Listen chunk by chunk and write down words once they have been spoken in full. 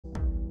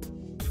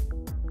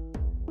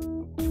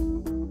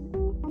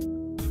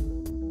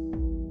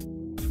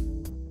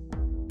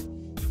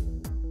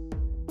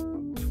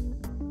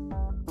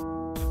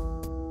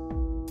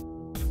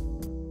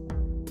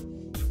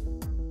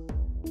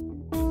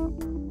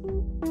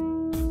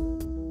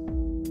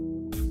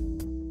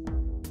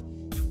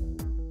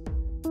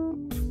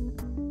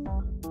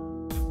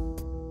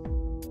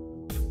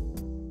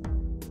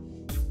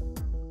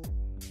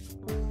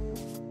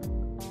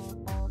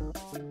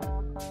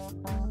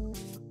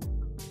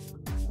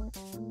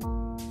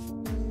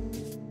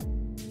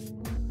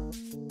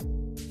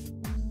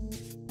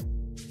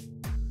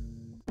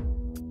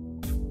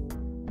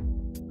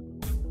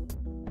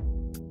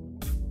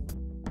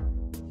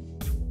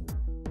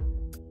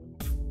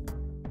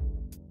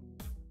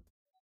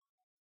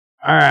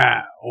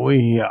Alright,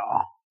 we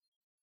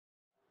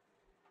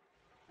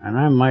and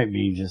I might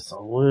be just a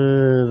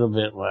little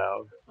bit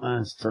loud.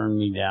 Let's turn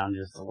me down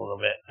just a little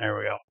bit. There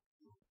we go.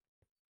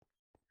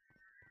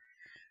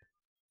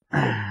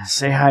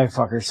 Say hi,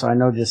 fucker, so I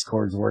know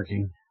Discord's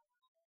working.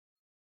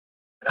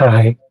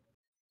 Hi.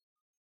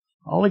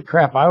 Holy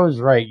crap, I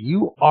was right.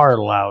 You are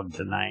loud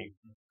tonight.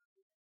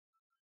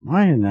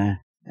 Why in the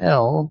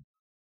hell?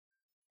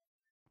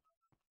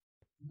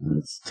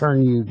 Let's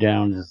turn you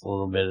down just a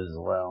little bit as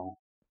well.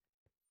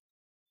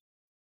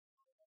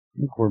 I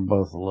think we're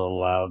both a little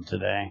loud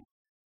today.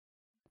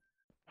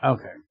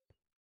 Okay.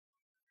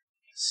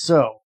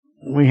 So,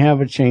 we have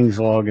a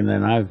changelog, and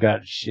then I've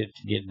got shit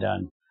to get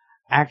done.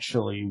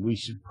 Actually, we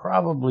should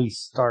probably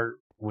start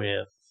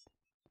with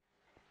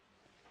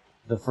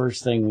the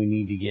first thing we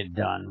need to get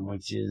done,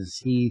 which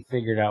is he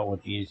figured out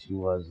what the issue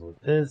was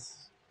with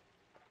this.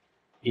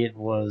 It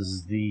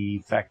was the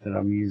fact that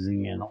I'm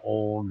using an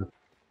old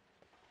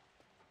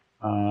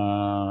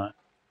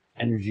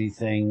energy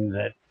thing,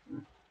 that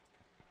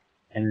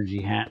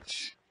energy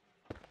hatch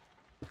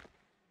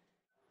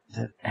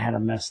that had a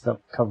messed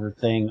up cover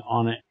thing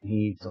on it.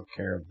 He took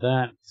care of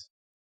that.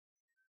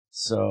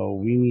 So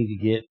we need to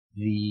get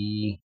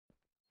the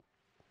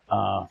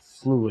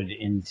fluid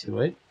into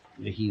it,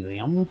 the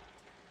helium,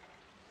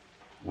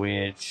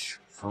 which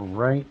for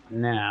right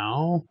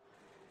now,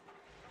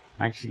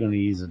 I'm actually going to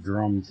use a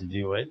drum to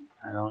do it.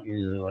 I don't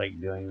usually like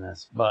doing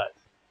this, but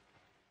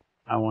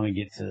I want to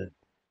get to the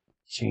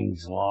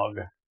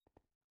changelog.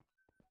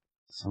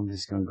 So I'm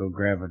just going to go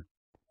grab a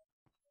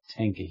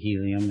tank of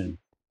helium and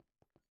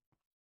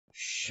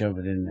shove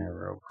it in there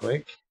real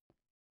quick.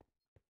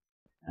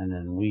 And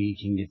then we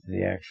can get to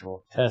the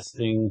actual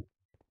testing.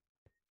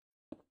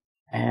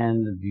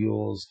 And the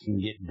Boules can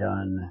get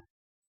done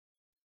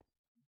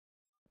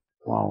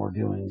while we're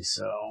doing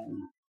so.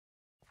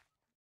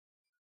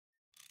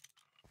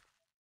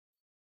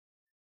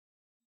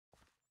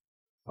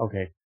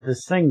 Okay,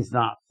 this thing's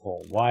not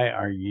full. Why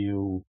are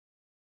you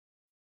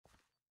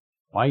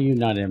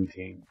not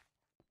emptying?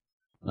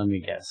 Let me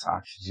guess.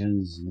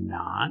 Oxygen's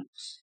not.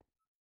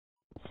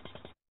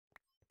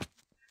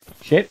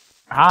 Shit.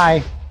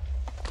 Hi.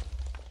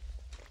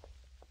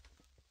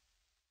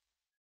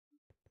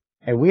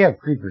 Hey, we have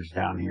creepers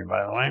down here,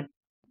 by the way.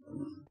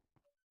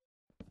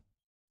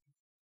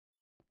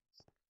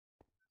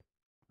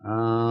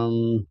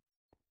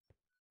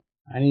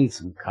 I need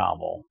some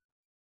cobble.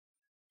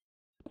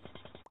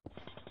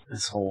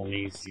 This hole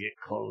needs to get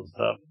closed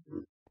up.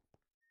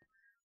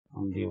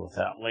 I'll deal with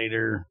that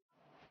later.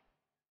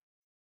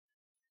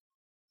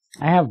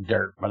 I have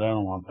dirt, but I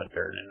don't want to put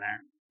dirt in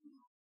there.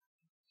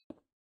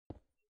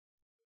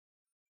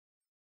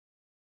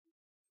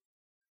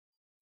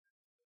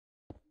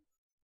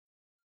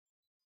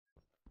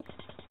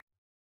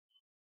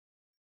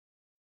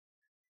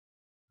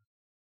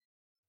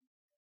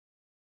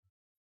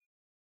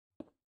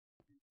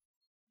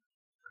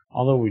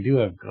 Although we do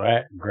have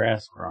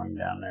grass growing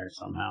down there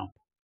somehow.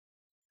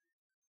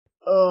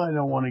 Oh, I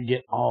don't want to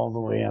get all the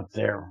way up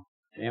there.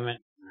 Damn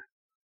it.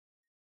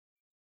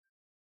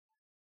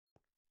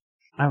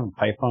 I have a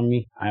pipe on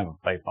me. I have a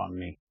pipe on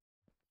me.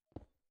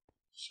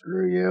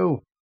 Screw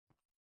you.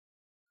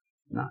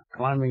 Not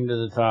climbing to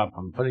the top.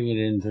 I'm putting it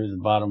in through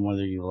the bottom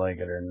whether you like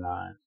it or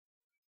not.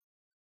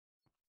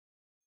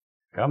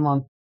 Come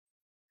on.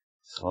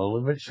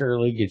 Slowly but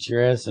surely, get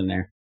your ass in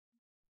there.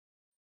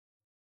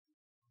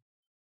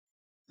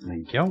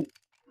 Thank you.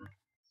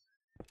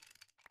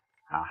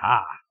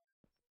 Aha.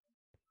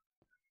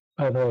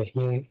 By the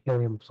way,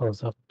 helium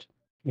flows up,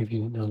 if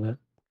you know that.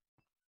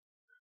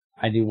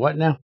 I do what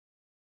now?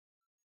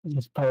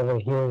 Just by the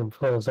way, helium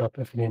flows up,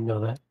 if you didn't know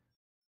that.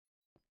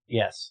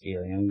 Yes,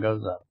 helium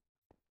goes up.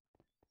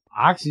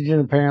 Oxygen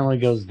apparently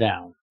goes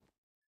down.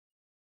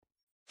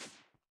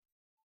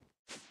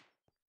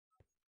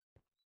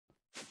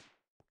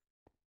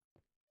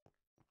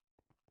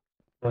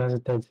 What has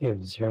it done to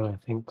you? 0, I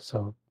think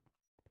so.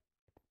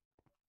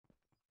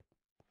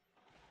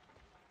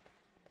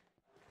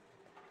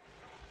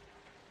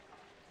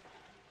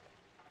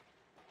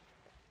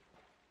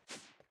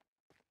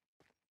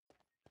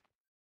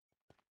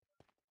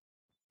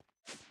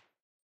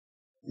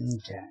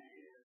 Okay.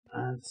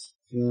 That's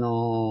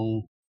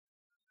phenol.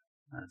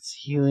 That's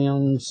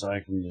helium, so I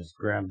can just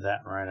grab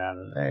that right out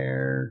of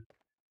there.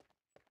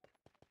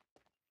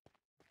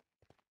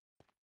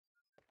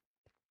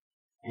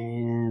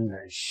 And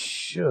I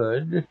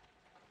should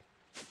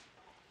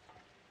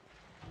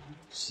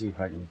see if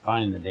I can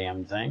find the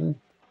damn thing.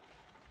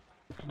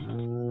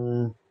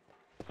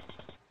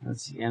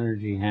 That's the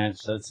energy hatch.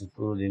 That's the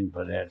fluid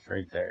input hatch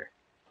right there.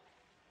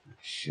 I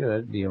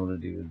should be able to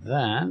do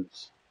that,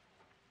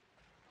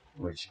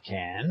 which I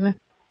can.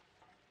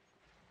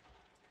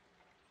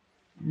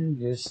 And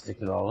just stick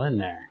it all in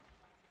there.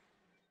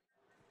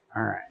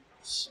 Alright,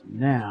 so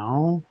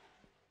now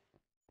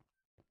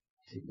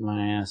take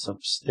my ass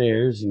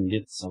upstairs and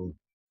get some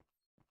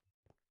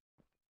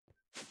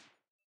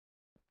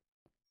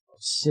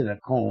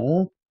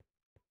silicone.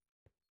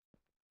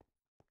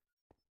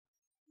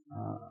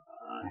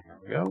 Here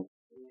we go.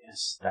 a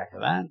stack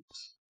of that.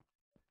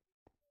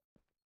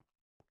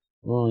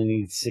 We'll only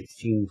need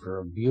 16 for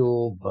a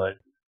Boules, but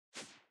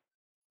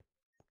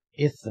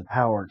if the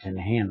power can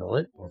handle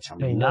it, which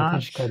I'm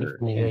not sure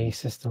from the AE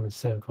system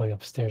instead of going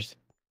upstairs.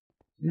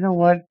 You know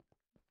what?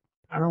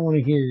 I don't want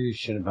to hear your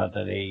shit about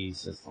that AE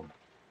system.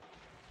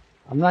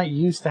 I'm not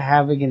used to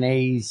having an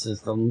AE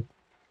system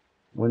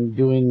when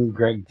doing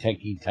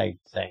GregTech-y type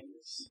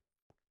things.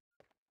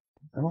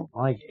 I don't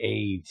like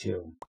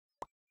AE2.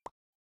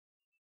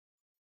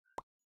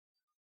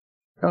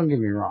 Don't get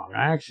me wrong,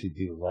 I actually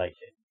do like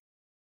it.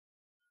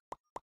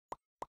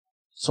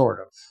 Sort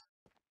of.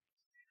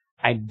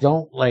 I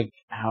don't like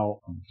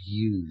how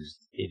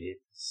abused it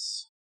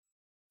is.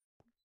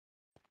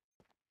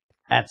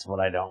 That's what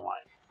I don't like.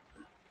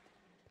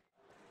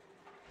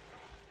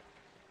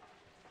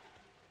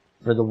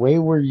 For the way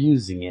we're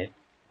using it,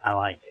 I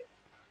like it.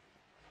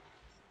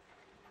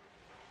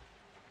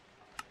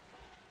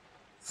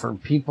 For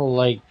people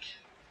like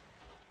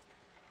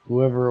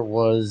whoever it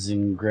was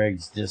in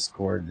Greg's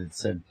Discord that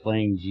said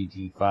playing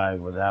GT5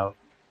 without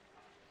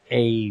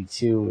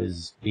AE2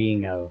 is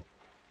being a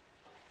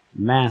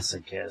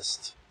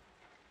masochist,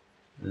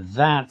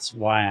 that's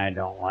why I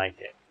don't like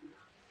it.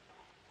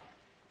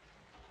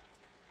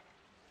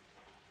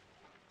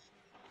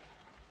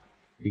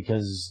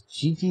 Because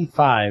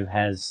GT5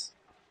 has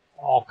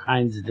all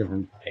kinds of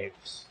different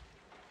pipes.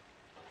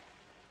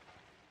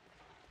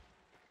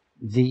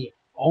 The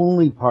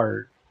only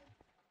part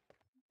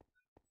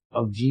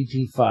of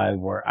GT5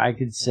 where I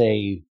could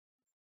say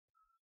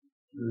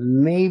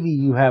maybe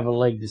you have a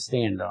leg to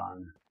stand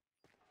on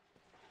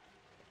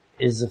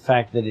is the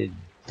fact that it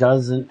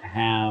doesn't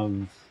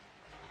have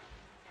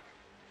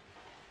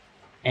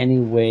any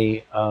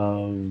way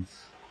of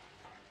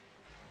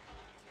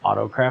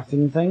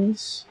auto-crafting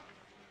things.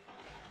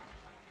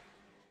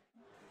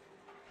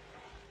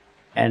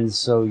 And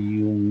so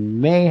you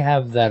may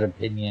have that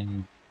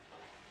opinion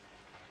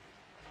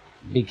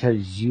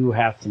because you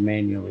have to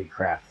manually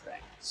craft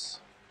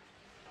things.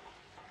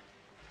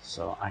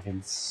 So I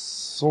can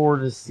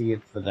sort of see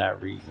it for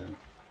that reason.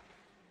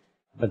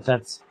 But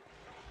that's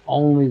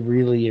only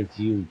really if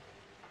you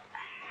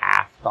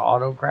have to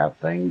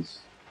auto-craft things.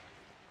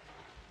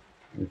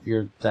 If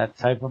you're that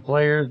type of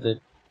player that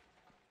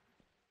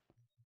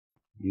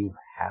you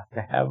have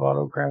to have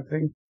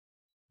auto-crafting,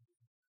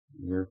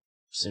 you're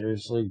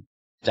seriously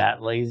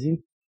that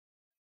lazy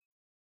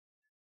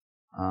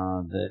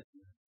that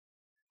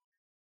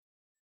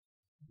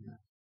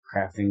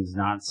crafting's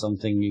not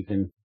something you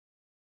can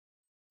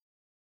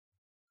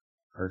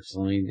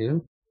personally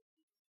do.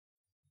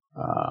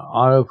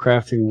 Auto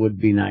crafting would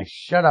be nice.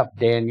 Shut up,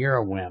 Dan. You're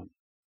a wimp.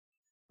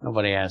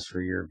 Nobody asked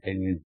for your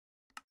opinion.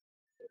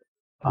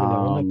 I mean,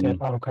 I would like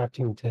that auto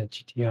crafting to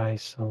GTI,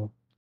 so.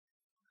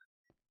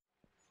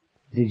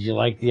 Did you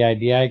like the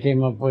idea I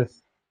came up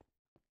with?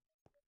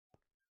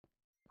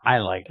 I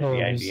liked the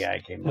idea I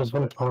came up with. There's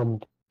one problem,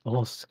 the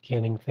whole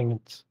scanning thing.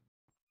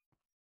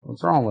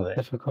 What's wrong with it?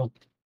 Difficult.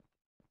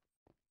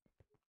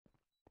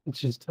 It's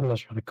just, I'm not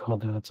sure how to call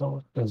that. That's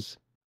all it is.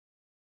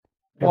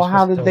 Well,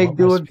 how did they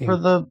do it for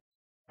the...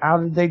 How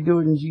did they do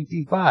it in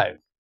GT5?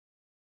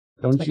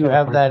 Don't you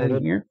have that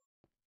in here?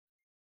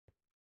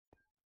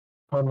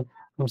 Oh,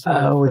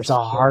 it's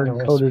a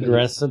hard-coded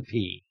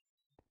recipe.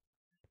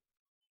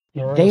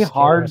 They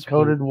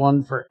hard-coded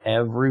one for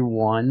every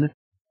one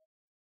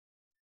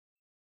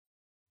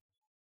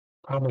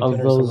of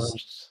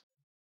those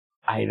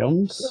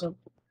items?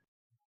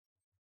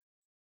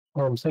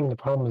 Well, I'm saying the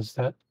problem is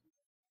that,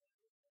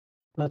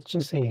 let's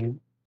just say,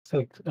 it's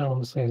like, I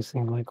don't say this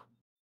thing like,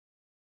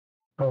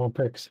 oh,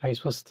 bricks, how are you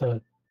supposed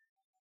to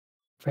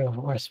figure out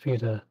what recipe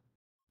to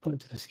put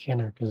into the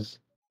scanner, because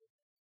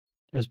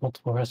there's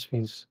multiple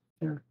recipes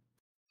there.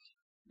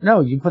 No,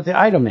 you put the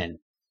item in.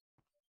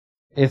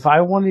 If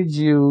I wanted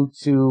you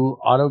to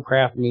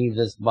auto-craft me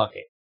this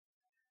bucket,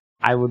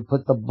 I would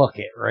put the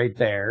bucket right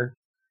there,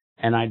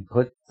 and I'd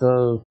put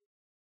the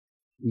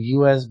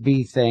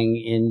USB thing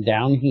in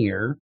down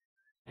here,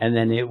 and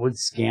then it would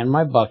scan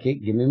my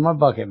bucket, give me my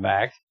bucket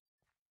back,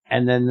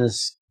 and then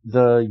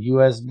the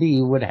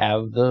USB would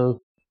have the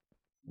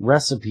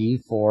recipe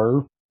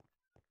for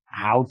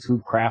how to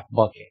craft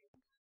bucket,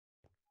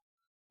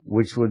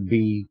 which would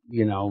be,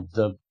 you know,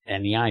 the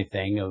NEI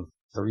thing of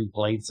 3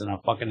 plates and a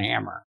fucking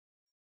hammer.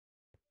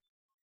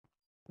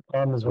 The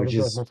problem is when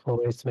you have multiple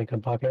ways to make a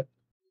bucket.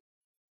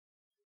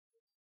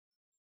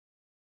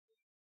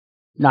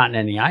 Not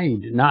in NEI,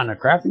 not in a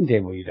crafting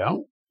table, you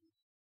don't.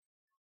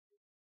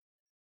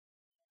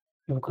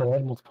 You could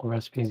have multiple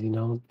recipes, you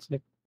know. It's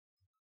like,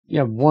 you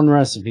have one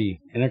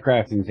recipe in a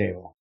crafting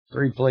table,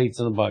 3 plates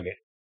and a bucket.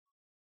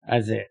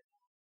 That's it.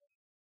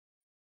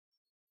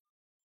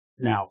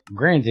 Now,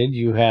 granted,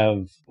 you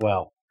have,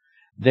 well,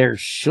 there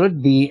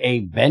should be a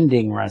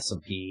bending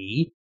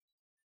recipe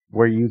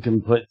where you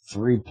can put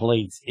 3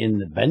 plates in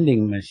the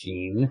bending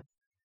machine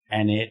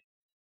and it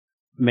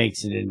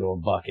makes it into a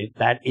bucket.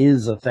 That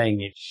is a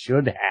thing it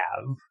should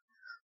have.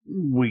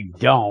 We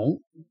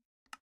don't.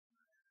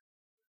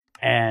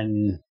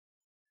 And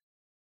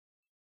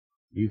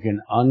You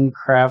can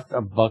uncraft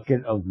a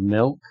bucket of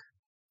milk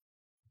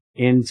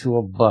into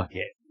a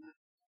bucket.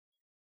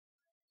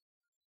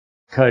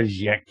 'Cause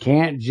you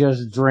can't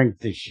just drink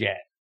the shit.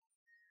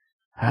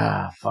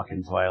 Ah,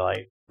 fucking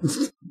Twilight.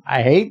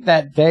 I hate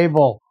that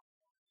table.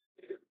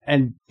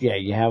 And yeah,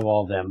 you have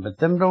all them, but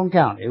them don't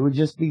count. It would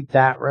just be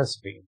that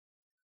recipe.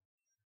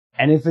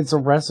 And if it's a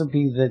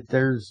recipe that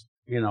there's,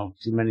 too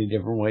many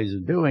different ways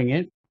of doing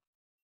it,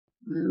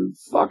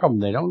 fuck them.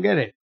 They don't get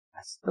it.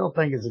 I still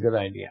think it's a good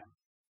idea.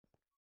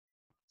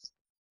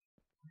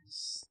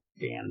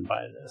 Stand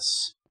by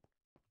this.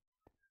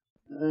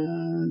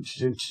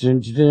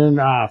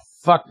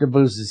 Fuck, the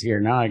Boules is here.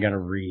 Now I gotta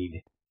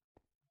read.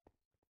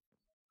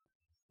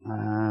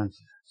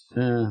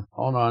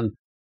 Hold on.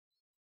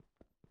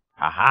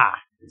 Haha,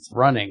 it's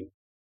running.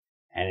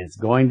 And it's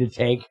going to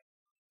take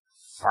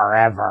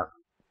forever.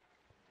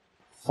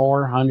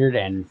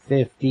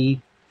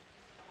 450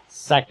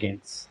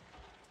 seconds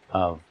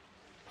of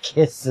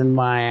kissing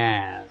my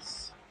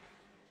ass.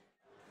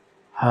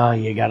 Oh,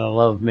 you gotta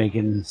love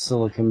making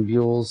silicon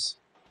Boules.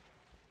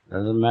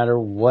 Doesn't matter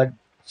what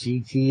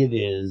GT it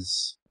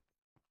is.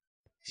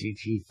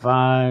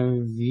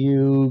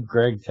 GT5U,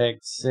 GregTech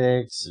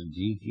 6, or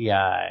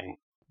GTI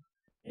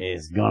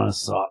is gonna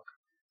suck.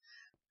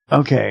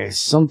 Okay,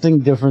 something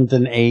different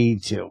than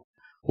AE2.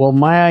 Well,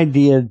 my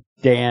idea,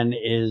 Dan,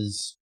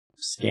 is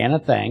scan a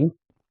thing,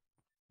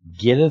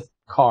 get a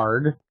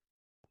card,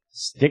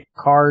 stick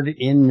card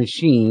in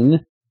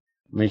machine.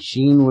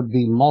 Machine would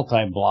be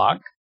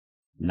multi-block,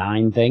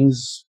 9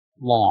 things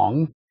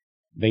long.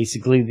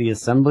 Basically the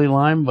assembly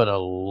line, but a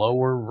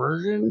lower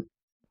version.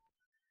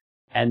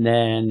 And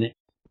then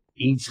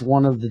each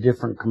one of the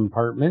different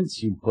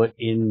compartments you put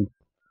in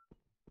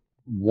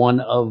one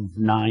of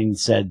 9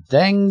 said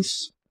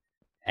things.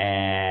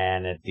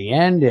 And at the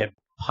end, it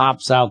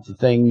pops out the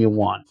thing you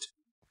want.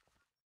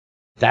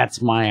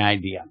 That's my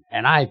idea.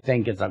 And I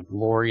think it's a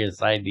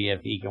glorious idea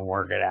if he can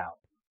work it out.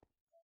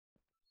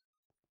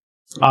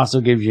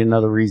 Also gives you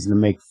another reason to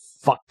make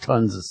fuck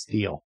tons of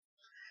steel.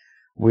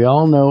 We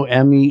all know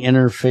ME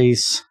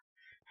interface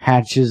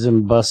hatches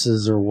and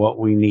buses are what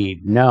we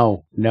need.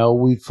 No,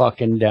 we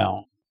fucking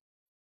don't.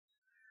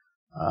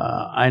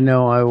 I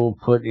know I will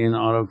put in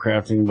auto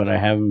crafting, but I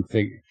haven't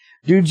figured.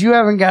 Dude, you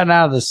haven't gotten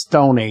out of the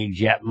Stone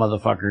Age yet,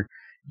 motherfucker.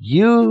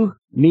 You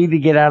need to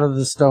get out of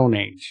the Stone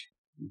Age.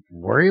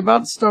 Worry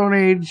about Stone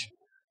Age,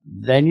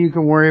 then you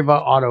can worry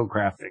about auto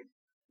crafting.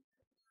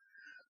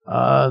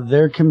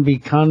 There can be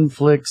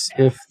conflicts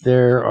if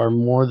there are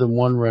more than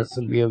one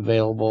recipe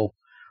available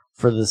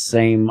for the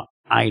same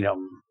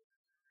item.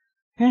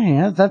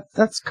 Yeah,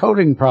 that's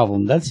coding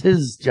problem. That's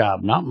his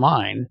job, not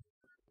mine.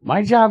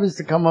 My job is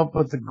to come up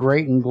with the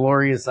great and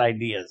glorious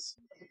ideas.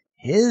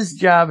 His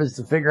job is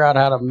to figure out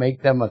how to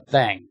make them a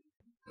thing.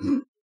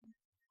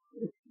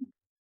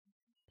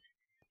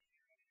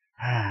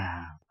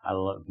 I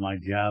love my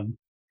job.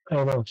 I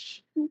don't know.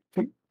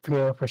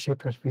 Figuring out for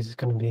shape recipes is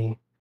going to be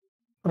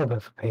a little bit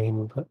of a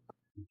pain, but...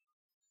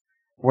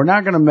 We're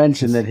not going to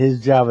mention that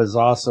his job is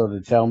also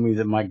to tell me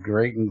that my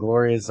great and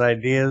glorious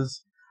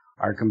ideas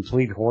are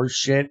complete horse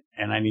shit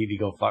and I need to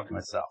go fuck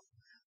myself.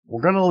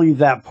 We're going to leave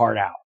that part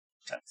out.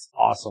 That's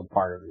also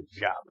part of his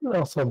job.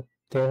 Also,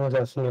 Dan was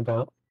asking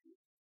about,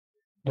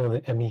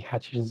 the ME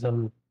hatches.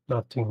 I'm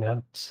not doing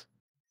that.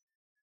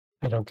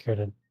 I don't care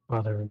to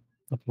bother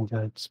looking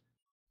at it.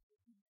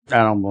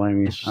 I don't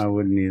blame you. I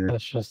wouldn't either.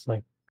 That's just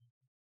like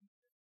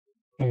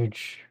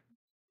huge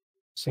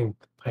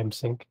time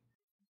sink.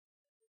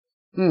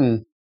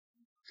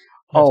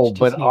 Oh,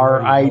 but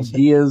our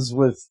ideas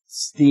with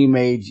Steam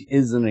Age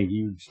isn't a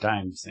huge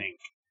time sink.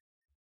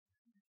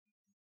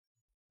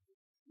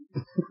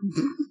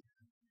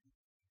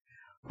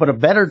 But a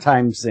better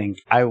time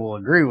sink, I will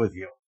agree with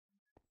you.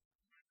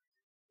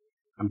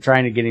 I'm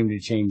trying to get him to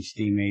change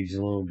Steam Age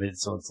a little bit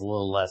so it's a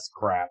little less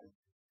crap.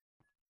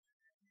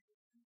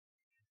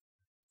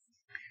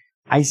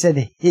 I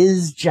said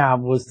his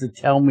job was to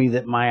tell me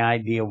that my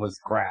idea was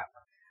crap.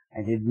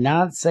 I did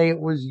not say it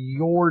was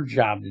your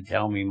job to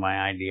tell me my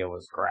idea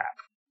was crap.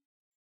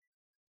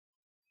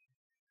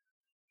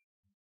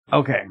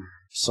 Okay,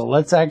 so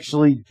let's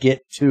actually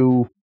get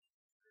to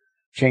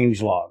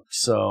changelog.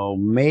 So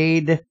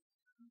made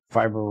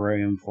fiber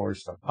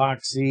reinforced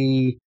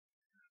epoxy,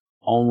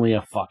 only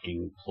a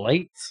fucking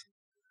plate,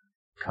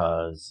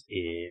 because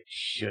it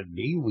should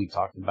be. We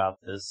talked about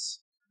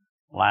this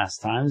last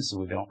time, so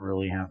we don't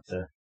really have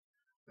to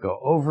go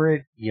over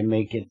it. You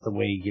make it the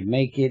way you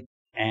make it,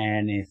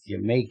 and if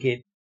you make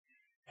it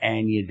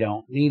and you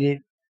don't need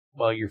it,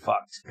 well, you're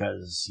fucked,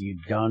 because you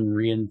done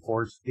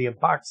reinforced the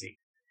epoxy.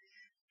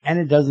 And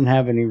it doesn't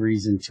have any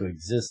reason to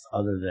exist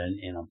other than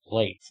in a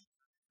plate.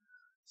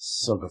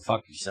 So go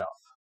fuck yourself.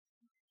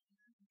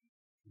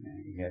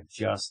 You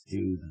just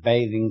do the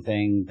bathing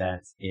thing,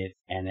 that's it,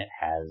 and it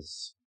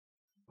has,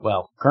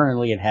 well,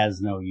 currently it has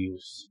no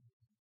use.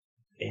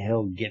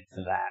 He'll get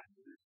to that.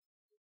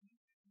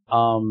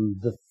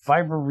 The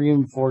fiber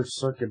reinforced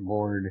circuit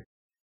board.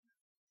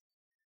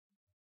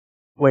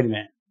 Wait a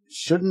minute.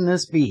 Shouldn't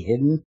this be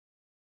hidden?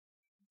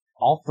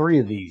 All three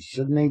of these,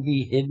 shouldn't they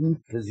be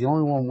hidden? Because the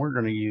only one we're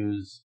going to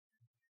use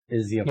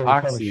is the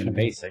epoxy and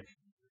basic.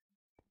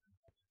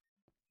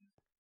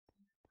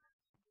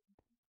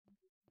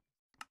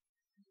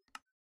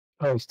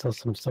 Oh, still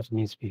some stuff that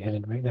needs to be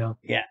hidden right now.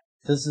 Yeah,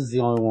 this is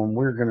the only one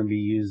we're going to be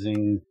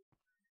using,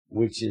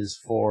 which is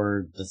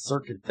for the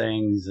circuit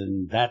things,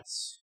 and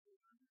that's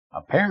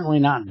apparently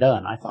not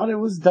done. I thought it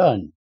was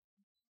done.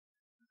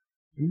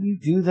 Did you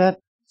do that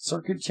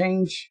circuit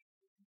change?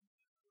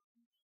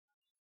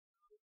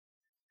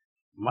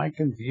 Am I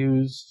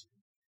confused?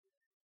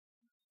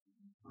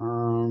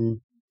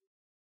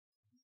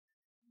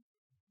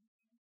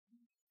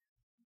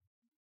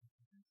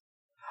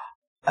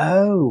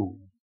 Oh.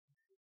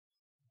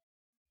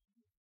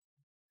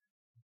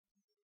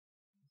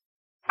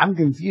 I'm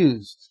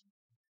confused.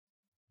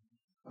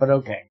 But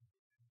okay.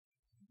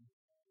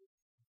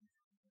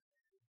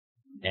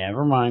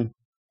 Never mind.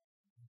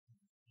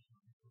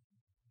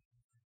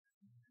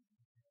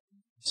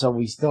 So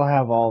we still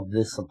have all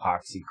this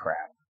epoxy crap.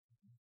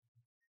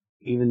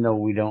 Even though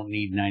we don't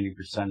need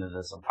 90% of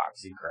this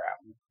epoxy crap.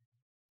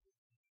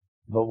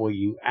 But what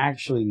you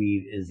actually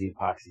need is the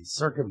epoxy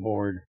circuit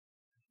board,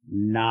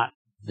 not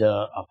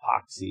the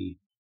epoxy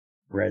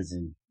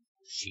resin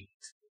sheet.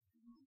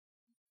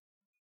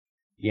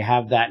 You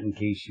have that in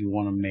case you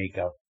want to make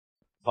a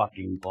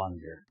fucking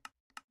blunder.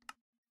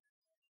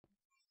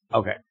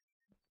 Okay.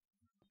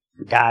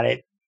 Got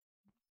it.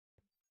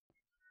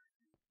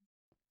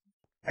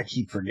 I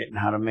keep forgetting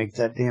how to make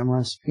that damn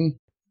recipe.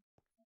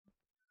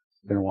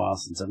 It's been a while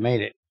since I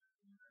made it.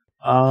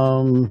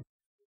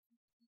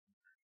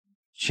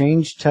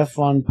 Change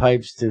Teflon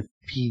pipes to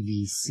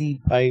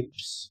PVC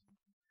pipes.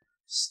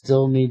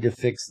 Still need to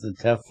fix the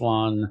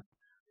Teflon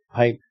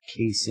pipe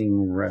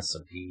casing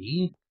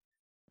recipe.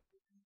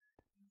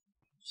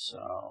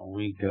 So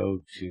we go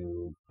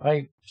to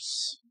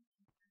pipes.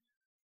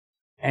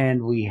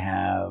 And we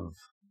have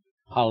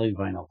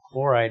polyvinyl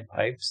chloride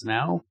pipes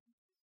now.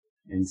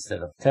 Instead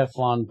of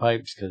Teflon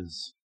pipes,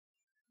 because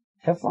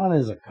Teflon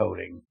is a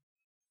coating.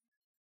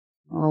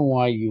 I don't know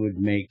why you would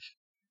make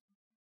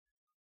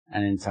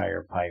an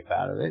entire pipe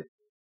out of it.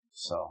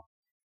 So,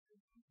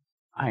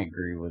 I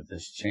agree with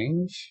this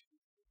change.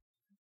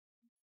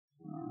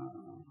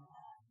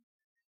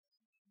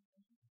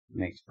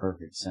 Makes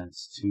perfect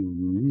sense to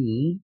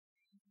me.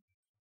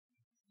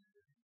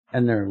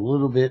 And they're a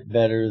little bit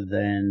better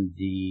than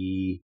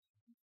the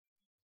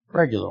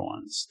regular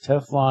ones.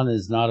 Teflon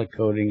is not a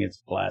coating, it's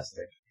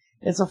plastic.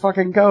 It's a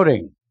fucking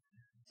coating.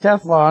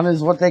 Teflon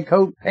is what they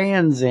coat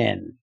pans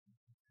in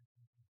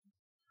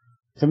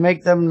to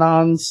make them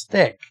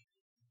non-stick.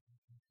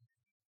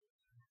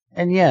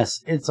 And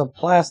yes, it's a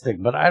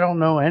plastic, but I don't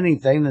know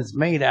anything that's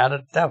made out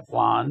of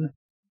Teflon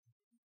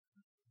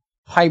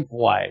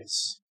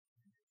pipe-wise.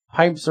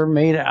 Pipes are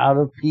made out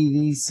of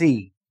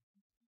PVC,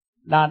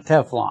 not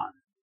Teflon.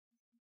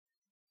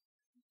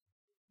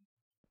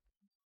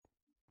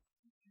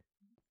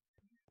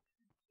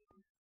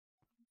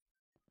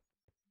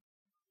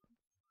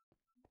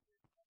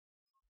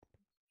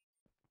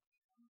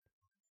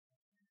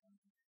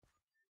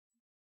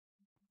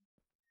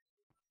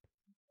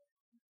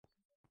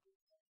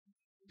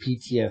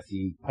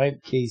 PTFE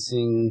pipe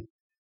casing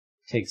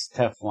takes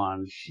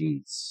Teflon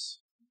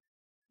sheets.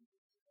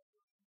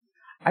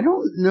 I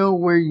don't know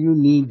where you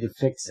need to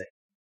fix it,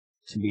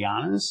 to be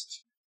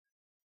honest.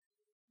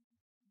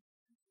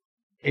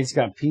 It's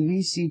got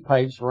PVC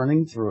pipes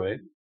running through it,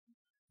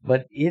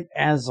 but it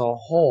as a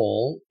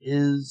whole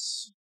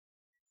is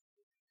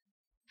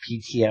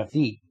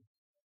PTFE.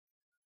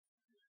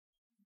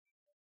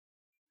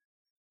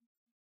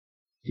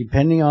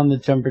 Depending on the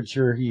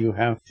temperature you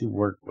have to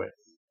work with.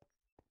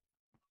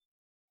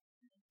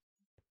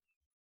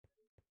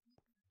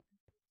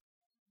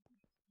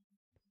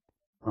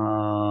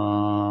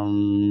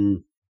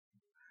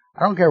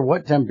 I don't care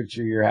what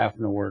temperature you're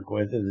having to work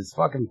with. If it's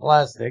fucking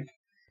plastic,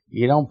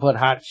 you don't put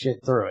hot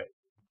shit through it.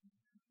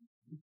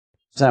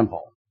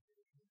 Simple.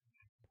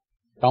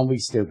 Don't be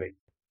stupid.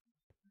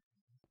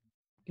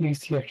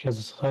 PVC actually has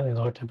a slightly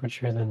lower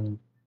temperature than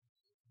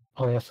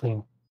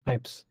polyethylene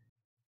pipes,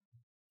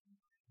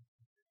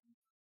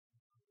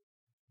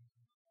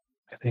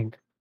 I think.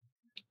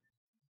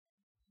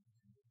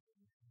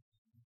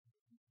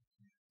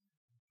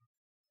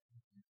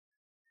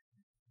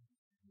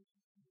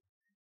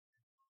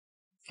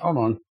 Hold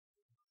on.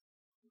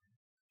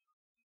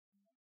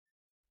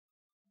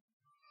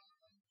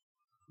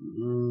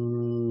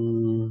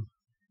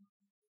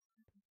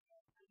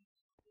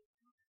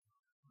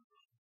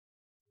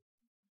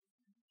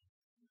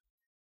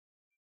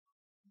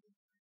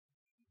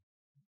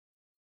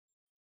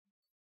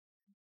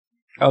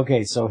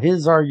 Okay, so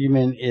his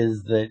argument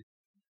is that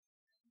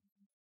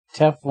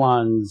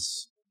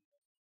Teflon's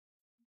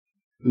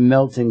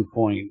melting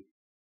point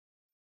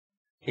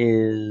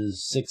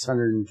is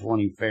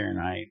 620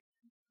 Fahrenheit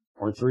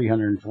or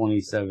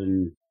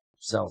 327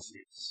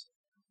 Celsius.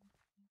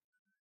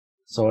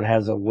 So it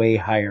has a way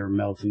higher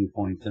melting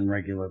point than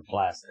regular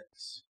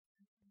plastics.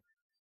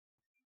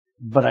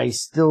 But I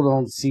still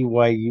don't see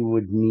why you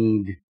would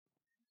need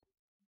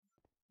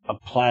a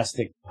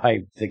plastic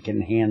pipe that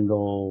can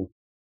handle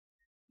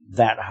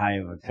that high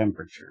of a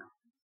temperature.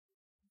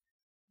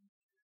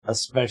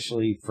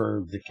 Especially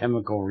for the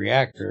chemical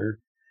reactor.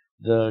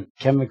 The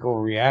chemical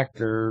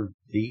reactor,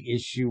 the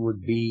issue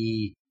would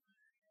be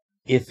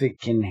if it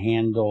can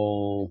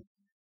handle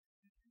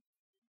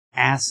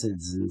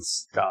acids and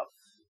stuff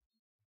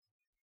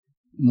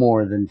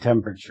more than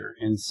temperature.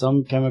 In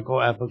some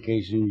chemical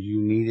applications, you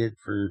need it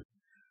for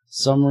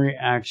some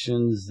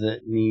reactions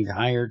that need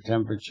higher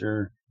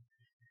temperature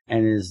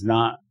and is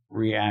not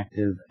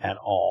reactive at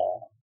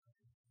all.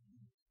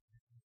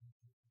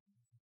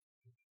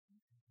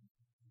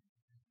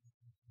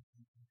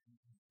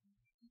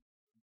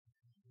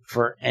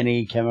 For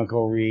any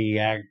chemical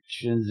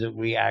reactions that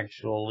we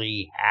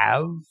actually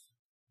have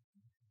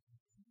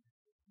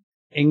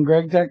in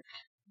GregTech.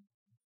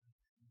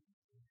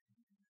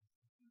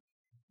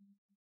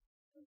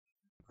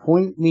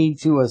 Point me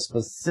to a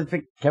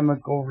specific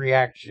chemical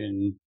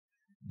reaction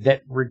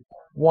that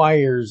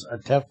requires a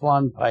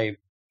Teflon pipe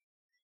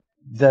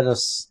that a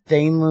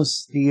stainless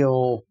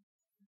steel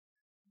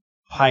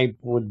pipe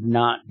would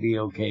not be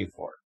okay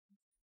for.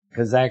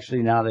 Because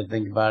actually, now that I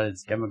think about it,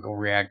 it's chemical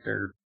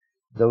reactor.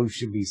 Those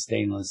should be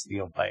stainless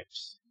steel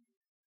pipes.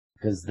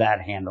 Because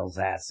that handles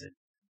acid.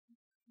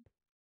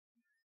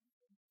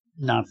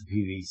 Not the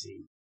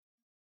PVC.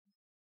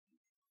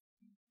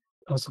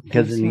 Also,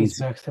 Because it PVC's needs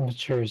max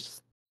temperature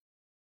is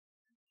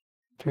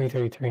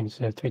 333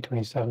 instead of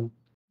 327.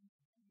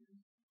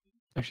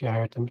 Actually, a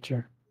higher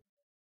temperature.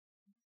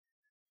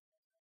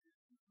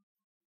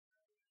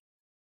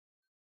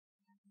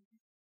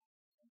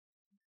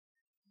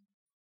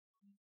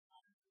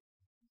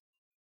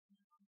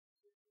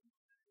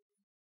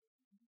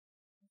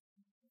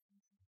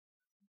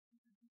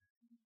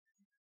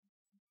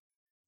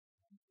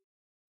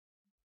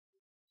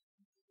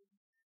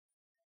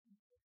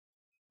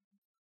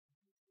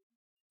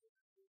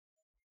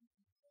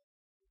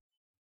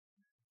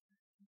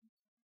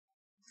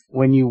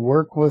 when you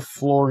work with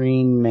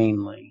fluorine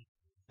mainly.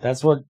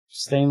 That's what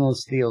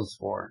stainless steel's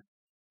for.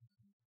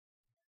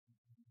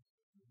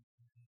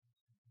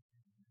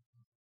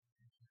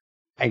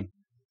 I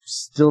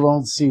still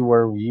don't see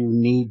where you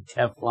need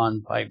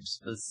Teflon pipe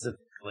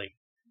specifically.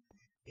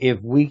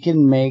 If we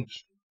can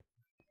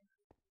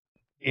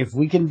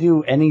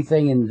do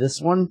anything in this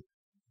one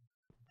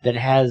that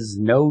has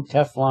no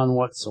Teflon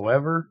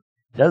whatsoever,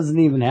 doesn't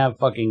even have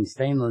fucking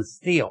stainless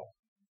steel.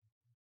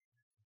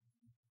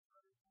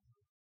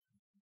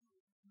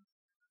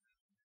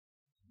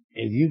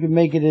 If you can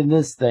make it in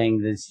this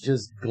thing that's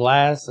just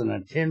glass and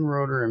a tin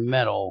rotor and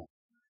metal,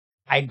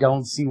 I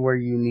don't see where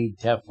you need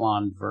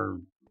Teflon for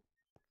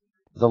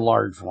the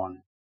large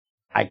one.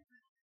 I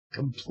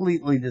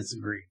completely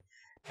disagree.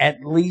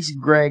 At least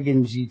Greg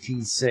in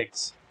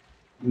GT6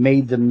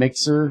 made the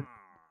mixer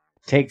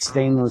take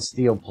stainless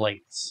steel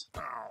plates,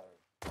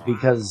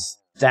 because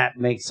that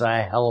makes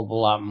a hell of a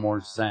lot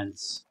more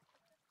sense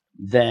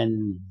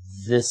than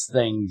this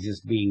thing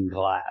just being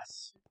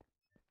glass.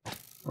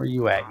 Where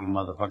you at, you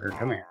motherfucker?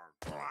 Come here.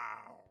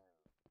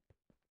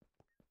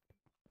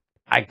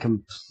 I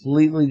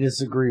completely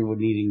disagree with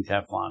needing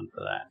Teflon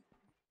for that.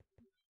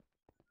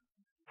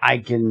 I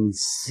can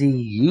see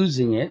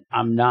using it.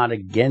 I'm not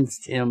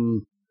against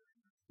him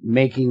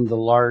making the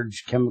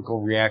large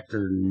chemical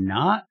reactor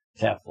not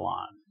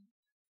Teflon,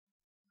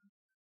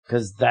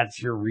 because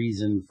that's your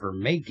reason for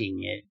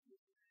making it.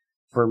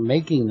 For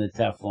making the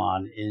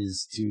Teflon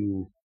is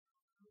to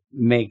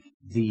make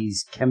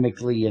these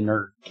chemically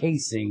inert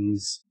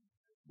casings,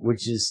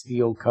 which is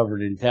steel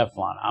covered in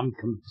Teflon. I'm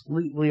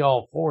completely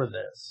all for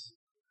this.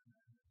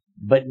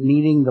 But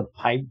needing the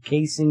pipe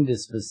casing to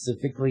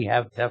specifically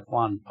have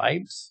Teflon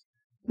pipes?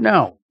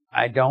 No,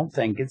 I don't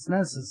think it's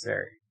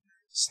necessary.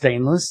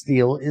 Stainless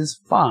steel is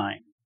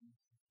fine.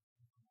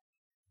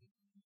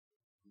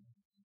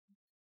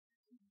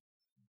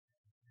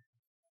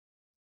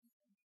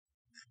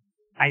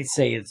 I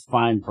say it's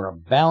fine for a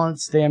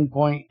balance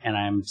standpoint, and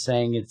I'm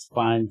saying it's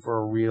fine for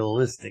a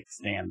realistic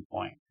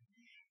standpoint.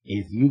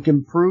 If you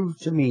can prove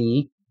to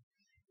me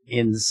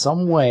in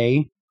some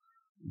way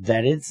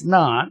that it's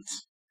not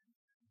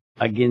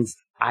against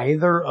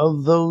either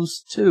of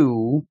those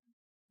two,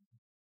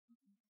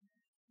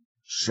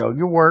 show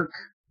your work,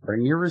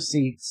 bring your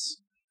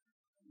receipts,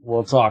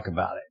 we'll talk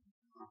about it.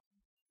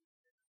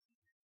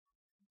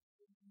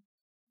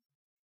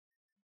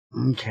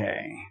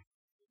 Okay.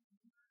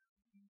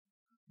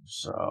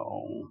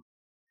 So,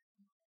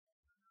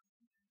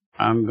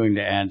 I'm going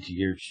to add to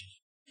your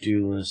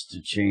to-do list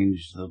to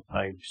change the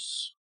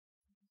pipes.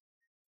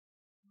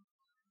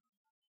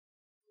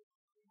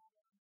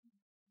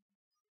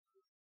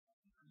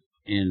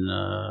 In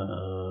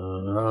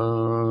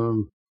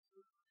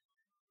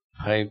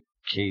pipe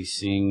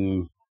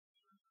casing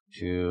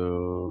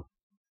to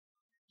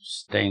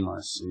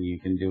stainless, and you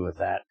can do with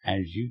that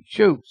as you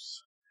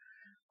choose.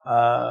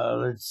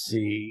 Let's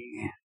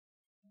see.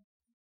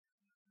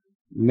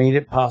 Made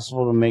it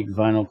possible to make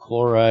vinyl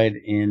chloride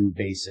in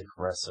basic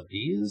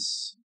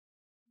recipes.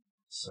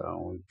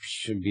 So we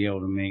should be able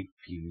to make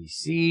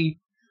PVC.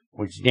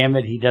 Which, damn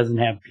it, he doesn't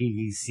have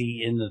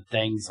PVC in the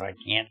thing, so I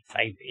can't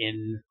type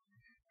in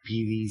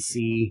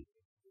PVC.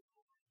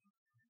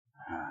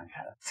 I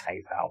gotta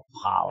type out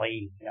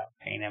poly. Got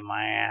pain in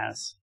my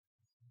ass.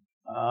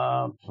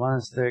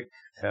 Plastic,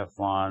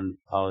 Teflon,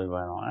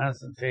 polyvinyl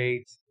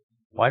acetate.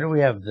 Why do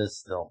we have this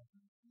still?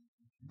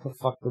 What the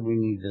fuck do we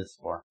need this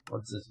for?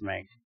 What's this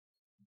make?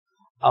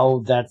 Oh,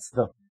 that's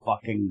the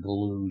fucking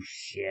glue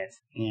shit.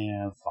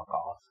 Yeah, fuck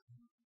off.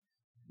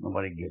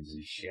 Nobody gives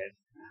a shit.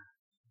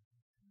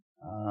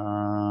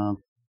 Vinyl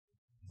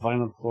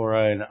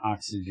chloride,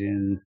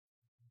 oxygen,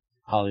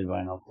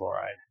 polyvinyl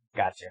chloride.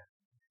 Gotcha.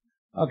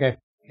 Okay,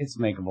 it's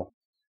makeable.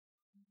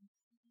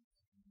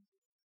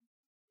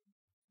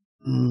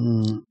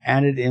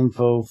 Added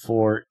info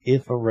for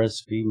if a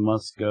recipe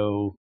must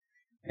go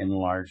in a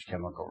large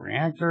chemical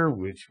reactor,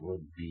 which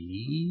would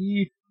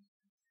be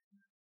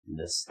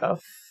this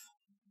stuff.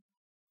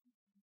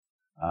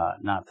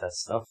 Not that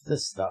stuff,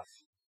 this stuff.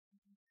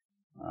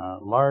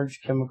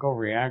 Large chemical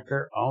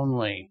reactor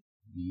only.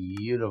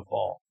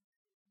 Beautiful.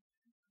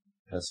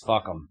 Because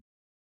fuck them.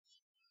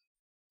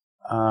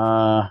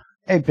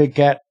 Hey, Big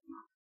Cat.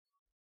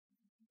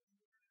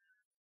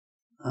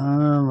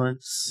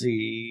 Let's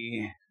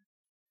see.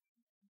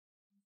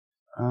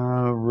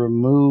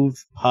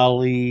 Remove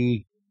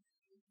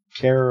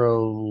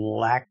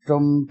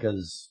polycarolactum,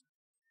 because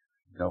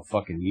no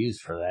fucking use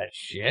for that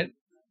shit.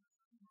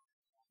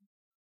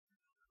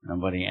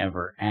 Nobody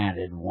ever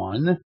added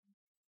one.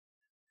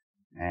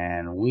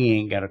 And we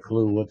ain't got a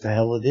clue what the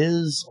hell it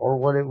is or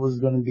what it was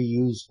going to be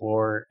used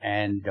for,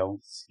 and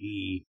don't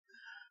see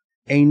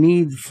a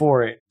need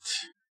for it.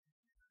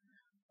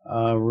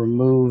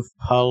 Remove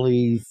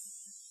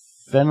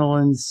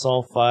polyphenylene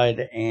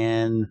sulfide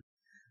and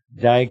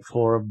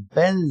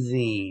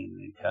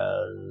dichlorobenzene,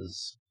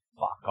 because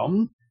fuck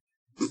them.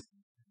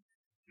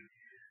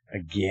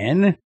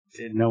 Again,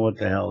 didn't know what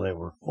the hell they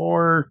were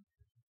for.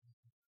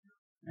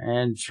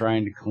 And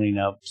trying to clean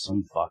up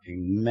some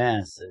fucking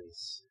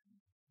messes.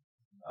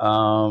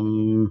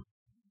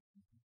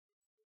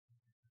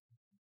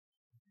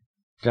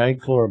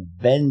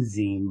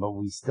 Dichlorobenzene, but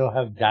we still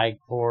have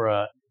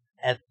dichloroethane.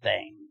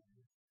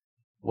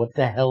 What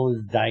the hell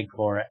is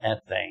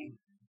dichloroethane?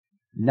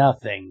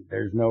 Nothing.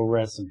 There's no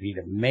recipe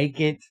to make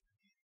it.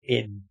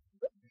 It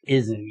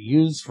isn't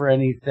used for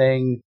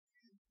anything.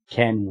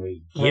 Can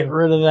we get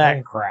rid of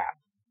that crap?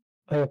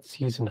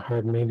 It's used in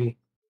hard, maybe.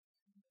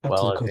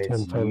 Well, if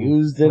it's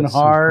used in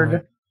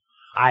hard,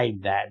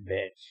 hide that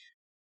bitch.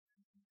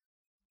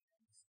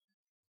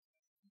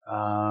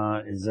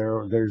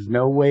 There's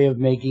no way of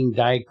making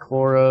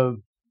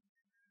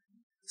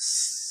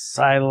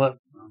dichlorosilane,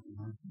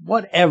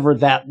 whatever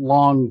that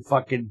long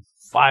fucking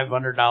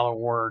 $500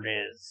 word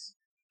is.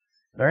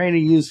 There ain't a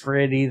use for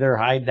it either.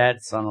 Hide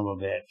that son of a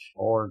bitch,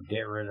 or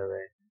get rid of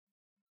it.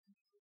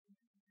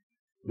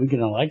 We can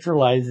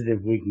electrolyze it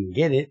if we can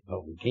get it,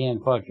 but we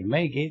can't fucking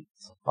make it,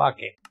 so fuck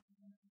it.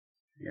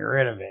 Get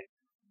rid of it.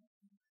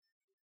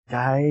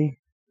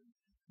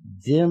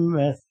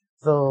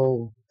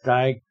 Dimethyl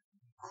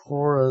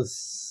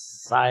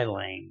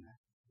dichlorosilane.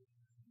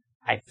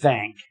 I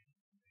think.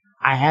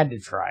 I had to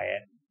try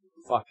it.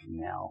 Fucking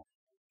hell.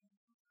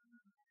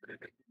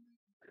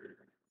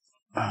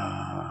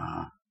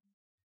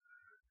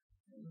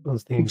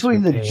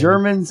 Between the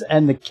Germans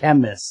and the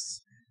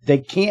chemists, they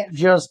can't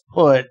just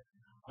put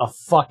a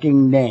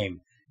fucking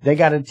name. They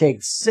gotta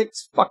take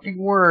 6 fucking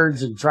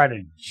words and try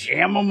to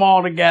jam them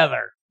all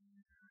together.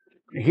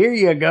 Here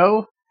you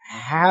go.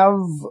 Have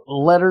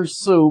letter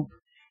soup,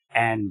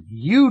 and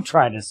you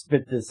try to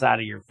spit this out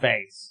of your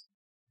face.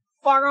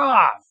 Fuck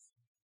off!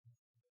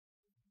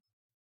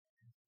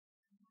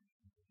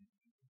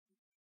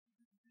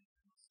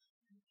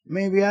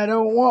 Maybe I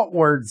don't want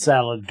word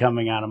salad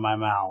coming out of my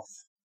mouth.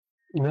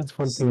 That's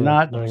one thing. It's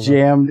not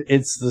jammed,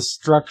 it's the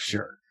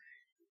structure.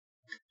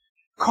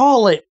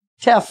 Call it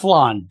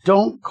Teflon.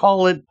 Don't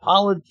call it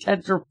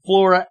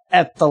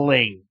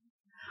polytetrafluoroethylene.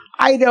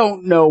 I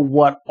don't know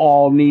what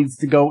all needs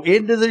to go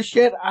into the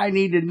shit. I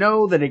need to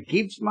know that it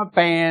keeps my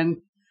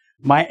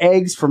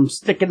eggs from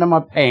sticking to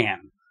my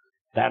pan.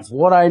 That's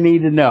what I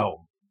need to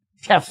know.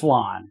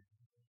 Teflon.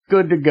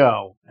 Good to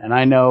go. And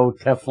I know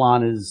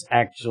Teflon is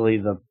actually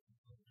the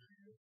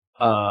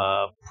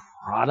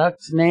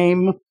product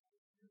name.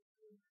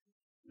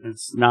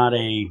 It's not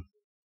a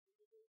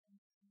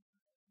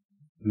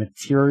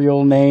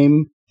material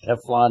name.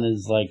 Teflon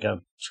is like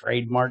a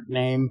trademark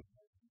name.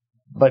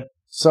 But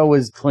so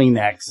is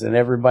Kleenex, and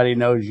everybody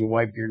knows you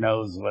wipe your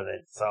nose with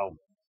it, so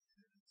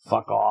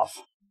fuck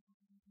off.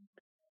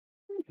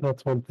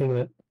 That's one thing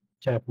that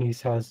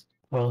Japanese has.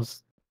 Well,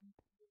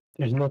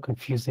 there's no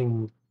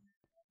confusing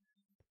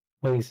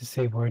ways to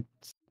say words.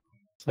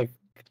 It's like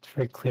it's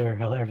very clear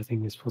how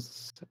everything's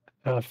supposed to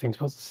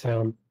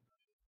sound.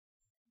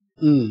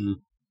 There's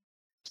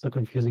no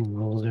confusing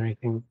rules or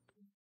anything.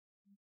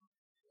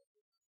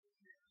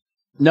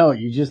 No,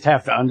 you just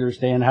have to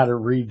understand how to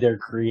read their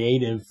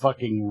creative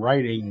fucking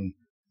writing,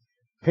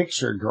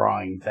 picture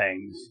drawing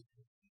things.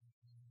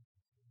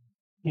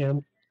 Yeah,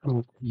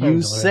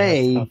 You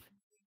say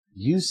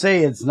You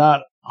say it's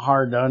not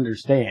hard to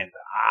understand.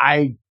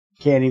 I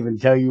can't even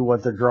tell you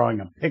what they're drawing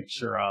a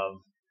picture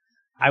of.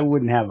 I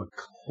wouldn't have a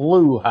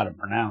clue how to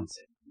pronounce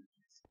it.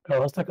 Oh,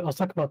 let's talk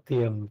about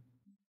the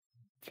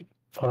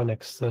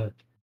phonics, the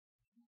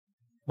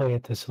way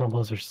that the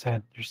syllables are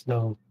said. There's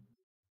no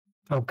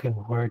pumpkin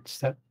words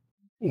that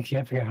you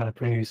can't figure out how to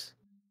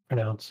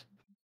pronounce.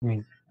 I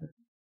mean,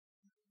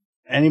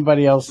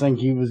 anybody else think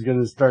he was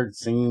going to start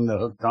singing the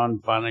Hooked on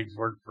Phonics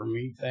Work for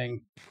Me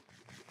thing?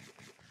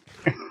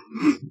 That's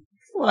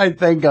what I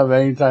think of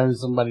anytime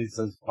somebody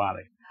says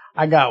phonics.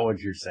 I got what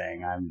you're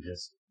saying. I'm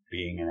just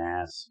being an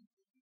ass.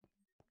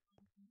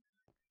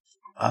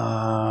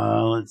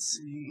 Let's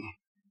see.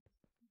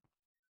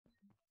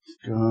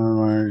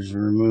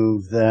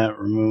 Remove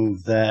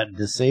that.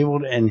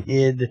 Disabled and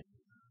hid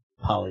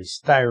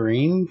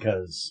polystyrene,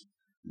 because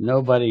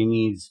nobody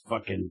needs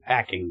fucking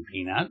packing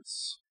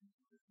peanuts.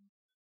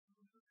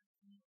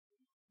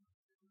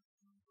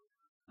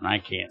 And I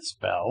can't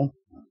spell.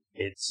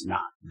 It's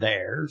not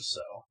there,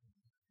 so.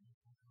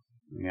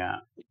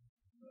 Yeah.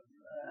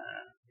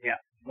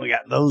 We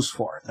got those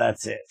four.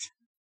 That's it.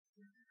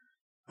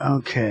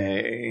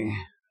 Okay.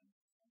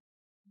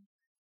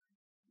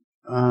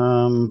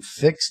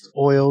 Fixed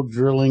oil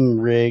drilling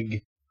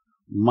rig,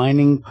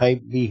 mining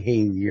pipe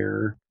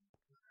behavior.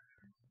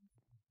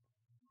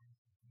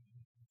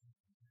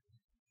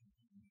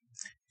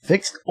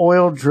 Fixed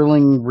oil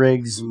drilling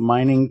rigs,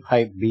 mining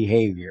pipe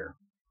behavior.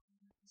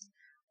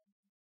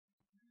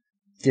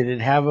 Did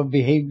it have a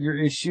behavior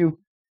issue?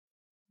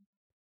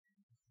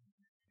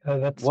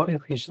 that's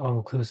basically just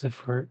all-inclusive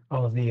for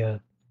all the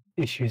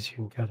issues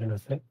you encounter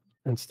with it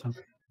and stuff.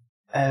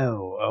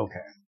 Oh, okay.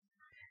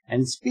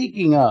 And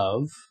speaking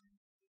of,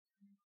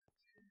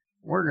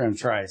 we're going to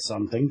try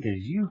something, because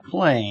you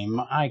claim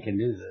I can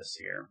do this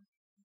here.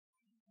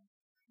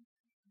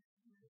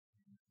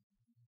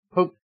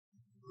 Poop.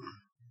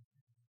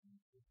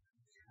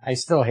 I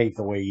still hate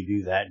the way you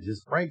do that.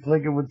 Just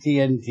right-click it with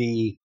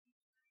TNT.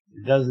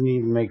 It doesn't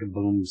even make a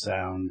boom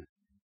sound.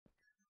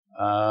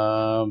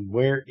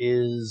 Where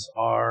is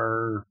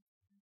our...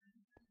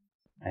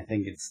 I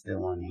think it's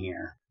still on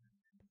here.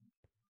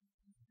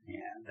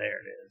 Yeah, there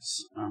it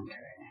is. Okay.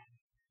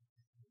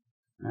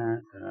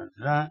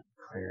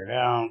 Clear it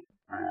out.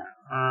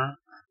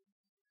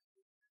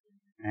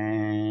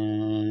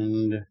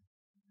 And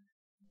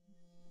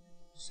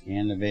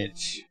scan the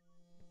bitch.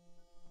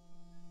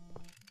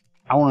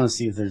 I want to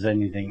see if there's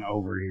anything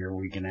over here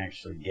we can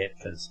actually get,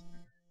 because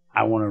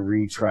I want to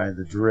retry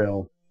the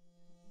drill.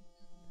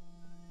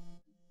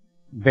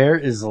 Bear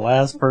is the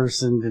last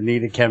person to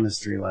need a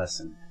chemistry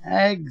lesson.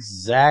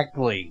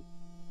 Exactly.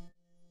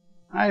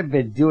 I've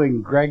been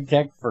doing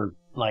GregTech for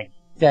like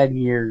 10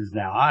 years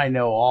now. I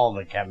know all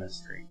the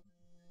chemistry.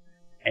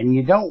 And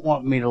you don't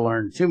want me to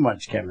learn too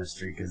much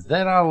chemistry, because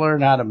then I'll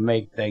learn how to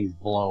make things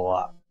blow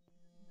up.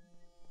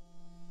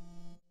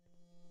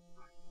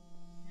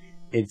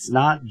 It's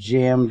not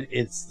jammed,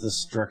 it's the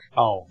structure.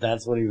 Oh,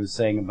 that's what he was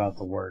saying about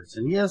the words.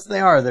 And yes,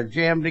 they are. They're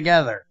jammed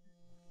together.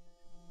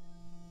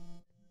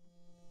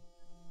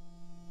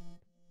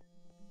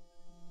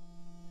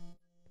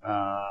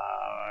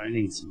 I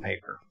need some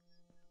paper.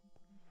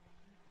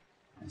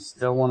 I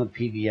still want a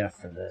PDF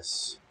for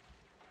this.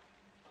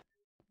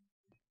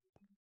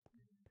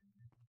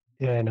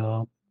 Yeah, I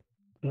know.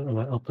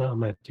 I'll put it on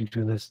my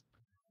to-do list.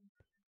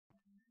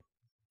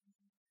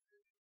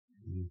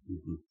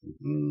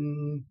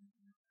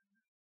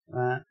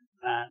 That.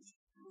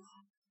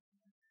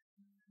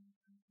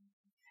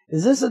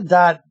 Is this a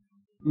dot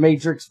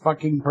matrix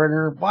fucking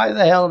printer? Why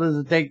the hell does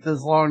it take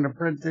this long to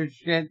print this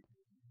shit?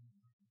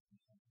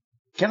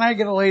 Can I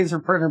get a laser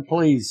printer,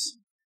 please?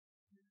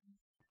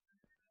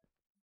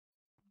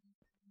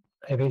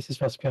 I base is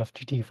supposed to be off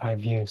GT5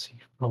 views, so you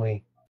can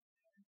probably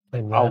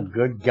blame that. Oh,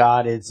 good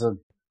God, it's a...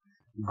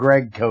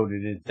 Greg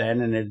coded it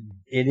then, and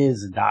it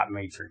is a dot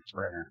matrix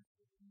printer.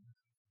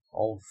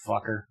 Old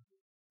fucker.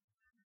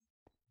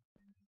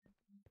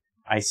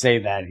 I say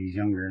that, he's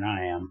younger than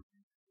I am.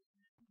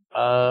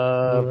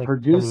 Like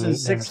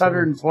Produces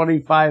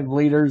 625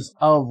 liters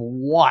of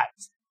what?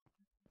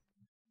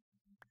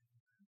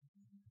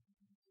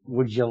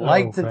 Would you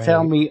like to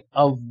tell me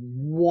of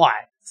what?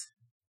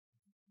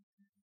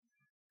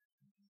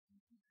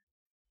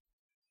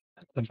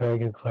 That's a very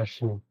good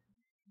question.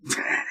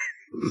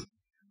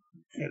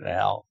 Get the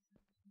hell.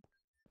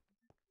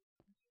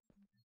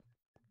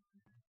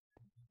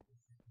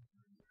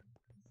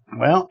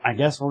 Well, I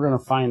guess we're going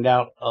to find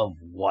out of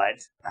what.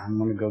 I'm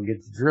going to go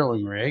get the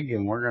drilling rig,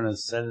 and we're going to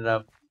set it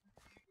up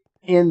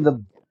in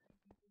the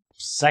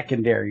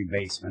secondary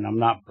basement. I'm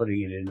not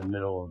putting it in the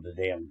middle of the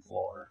damn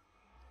floor.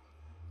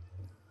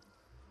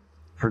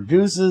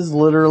 Produces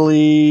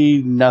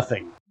literally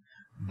nothing,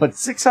 but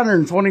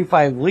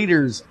 625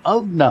 liters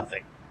of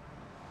nothing.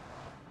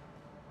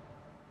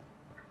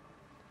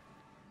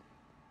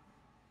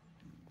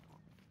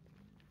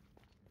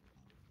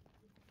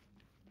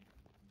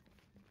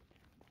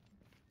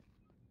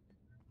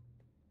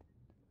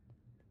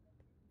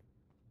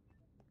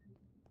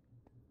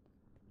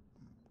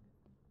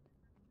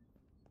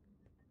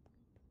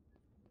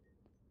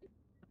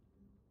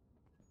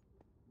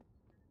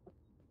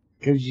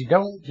 Because you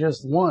don't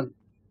just want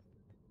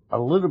a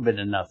little bit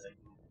of nothing.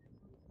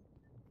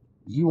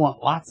 You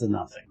want lots of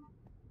nothing.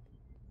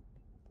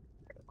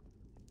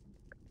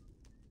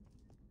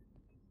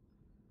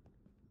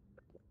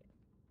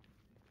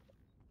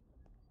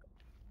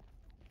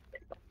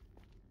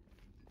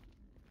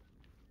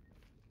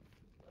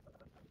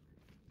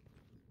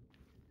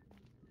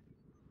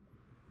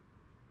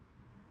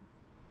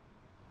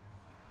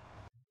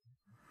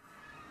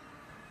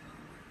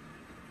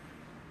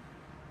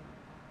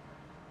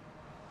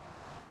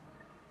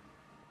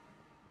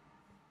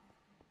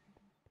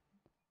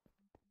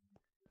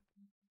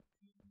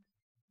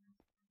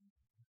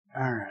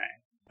 Alright.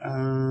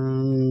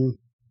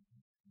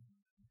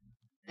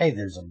 Hey,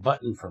 there's a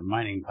button for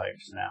mining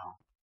pipes now.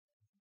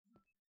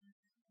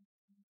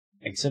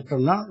 Except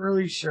I'm not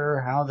really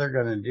sure how they're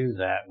going to do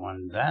that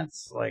one.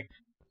 That's like...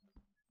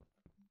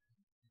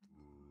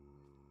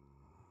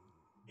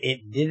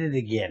 It did it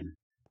again.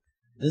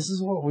 This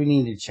is what we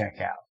need to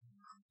check out.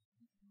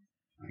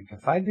 Like,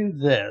 if I do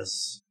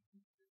this,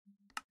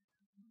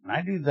 and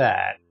I do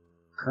that,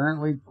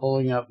 currently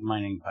pulling up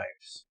mining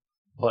pipes.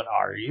 But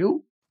are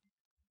you?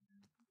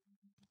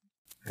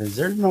 Because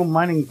there's no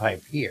mining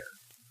pipe here.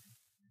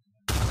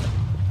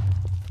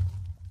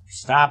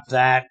 Stop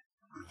that.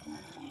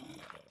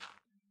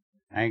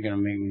 Now you're going to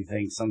make me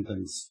think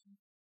something's...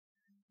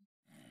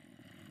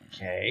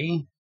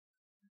 Okay.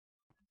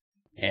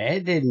 Yeah,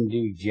 it didn't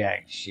do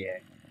jack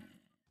shit.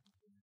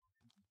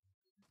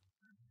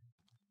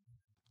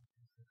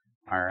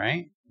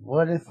 Alright.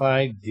 What if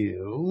I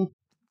do...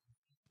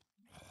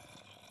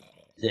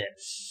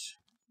 this?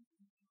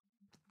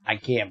 I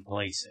can't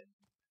place it.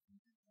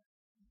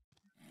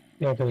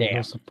 Yeah, there's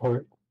no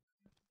support.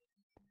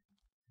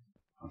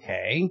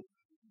 Okay.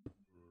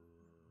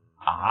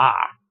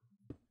 Aha.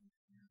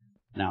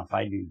 Now if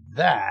I do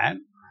that...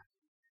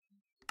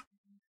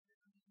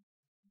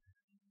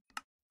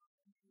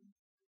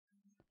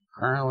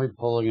 Currently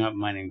pulling up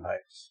mining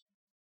pipes.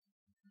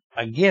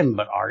 Again,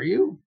 but are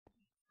you?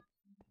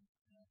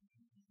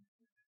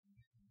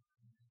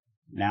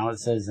 Now it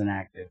says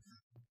inactive.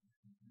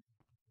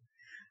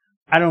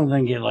 I don't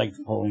think it likes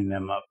pulling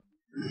them up.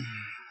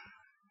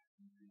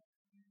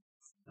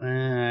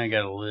 I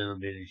got a little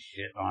bit of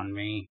shit on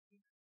me.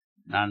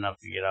 Not enough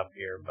to get up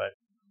here, but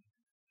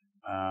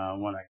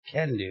what I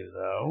can do,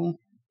 though...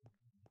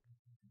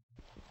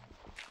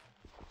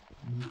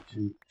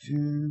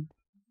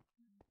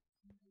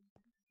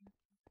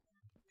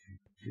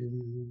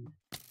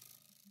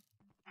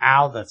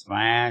 Ow, that's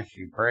my ass,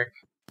 you prick.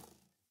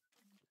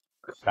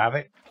 Stop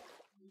it.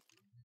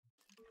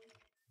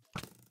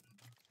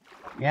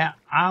 Yeah,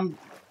 I'm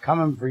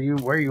coming for you.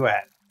 Where you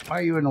at? Why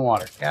are you in the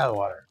water? Get out of the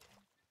water.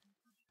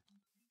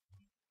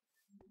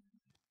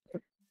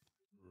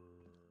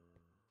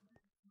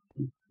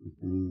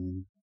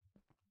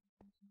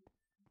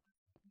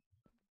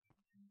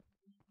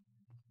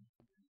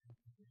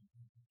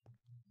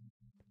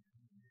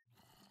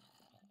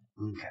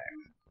 Okay.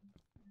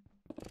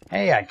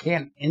 Hey, I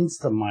can't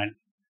insta-mine.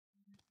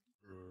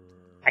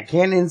 I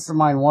can't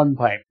insta-mine one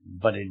pipe,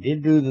 but it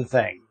did do the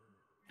thing.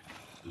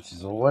 Which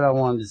is what I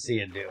wanted to see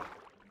it do.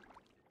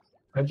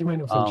 How'd you mine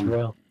it with a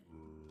drill?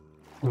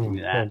 Give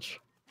me that. Wrench.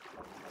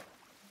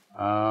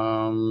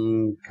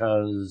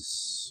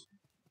 Cause...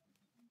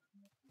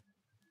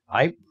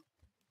 Pipe?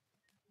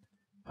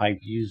 Pipe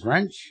use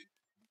wrench?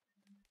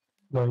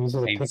 No, he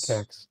uses a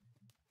pickaxe.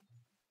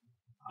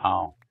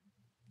 Oh.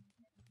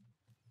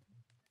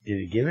 Did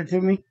it give it to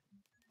me?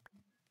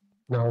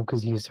 No,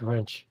 because he used a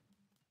wrench.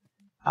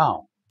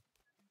 Oh.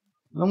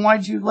 Then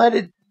why'd you let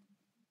it...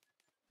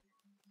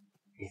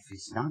 If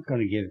it's not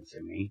going to give it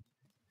to me,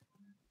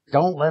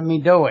 don't let me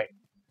do it.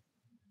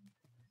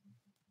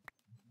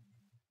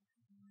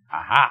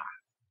 Aha.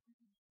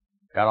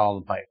 Got all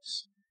the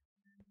pipes.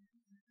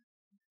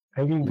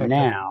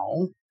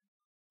 Now,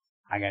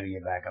 I got to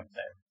get back up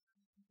there.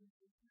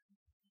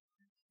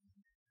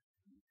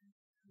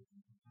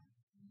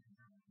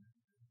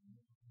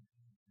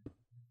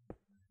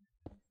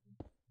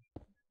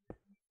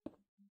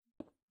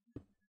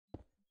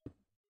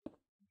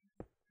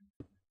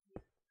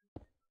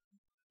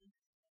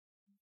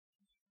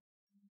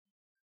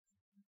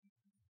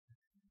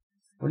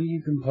 What are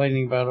you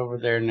complaining about over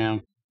there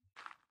now?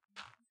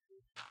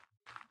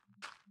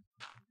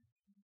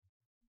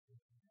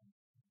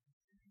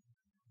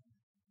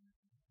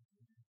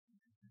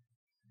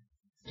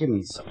 Give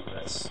me some of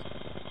this.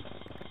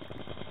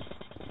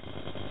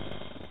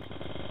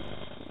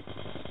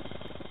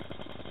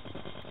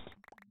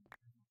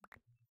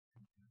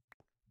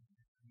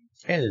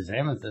 Hey, there's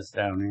amethyst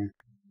down here.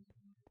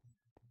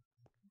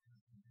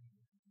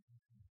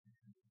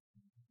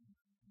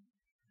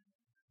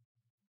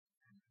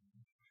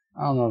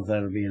 I don't know if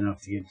that'll be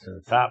enough to get to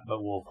the top,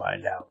 but we'll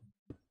find out.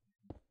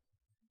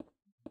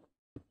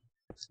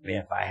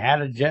 If I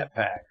had a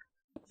jetpack,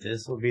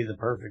 this would be the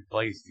perfect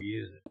place to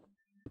use it.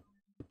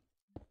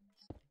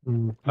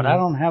 But I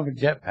don't have a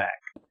jetpack.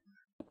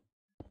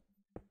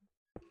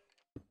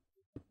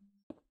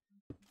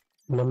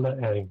 I'm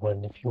not adding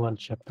one. If you want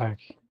jetpack,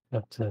 you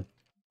have to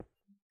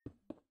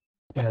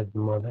add the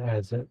mod that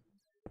adds it.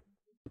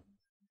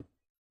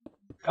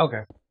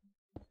 Okay.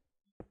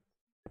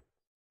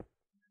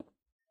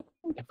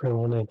 If we're in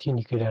 119,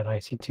 you could add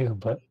IC2,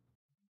 but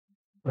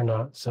we're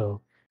not,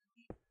 so.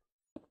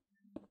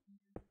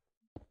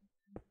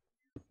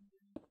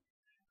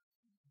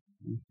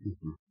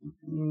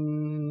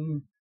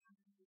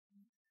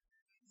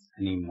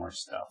 I need more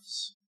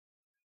stuffs.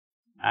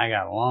 I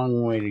got a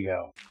long way to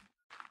go.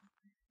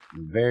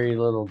 Very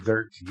little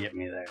dirt to get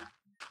me there.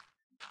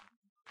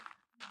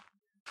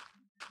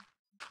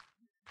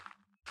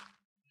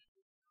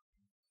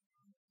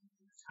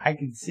 I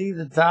can see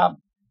the top.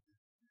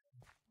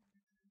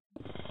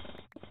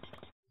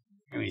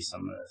 Give me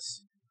some of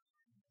this.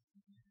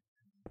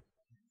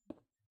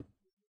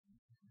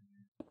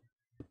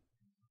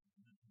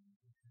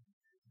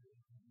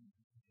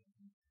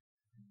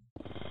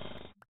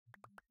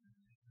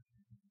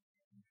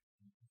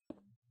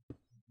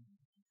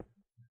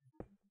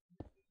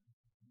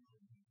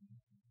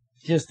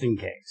 Just in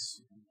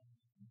case.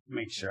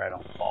 Make sure I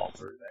don't fall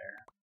through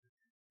there.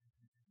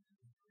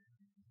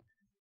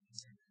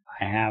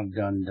 I have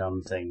done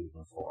dumb things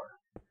before.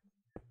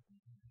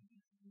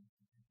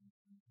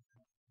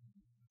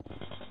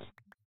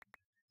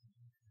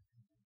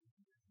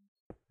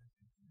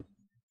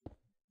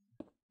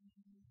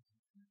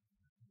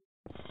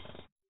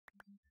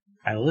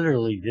 I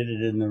literally did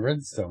it in the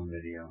redstone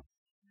video.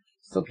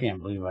 Still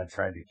can't believe I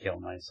tried to kill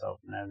myself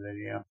in that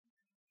video.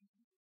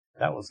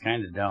 That was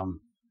kind of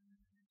dumb.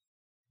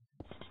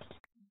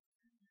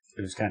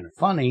 It was kind of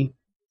funny.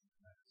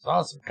 It's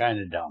also kind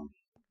of dumb.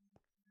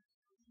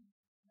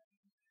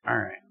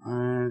 Alright,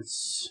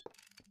 let's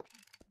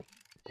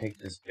take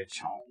this bitch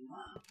home.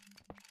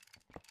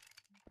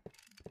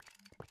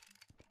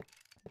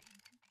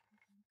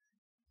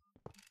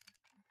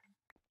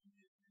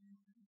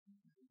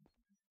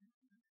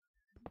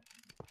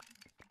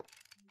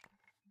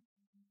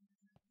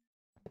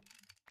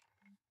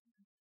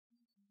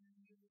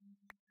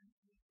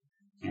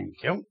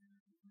 Thank you.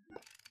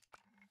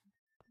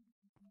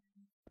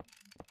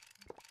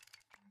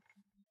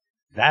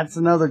 That's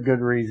another good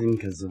reason,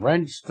 because the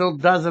wrench still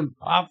doesn't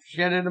pop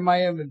shit into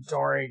my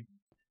inventory.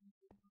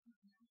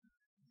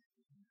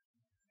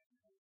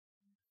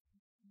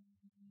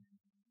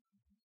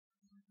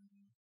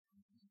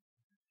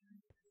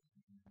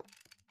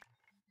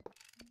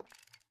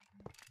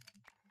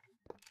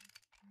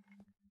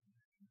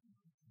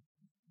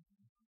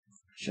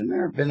 Shouldn't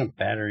there have been a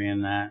battery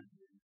in that?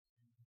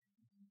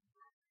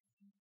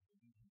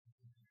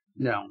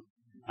 No,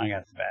 I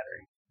got the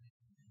battery.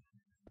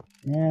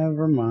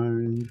 Never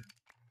mind.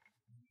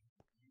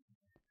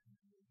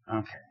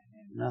 Okay,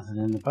 nothing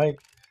in the pipe.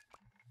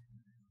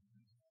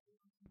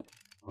 A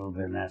little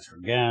bit of natural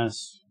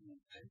gas.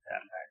 Take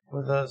that back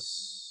with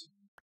us.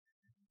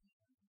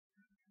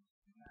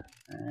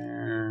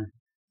 There.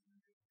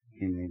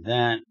 Give me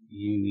that.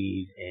 You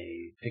need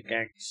a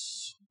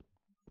pickaxe.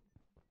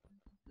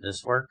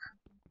 This work?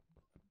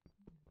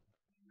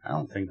 I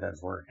don't think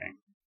that's working.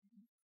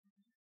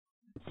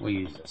 We'll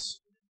use this.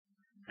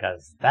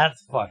 Because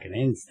that's fucking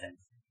instant.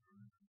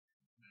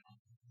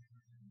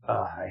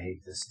 Oh, I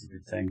hate this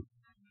stupid thing.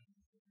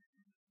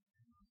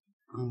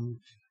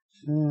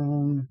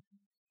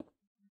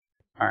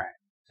 Alright.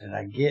 Did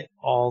I get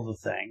all the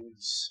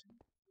things?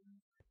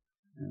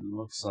 It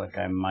looks like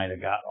I might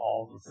have got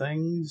all the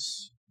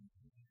things.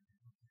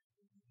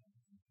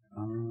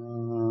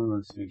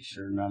 Let's make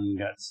sure none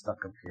got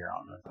stuck up here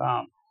on the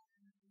top.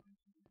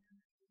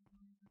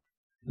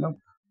 Nope.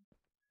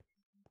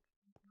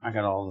 I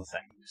got all the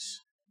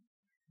things.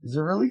 Is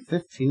there really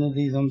 15 of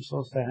these I'm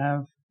supposed to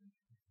have?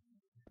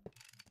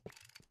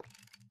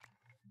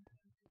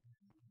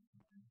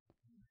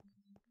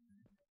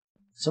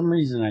 For some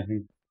reason I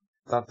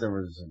thought there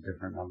was a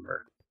different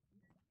number.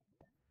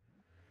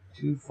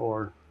 2,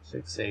 4,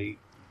 6, 8,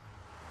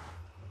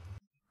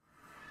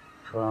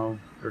 12,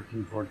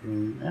 13,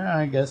 14. Yeah,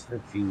 I guess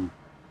 15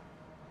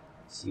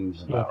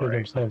 seems about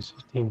right. Yeah,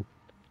 15.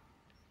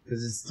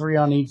 Because it's 3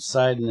 on each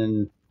side and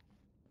then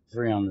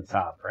 3 on the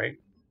top, right?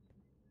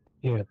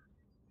 Yeah.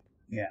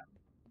 Yeah.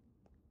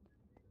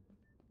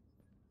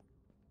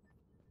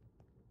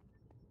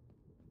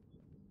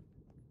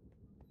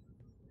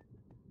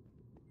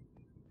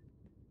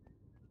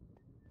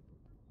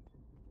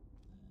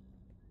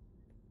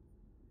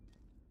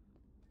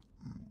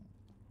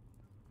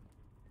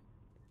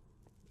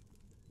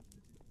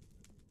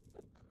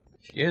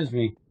 Excuse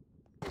me.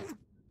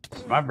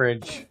 It's my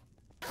bridge.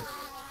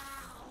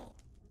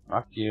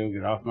 Fuck you,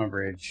 get off my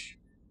bridge.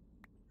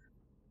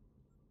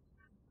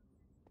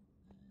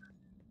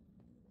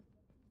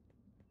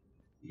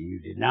 You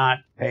did not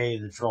pay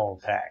the troll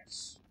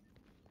tax.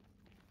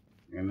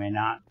 You may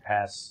not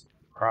pass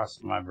across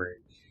my bridge.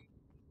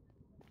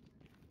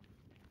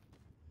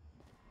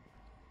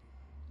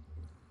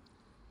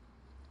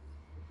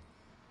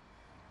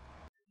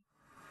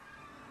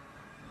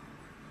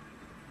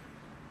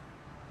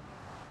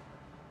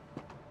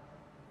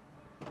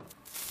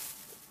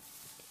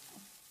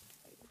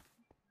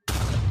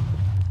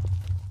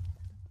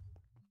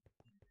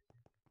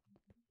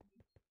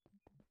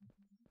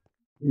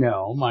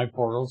 No, my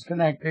portal's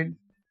connected.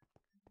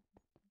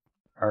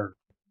 Or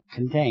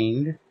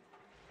contained.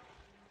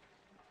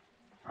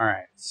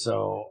 Alright,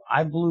 so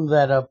I blew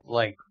that up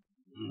like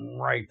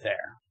right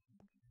there.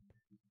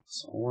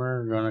 So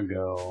we're gonna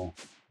go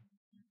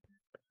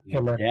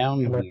down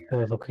here.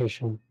 The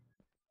location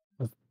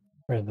of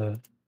where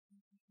the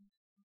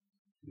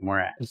we're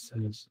at. This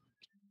is.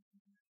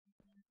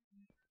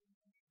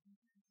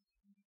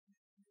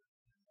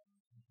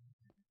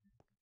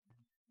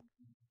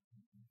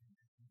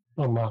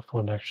 Oh,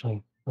 Mothman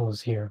actually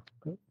was here.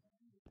 But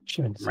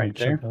she went Right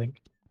there? I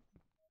think.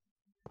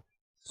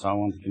 So I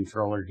want the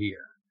controller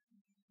here.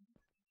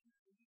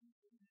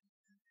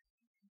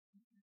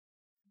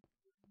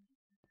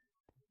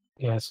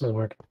 Yeah, this will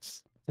work.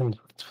 It's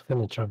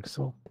within the chunk,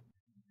 so.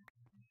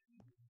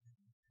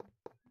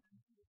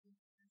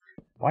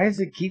 Why does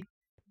it keep...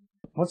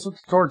 What's with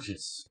the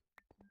torches?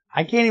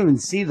 I can't even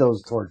see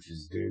those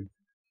torches, dude.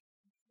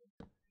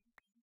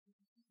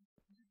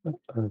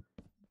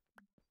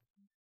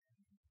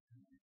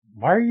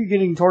 Why are you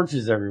getting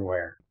torches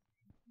everywhere?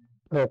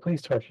 Oh,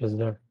 police torches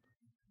there.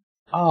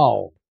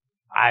 Oh,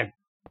 I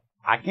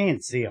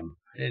can't see them.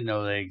 I didn't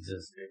know they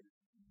existed.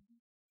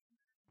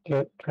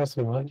 Yeah, trust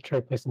me, why don't you try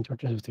placing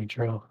torches with your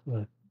drill?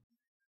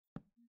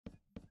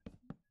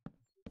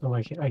 Oh,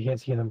 I can't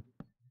see them.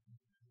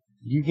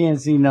 You can't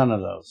see none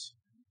of those.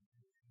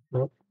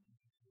 Nope.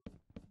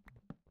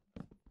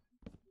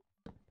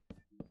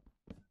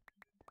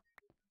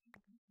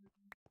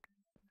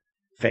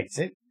 Fix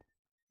it.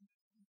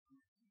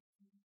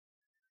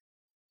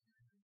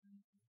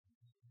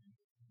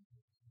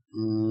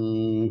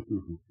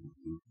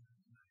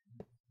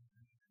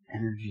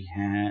 Energy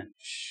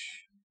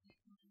hatch.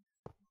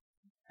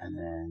 And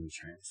then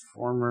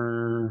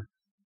transformer.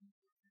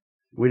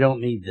 We don't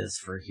need this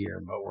for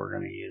here, but we're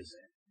going to use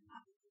it.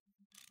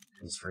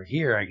 Because for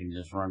here, I can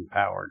just run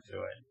power to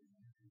it.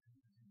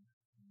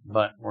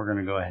 But we're going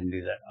to go ahead and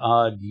do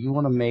that. Do you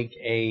want to make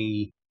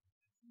a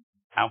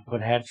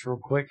output hatch real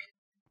quick?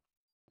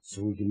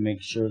 So we can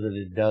make sure that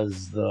it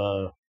does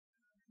the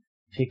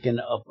picking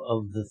up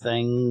of the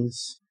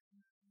things.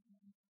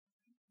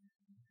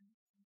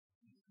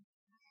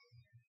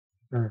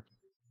 Sure.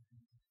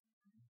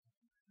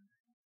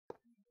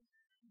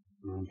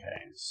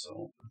 Okay, so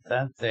we'll put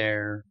that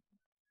there.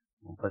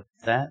 We'll put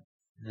that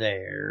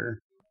there.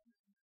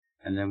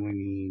 And then we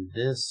need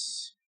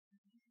this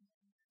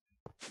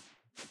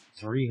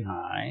 3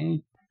 high.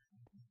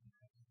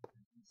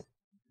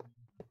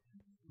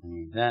 We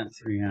need that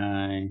 3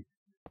 high.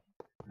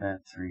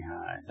 That 3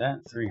 high. That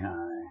 3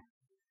 high.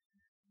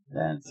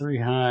 That 3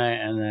 high.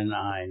 And then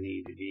I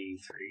need to be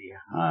 3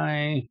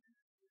 high.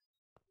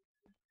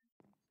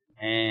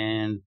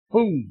 And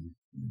boom!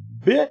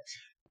 Bitch!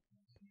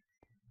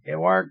 It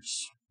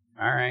works.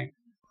 Alright.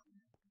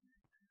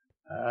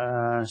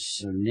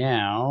 So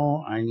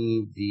now I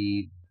need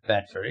the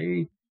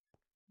battery.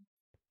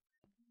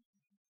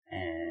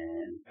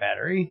 And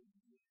battery.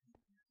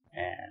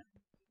 And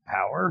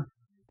power.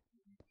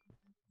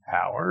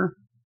 Power.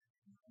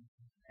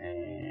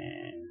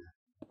 And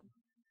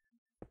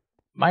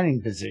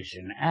mining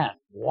position at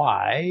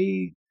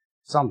Y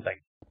something.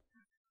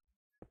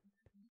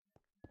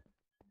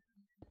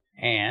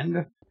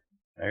 And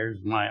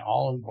there's my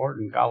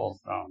all-important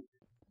cobblestone.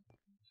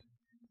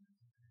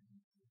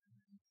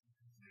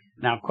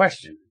 Now,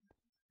 question.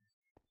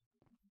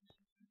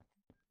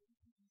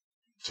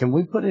 Can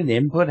we put an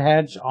input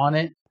hatch on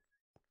it?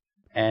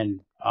 And,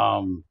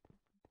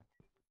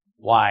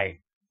 why?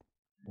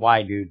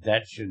 Why, dude?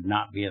 That should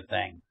not be a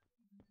thing.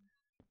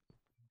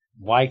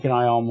 Why can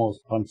I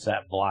almost punch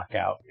that block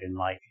out in,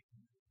 like,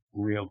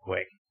 real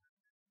quick?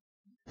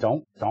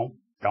 Don't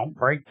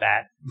break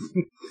that.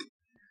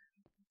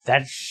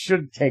 That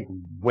should take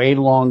way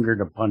longer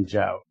to punch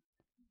out.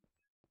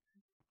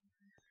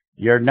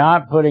 You're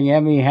not putting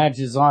ME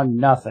hatches on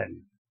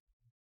nothing.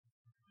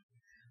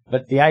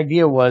 But the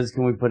idea was,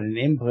 can we put an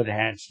input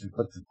hatch to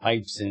put the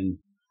pipes in,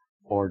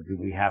 or do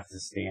we have to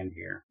stand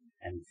here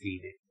and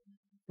feed it?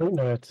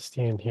 No, I have to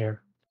stand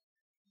here.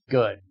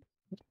 Good.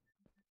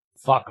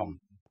 Fuck them.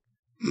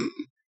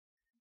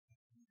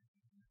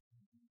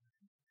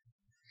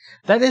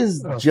 That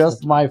is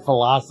just my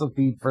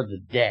philosophy for the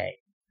day.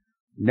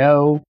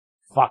 No,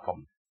 fuck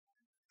them.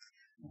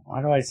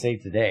 Why do I say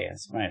today?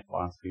 That's my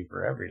philosophy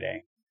for every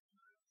day.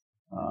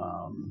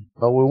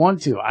 But we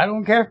want to. I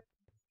don't care.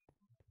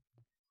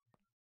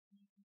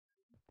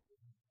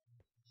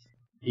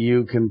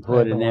 You can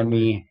put an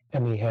ME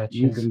hatch.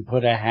 You can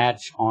put a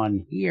hatch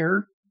on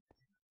here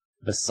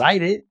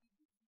beside it.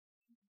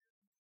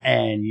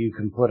 And you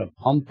can put a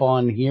pump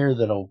on here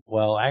that'll,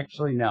 well,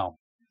 actually, no.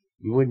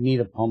 You wouldn't need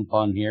a pump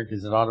on here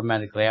because it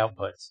automatically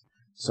outputs.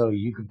 So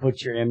you could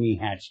put your ME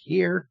hatch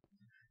here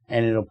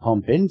and it'll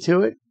pump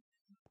into it.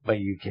 But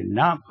you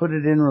cannot put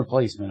it in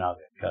replacement of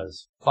it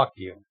because fuck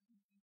you.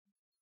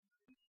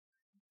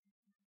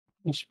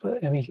 You should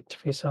put ME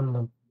interface on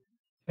the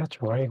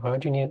hatch, right? Why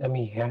would you need an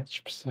ME hatch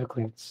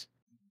specifically? It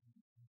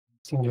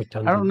seems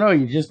redundant. I don't know.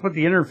 You just put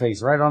the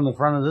interface right on the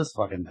front of this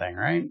fucking thing,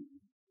 right?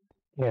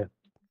 Yeah.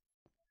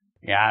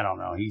 Yeah, I don't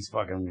know. He's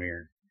fucking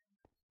weird.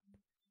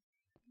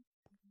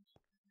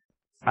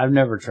 I've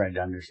never tried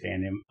to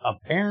understand him.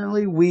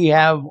 Apparently, we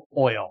have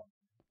oil.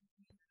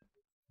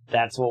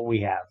 That's what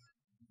we have.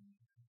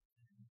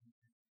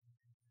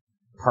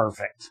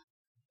 Perfect.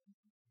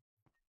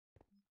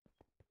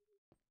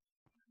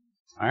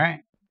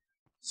 Alright.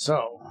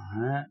 So,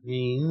 that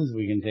means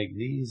we can take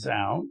these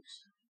out.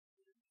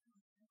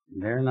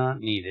 They're not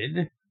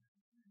needed.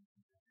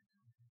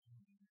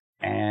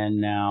 And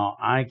now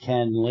I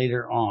can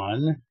later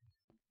on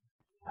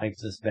pipe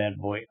this bad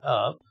boy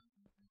up.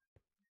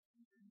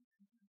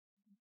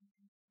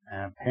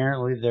 And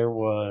apparently there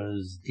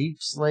was deep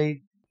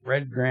slate,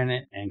 red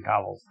granite, and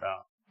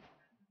cobblestone.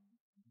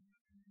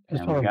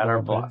 There's And we probably got more,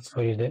 our but I blocks.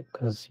 avoided it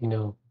because, you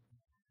know,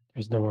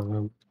 there's no more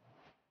room.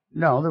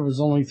 No, there was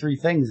only 3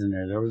 things in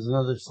there. There was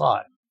another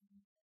slot.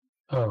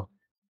 Oh.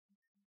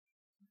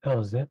 That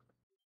was it?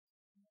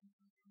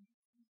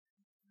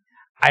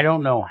 I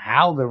don't know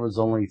how there was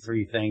only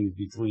 3 things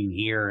between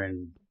here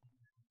and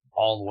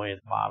all the way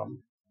at the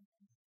bottom.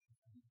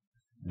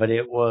 But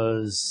it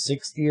was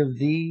 60 of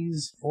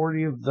these,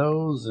 40 of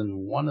those,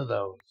 and 1 of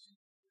those.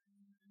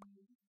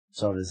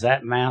 So does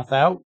that math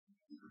out?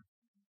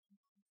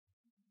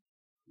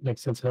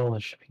 Makes sense at all.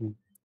 It should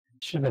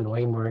have been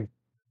way more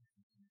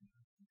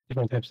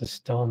different types of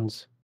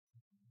stones.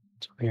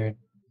 It's weird.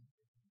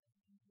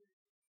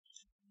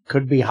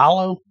 Could be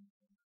hollow.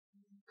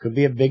 Could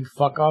be a big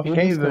fuck off Maybe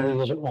cave. it's the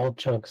little old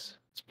chunks.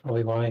 That's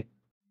probably why.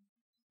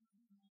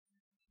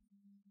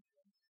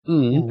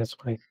 And that's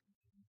why.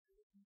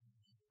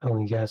 I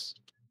only guess.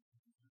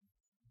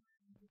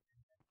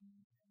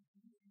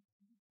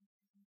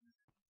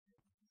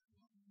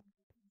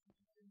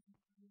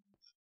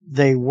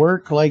 They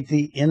work like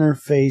the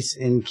interface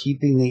in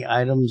keeping the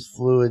items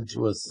fluid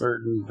to a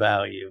certain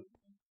value.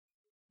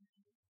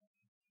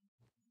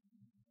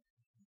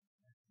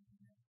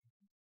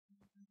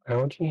 Why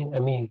don't you? I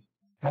mean,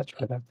 hatch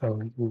for that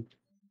though. You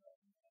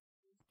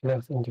can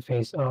have the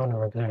interface on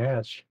or the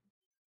hatch.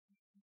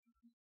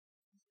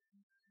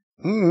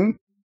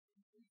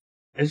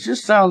 It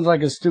just sounds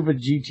like a stupid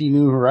GT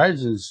New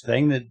Horizons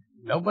thing that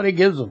nobody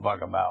gives a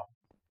fuck about.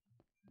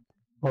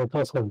 Well, it's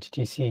also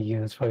GTCU.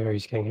 That's probably where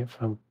he's getting it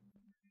from.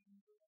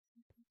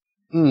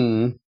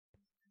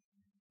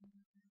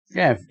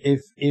 Yeah,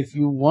 if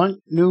you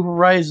want New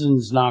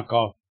Horizons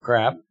knockoff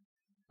crap,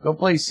 go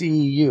play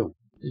CEU.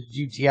 It's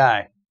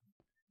GTI.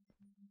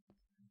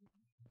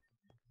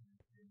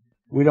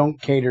 We don't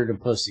cater to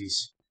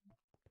pussies.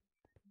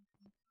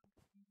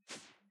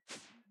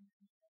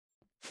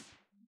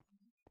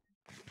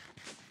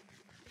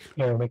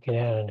 Yeah, we can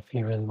add it if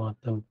you really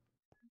want them.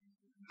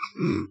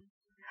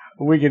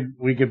 We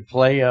could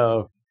play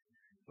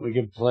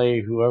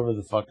whoever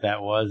the fuck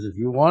that was. If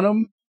you want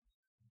them,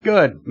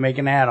 good. Make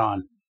an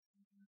add-on.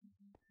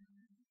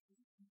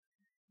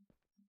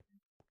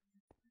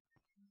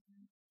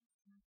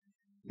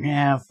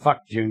 Yeah,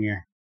 fuck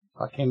Junior.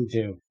 Fuck him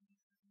too.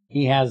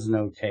 He has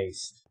no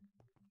taste.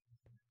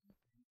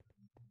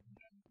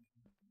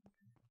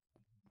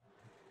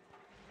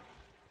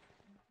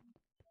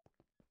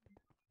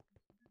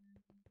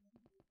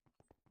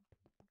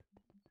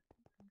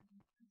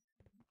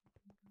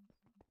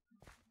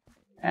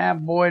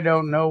 That boy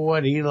don't know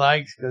what he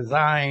likes because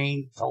I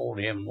ain't told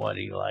him what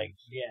he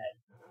likes yet.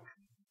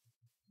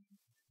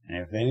 And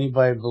if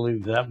anybody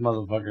believes that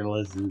motherfucker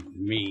listens to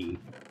me,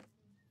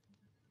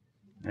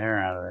 they're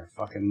out of their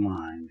fucking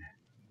mind.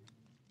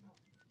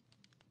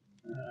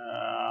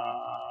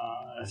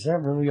 Is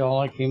that really all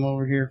I came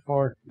over here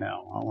for?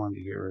 No, I wanted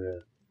to get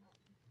rid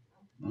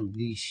of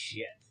these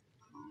shit.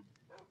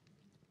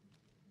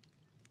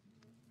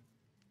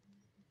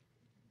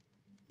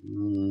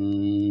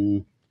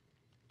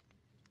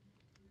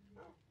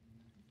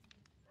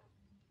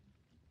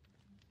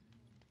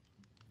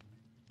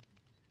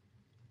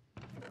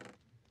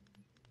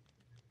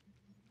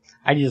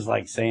 I just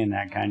like saying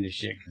that kind of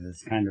shit because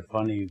it's kind of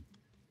funny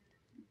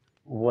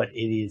what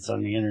idiots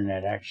on the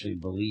internet actually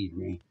believe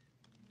me.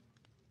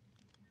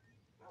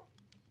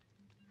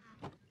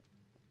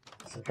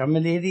 It's like, I'm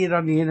an idiot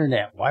on the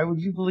internet. Why would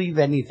you believe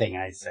anything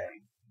I say?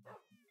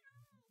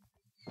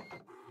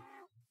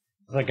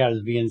 It's like I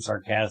was being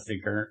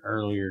sarcastic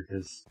earlier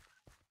because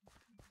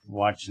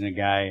watching a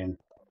guy and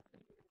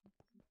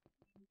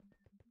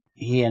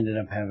he ended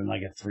up having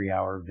like a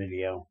 3-hour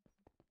video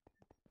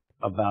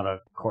about a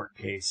court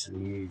case,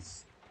 and he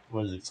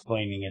was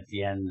explaining at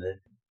the end that,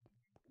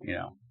 you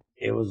know,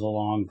 it was a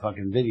long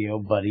fucking video,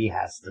 but he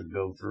has to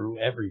go through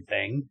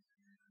everything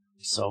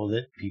so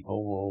that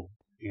people will,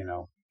 you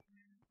know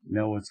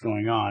what's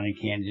going on. He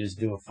can't just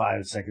do a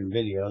 5-second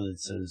video that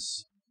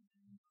says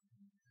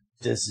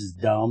this is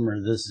dumb or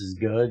this is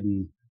good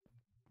and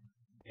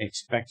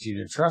expect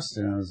you to trust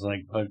it. And I was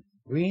like, but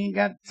we ain't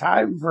got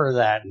time for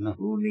that, and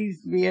who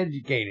needs to be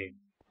educated?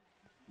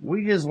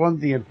 We just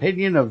want the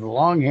opinion of the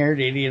long-haired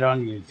idiot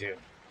on YouTube.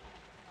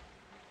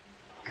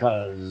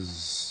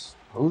 Because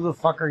who the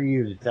fuck are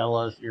you to tell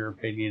us your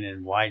opinion,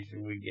 and why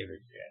should we give a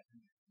shit?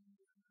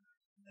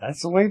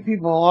 That's the way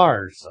people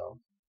are, so.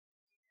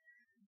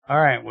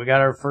 Alright, we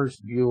got our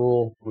first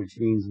Boule, which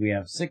means we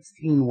have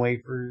 16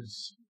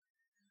 wafers.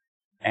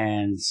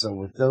 And so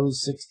with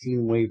those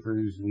 16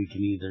 wafers, we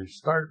can either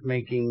start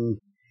making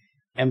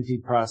empty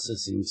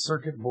processing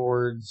circuit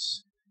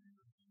boards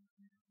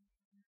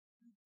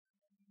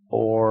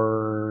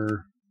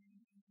or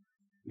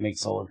make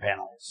solar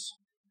panels.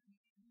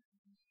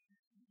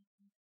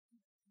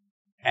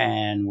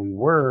 And we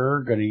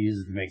were going to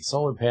use it to make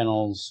solar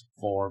panels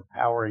for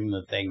powering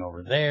the thing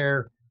over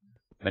there.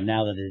 But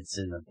now that it's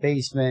in the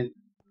basement,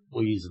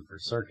 we'll use it for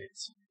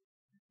circuits.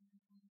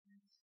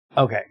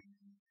 Okay.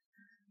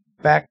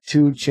 Back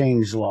to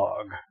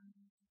changelog.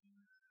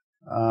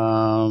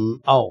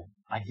 Oh,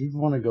 I did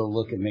want to go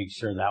look and make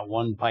sure that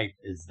one pipe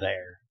is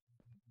there.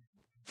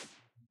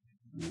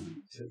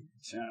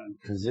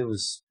 Because it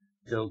was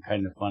still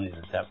kind of funny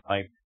that that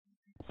pipe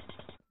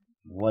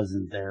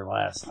wasn't there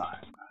last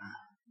time.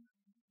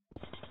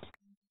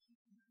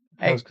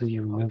 That was because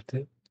you removed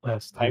it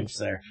last time. Pipe's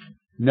there.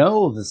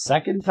 No, the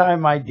second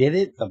time I did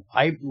it, the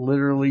pipe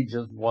literally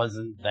just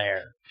wasn't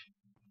there.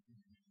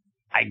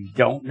 I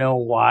don't know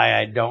why,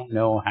 I don't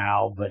know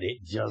how, but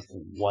it just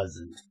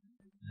wasn't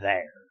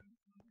there.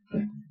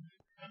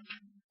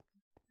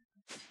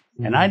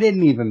 And I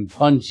didn't even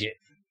punch it,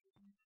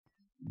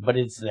 but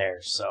it's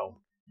there, so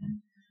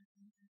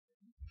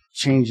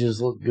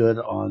changes look good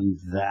on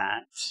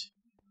that.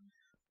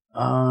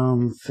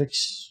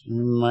 Fixed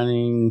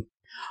mining.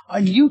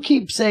 You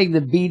keep saying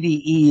the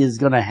BDE is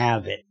going to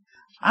have it.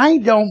 I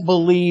don't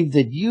believe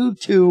that you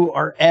two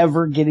are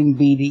ever getting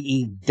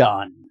BDE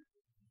done.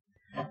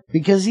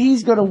 Because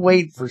he's going to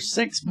wait for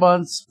 6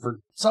 months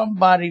for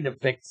somebody to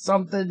fix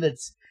something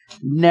that's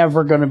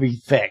never going to be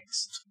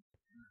fixed.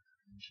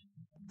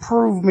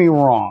 Prove me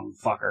wrong,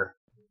 fucker.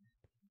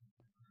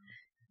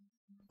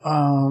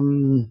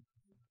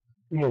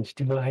 Yeah, just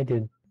do what I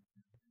did.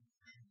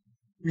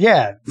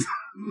 Yeah.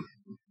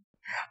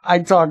 I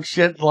talk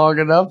shit long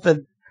enough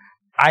that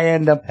I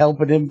end up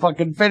helping him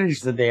fucking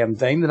finish the damn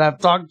thing that I've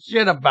talked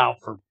shit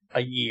about for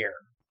a year.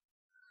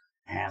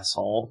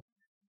 Asshole.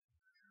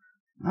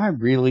 I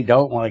really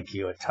don't like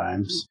you at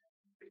times.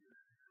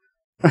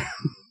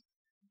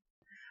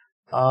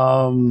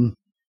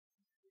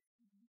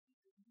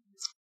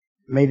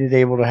 Made it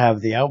able to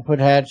have the output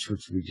hatch,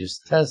 which we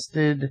just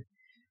tested.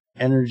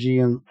 Energy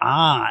and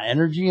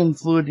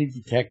fluidity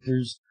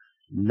detectors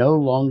no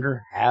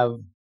longer have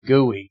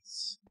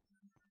GUIs.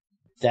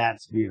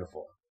 That's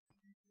beautiful.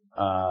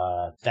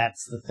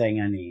 That's the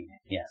thing I need.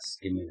 Yes,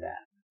 give me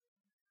that.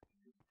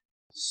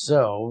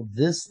 So,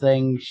 this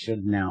thing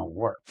should now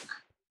work.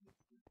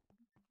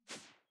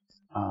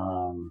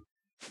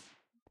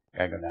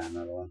 Gotta go down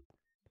another one.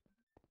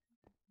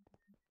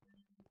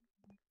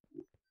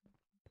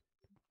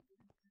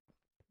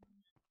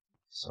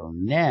 So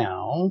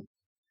now,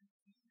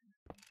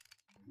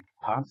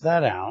 pop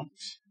that out.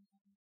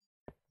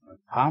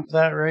 Pop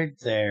that right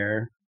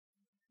there.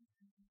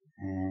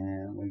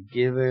 And we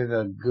give it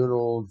a good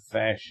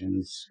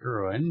old-fashioned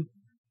screwing.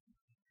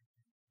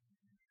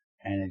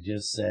 And it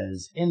just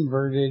says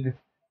inverted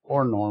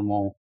or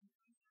normal.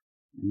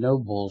 No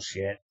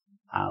bullshit.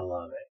 I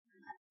love it.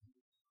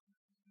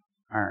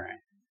 Alright.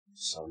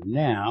 So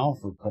now,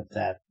 if we put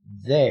that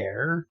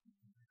there,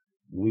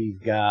 we've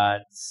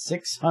got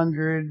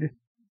 600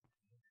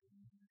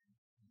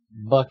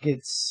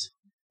 buckets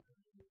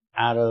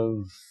out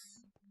of,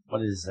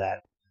 what is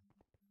that?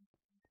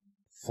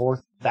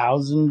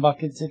 4,000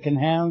 buckets it can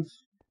have.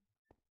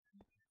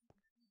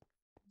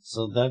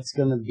 So that's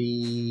going to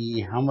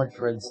be, how much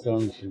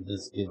redstone should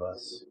this give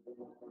us?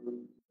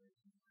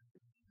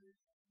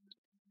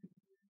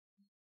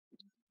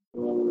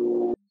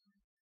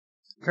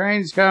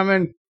 Train's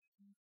coming.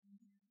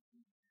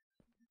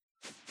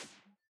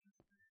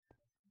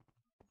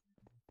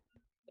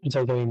 Is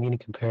there going to need a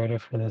comparator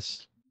for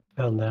this?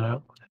 Found that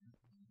out.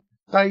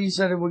 I thought you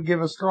said it would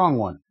give a strong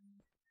one.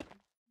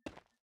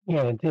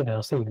 Yeah, it did. I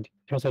was thinking,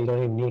 turns out you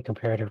don't even need a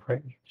comparator for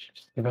it.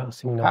 Just about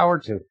signal. Power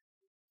to.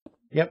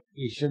 Yep,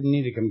 you shouldn't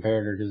need a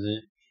comparator because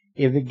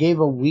if it gave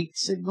a weak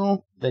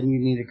signal, then you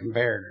need a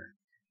comparator.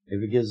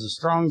 If it gives a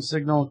strong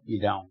signal,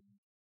 you don't.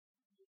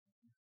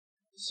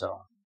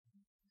 So,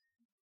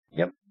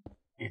 yep,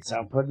 it's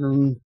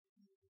outputting.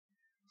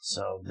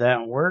 So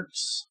that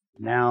works.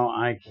 Now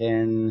I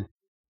can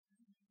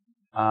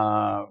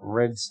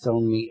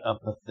redstone me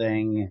up a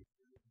thing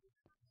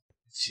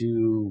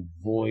to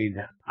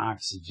void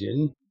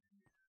oxygen,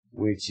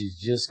 which is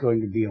just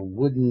going to be a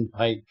wooden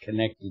pipe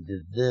connected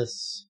to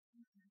this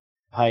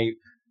pipe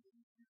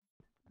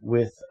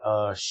with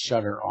a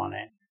shutter on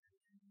it.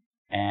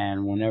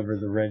 And whenever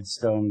the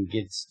redstone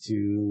gets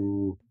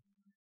to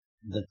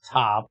the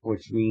top,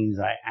 which means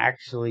I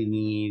actually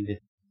need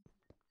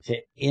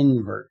to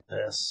invert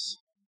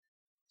this.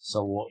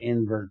 So we'll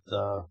invert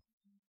the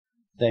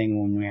thing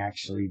when we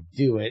actually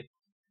do it.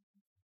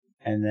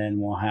 And then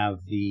we'll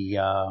have the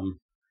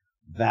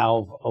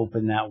valve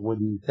open that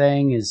wooden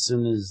thing as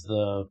soon as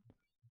the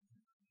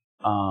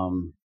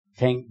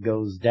tank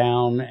goes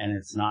down and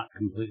it's not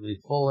completely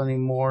full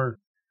anymore.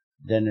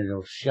 Then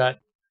it'll shut.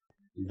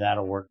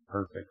 That'll work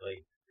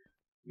perfectly.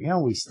 Yeah,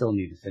 we still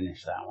need to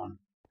finish that one.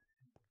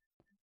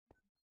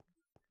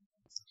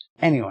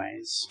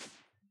 Anyways,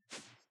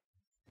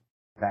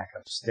 back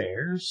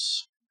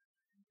upstairs.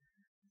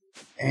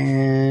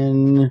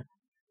 And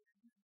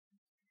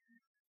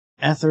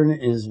Ethern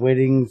is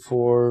waiting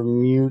for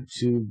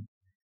mutes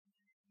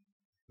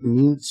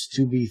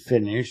to be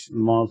finished,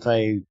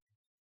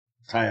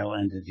 multi-tile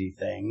entity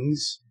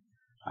things.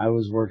 I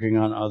was working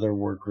on other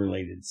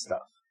work-related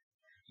stuff.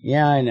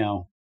 Yeah, I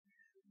know.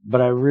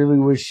 But I really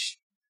wish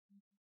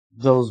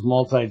those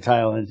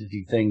multi-tile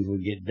entity things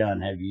would get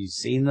done. Have you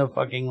seen the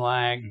fucking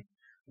lag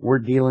we're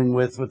dealing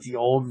with the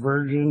old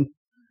version?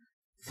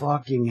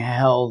 Fucking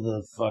hell,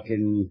 the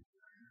fucking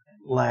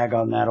lag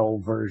on that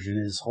old version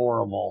is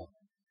horrible.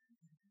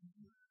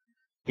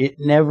 It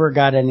never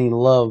got any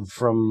love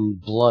from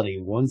Bloody.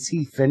 Once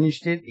he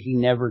finished it, he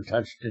never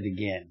touched it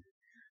again.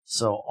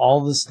 So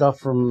all the stuff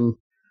from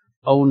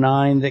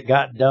 09 that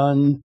got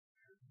done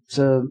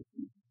to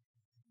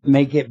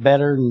make it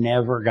better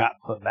never got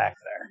put back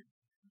there.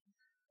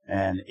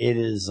 And it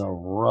is a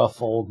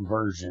rough old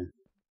version.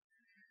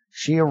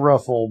 She a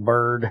rough old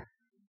bird,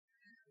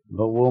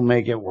 but we'll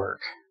make it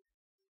work.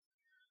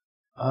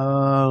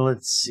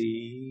 Let's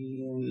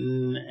see.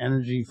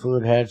 Energy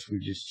fluid hatch, we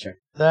just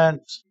checked that.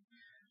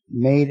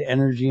 Made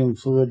energy and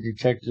fluid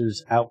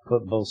detectors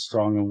output both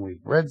strong and weak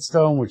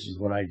redstone, which is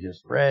what I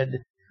just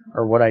read,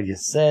 or what I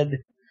just said.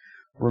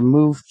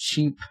 Remove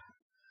cheap,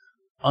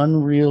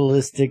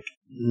 unrealistic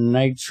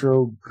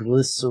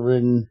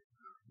nitroglycerin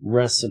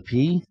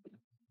recipe.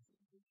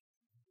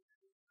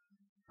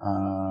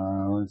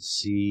 Let's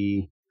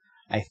see.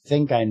 I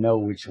think I know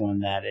which one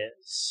that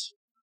is.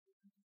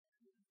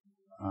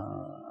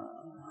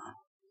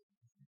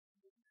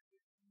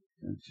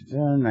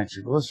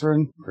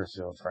 Nitroglycerin,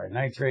 crystal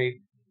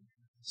trinitrate.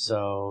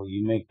 So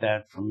you make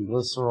that from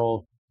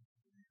glycerol,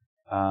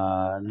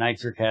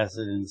 nitric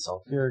acid, and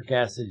sulfuric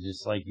acid,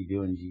 just like you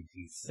do in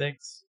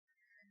GT6.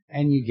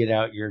 And you get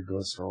out your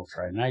glycerol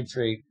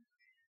trinitrate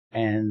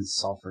and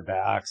sulfur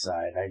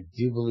dioxide. I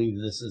do believe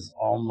this is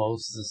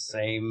almost the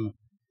same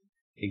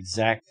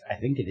exact, I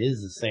think it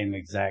is the same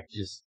exact,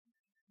 just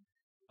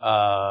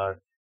 10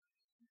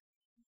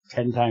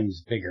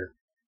 times bigger.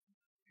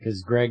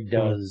 Because Greg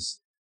does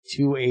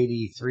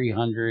 280,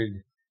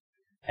 300,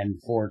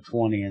 and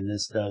 420, and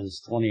this does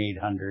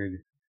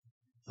 2800,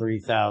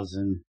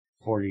 3000,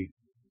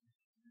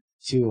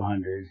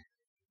 4200.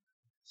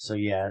 So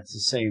yeah, it's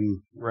the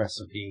same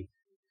recipe.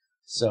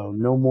 So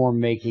no more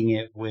making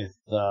it with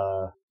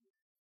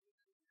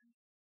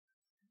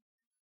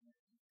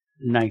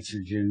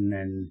nitrogen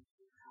and...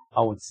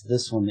 Oh, it's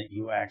this one that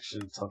you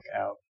actually took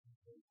out.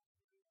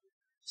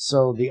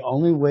 So the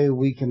only way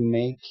we can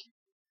make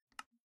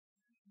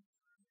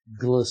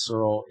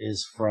glycerol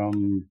is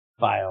from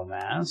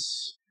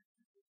biomass,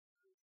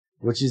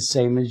 which is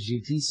same as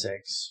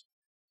GT6.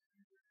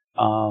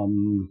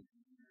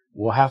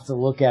 We'll have to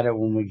look at it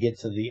when we get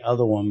to the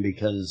other one,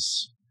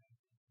 because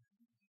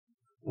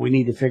we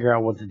need to figure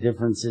out what the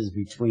difference is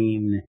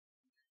between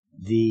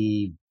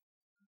the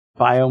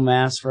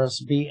biomass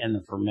recipe and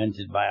the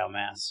fermented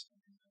biomass.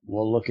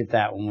 We'll look at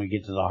that when we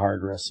get to the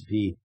hard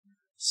recipe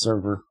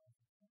server.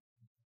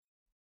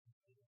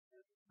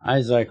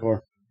 Hi,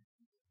 Zycor.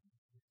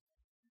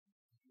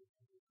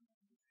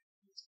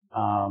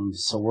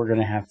 So we're going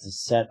to have to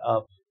set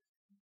up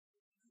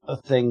a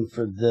thing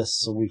for this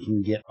so we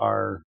can get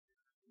our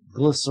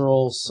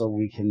glycerol, so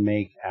we can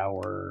make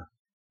our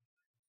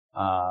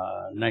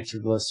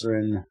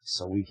nitroglycerin,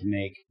 so we can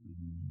make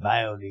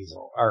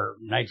biodiesel, or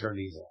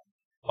nitrodiesel.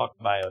 Fuck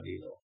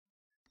biodiesel.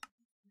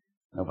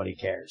 Nobody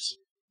cares.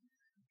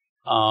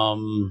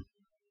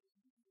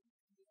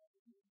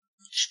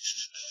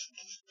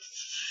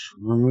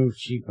 Remove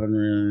cheap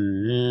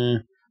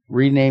rename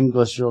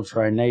glycerol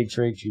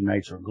trinitrate to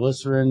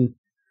nitroglycerin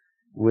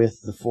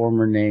with the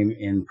former name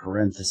in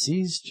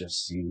parentheses.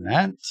 Just seen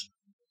that.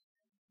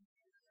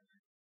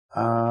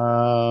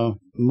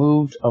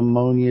 Moved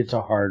ammonia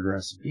to hard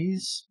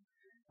recipes.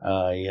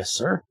 Yes,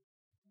 sir.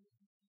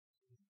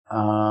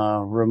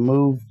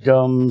 Removed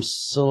dumb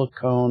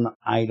silicone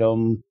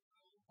item.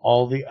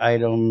 All the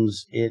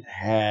items it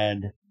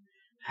had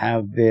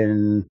have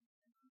been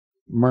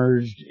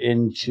merged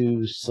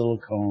into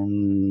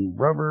silicone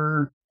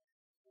rubber.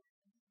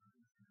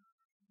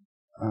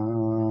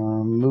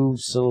 Move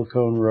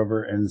silicone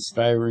rubber and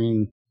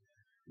styrene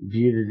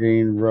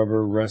butadiene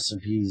rubber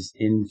recipes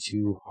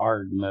into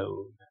hard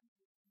mode.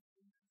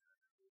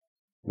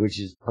 Which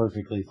is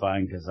perfectly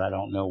fine, because I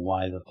don't know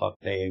why the fuck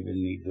they even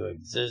need to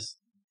exist.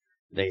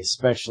 They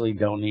especially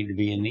don't need to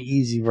be in the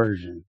easy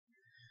version.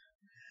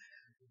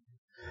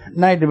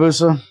 Night,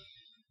 Debusa.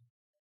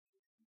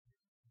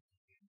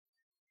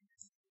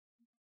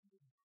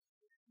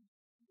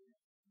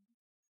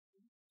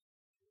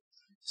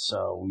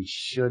 So we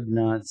should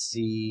not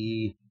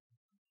see...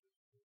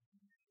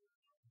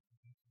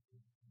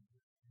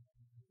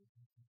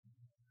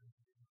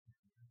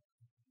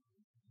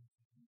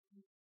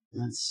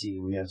 Let's see,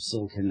 we have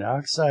silicon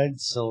dioxide,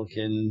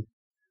 silicone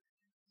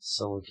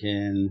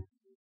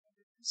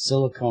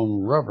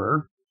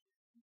rubber,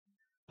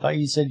 Thought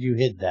you said you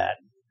hid that.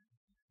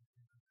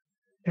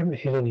 I haven't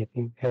hit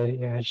anything.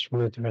 I just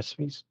removed the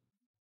recipes.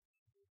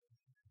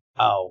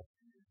 Oh.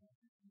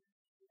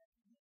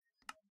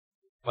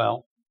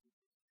 Well,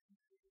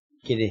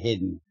 get it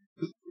hidden.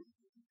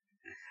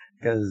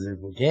 Because if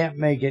we can't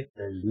make it,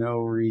 there's no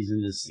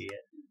reason to see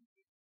it.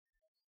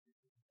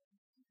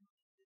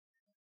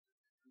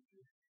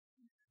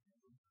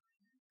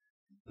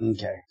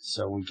 Okay,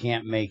 so we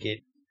can't make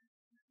it.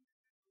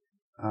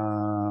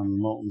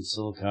 Molten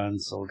silicon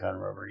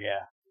rubber,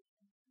 yeah.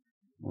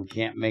 We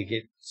can't make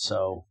it,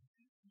 so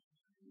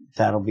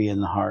that'll be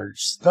in the hard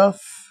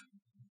stuff.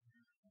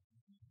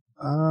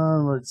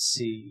 Let's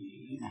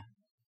see.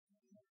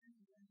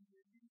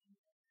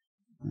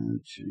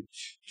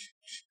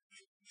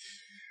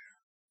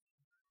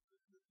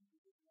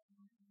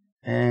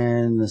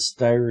 And the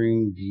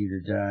styrene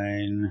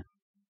butadiene.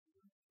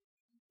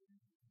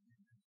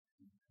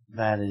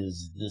 That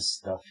is this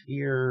stuff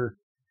here.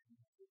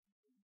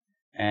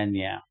 And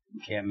yeah,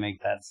 can't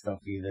make that stuff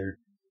either.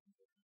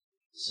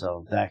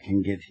 So that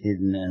can get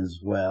hidden as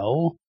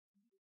well.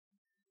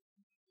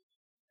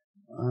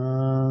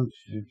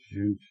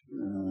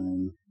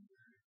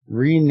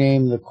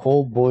 Rename the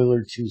coal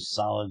boiler to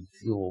solid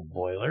fuel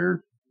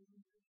boiler.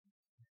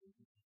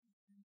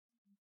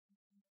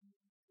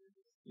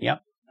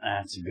 Yep,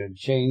 that's a good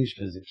change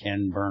because it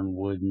can burn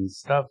wood and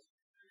stuff.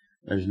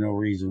 There's no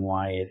reason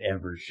why it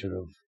ever should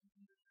have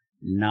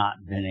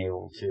not been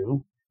able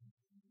to.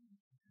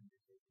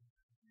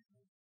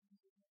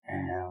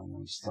 And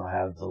we still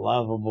have the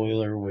lava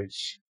boiler,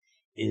 which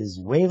is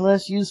way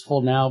less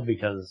useful now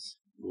because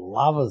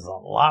lava's a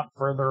lot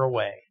further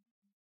away.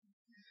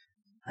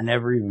 I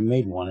never even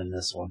made one in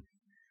this one.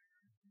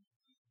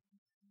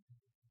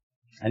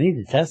 I need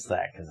to test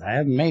that because I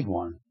haven't made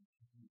one.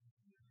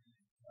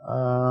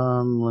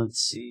 Let's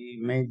see.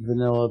 Made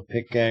vanilla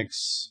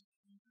pickaxe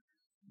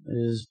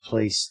is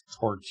place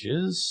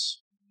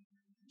torches.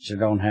 Which I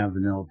don't have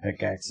vanilla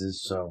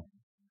pickaxes, so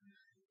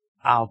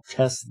I'll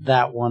test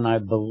that one, I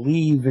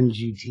believe, in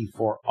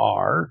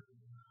GT4R.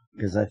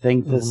 Because I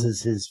think this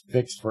is his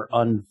fix for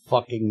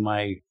unfucking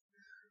my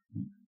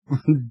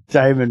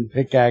diamond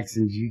pickaxe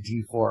in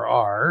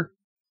GT4R.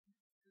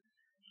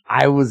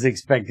 I was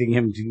expecting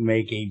him to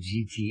make a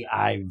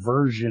GTI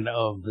version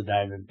of the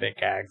diamond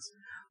pickaxe,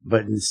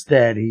 but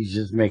instead he's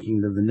just making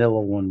the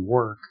vanilla one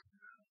work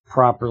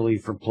properly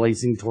for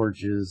placing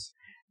torches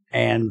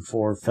and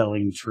for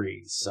felling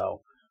trees.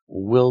 So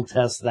we'll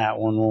test that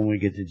one when we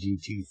get to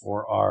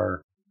GT4R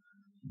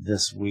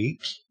this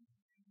week.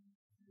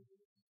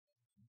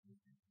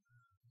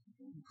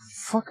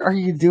 Fuck are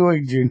you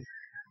doing, Junior?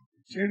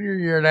 Junior,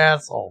 you're an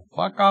asshole.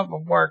 Fuck off,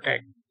 I'm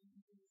working.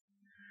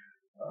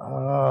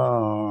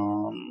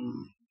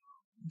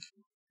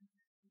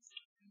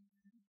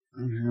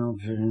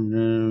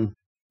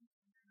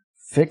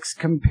 Fix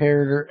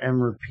comparator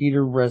and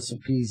repeater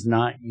recipes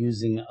not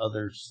using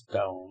other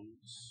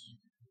stones.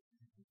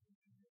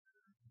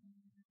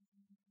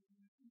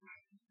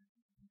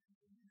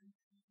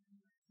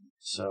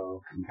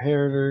 So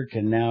comparator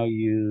can now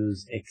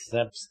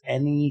accepts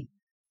any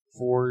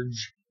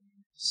forge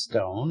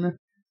stone.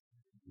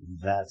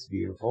 That's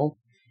beautiful.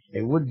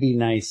 It would be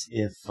nice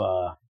if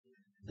the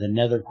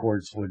nether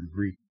quartz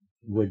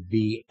would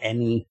be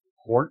any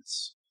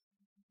quartz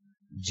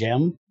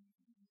gem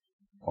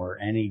or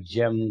any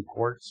gem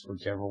quartz,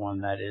 whichever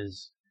one that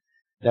is.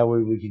 That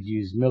way we could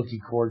use milky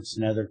quartz,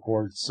 nether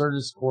quartz,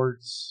 certus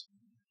quartz.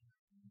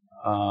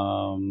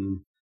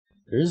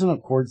 There isn't a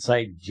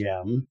quartzite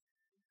gem.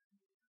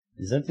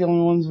 Is that the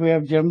only ones we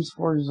have gems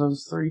for? Is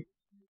those three?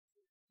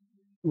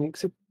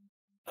 Except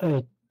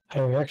I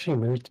actually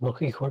moved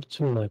milky quartz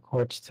from the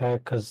quartz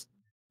tag because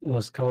it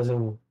was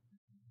causing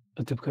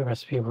a duplicate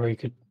recipe where you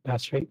could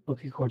macerate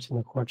milky quartz in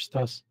the quartz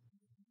dust.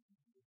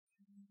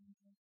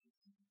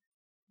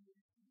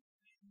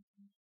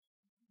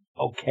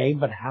 Okay,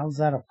 but how's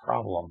that a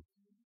problem?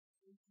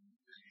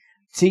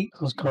 See,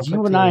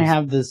 you and I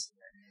have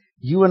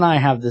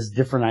this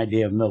different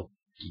idea of milky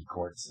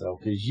quartz, though,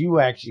 because you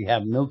actually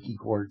have milky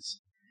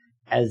quartz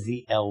as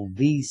the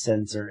LV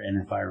sensor,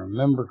 and if I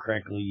remember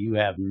correctly, you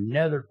have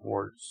nether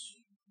quartz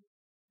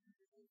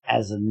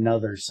as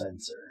another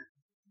sensor.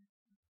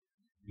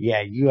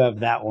 Yeah, you have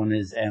that one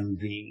as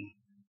MV.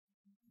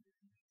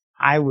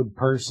 I would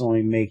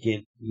personally make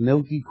it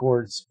milky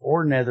quartz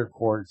or nether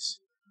quartz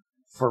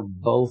for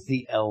both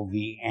the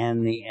LV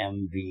and the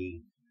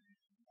MV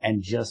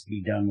and just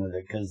be done with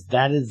it, because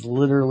that is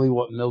literally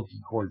what milky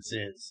quartz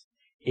is.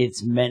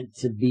 It's meant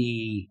to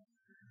be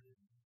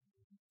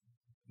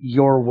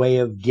your way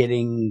of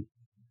getting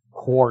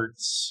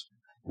quartz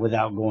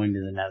without going to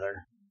the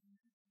nether.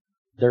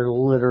 They're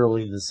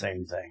literally the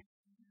same thing.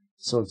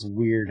 So it's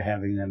weird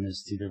having them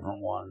as two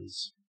different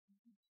ones.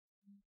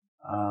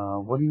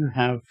 What do you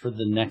have for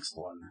the next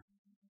one?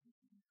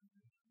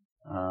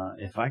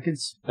 If I could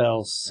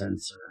spell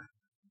sensor.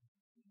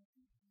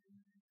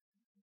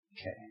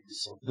 Okay,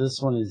 so this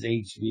one is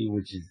HV,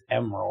 which is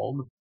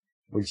emerald,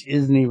 which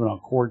isn't even a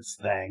quartz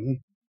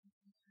thing.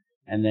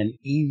 And then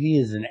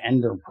EV is an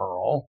ender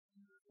pearl,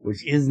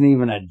 which isn't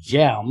even a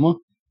gem,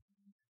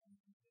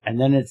 and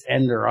then it's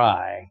Ender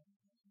Eye,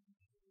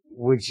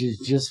 which is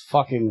just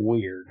fucking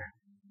weird.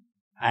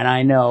 And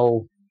I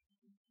know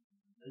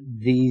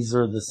these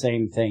are the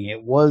same thing.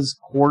 It was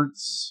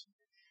quartz.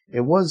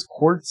 It was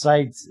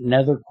quartzites,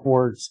 nether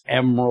quartz,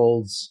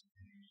 emeralds,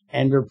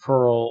 Ender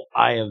Pearl,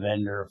 Eye of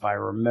Ender, if I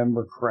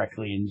remember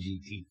correctly, in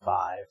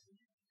GT5.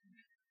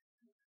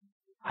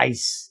 I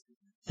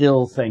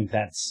still think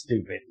that's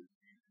stupid.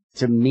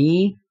 To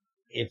me,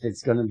 if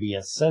it's going to be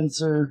a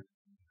sensor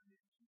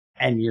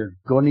and you're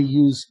going to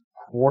use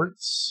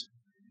quartz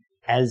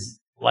as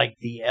like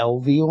the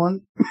LV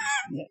one,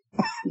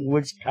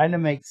 which kind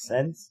of makes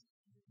sense,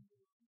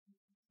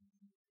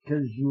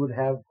 because you would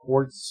have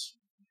quartz.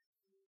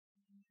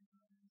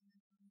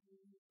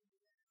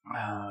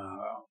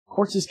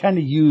 Quartz is kind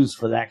of used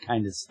for that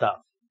kind of stuff.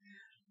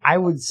 I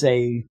would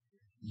say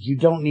you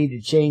don't need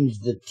to change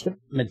the tip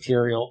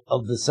material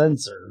of the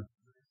sensor.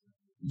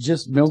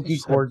 Just milky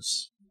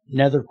quartz,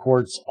 nether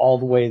quartz all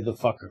the way the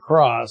fuck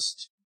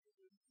across,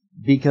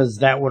 because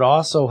that would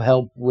also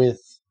help with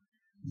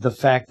the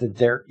fact that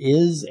there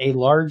is a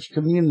large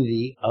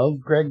community of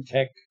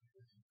GregTech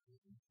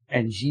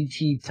and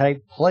GT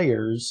type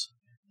players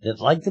that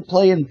like to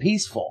play in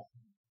peaceful.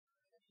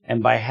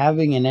 And by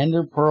having an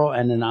Ender Pearl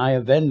and an Eye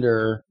of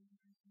Ender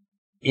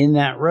in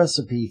that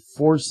recipe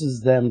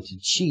forces them to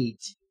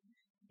cheat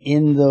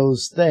in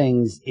those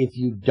things if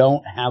you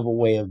don't have a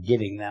way of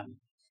getting them.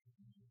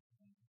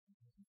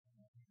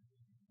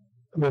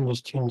 I mean,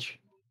 just change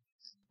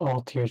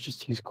all tiers,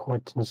 just use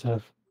quartz instead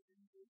of...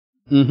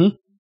 Mm-hmm.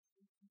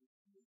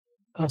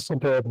 Also,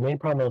 the main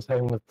problem I was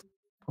having with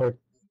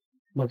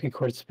Loki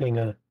quartz being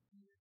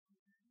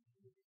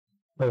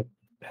like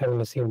having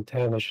the same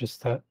tab is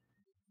just that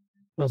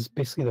it was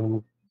basically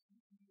the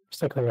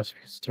recycling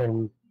recipes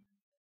term,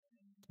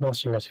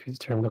 most of the recipes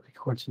term Loki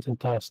quartz into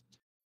dust.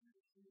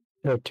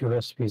 There are 2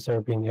 recipes that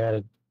are being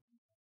added.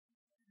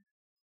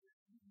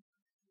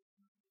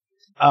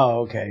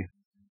 Oh, okay.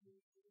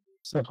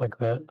 Stuff like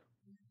that.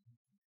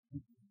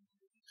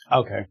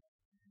 Okay.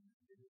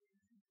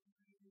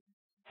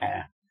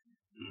 I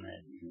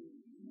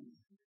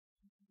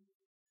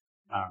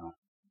don't know.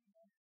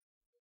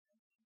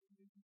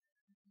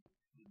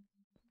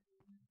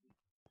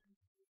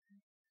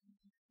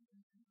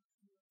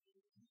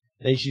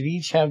 They should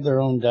each have their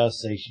own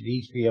dust. They should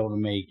each be able to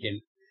make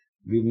it,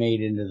 be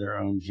made into their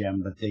own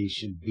gem, but they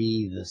should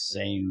be the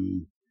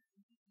same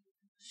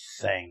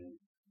thing.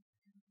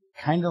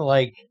 Kind of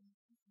like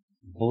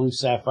blue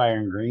sapphire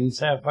and green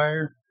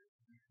sapphire.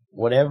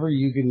 Whatever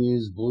you can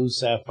use blue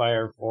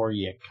sapphire for,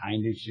 you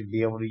kind of should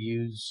be able to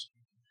use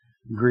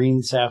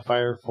green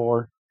sapphire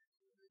for.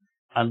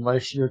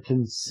 Unless you're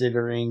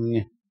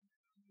considering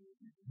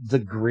the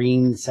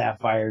green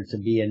sapphire to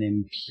be an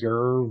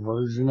impure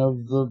version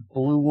of the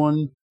blue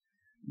one,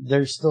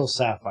 they're still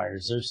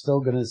sapphires. They're still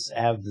going to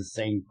have the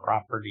same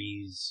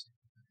properties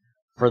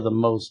for the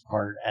most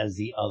part as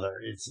the other.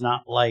 It's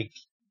not like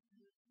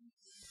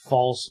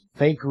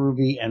fake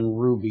ruby and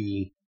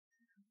ruby,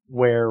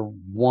 where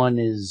one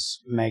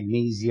is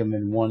magnesium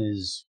and one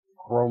is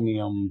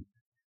chromium,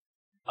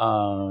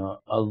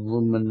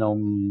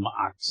 aluminum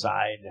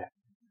oxide.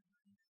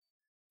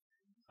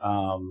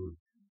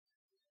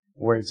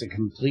 Where it's a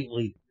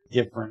completely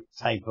different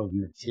type of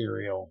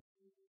material.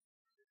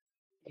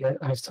 Yeah,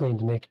 I still need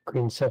to make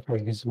green sapphire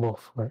usable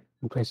for it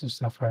in place of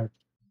sapphire.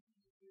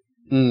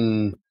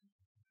 And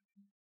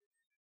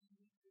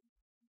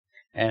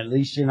at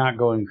least you're not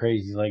going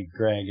crazy like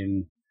Greg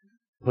and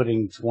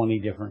putting 20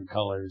 different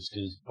colors,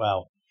 because,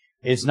 well,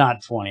 it's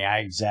not 20, I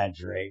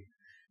exaggerate.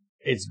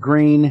 It's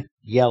green,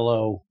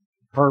 yellow,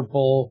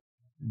 purple,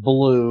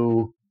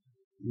 blue,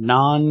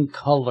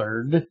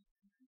 non-colored,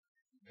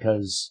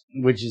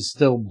 which is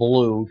still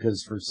blue,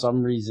 because for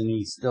some reason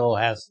he still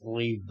has to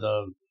leave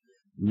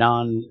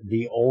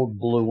the old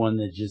blue one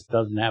that just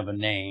doesn't have a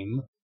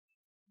name.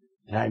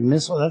 And I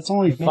miss one. That's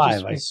only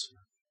 5.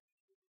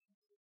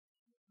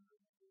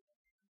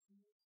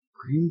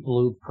 Green,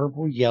 blue,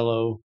 purple,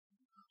 yellow,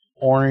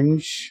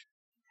 orange,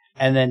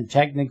 and then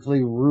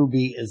technically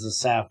ruby is a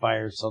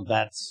sapphire, so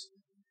that's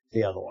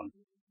the other one.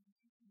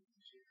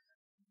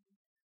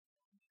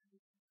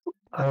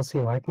 Honestly,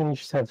 why can't you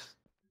just have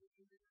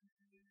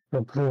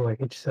the blue?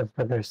 Like, you just have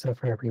regular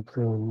sapphire be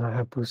blue and not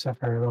have blue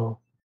sapphire at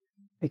all.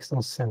 Makes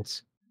no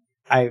sense.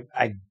 I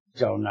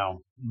don't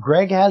know.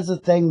 Greg has a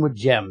thing with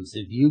gems.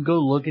 If you go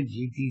look at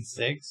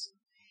GT6,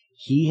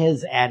 he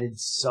has added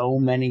so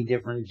many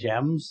different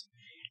gems,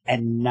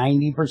 and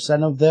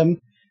 90% of them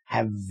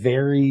have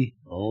very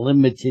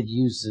limited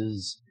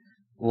uses,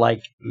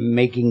 like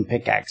making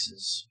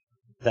pickaxes.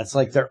 That's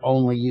like their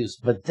only use.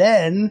 But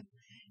then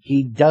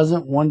he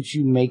doesn't want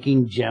you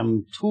making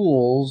gem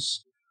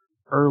tools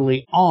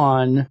early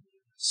on,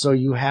 so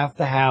you have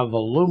to have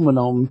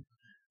aluminum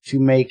to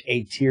make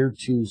a tier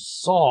 2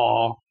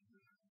 saw,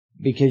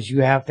 because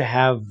you have to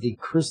have the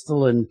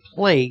crystalline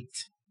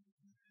plate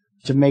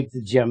to make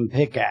the gem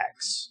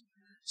pickaxe.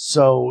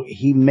 So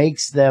he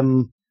makes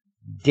them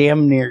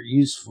damn near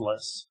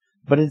useless.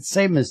 But it's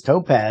same as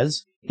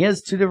topaz. He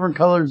has 2 different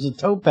colors of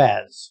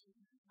topaz.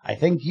 I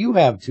think you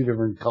have 2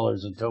 different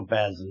colors of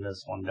topaz in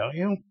this one, don't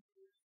you?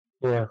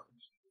 Yeah.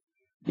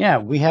 Yeah,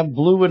 we have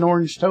blue and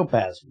orange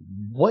topaz.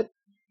 What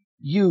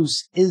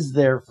use is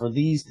there for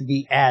these to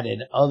be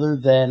added other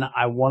than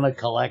I want to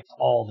collect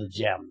all the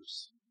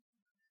gems?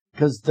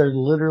 Because they're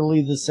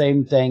literally the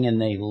same thing and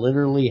they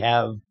literally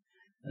have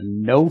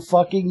no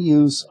fucking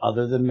use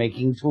other than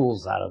making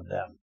tools out of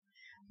them.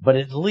 But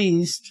at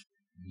least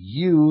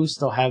you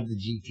still have the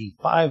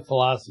GT5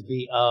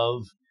 philosophy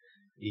of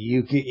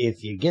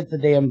if you get the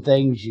damn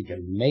things, you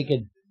can make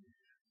a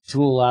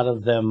tool out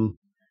of them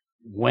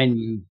when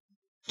you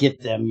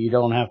get them. You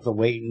don't have to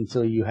wait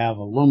until you have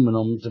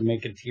aluminum to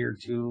make a tier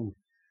 2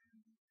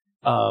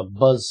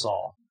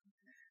 buzzsaw.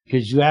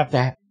 Because you have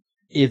to,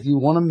 if you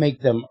want to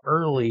make them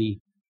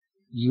early,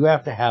 you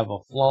have to have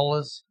a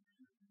flawless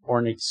or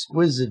an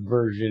exquisite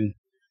version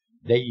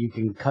that you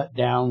can cut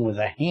down with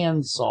a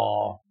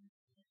handsaw,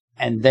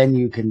 and then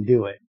you can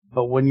do it.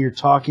 But when you're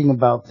talking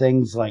about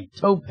things like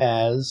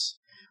topaz,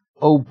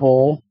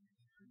 opal,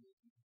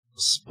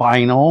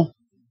 spinal,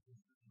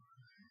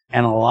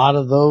 and a lot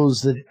of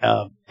those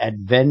that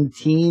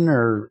adventine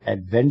or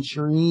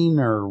adventurine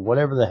or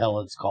whatever the hell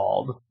it's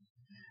called,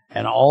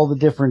 and all the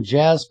different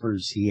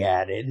jaspers he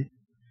added,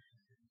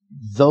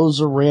 those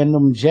are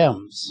random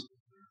gems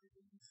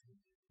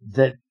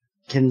that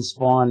can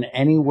spawn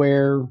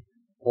anywhere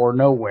or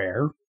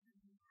nowhere.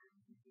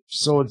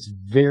 So it's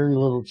very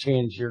little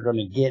chance you're going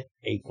to get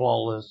a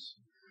flawless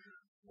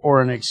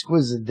or an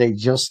exquisite. They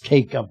just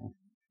take up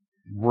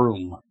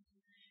room.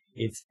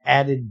 It's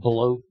added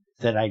bloat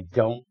that I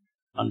don't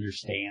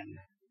understand.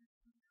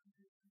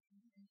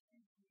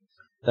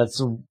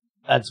 That's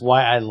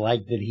why I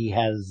like that he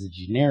has the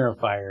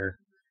generifier,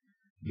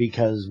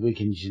 because we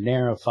can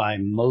generify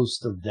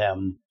most of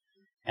them,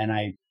 and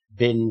I've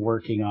been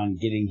working on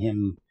getting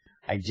him.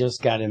 I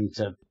just got him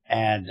to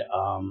add,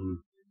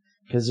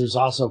 because there's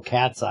also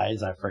cat's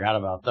eyes. I forgot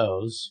about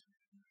those.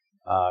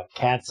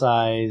 Cat's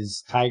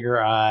eyes,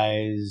 tiger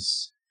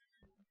eyes,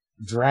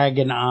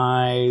 dragon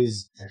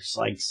eyes. There's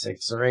like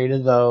 6 or 8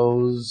 of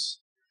those.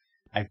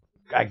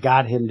 I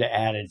got him to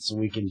add it so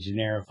we can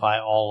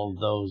generify all of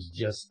those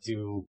just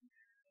to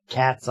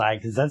cat's eye,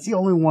 because that's the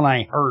only one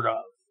I heard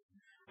of.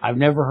 I've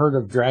never heard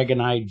of dragon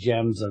eye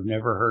gems. I've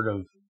never heard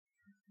of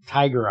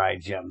tiger eye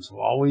gems. I've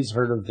always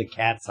heard of the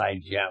cat's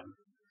eye gem.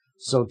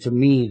 So to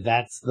me,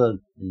 that's the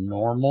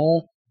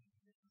normal.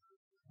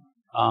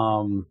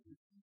 And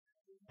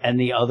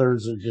the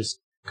others are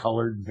just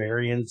colored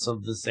variants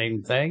of the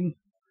same thing.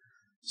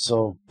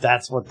 So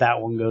that's what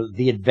that one goes.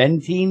 The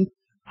adventine,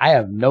 I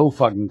have no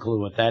fucking clue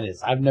what that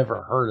is. I've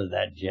never heard of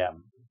that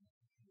gem.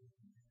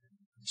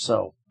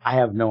 So I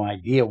have no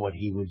idea what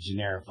he would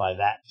generify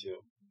that to.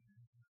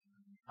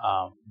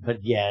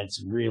 But yeah,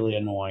 it's really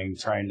annoying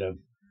trying to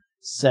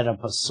set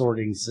up a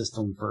sorting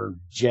system for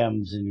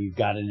gems and you've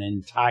got an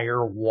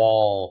entire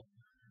wall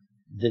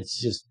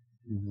that's just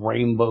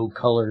rainbow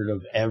colored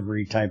of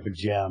every type of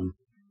gem.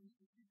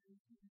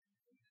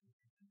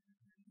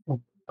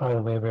 By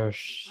the way, Bear,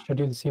 should I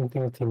do the same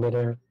thing with the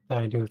emitter that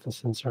I do with the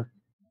sensor?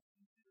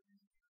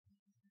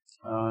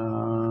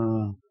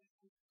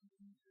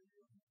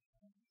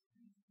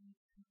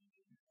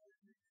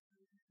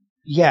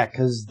 Yeah,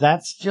 because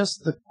that's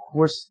just the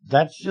quartz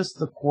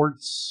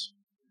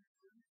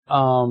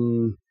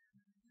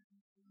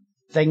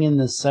thing in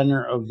the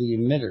center of the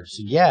emitter.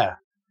 So yeah,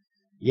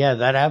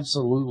 that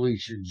absolutely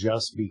should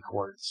just be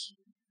quartz.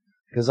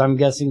 Because I'm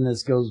guessing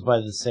this goes by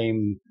the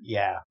same,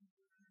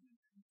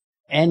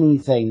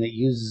 anything that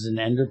uses an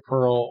ender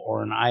pearl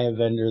or an eye of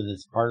ender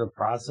that's part of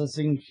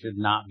processing should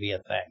not be a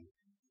thing.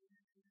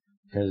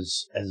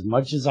 Because as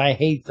much as I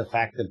hate the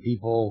fact that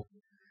people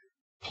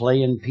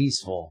play in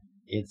peaceful,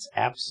 it's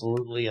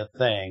absolutely a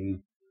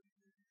thing.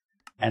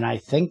 And I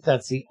think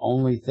that's the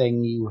only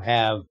thing you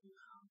have,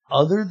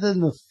 other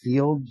than the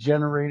field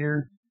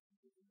generator.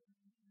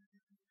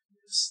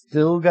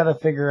 Still got to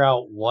figure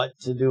out what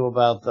to do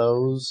about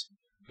those,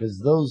 because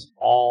those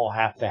all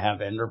have to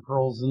have ender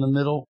pearls in the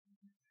middle.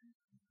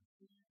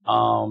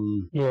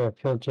 Yeah,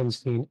 field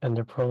gens need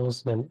ender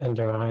pearls, then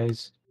ender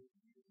eyes,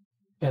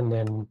 and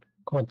then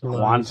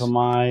quantum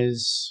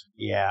eyes.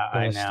 Yeah,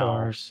 I know.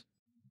 Stars,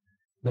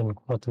 then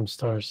quantum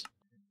stars.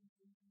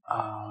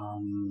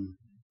 I'm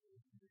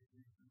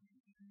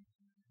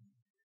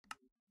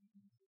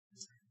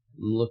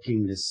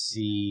looking to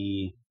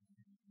see.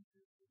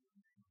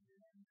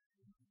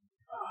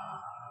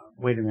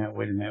 Wait a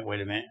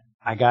minute.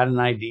 I got an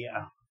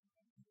idea.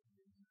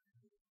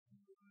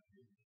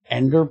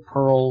 Ender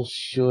pearls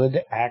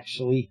should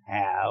actually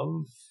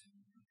have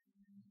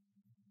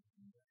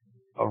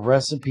a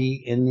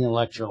recipe in the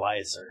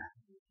electrolyzer.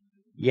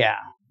 Yeah,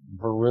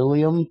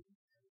 beryllium,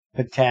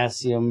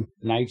 potassium,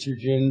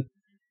 nitrogen,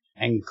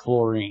 and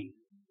chlorine.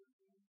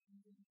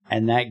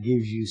 And that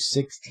gives you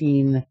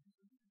 16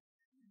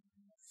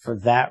 for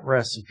that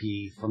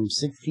recipe. From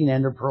 16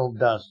 ender pearl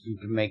dust, you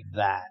can make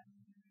that.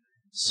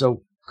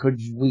 So could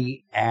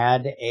we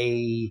add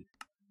a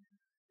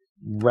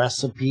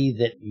recipe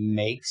that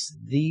makes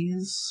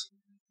these?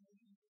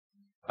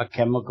 a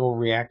chemical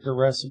reactor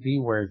recipe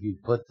where if you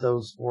put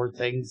those 4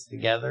 things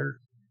together,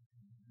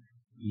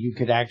 you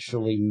could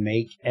actually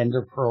make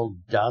ender pearl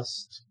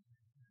dust.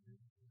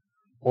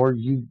 Or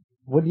you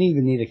wouldn't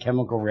even need a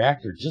chemical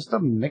reactor, just a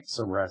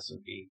mixer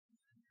recipe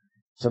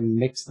to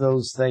mix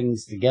those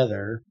things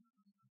together.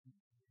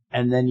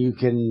 And then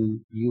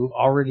you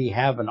already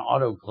have an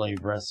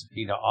autoclave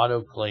recipe to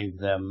autoclave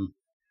them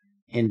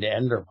into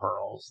ender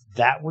pearls.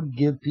 That would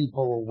give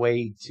people a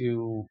way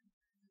to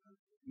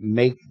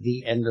make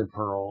the ender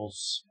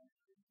pearls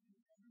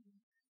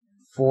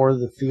for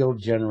the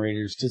field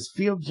generators, because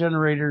field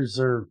generators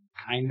are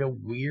kind of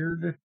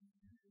weird.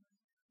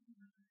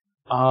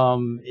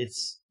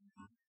 It's,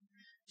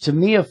 to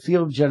me, a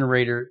field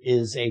generator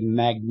is a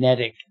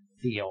magnetic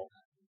field,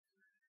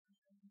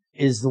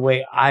 is the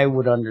way I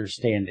would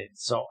understand it.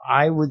 So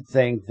I would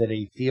think that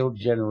a field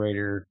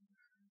generator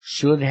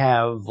should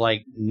have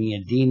like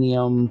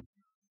neodymium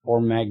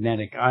or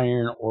magnetic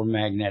iron or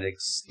magnetic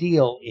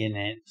steel in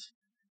it,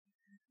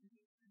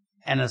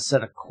 and a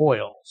set of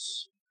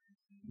coils,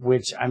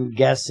 which I'm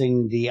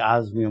guessing the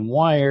osmium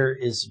wire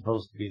is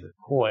supposed to be the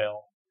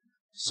coil.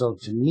 So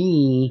to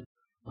me,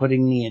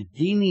 putting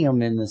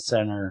neodymium in the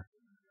center,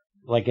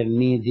 like a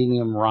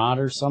neodymium rod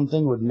or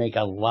something, would make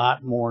a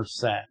lot more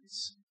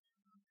sense.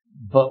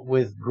 But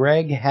with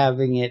Greg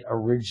having it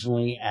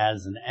originally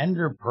as an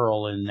ender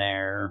pearl in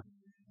there,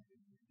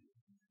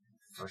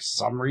 for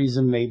some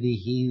reason, maybe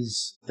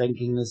he's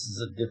thinking this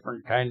is a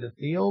different kind of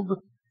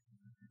field.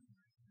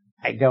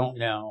 I don't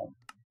know.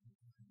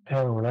 I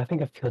don't know. When I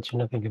think of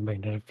field, I think of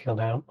magnetic field.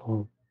 I don't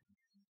know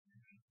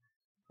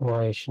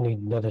why I should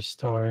need nether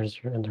stars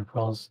or ender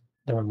pearls.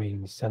 Never made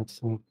any sense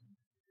to me.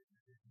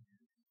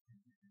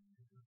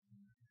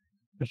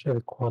 Especially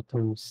the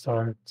quantum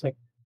star. It's like,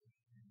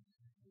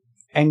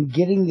 and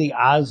getting the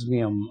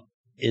osmium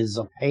is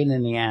a pain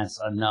in the ass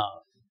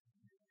enough.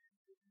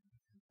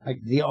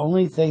 Like, the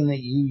only thing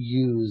that you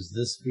use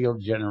this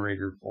field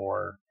generator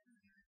for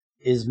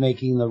is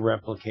making the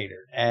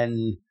replicator.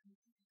 And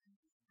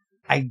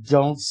I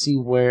don't see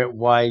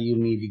why you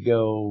need to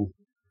go.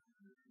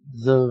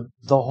 The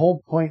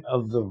whole point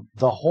of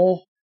the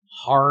whole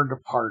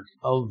hard part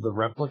of the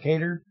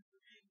replicator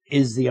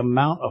is the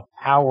amount of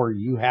power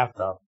you have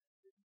to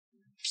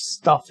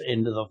stuff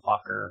into the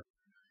fucker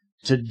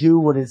to do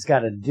what it's got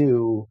to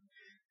do,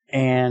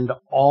 and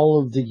all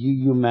of the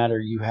UU matter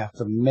you have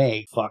to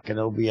make. Fucking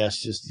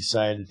OBS just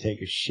decided to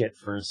take a shit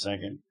for a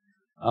second.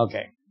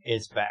 Okay,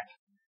 it's back.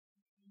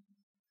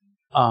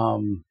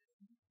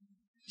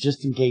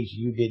 Just in case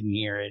you didn't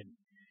hear it,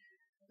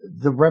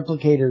 the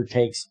replicator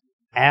takes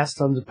ass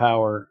tons of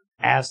power,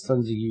 ass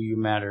tons of UU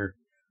matter,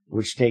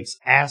 which takes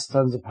ass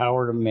tons of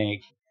power to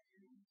make.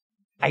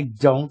 I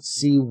don't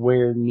see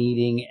where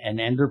needing an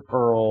ender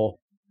pearl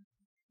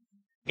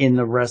in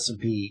the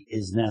recipe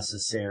is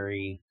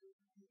necessary.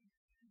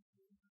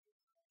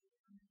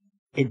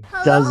 It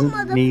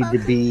doesn't need to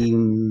be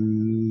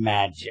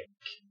magic.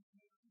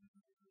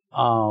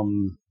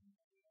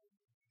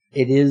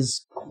 It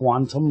is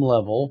quantum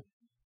level,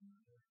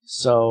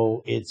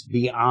 so it's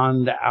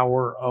beyond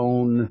our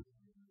own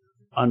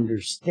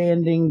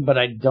understanding, but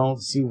I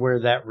don't see where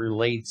that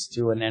relates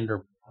to an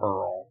ender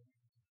pearl.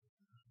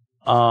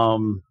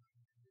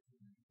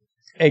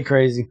 Hey,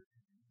 crazy.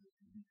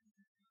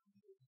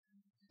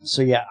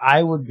 So yeah,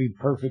 I would be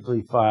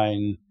perfectly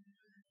fine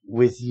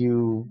with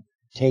you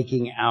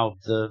taking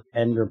out the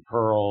ender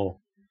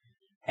pearl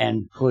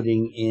and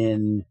putting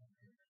in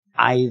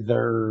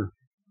either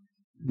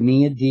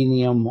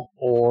neodymium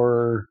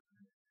or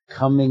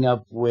coming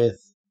up with,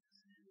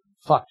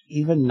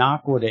 even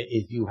knockwood it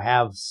if you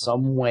have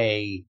some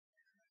way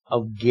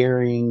of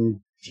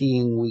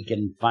guaranteeing we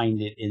can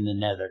find it in the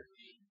nether,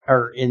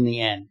 or in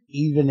the end,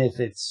 even if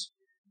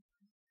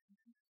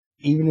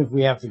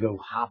we have to go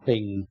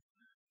hopping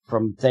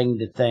from thing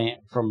to thing,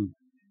 from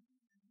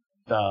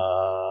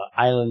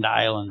island to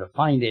island to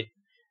find it,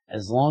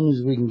 as long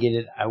as we can get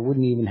it, I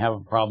wouldn't even have a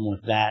problem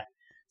with that,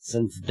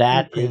 since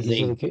that is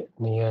easy to get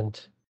in the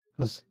end.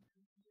 That's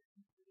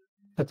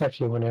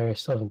actually one area I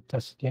still haven't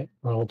tested yet.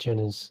 Origin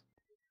is.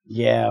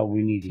 Yeah,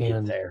 we need to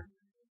get there.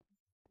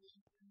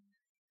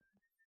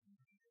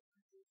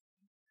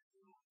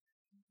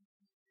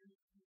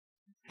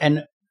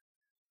 And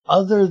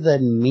other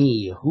than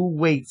me, who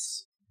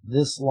waits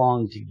this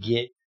long to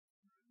get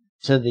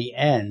to the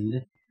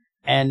end?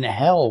 And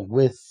hell,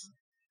 with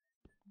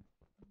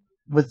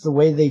the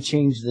way they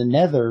changed the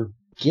nether,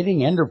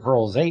 getting ender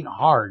pearls ain't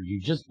hard. You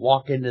just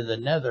walk into the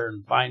nether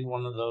and find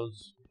one of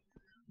those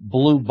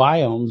blue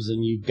biomes,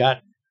 and you've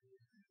got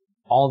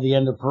all the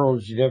ender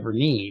pearls you'd ever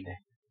need.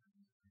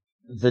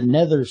 The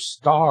nether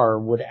star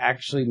would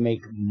actually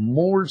make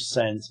more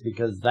sense,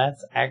 because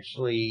that's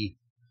actually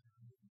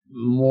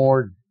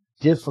more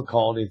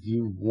difficult if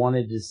you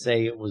wanted to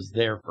say it was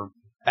there for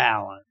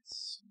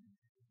balance.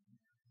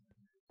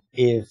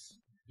 If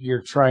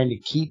you're trying to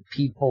keep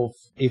people,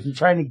 if you're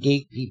trying to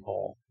gate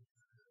people,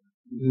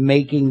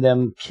 making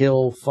them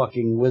kill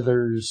fucking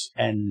withers,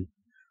 and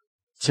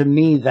to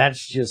me,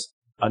 that's just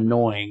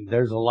annoying.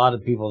 There's a lot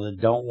of people that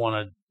don't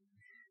want to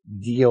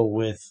deal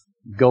with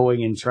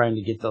going and trying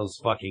to get those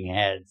fucking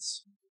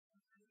heads.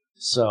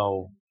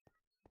 So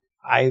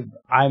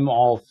I'm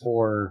all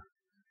for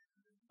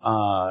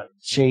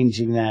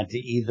changing that to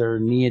either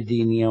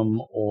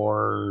neodymium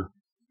or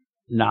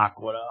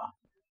naquita,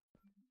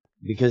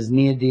 because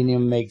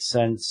neodymium makes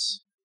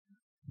sense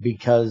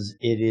because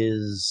it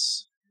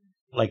is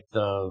like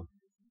the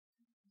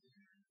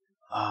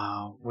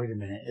wait a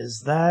minute,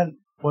 is that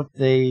what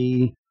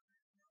they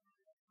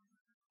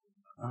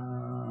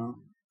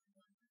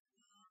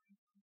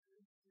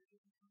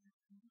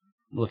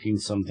looking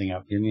something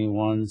up, give me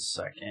 1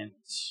 second.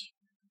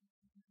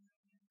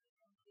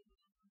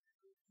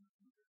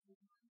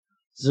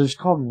 So there's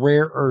called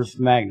rare earth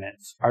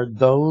magnets. Are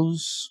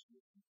those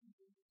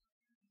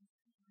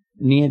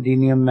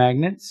neodymium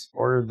magnets,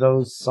 or are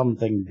those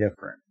something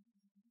different?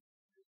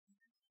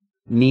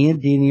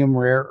 Neodymium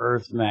rare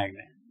earth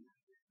magnet.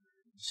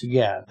 So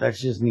yeah,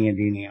 that's just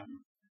neodymium.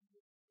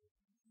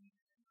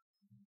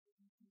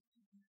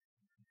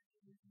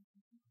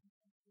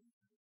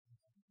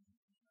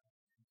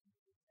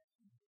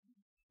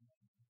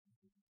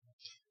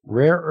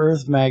 Rare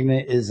earth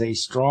magnet is a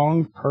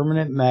strong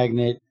permanent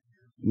magnet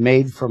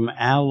made from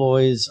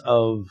alloys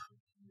of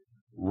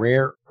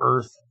rare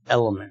earth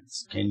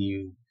elements. Can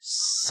you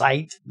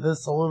cite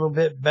this a little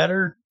bit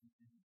better?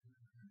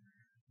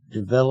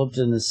 Developed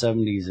in the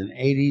 70s and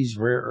 80s,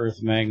 rare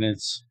earth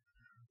magnets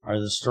are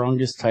the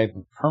strongest type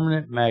of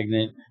permanent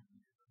magnet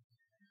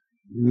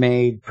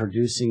made,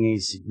 producing a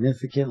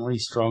significantly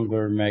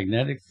stronger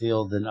magnetic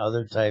field than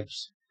other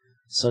types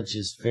such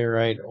as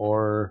ferrite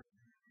or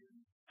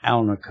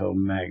alnico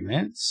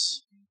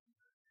magnets.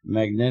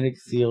 Magnetic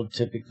field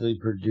typically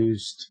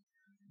produced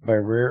by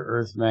rare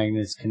earth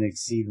magnets can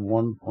exceed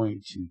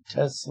 1.2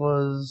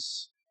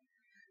 teslas.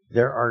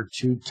 There are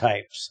two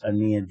types, a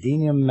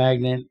neodymium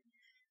magnet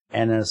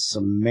and a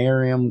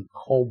samarium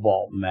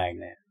cobalt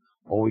magnet.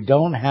 Well, we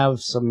don't have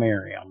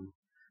samarium,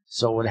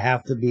 so it would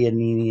have to be a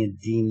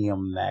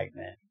neodymium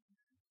magnet,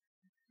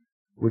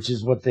 which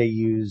is what they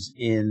use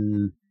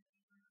in,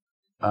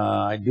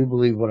 I do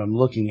believe what I'm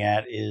looking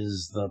at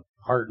is the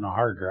part in a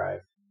hard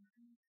drive.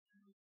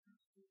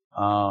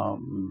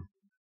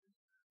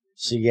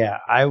 So yeah,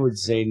 I would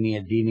say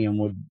neodymium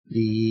would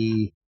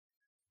be,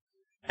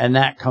 and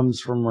that comes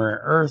from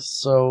rare earth,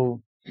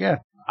 so yeah,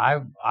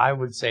 I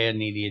would say a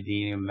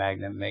neodymium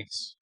magnet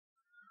makes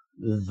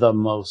the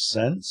most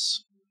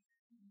sense.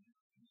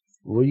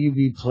 Will you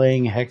be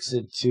playing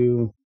Hexit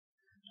 2?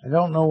 I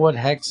don't know what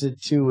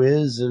Hexit 2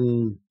 is,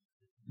 and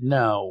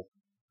no.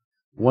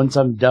 Once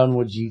I'm done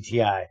with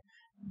GTI.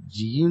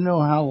 Do you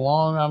know how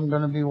long I'm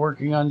going to be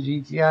working on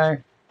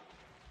GTI?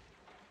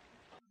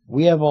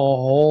 We have a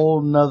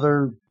whole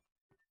nother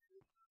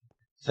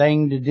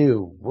thing to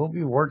do. We'll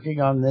be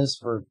working on this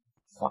for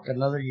fuck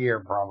another year,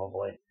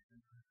 probably.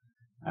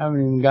 I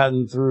haven't even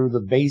gotten through the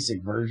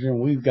basic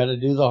version. We've got to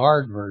do the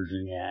hard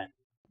version yet.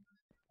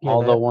 Yeah,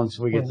 although once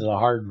we get to the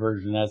hard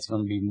version, that's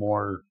going to be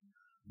more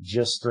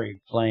just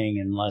straight playing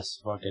and less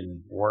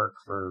fucking work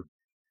for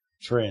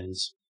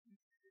trends.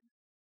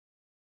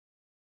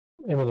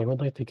 I mean, I would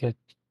like to get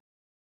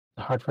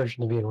the hard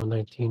version to be in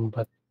 119,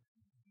 but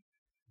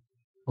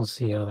we'll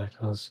see how that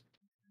goes.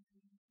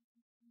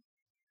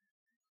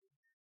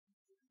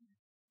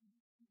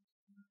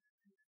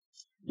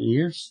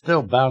 You're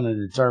still bound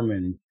and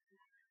determined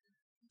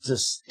to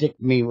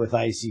stick me with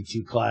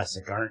IC2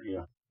 Classic, aren't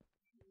you?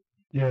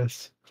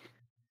 Yes.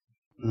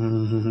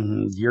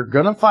 You're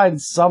going to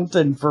find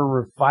something for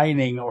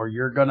refining, or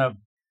you're going to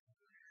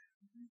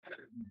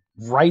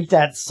write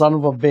that son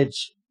of a bitch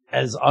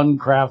as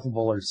uncraftable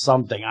or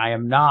something. I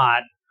am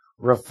not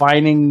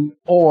refining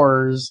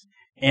ores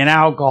in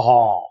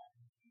alcohol.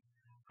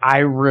 I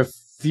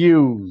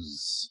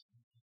refuse.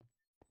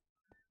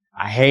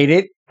 I hate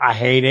it. I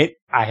hate it.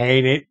 I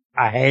hate it.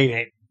 I hate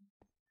it.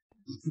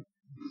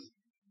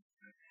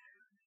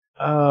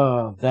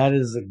 Oh, that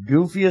is the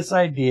goofiest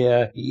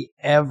idea he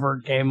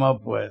ever came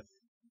up with.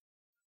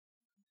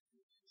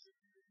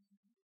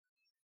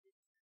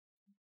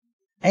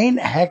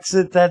 Ain't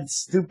Hexit that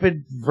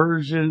stupid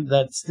version,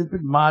 that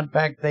stupid mod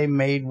pack they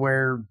made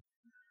where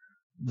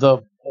the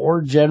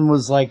ore gen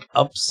was like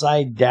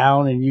upside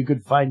down and you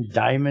could find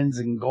diamonds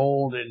and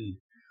gold and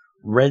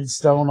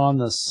redstone on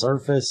the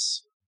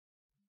surface?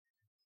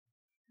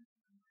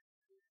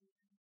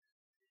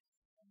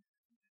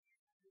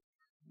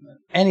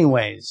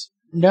 Anyways,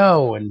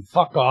 no, and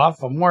fuck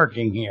off, I'm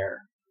working here.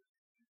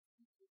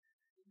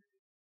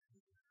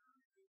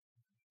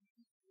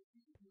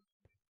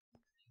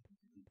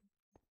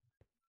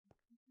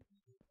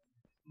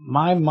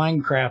 My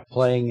Minecraft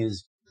playing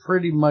is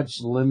pretty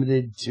much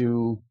limited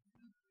to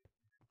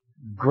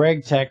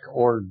GregTech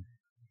or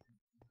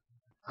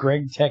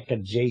GregTech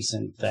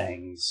adjacent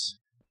things.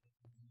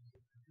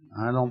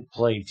 I don't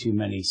play too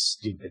many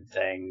stupid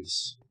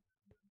things.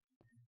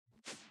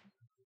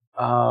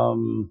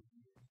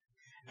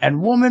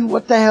 And woman,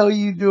 what the hell are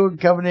you doing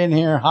coming in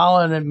here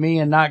hollering at me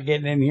and not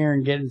getting in here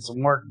and getting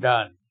some work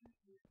done?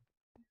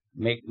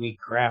 Make me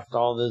craft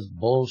all this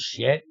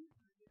bullshit?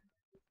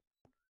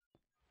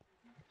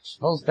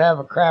 Supposed to have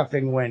a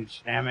crafting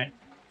winch, damn it.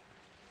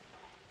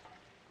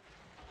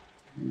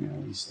 Yeah,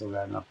 we still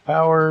got enough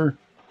power.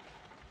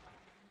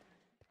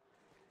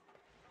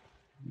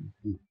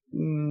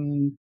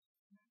 And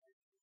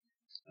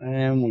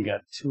we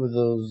got 2 of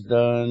those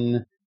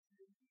done.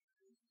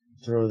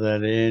 Throw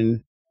that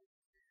in.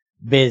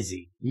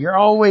 Busy. You're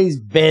always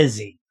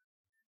busy.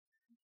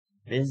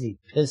 Busy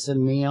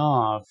pissing me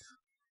off.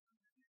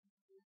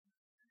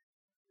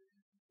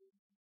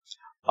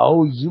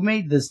 Oh, you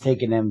made this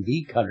take an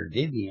MV cutter,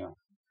 didn't you?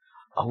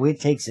 Oh, it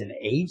takes an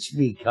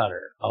HV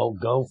cutter. Oh,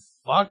 go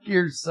fuck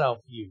yourself,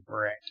 you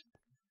brick.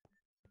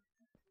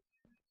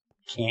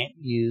 Can't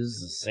use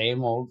the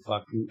same old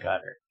fucking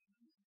cutter.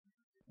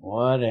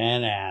 What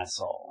an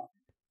asshole.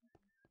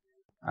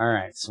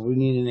 Alright, so we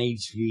need an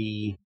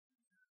HV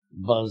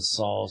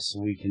buzzsaw so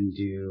we can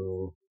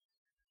do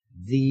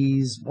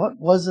these. What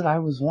was it I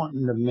was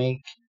wanting to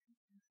make?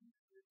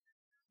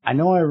 I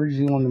know I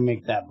originally wanted to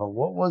make that, but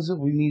what was it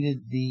we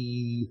needed?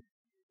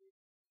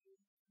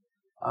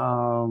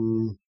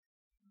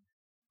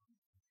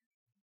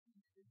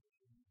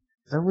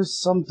 There was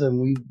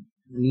something we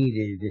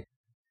needed.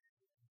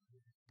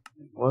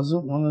 It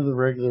wasn't one of the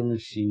regular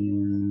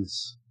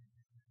machines.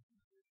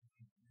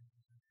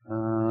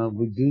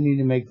 We do need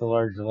to make the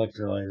large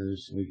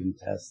electrolyzers so we can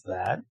test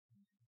that.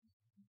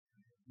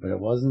 But it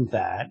wasn't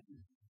that.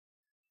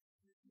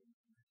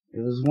 It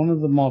was one of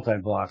the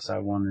multi-blocks I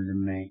wanted to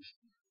make.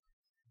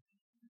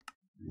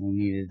 We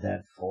needed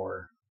that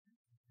for.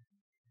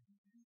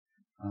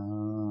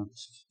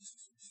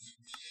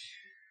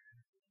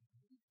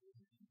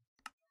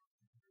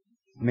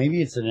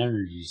 Maybe it's an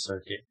energy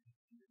circuit.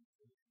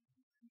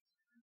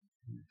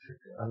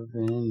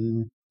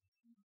 Oven.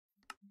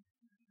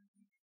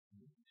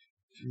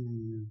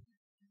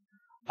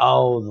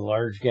 Oh, the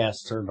large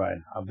gas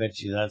turbine. I'll bet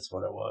you that's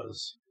what it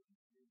was.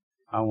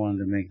 I wanted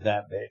to make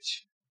that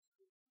bitch.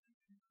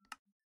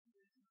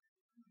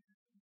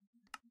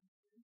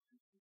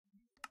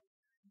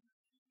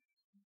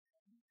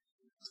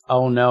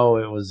 Oh no,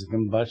 it was a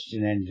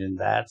combustion engine.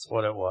 That's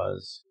what it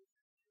was.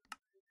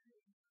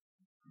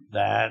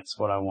 That's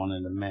what I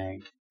wanted to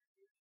make.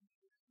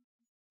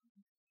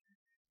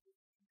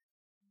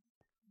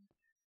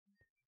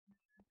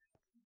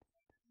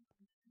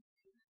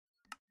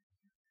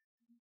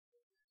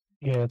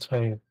 Yeah, that's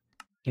why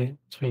you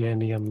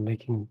end up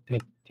making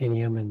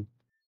titanium and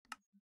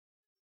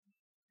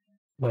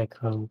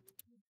micron.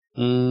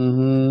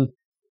 Mm-hmm.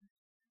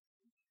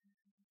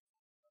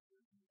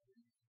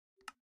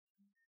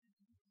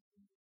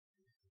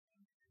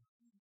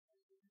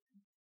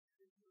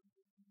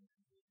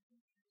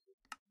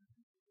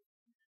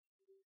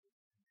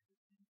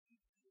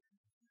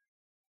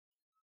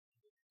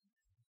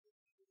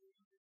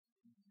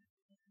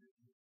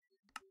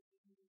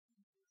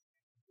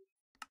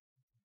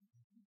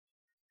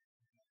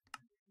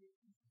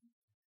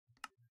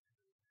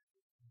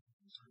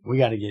 We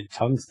got to get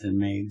tungsten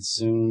made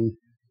soon.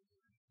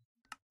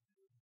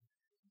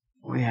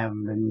 We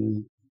haven't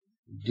been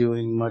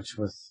doing much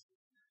with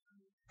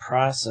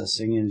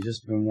processing and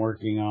just been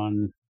working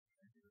on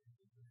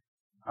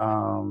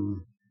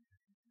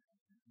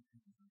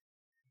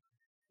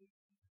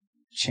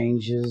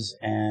changes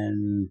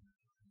and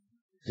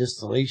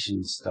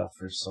distillation stuff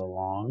for so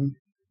long.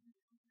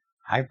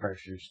 High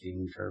pressure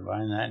steam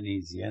turbine, that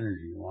needs the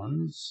energy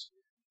ones.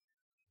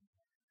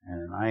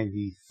 And an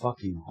IV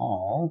fucking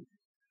Hall.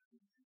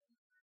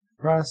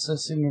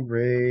 Processing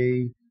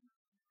array.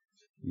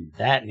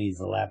 That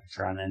needs a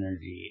Lapotron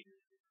energy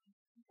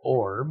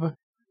orb.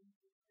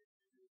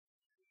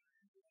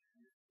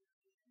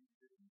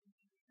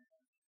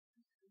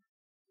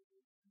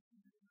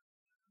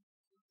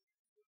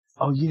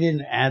 Oh, you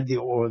didn't add the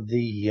orb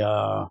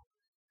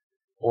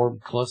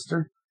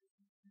cluster?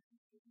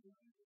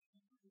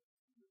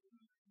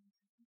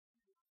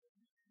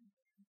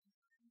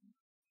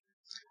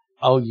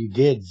 Oh, you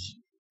did.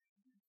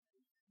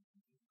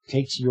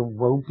 Takes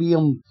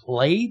europium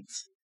plate?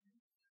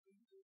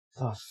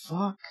 The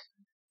fuck?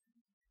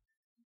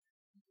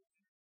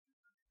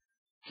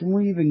 Can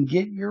we even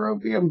get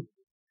europium?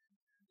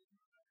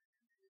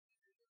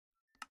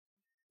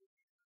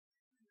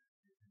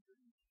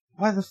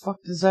 Why the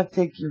fuck does that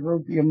take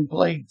europium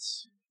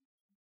plates?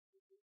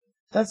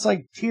 That's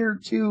like tier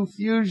 2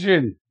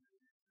 fusion.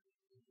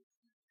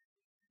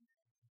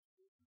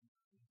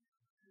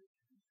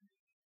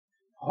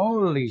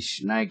 Holy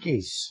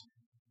shnikes.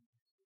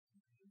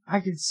 I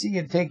could see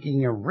it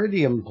taking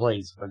iridium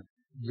plates, but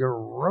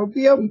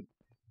europium?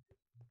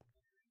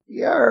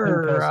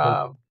 You're,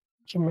 I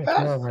can't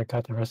remember where I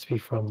got the recipe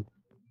from.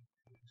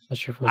 Not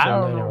sure if it was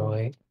online or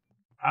 08.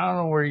 I don't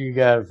know where you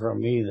got it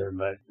from either,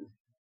 but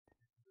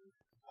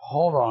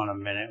hold on a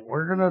minute.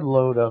 We're going to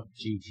load up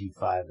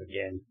GT5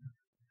 again.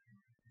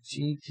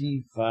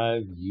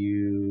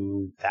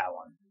 GT5U, that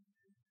one.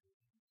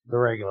 The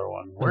regular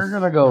one. We're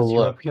going to go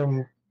look.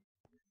 Europium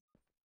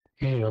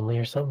fusion only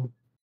or something?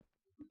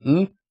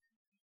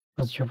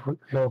 Was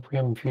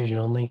Europium fusion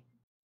only?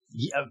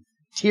 Yeah,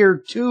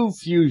 tier 2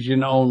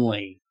 fusion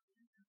only.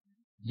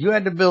 You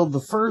had to build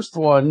the first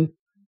one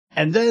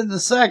And then the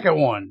second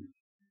one.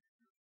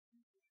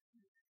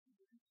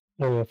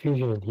 No, the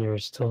fusion in here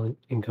is still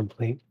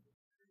incomplete.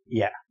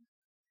 Yeah.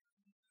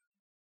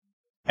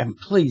 And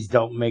please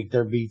don't make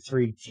there be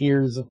 3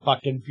 tiers of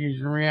fucking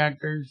fusion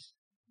reactors.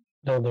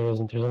 No, there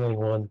isn't. There's only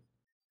one.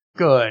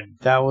 Good.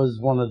 That was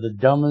one of the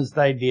dumbest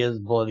ideas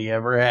Bloody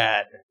ever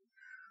had.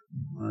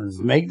 Was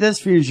make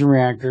this fusion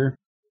reactor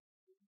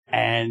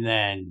and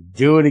then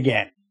do it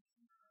again.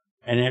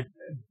 And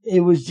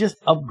it was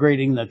just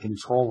upgrading the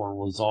controller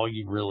was all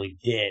you really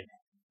did.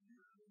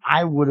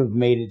 I would have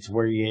made it to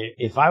where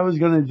if I was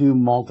going to do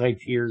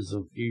multi-tiers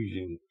of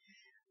fusion,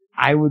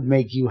 I would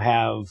make you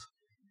have,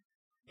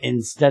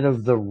 instead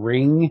of the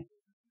ring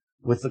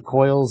with the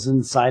coils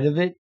inside of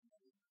it,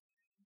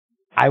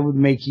 I would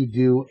make you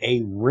do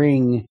a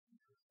ring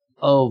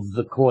of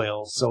the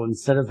coils. So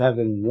instead of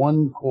having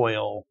one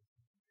coil,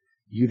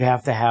 you'd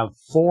have to have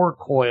 4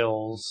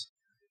 coils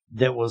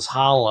that was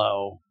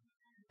hollow,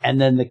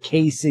 and then the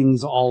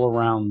casings all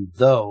around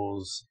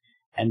those,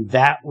 and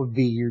that would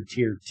be your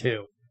tier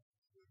 2.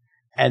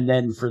 And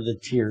then for the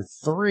tier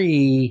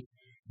 3,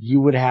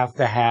 you would have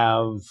to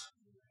have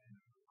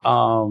 2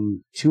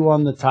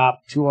 on the top,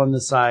 2 on the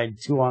side,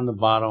 2 on the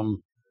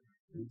bottom,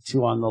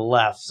 2 on the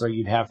left. So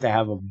you'd have to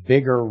have a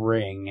bigger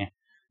ring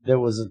that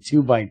was a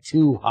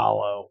 2x2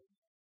 hollow.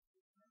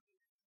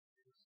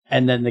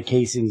 And then the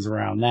casings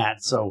around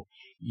that. So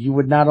you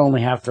would not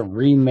only have to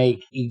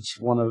remake each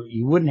one of,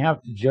 you wouldn't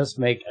have to just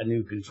make a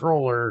new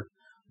controller,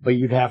 but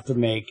you'd have to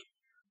make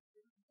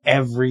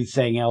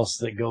everything else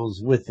that goes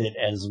with it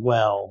as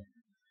well.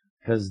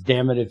 Because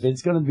damn it, if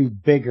it's going to be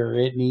bigger,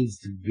 it needs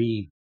to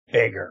be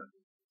bigger.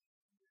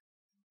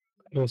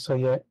 Okay, so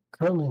yeah,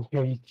 currently in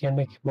here you can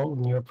make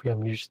molten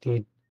europium. You just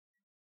need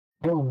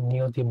molten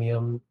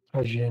neodymium,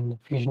 hydrogen,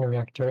 fusion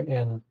reactor,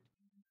 and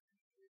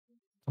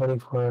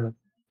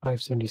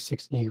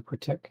 24,576 EU per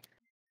tick.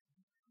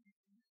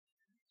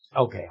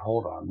 Okay,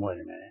 hold on, wait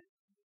a minute.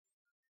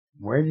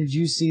 Where did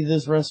you see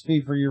this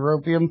recipe for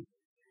europium?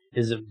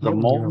 Is it the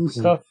molten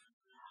stuff?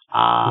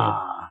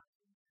 Ah. Yeah.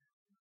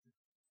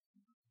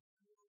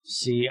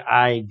 See,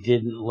 I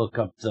didn't look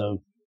up the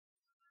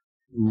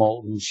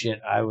molten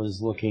shit. I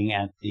was looking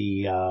at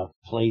the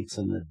plates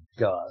and the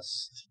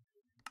dust.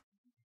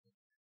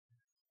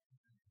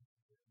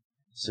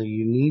 So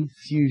you need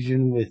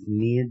fusion with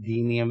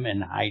neodymium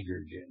and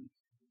hydrogen.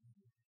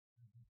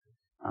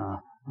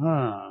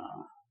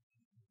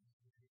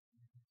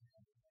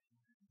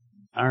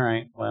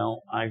 Alright,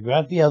 well, I've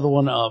got the other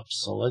one up,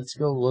 so let's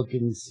go look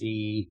and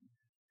see.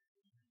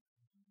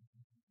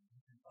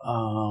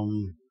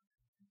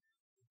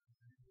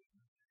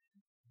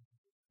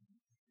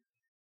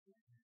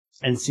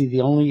 And see, the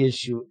only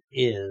issue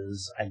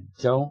is, I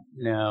don't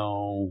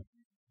know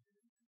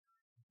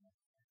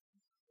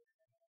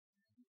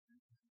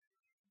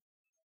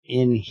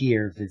in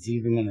here if it's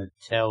even going to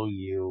tell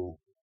you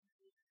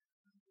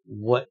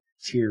what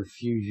tier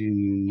fusion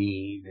you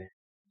need.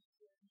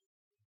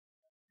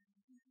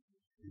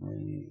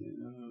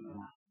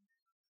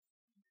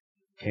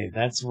 Okay,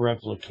 that's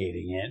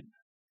replicating it.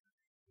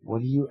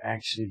 What do you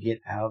actually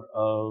get out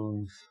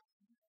of...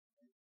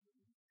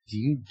 Do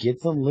you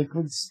get the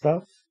liquid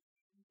stuff?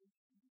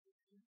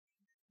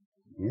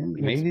 Yeah,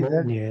 maybe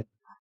that... Yeah.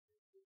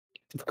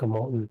 It's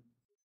molten.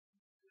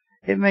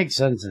 It makes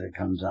sense that it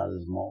comes out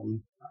as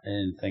molten. I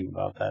didn't think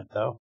about that,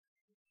 though.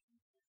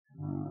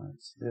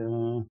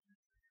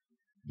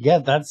 Yeah,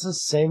 that's the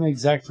same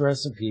exact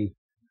recipe.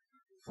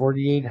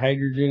 48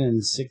 hydrogen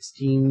and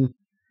 16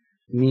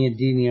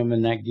 neodymium,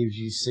 and that gives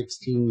you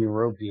 16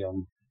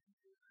 europium.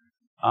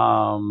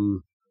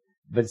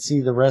 But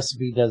see, the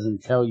recipe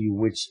doesn't tell you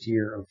which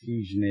tier of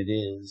fusion it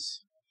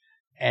is,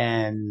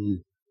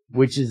 and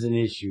which is an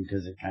issue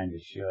because it kind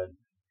of should.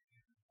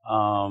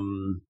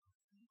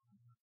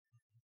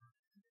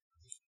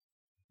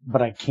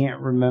 But I can't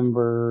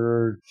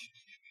remember.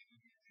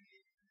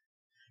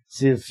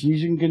 See, the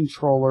Fusion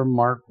Controller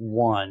Mark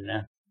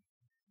 1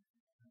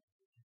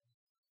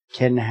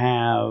 can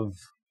have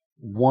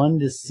 1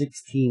 to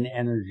 16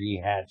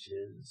 energy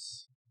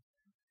hatches.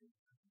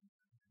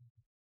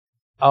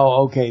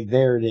 Oh, okay,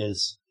 there it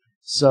is.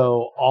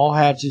 So all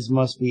hatches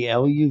must be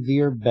LUV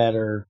or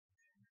better,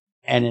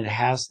 and it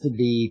has to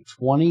be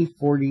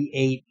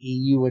 2048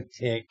 EU a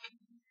tick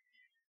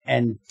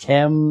and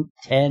 10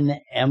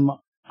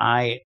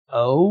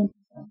 MIO,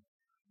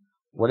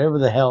 whatever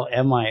the hell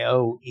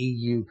MIO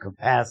EU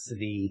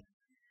capacity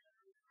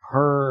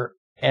per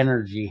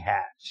energy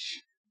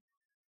hatch.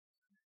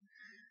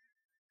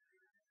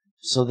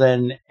 So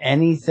then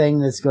anything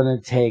that's going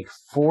to take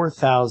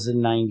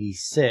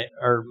 4,096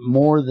 or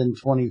more than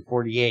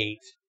 2048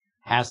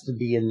 has to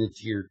be in the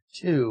tier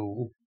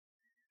 2,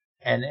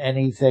 and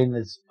anything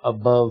that's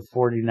above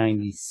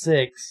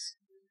 4096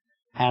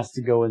 has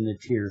to go in the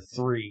tier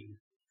 3.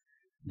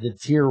 The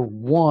tier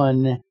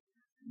 1,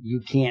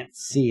 you can't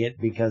see it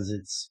because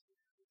it's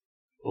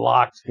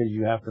locked because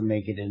you have to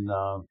make it in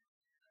the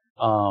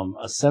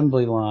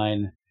assembly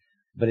line.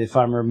 But if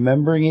I'm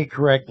remembering it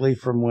correctly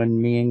from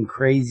when me and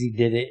Crazy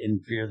did it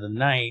in Fear the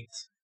Night,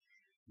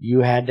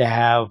 you had to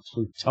have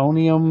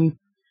plutonium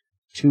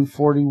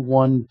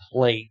 241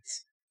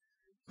 plates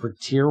for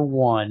tier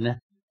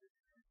 1.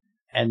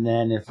 And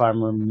then if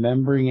I'm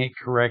remembering it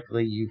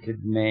correctly, you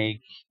could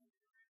make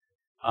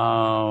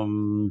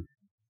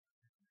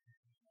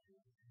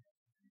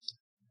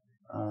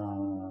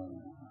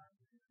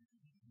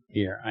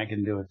here, I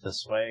can do it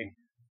this way.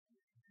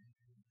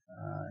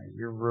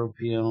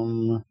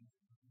 Europium,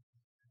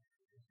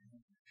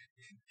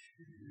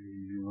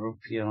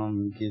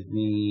 give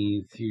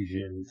me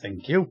fusion,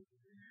 thank you.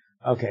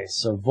 Okay,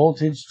 so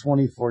voltage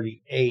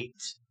 2048,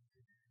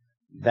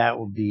 that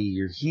would be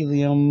your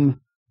helium.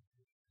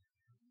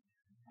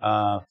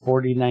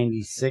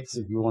 4096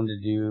 if you want to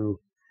do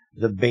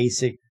the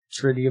basic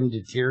tritium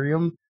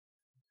deuterium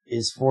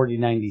is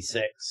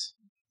 4096.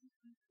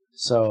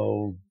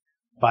 So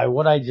by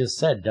what I just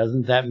said,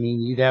 doesn't that mean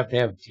you'd have to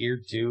have tier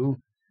 2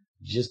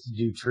 just to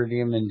do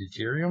tritium and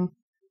deuterium?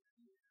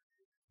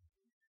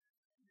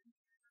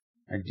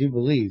 I do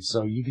believe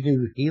so. You could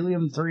do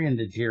helium 3 and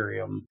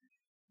deuterium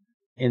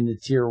in the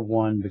tier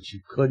 1, but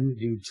you couldn't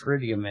do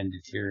tritium and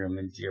deuterium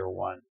in tier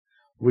 1,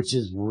 which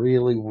is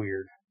really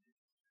weird.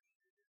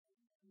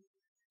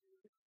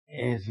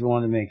 If you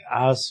want to make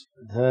that's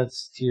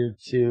tier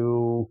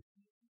 2.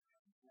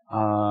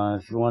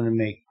 If you want to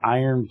make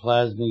iron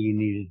plasma, you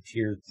need a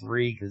tier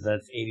 3 because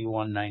that's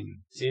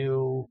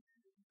 8192.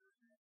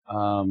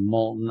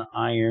 Molten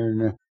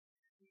iron,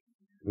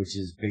 which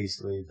is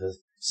basically the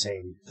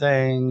same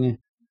thing.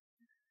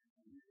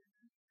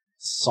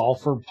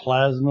 Sulfur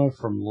plasma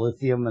from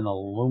lithium and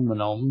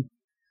aluminum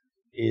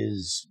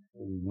is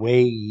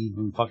way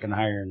even fucking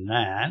higher than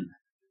that.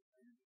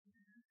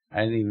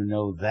 I didn't even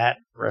know that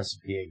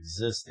recipe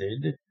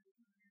existed.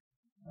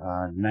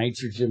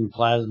 Nitrogen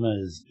plasma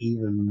is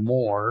even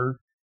more.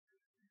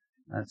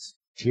 That's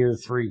tier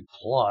 3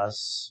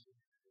 plus.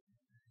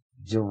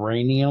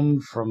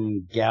 Geranium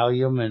from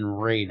gallium and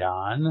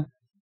radon.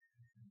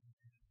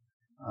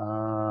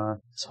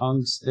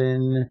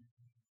 Tungsten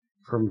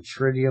from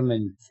tritium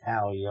and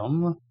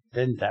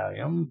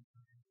dentalium.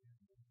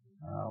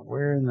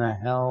 Where in the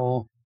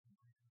hell?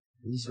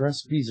 These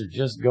recipes are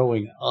just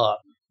going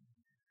up.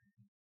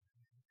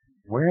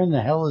 Where in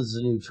the hell is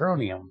the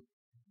neutronium?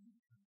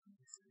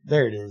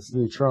 There it is,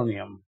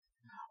 neutronium.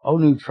 Oh,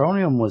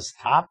 neutronium was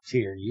top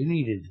tier. You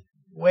needed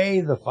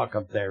way the fuck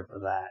up there for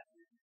that.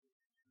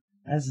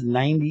 That's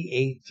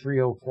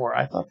 98304.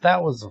 I thought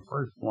that was the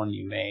first one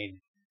you made.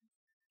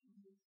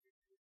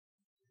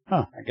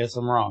 Huh, I guess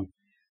I'm wrong.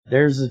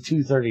 There's the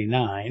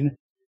 239.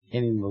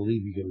 Can't even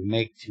believe you can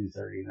make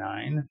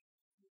 239.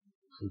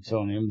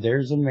 Plutonium.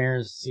 There's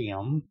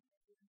americium,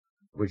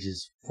 which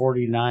is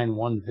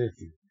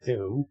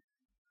 49152,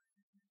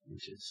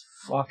 which is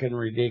fucking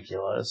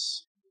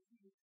ridiculous.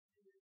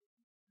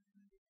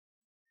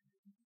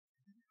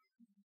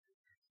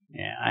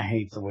 Yeah, I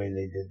hate the way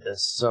they did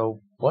this.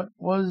 So, how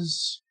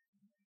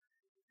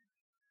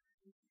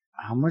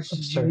much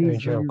did you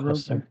need for your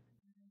cluster?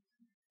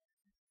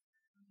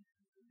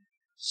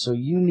 So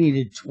you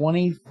needed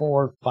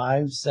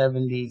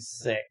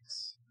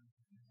 24,576.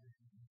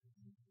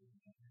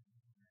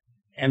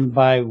 And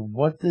by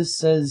what this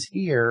says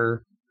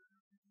here,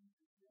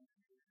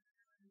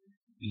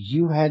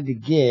 you had to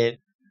get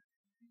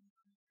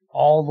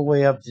all the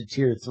way up to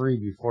tier 3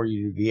 before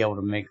you'd be able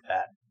to make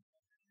that.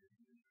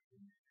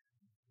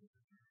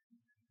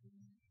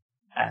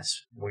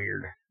 That's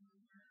weird.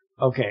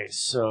 Okay,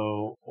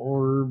 so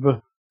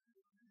orb.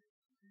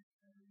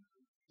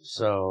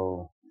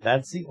 So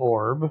that's the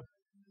orb,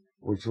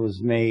 which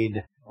was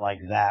made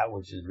like that,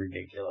 which is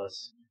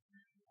ridiculous.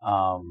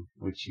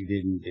 Which you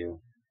didn't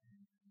do.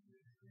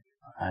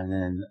 And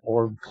then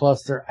orb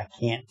cluster, I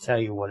can't tell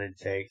you what it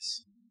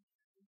takes.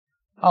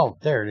 Oh,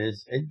 there it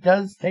is. It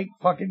does take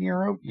fucking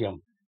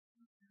europium.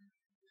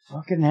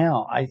 Fucking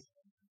hell.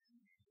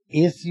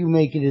 If you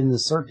make it in the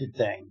circuit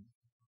thing.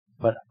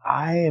 But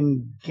I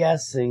am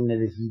guessing that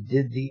if you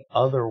did the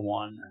other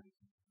one,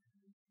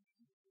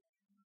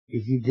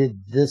 if you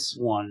did this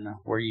one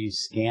where you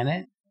scan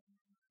it,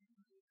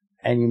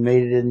 and you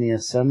made it in the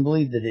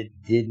assembly, that it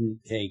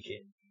didn't take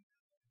it.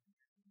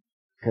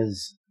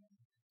 Because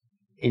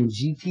in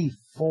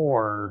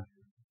GT4,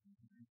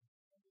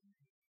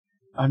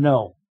 oh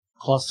no,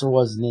 cluster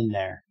wasn't in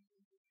there.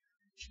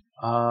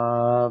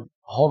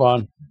 Hold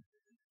on.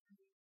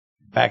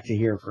 Back to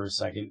here for a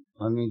second.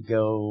 Let me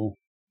go.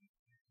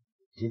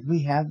 Did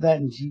we have that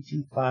in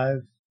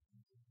GT5?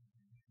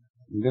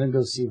 I'm going to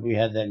go see if we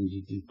had that in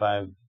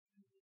GT5.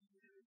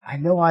 I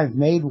know I've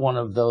made one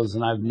of those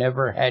and I've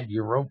never had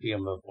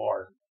europium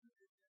before.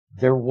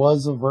 There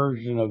was a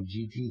version of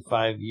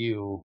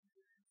GT5U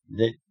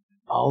that,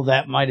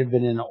 that might have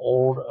been an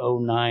old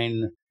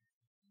 09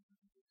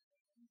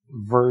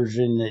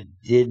 version that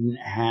didn't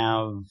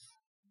have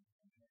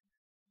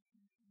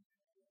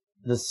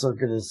the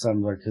circuit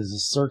assembler because the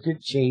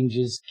circuit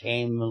changes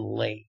came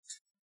late.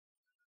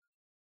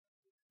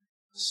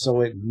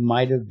 So it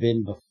might have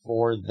been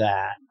before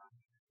that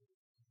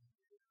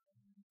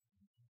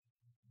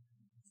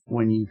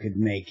when you could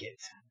make it.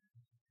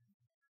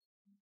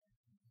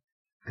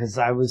 Because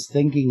I was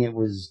thinking it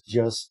was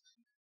just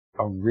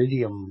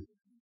iridium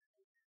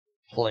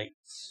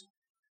plates.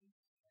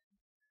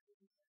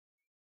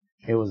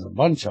 It was a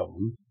bunch of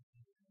them.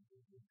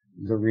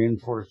 The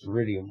reinforced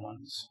iridium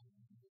ones.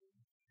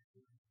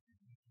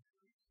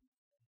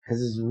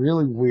 Because it's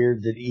really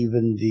weird that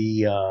even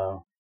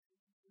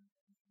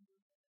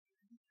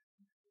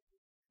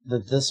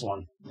that this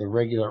one, the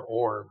regular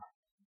orb.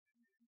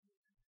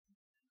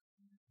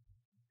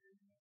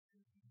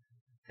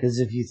 Because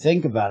if you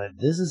think about it,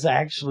 this is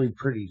actually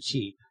pretty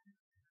cheap.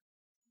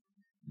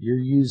 You're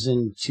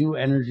using 2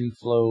 energy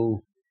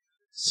flow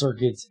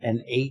circuits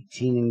and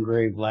 18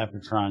 engraved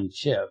Lapotron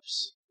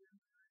chips,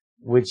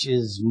 which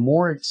is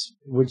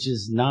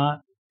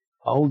not,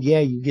 oh yeah,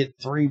 you get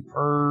 3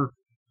 per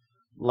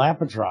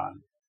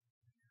Lapotron.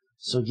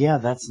 So yeah,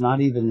 that's not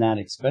even that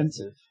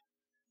expensive.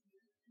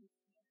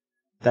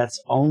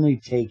 That's only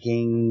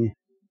taking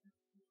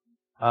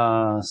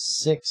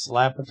 6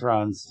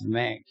 Lapotrons to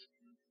make.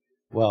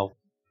 Well,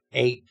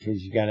 8,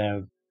 because you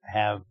gotta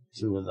have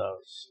 2 of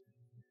those.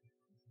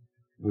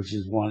 Which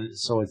is 1,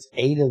 so it's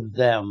 8 of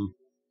them.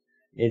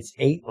 It's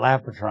 8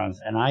 Lapotrons,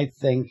 and I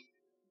think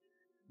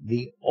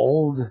the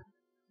old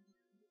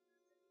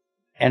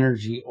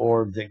energy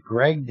orb that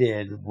Greg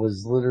did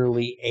was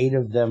literally 8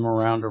 of them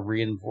around a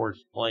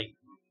reinforced plate.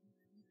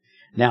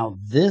 Now,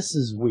 this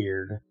is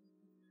weird,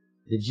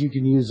 that you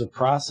can use a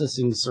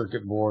processing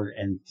circuit board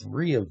and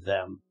 3 of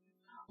them.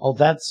 Oh,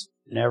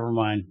 never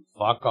mind,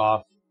 fuck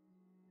off.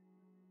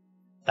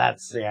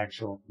 That's the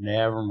actual,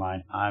 never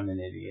mind, I'm an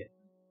idiot.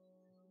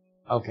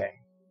 Okay,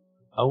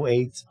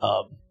 08's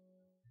up.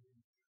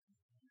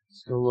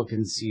 Let's go look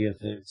and see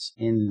if it's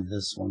in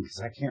this one, because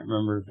I can't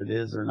remember if it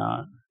is or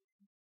not.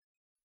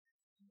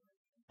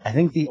 I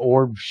think the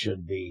orb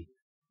should be.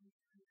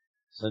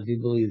 So I do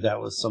believe that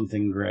was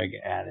something Greg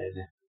added.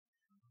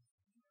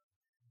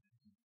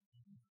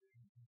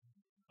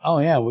 Oh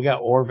yeah, we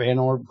got orb and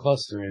orb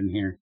cluster in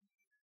here.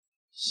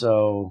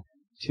 So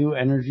 2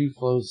 energy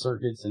flow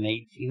circuits and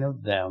 18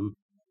 of them.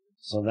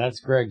 So that's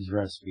Greg's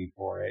recipe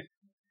for it.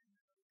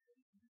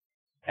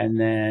 And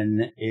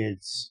then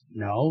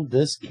no,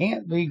 this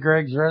can't be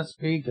Greg's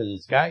recipe because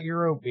it's got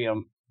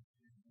europium.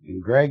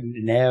 And Greg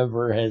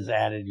never has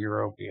added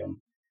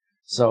europium.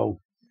 So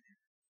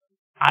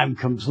I'm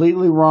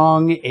completely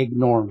wrong.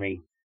 Ignore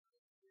me.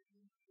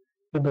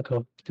 In the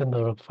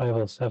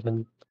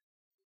 507.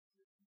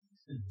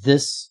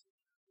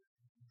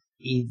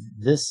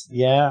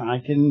 Yeah, I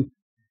can.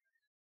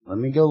 Let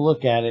me go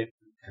look at it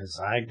because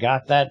I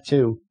got that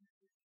too.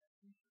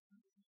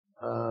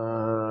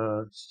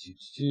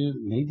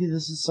 Maybe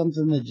this is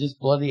something that just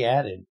bloody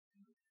added.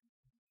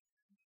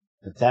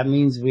 But that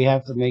means we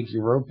have to make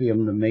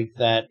europium to make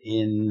that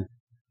in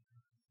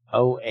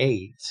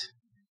 08.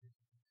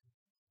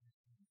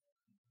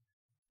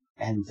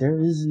 And there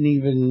isn't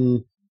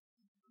even...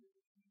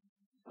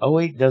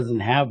 08 doesn't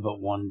have but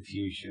 1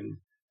 fusion.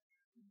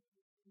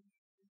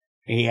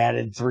 He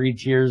added 3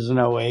 tiers in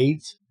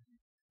 08.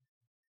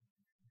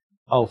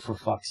 Oh, for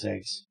fuck's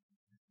sakes.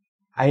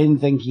 I didn't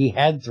think he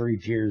had 3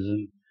 tiers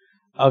in...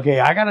 Okay,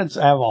 I gotta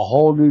have a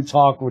whole new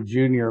talk with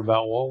Junior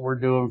about what we're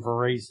doing for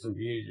Race to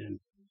Fusion.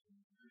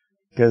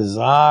 Because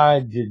I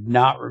did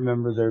not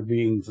remember there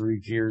being 3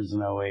 tiers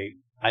in 08.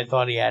 I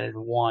thought he added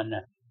 1.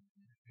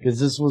 Because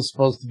this was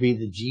supposed to be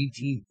the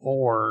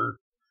GT4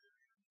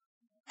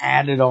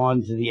 added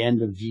on to the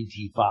end of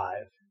GT5.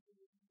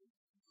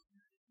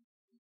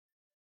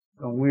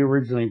 When we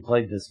originally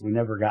played this, we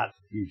never got to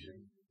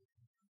Fusion.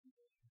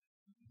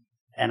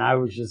 And I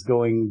was just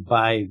going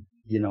by,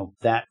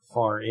 that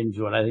far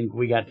into it. I think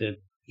we got to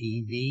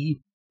EV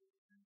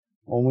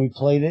when we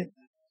played it.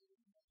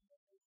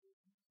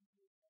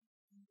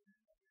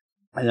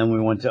 And then we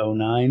went to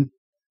 09.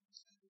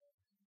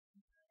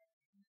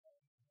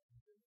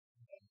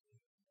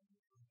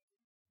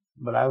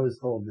 But I was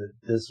told that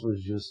this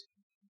was just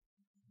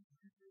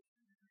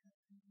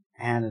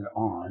added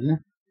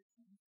on.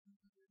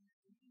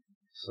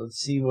 So let's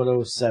see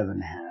what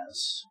 07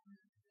 has.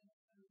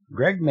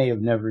 Greg may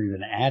have never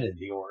even added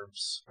the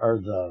orbs.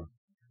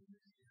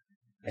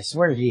 I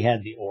swear he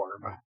had the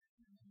orb.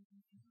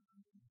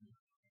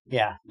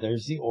 Yeah,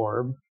 there's the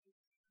orb.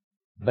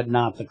 But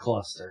not the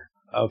cluster.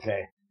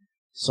 Okay.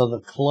 So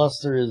the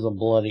cluster is a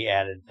bloody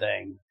added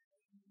thing.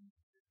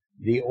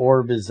 The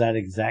orb is that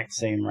exact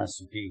same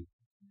recipe.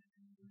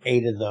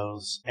 8 of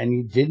those. And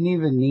you didn't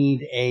even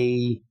need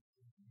a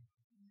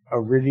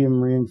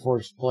iridium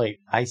reinforced plate.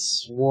 I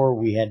swore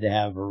we had to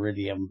have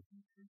iridium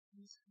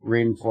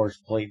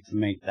reinforced plate to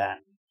make that.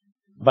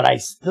 But I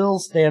still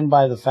stand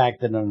by the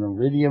fact that an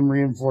iridium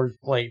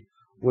reinforced plate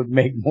would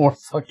make more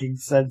fucking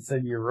sense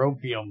than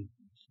europium.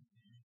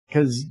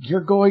 Because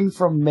you're going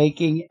from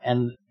making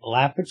an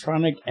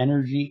Lapotronic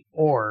energy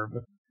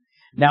orb.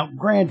 Now,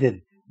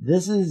 granted,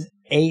 this is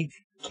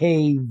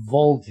 8K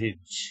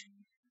voltage.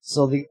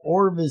 So the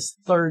orb is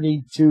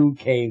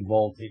 32K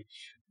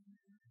voltage.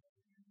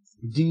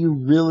 Do you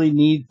really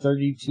need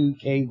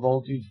 32K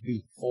voltage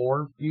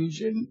before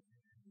fusion?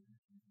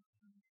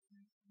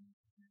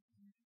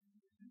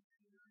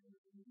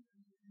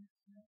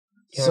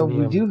 So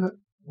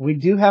we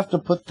do have to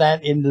put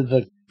that into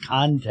the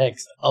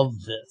context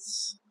of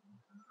this.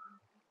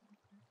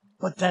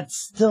 But that's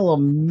still a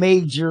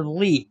major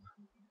leap.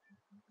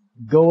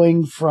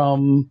 Going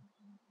from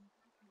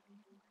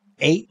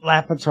 8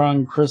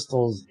 Lapotron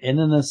crystals in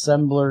an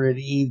assembler at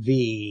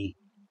EV,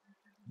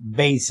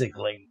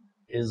 basically,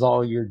 is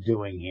all you're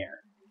doing here.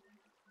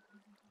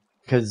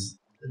 Because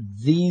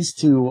these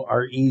two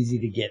are easy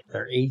to get.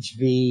 They're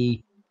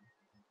HV.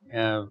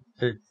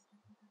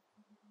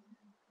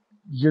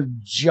 You're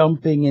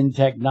jumping in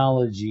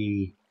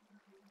technology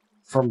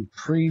from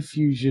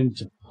pre-fusion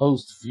to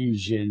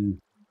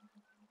post-fusion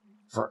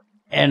for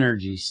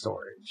energy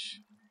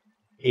storage.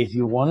 If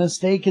you want to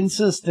stay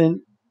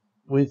consistent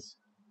with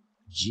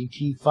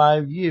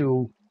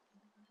GT5U,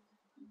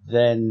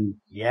 then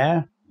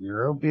yeah,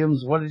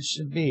 Europium's what it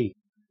should be.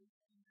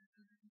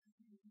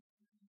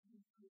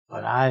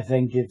 But I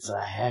think it's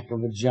a heck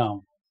of a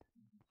jump.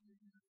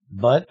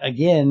 But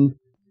again,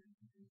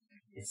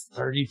 it's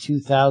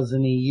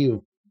 32,000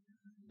 EU.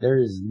 There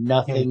is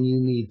nothing you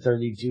need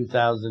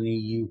 32,000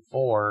 EU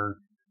for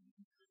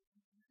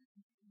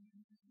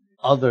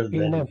other Do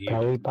you than have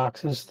battery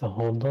boxes to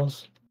hold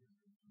those?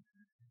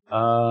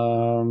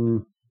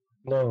 No.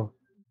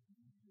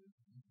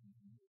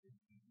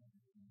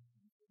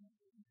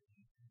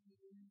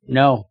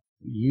 No,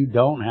 you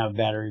don't have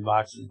battery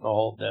boxes to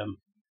hold them.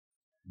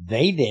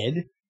 They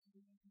did.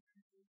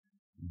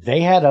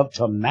 They had up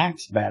to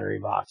max battery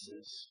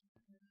boxes.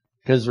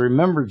 Because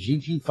remember,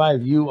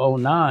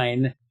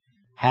 GT5U09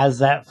 has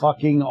that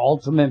fucking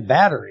ultimate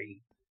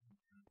battery.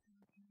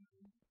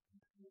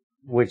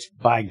 Which,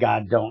 by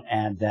God, don't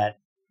add that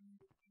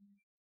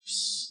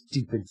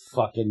stupid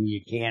fucking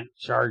you can't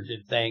charge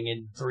a thing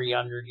in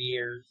 300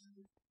 years.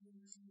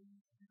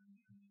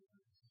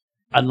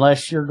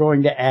 Unless you're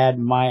going to add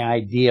my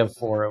idea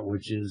for it,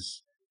 which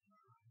is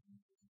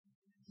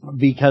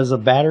because a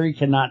battery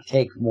cannot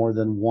take more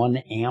than 1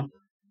 amp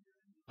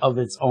of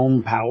its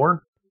own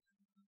power.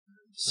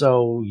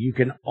 So you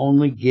can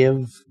only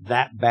give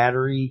that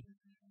battery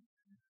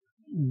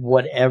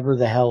whatever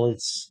the hell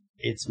its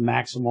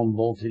maximum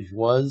voltage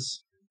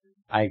was.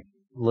 I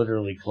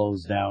literally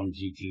closed down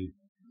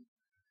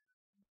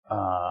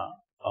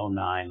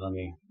GT09. Let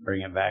me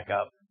bring it back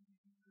up.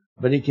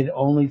 But it could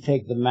only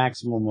take the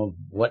maximum of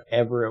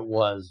whatever it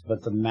was.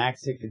 But the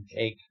max it could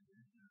take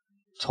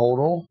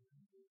total,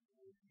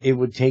 it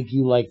would take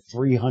you like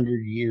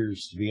 300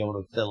 years to be able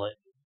to fill it.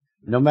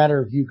 No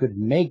matter if you could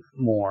make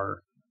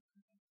more,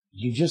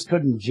 you just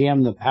couldn't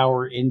jam the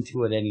power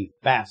into it any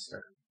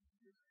faster.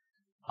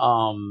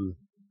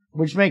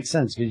 Which makes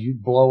sense because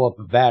you'd blow up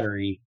a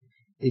battery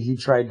if you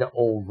tried to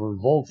over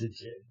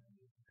voltage it.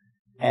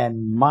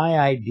 And my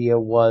idea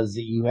was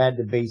that you had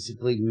to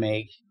basically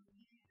make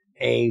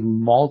a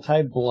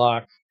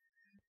multi-block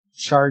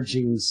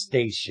charging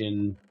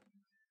station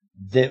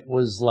that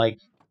was like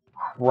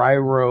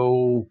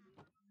cryo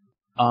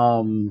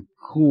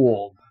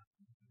cooled,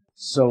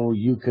 so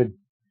you could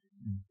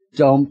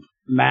dump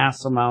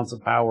mass amounts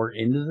of power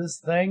into this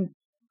thing,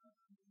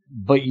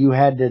 but you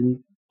had to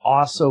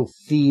also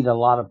feed a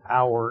lot of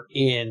power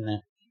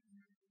in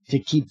to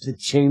keep the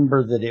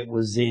chamber that it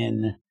was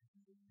in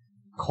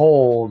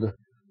cold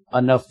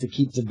enough to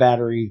keep the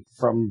battery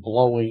from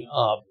blowing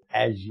up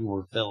as you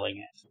were filling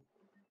it.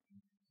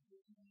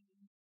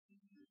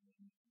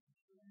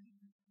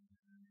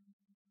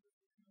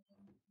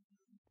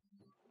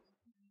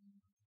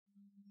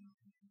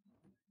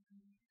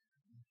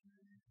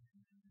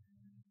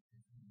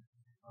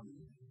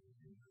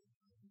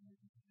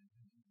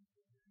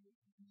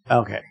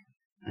 Okay,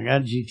 I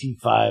got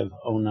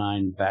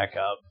GT509 back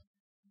up.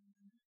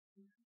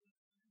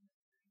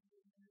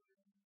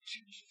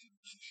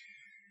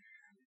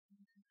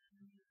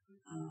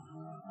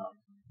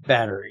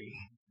 Battery.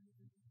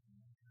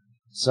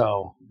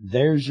 So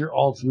there's your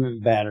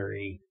ultimate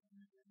battery,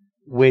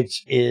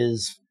 which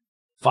is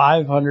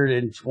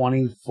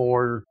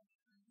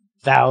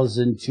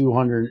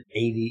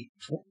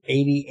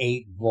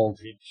 524,288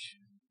 voltage.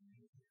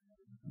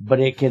 But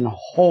it can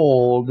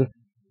hold,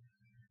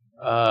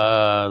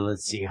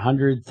 let's see,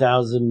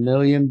 100,000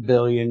 million,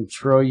 billion,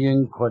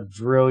 trillion,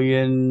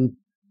 quadrillion.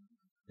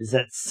 Is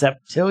that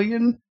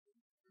septillion?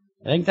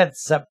 I think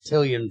that's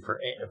septillion for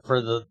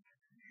the.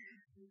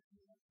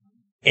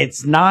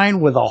 It's 9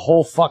 with a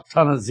whole fuck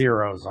ton of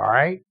zeros,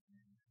 alright?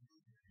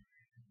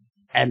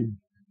 And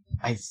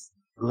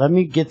let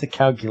me get the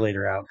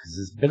calculator out, because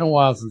it's been a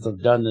while since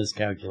I've done this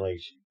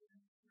calculation.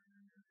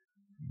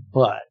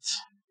 But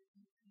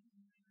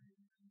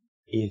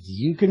if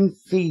you can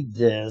feed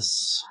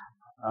this,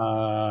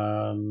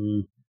 let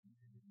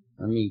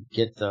me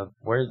get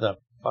where the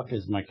fuck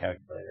is my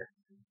calculator?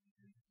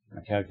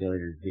 My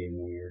calculator's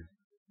being weird.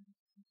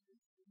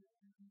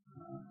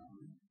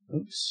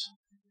 Oops.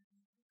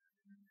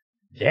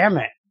 Damn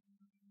it.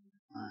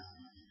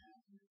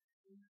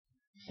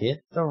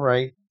 Hit the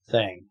right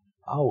thing.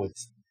 Oh,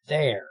 it's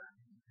there.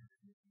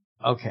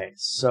 Okay,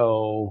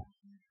 so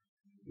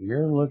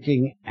you're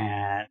looking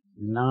at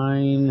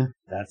 9.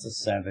 That's a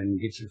 7.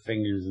 Get your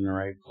fingers in the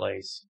right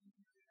place.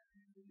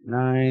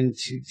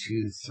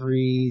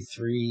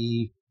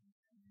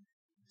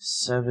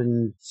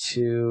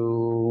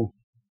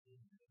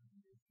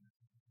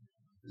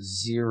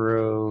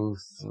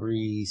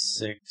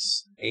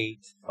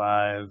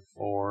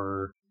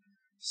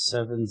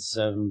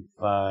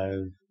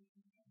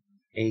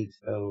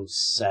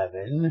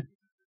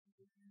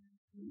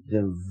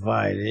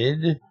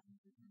 divided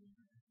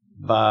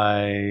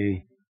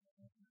by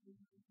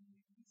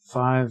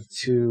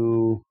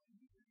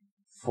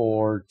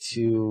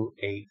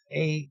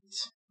 524288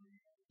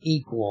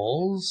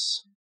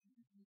 equals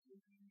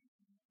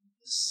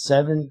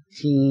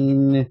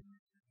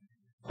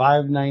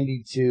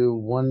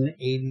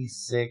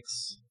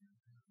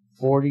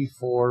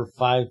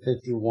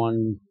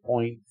 17,592,186,44,551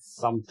 point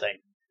something.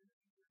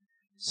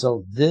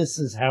 So this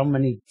is how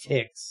many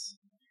ticks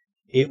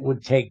it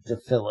would take to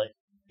fill it.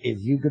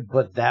 If you could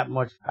put that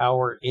much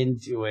power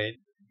into it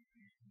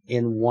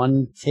in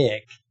one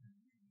tick,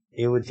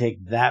 it would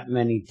take that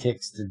many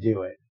ticks to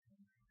do it.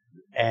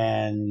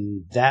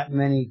 And that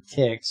many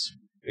ticks,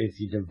 if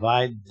you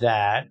divide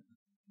that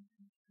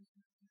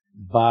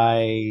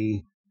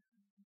by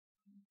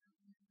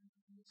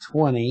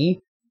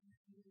 20,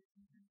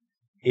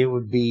 it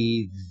would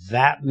be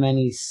that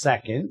many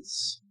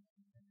seconds.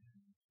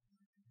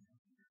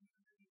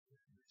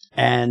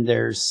 And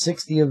there's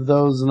 60 of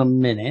those in a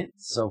minute.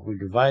 So if we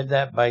divide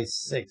that by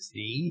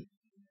 60,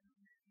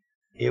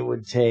 it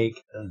would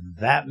take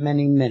that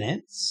many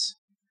minutes.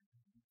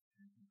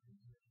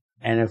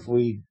 And if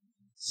we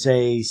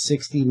say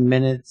 60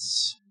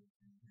 minutes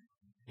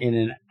in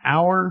an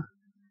hour,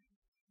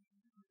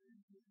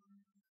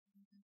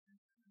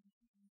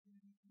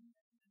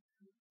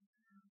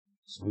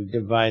 so we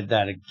divide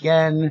that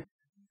again,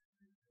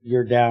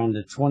 you're down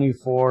to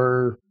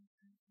 244,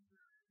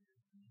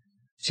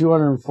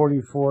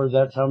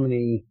 that's how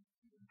many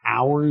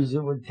hours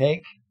it would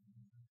take.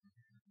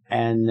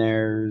 And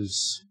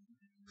there's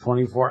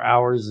 24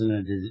 hours in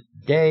a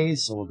day,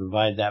 so we'll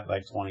divide that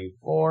by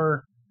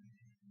 24.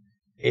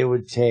 It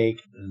would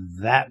take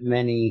that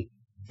many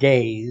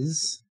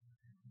days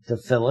to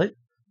fill it.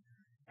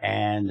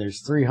 And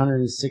there's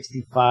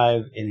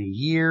 365 in a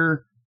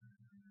year.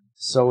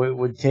 So it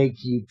would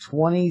take you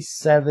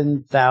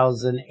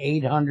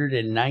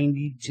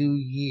 27,892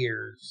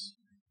 years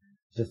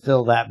to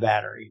fill that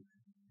battery.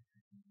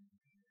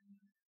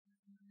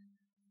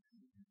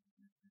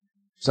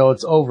 So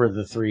it's over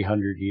the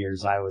 300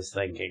 years I was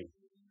thinking.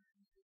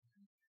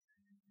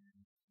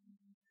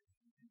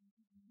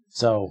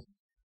 So,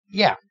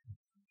 yeah.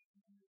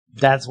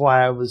 That's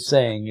why I was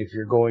saying if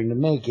you're going to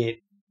make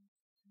it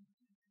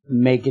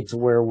to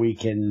where we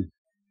can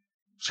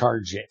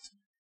charge it.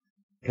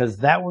 Because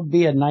that would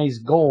be a nice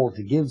goal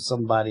to give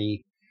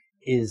somebody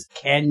is,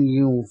 can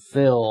you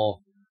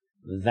fill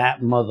that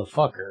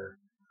motherfucker?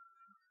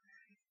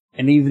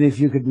 And even if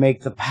you could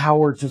make the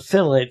power to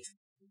fill it,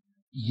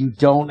 you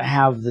don't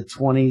have the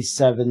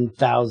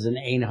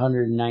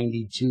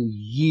 27,892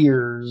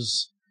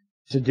 years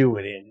to do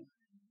it in.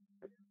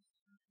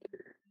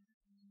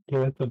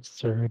 Yeah, that's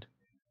absurd.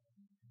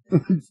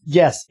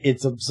 Yes,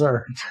 it's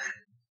absurd.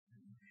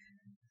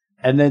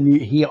 And then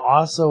he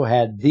also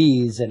had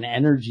these, an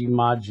energy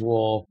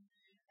module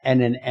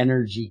and an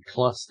energy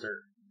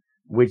cluster,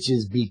 which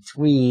is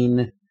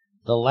between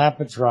the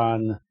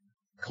Lapotron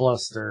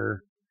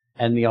cluster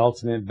and the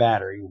ultimate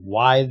battery.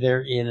 Why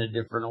they're in a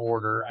different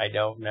order, I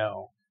don't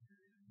know.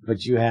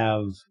 But you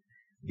have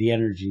the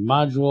energy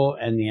module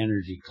and the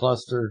energy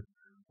cluster,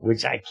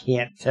 which I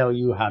can't tell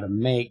you how to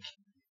make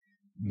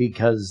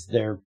because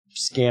they're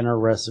scanner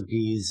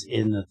recipes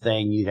in the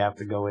thing. You'd have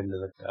to go into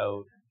the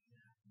code.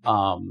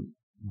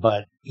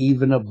 But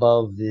even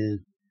above the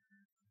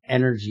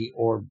energy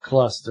orb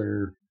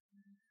cluster,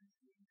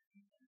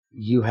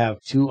 you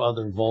have two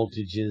other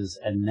voltages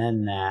and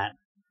then that.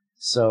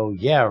 So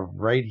yeah,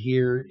 right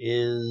here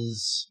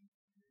is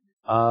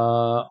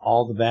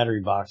all the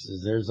battery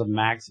boxes. There's a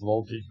max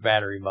voltage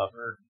battery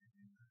buffer,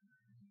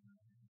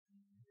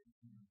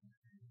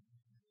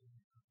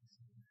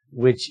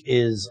 which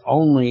is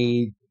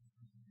only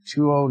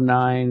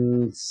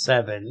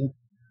 2097,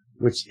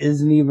 which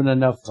isn't even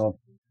enough to,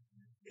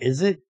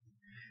 is it?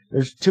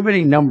 There's too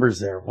many numbers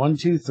there. 1,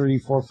 2, 3,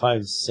 4,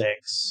 5,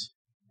 6.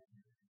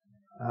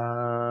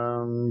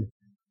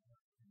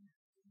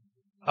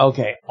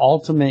 Okay,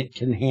 Ultimate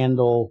can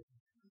handle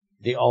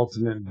the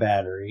Ultimate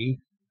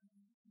battery.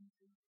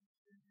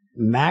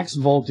 Max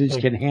Voltage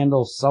can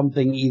handle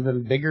something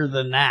even bigger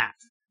than that.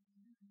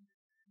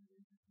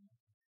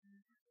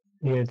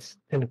 Yeah, it's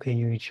technically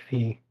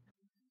UHV.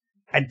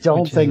 I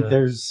don't think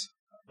there's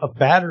a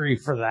battery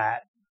for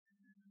that.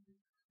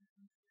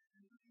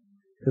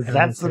 Because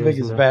that's the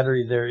biggest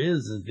battery there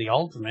is the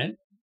Ultimate.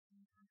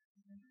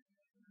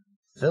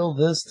 Fill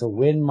this to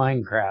win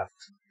Minecraft.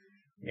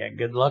 Yeah,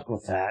 good luck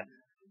with that.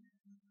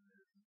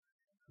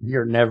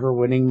 You're never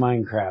winning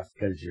Minecraft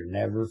because you're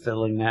never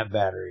filling that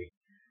battery.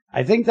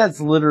 I think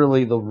that's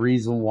literally the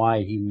reason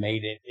why he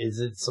made it. Is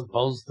it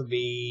supposed to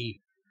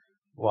be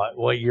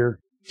what your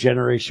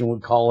generation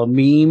would call a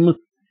meme?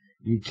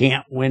 You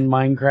can't win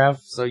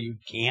Minecraft, so you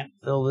can't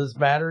fill this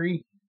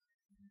battery.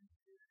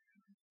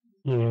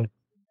 Yeah.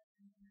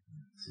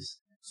 Just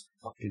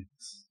fucking.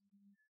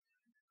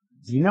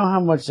 You know how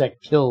much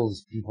that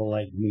kills people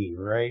like me,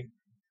 right?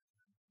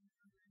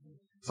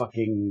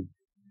 Fucking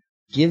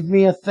give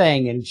me a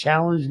thing and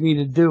challenge me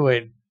to do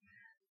it,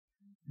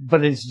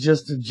 but it's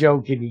just a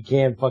joke and you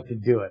can't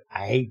fucking do it.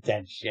 I hate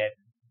that shit.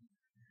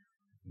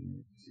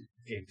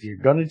 If you're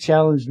gonna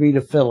challenge me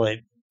to fill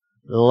it,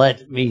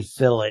 let me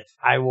fill it.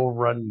 I will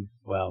run.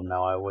 Well,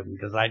 no, I wouldn't,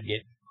 because I'd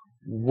get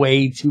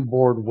way too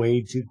bored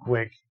way too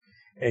quick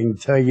and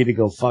tell you to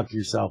go fuck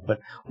yourself. But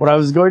what I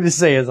was going to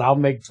say is I'll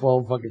make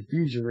 12 fucking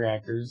fusion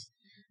reactors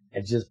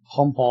and just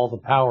pump all the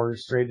power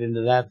straight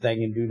into that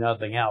thing and do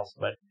nothing else.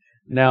 But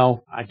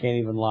no, I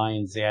can't even lie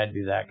and say I'd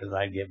do that because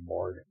I'd get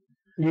bored.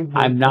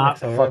 I'm not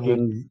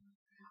fucking...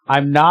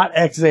 I'm not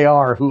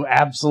XAR, who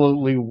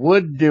absolutely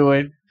would do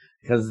it,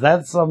 because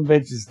that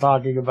sumbitch is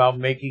talking about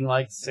making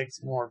like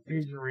 6 more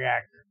fusion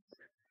reactors.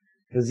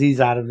 Because he's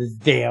out of his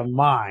damn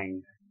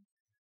mind.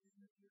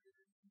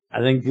 I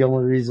think the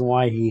only reason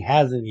why he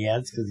hasn't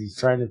yet is because he's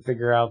trying to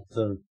figure out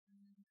the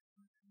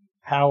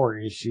power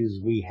issues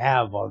we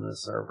have on the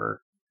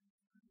server.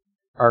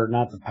 Or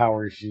not the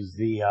power issues,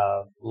 the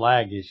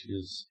lag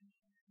issues.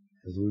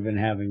 Because we've been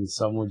having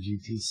some with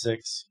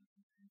GT6.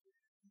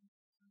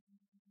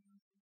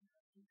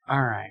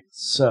 Alright,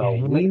 so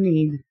yeah, we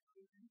need...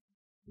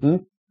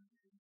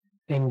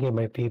 In-game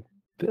might be a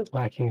bit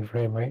lacking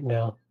frame right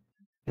now.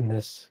 In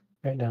this,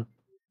 right now.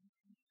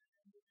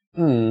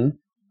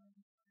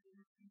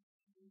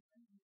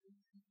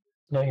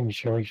 Not even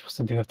sure what you're supposed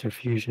to do after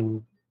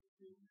fusion.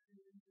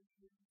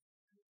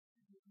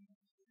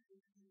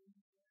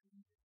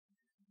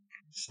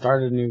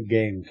 Start a new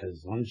game,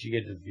 because once you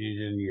get to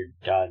fusion, you're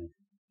done.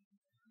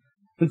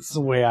 That's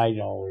the way I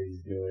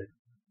always do it.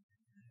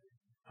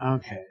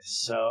 Okay,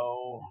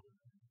 so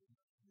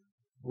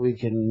we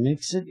can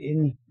mix it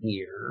in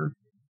here,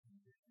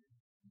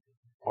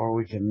 or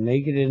we can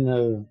make it in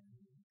the...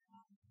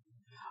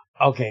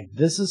 Okay,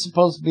 this is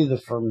supposed to be the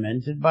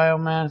fermented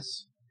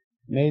biomass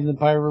made in the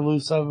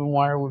Pyroluce oven.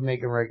 Why are we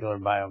making regular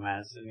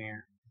biomass in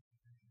here?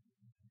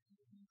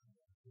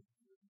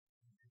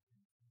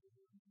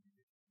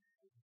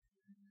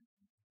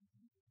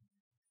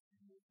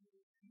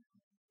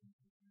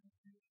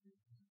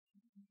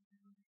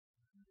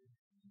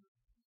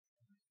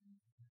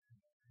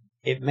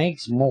 It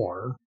makes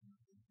more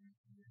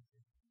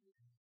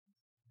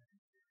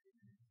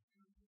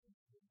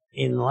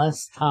in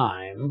less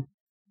time,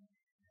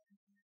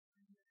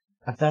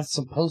 but that's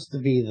supposed to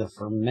be the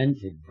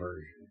fermented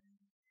version,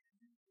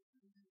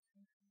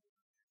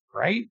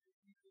 right?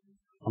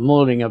 I'm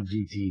loading up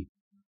GT.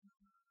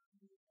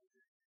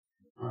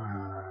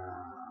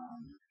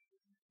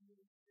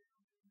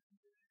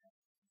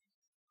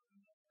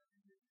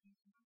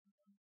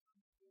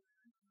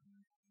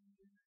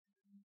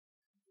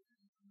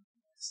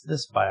 It's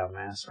this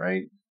biomass,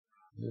 right?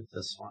 With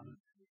this one.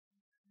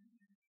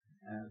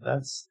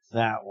 That's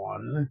that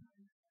one.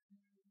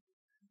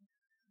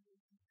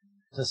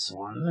 This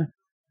one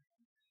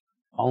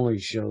only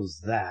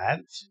shows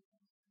that.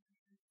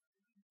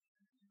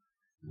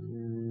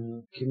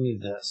 Give me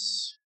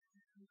this.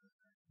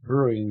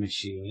 Brewing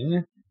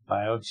machine,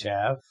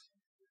 biochaff,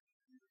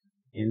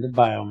 into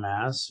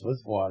biomass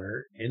with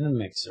water in the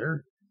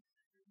mixer,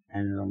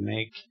 and it'll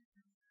make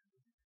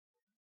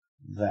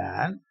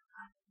that.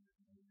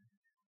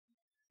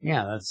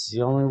 Yeah, that's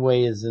the only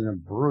way is in a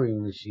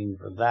brewing machine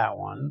for that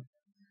one.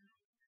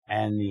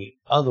 And the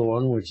other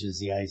one, which is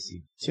the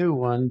IC2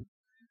 one,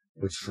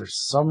 which for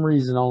some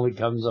reason only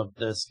comes up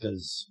this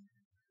because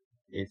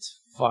it's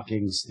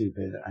fucking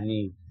stupid. I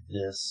need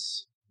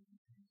this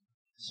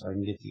so I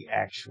can get the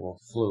actual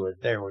fluid.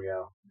 There we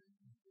go.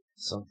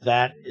 So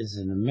that is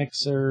in the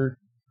mixer.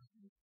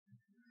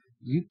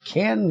 You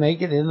can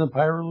make it in the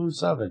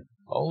Pyroluce oven.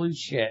 Holy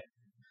shit.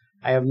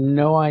 I have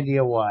no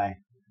idea why.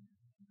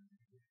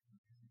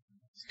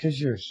 It's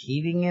because you're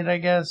heating it, I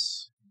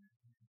guess.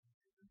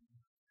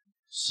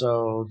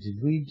 So,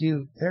 did we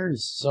do...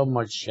 There's so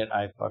much shit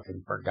I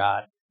fucking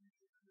forgot.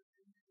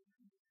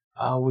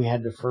 Oh, we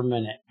had to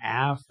ferment it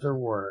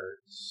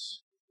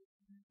afterwards.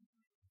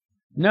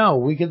 No,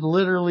 we could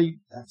literally...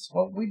 That's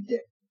what we did.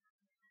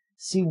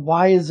 See,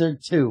 why is there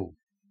 2?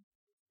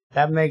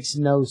 That makes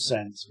no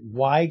sense.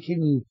 Why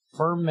can you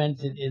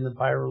ferment it in the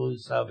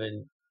Pyroluce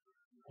oven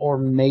or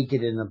make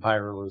it in the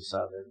Pyroluce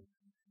oven?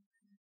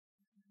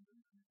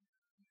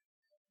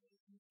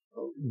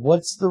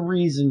 What's the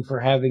reason for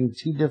having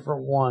 2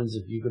 different ones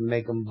if you can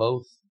make them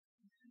both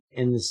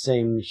in the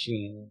same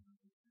machine?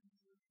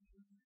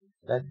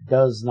 That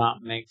does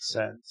not make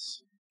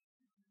sense.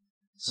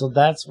 So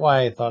that's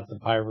why I thought the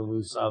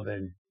Pyroluce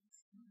oven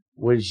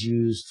was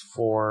used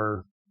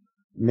for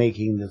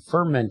making the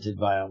fermented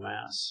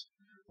biomass,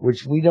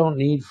 which we don't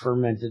need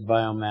fermented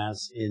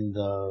biomass in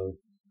the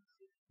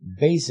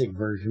basic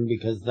version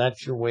because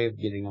that's your way of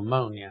getting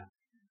ammonia.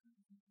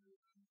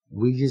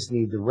 We just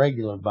need the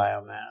regular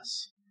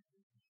biomass,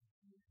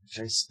 which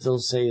I still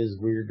say is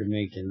weird to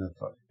make in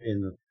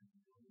the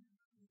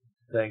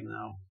thing,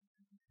 though.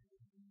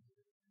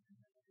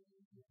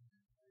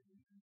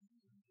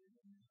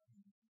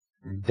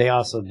 They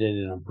also did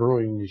it in a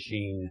brewing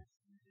machine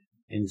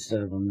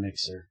instead of a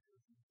mixer.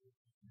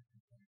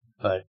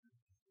 But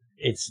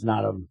it's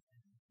not a...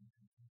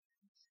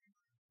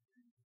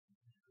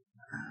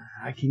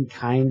 I can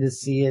kind of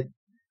see it,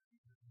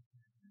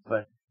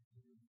 but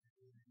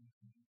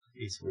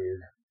it's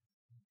weird.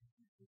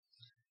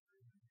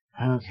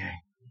 Okay,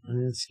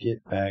 let's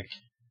get back.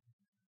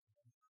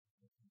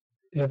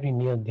 Do you have any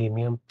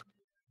neodymium?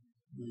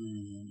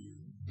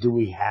 Do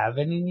we have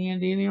any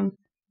neodymium?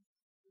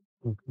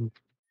 Mm-hmm.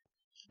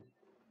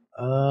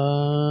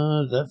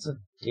 That's a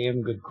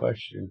damn good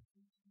question.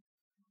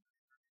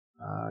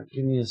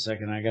 Give me a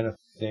second. I gotta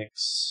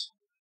fix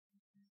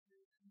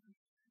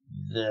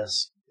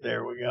this.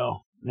 There we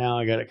go. Now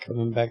I got it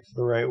coming back to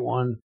the right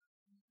one,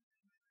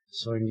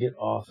 so I can get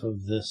off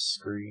of this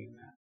screen.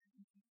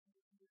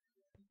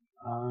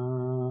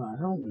 I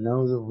don't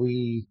know that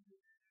we...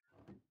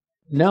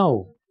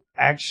 No.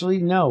 Actually,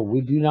 no. We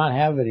do not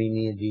have any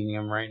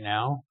neodymium right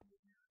now.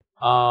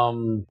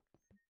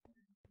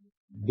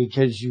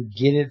 Because you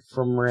get it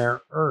from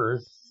rare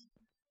earth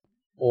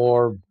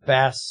or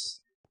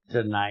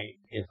bastonite,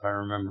 if I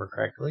remember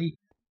correctly.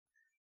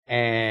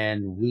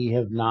 And we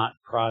have not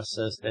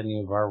processed any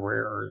of our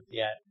rare earth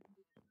yet.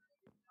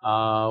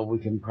 We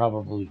can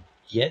probably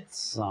get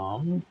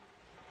some,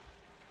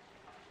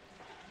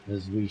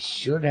 because we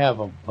should have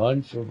a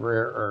bunch of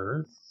rare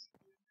earth.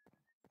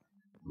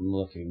 I'm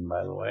looking,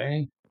 by the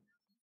way.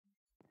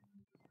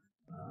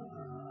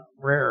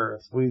 Rare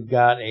earth, we've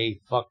got a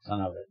fuck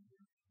ton of it.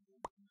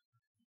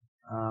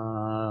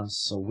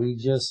 So we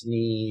just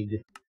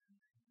need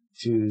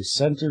to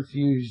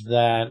centrifuge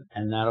that,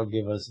 and that'll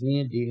give us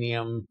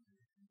neodymium,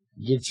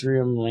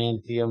 yttrium,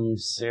 lanthanum,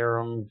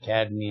 cerium,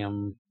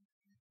 cadmium,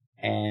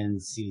 and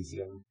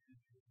cesium.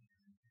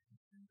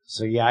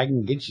 So yeah, I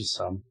can get you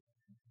some.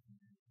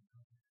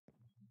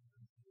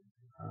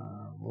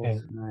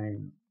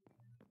 Wolfenite.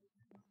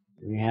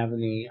 Do we have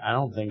any? I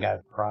don't think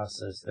I've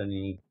processed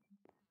any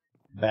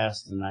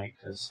bastonite,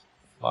 because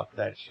fuck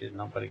that shit,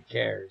 nobody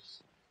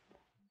cares.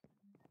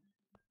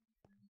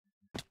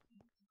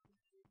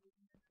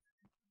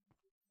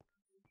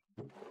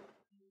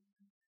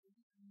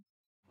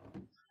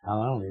 I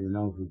don't even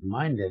know if we've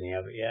mined any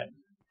of it yet.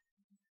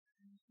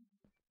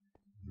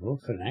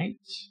 Wolfenite.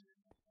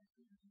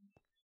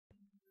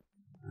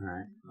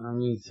 Alright, let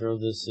me throw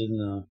this in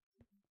the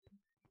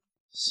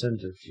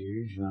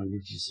centrifuge and I'll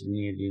get you some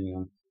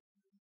neodymium.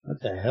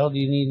 What the hell do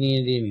you need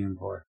neodymium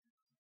for?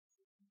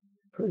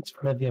 It's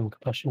for the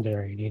combustion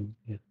generator.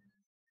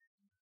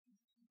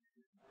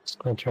 It's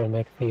going to try to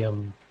make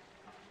the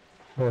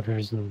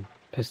motors and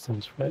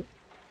pistons, right?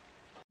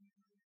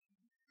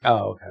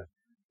 Oh, okay.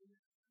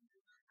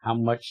 How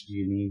much do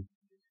you need?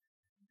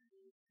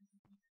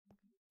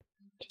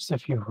 Just a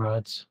few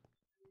rods.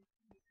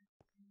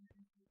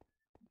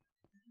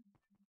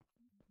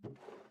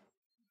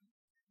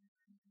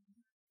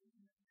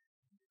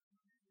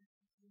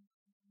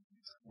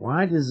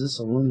 Why does this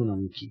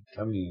aluminum keep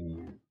coming in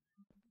here? It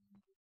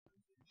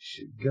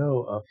should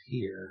go up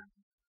here.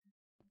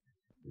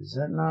 Is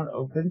that not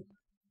open?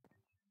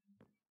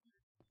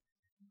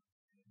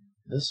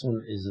 This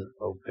one isn't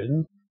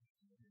open.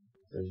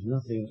 There's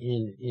nothing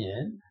in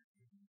it.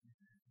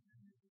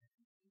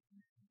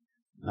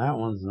 That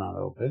one's not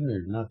open.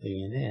 There's nothing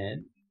in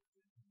it.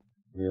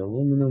 The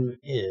aluminum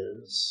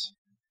is.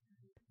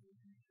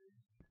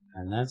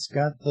 And that's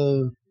got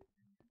the...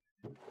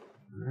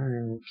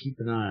 Alright, we'll keep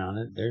an eye on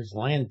it. There's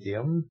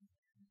lanthanum.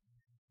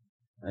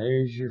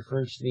 There's your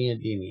first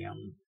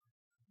neodymium.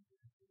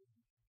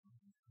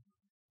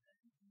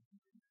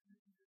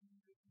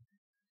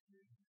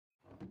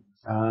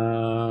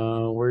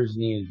 Where's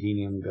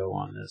neodymium go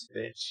on this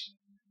bitch?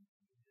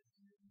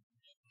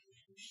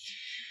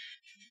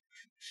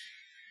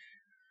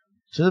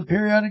 To the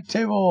periodic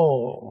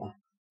table.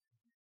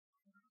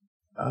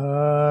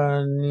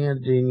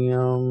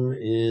 Neodymium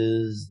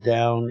is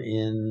down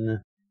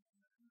in,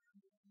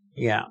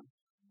 yeah,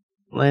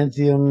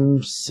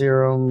 lanthanum,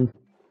 cerium,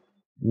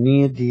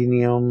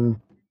 neodymium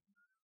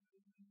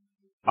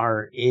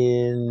are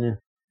in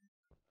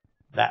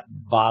that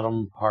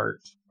bottom part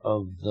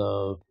of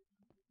the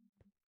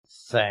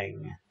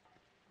thing.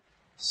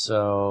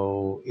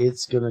 So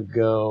it's gonna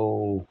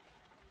go.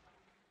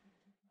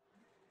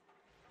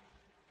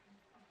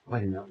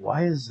 Wait a minute,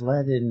 why is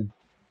lead in?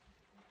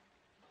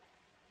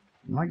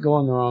 Am I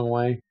going the wrong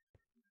way?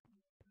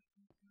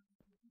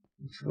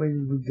 Which way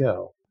did we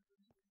go?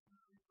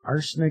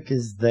 Arsenic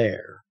is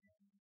there.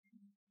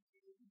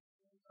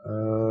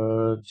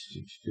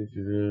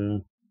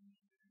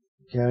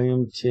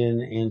 Gallium,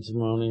 tin,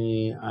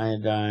 antimony,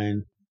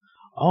 iodine.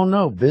 Oh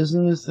no,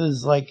 bismuth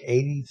is like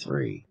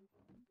 83.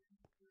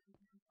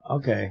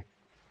 Okay.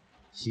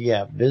 So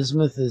yeah,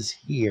 bismuth is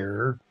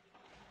here.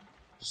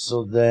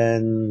 So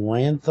then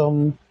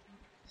lanthanum,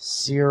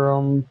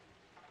 cerium,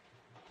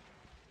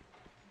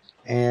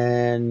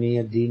 and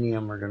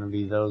neodymium are going to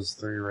be those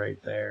three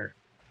right there.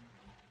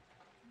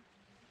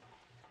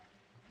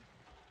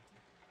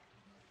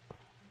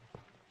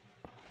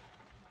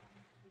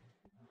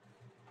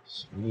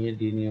 So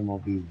neodymium will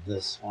be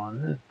this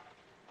one.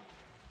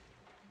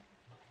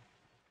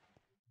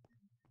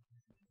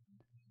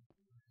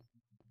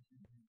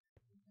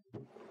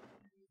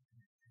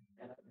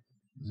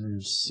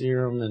 There's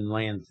serum and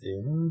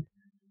lanthanum.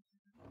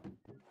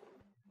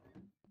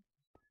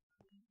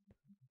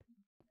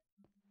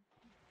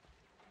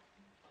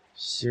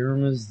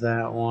 Serum is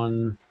that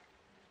one.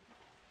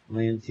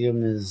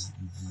 Lanthanum is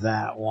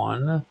that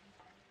one.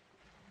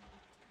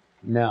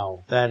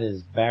 No, that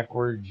is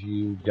backwards,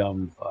 you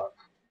dumb fuck.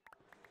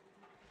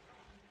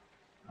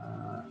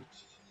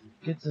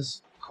 Get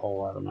this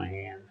coal out of my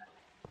hand.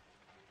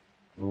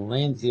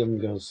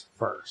 Lanthanum goes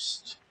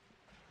first.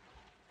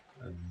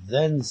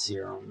 Then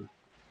serum.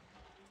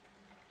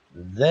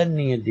 Then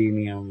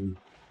neodymium.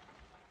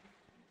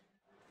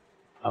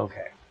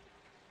 Okay.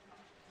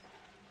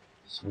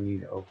 So we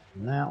need to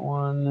open that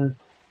one.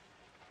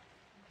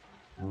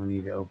 And we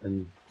need to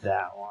open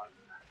that one.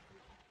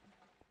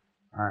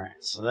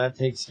 Alright, so that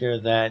takes care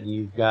of that. And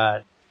you've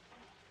got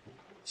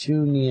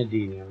 2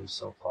 neodymium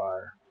so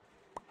far.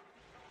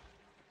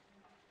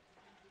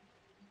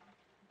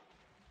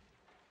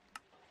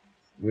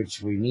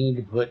 Which we need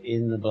to put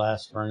in the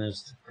blast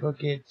furnace to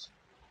cook it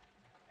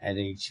at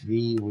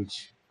HV,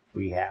 which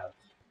we have.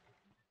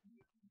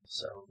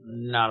 So,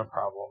 not a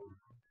problem.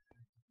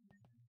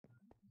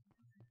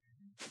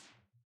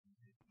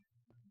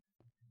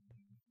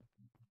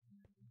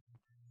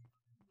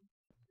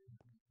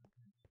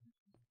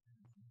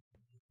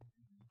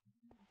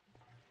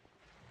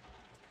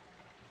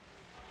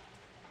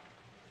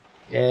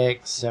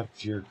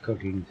 Except you're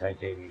cooking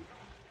titanium.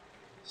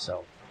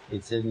 So,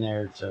 it's in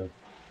there to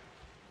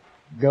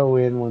go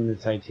in when the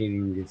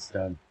titanium gets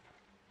done.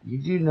 You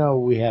do know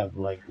we have,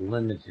 like,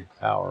 limited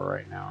power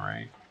right now,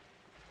 right?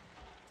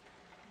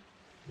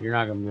 You're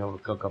not going to be able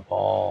to cook up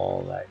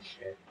all that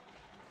shit.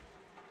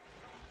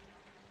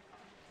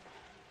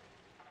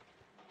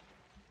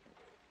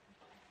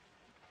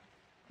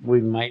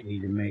 We might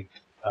need to make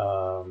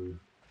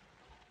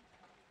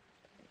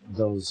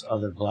those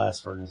other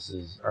blast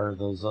furnaces, or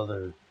those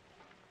other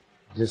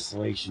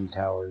distillation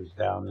towers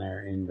down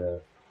there in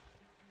the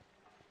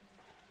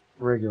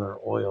regular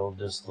oil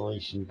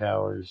distillation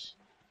towers,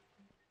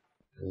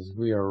 because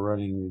we are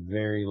running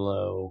very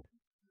low.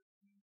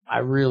 I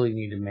really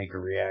need to make a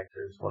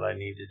reactor is what I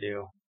need to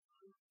do.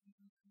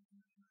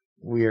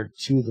 We are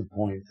to the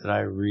point that I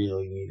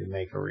really need to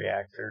make a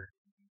reactor.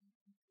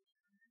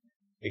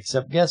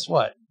 Except guess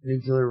what?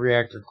 Nuclear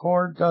reactor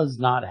core does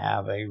not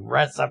have a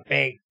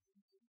recipe.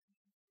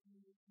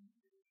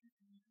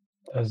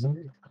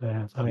 Doesn't?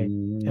 I thought I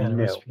had a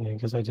recipe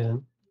because I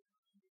didn't.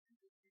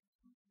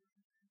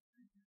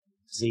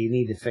 So you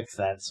need to fix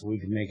that so we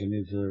can make a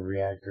nuclear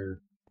reactor.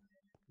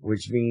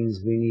 Which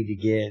means we need to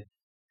get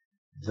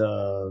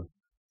the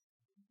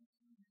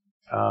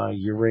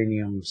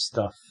uranium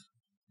stuff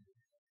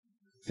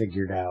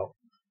figured out.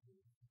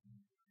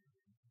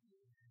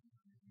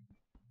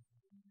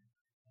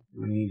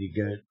 We need to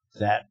get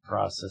that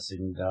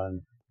processing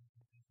done.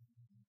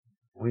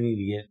 We need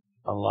to get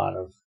a lot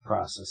of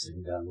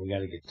processing done. We got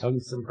to get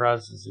tungsten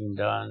processing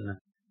done.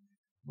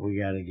 We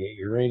got to get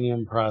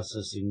uranium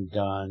processing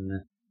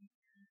done.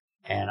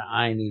 And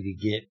I need to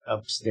get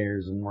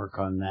upstairs and work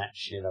on that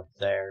shit up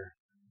there.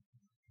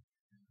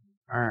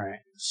 Alright,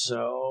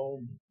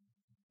 so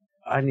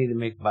I need to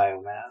make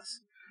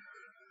biomass.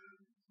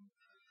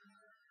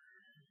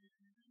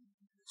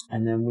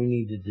 And then we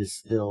need to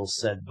distill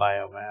said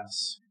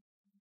biomass.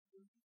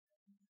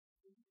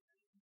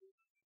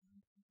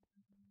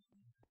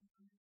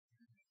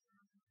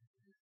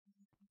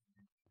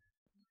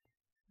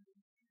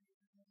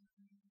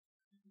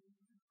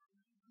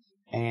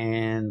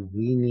 And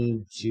we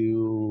need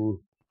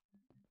to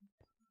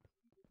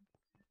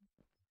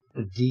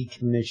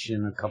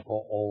decommission a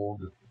couple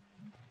old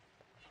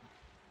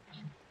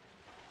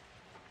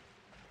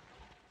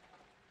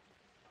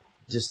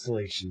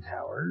distillation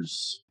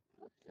towers.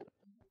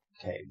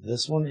 Okay,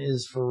 this one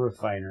is for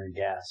refinery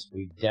gas.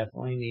 We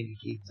definitely need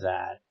to keep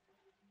that.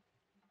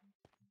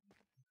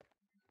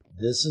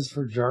 This is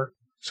for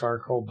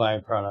charcoal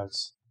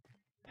byproducts.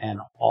 And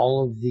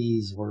all of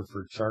these were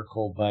for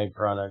charcoal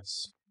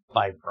byproducts.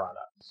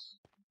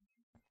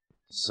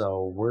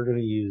 So we're going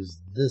to use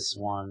this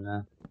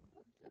one.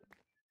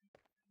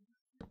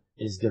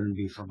 Is going to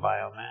be for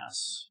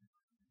biomass.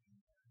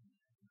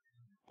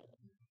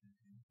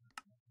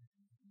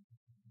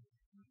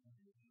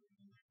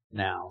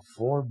 Now,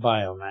 for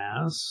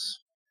biomass,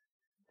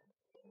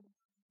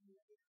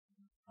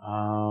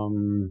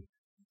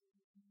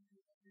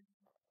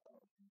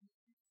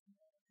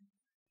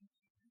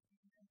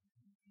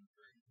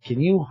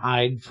 can you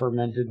hide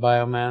fermented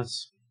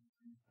biomass?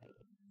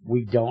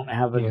 We don't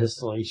have a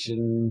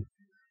distillation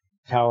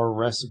tower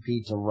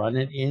recipe to run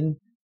it in,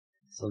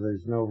 so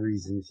there's no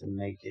reason to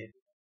make it.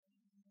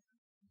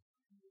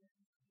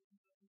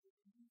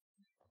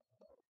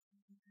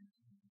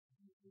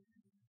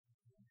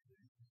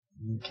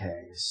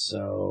 Okay,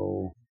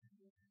 so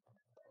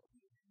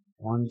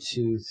 1,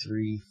 2,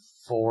 3,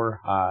 4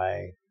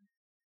 high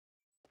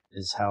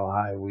is how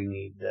high we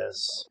need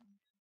this.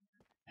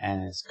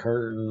 and it's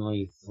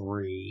currently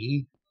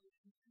 3.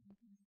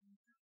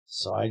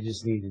 So I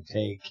just need to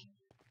take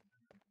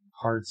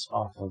parts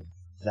off of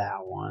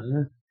that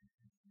one.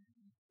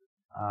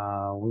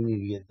 We need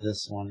to get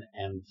this one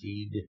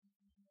emptied.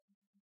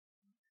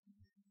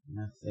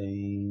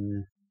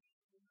 Methane,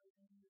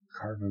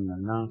 carbon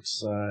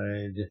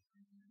monoxide,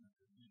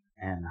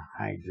 and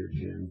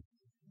hydrogen.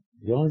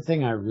 The only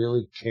thing I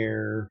really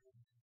care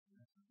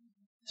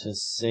to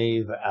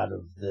save out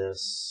of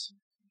this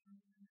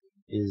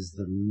is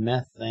the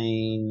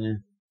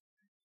methane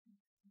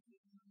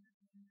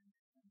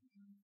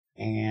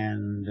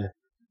and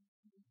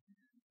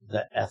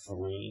the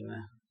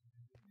ethylene.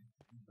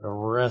 The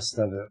rest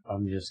of it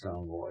I'm just going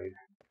to avoid.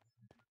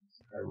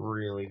 I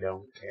really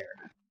don't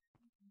care.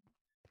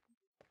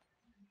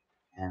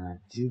 And I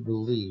do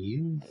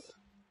believe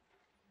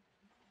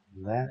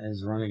that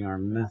is running our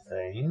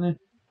methane.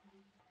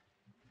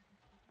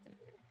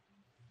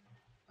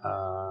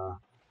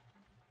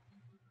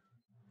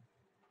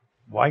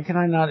 Why can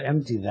I not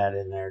empty that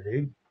in there,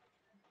 dude?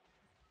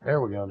 There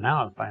we go.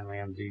 Now it's finally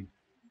emptied.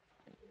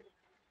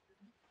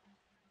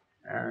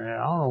 I don't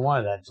know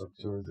why that took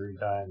 2 or 3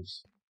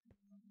 times.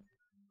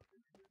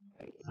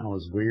 That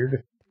was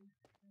weird.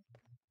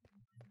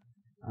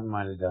 I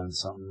might have done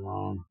something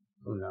wrong.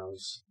 Who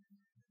knows?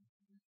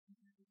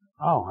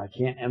 Oh, I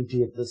can't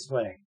empty it this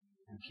way.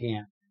 I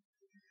can't.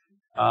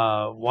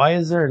 Why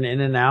is there an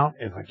in and out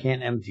if I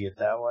can't empty it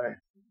that way?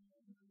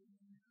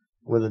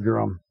 With a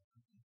drum.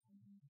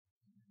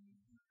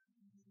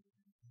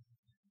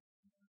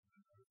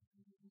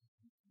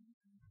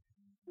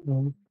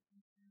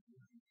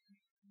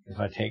 If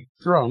I take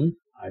drum,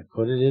 I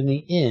put it in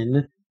the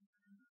in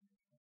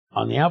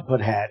on the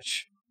output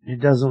hatch. It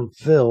doesn't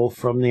fill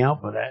from the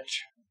output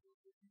hatch.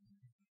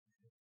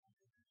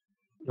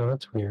 No,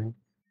 that's weird.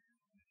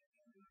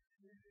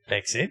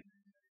 Fix it.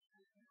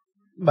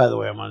 By the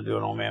way, I'm going to do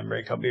an old man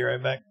break. I'll be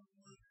right back.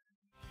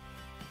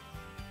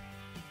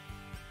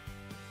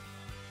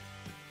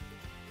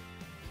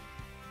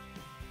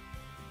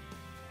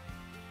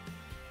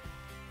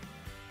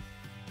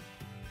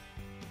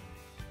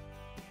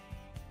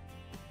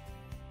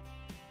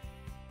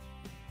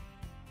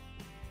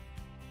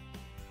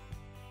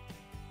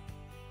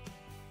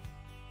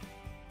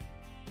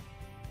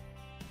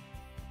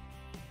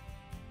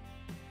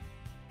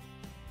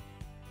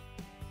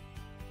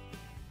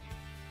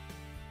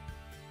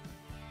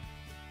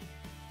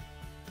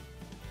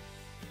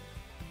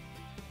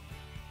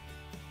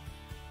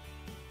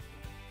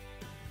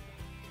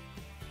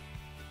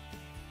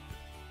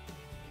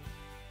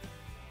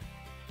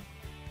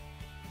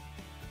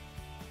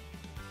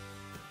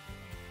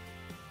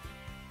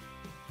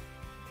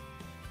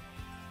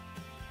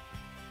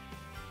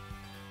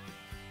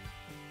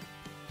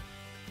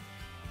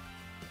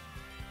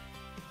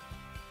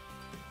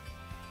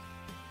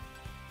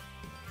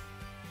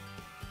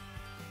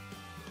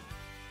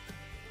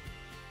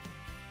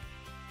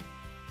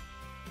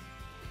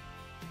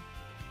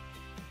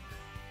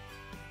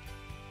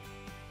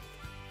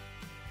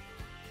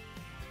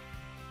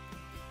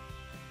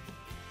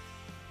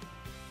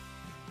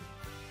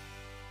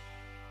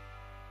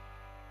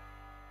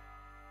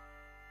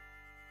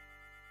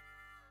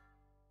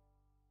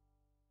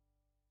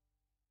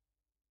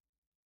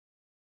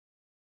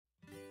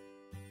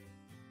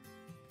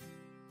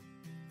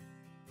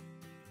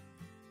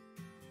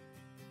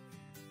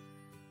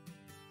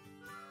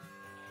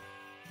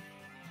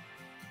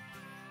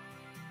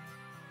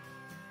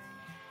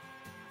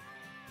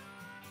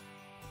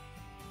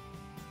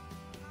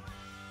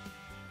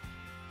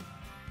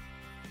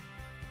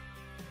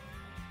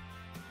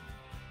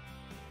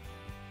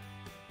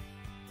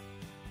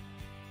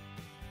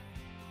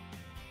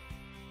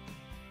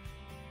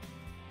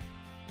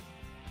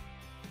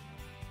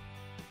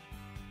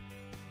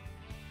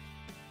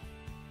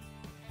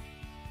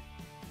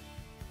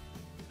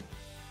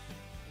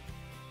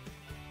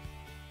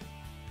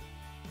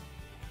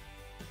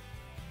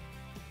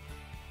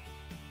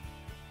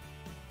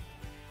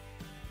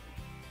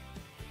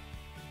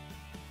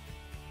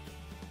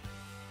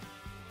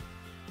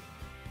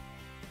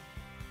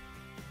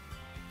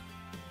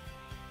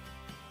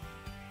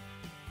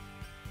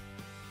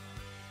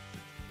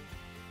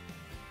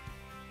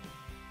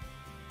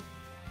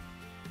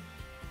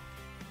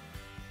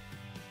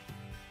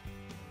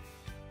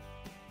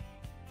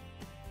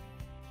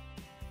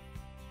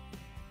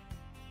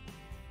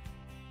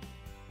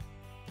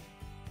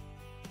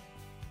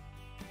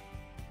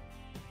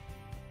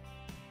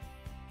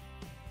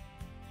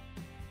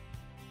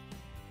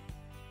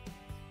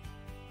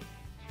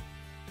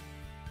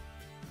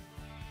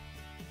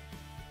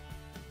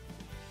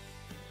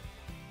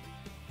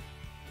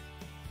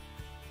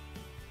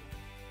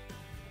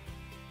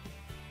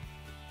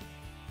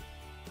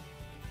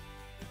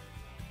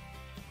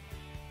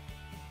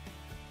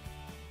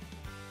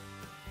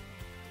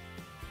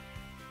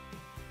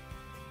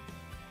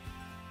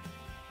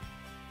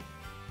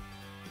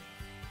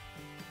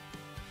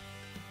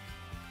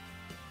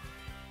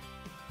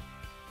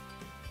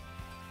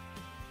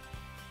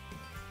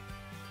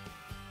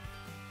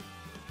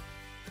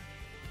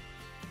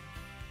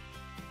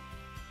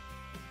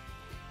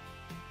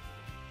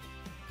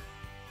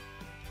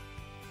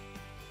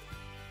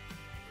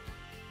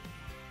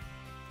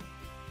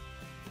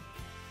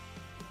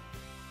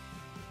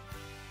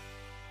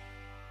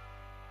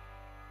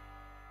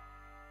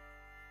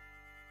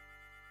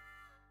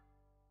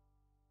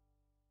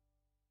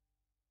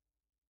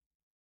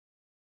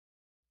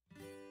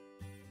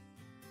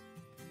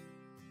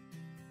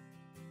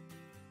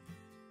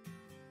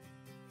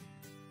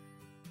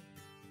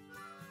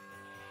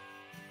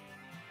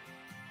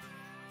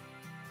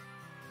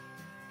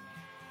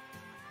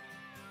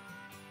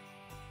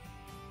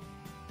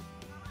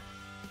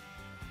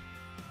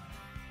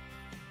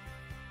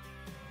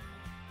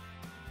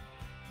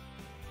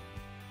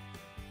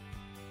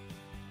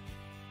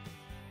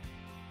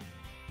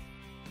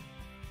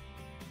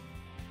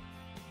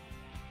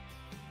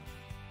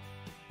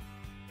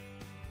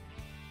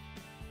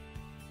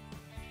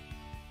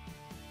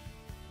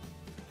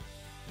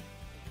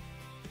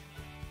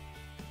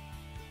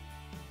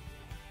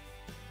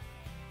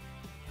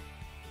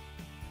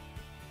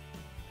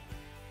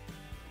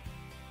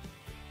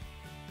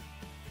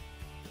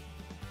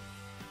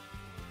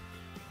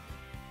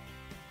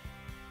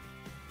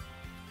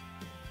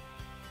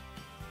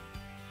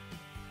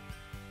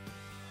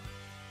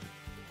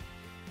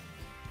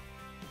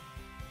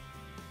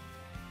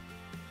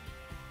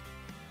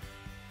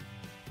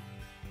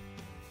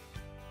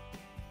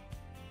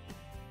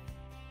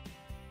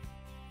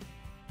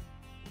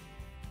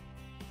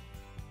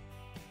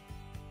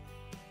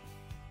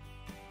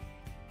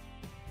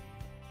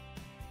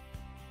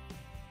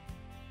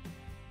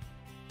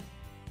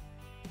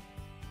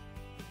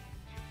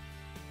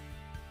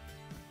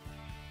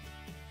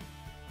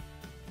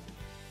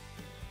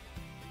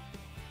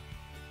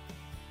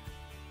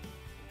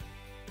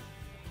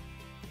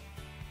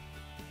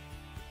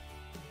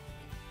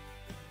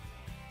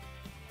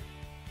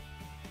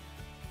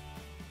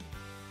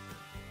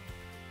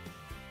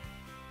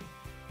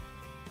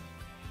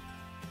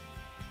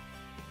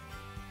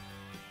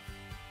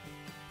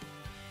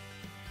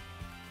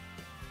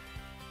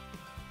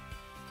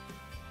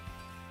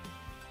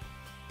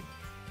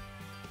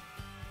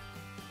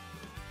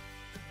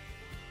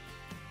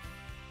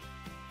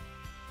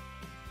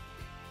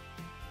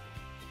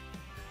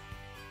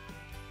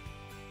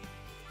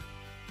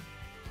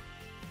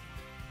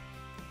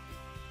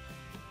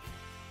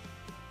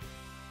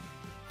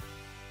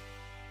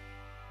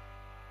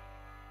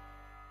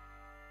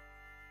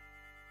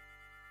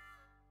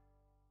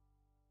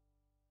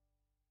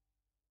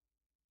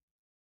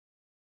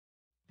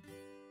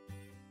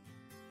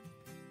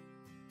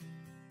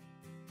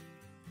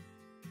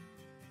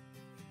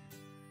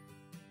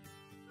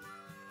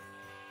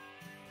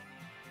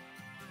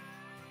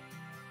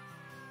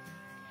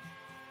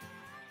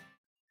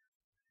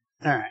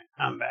 Alright,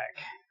 I'm back.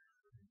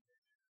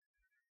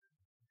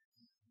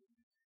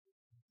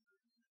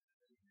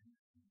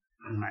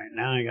 Alright,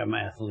 now I got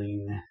my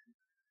ethylene.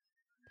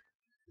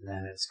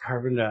 Then it's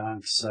carbon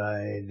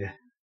dioxide,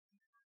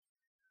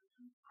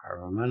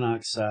 carbon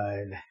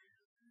monoxide,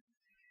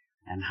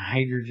 and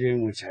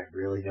hydrogen, which I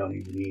really don't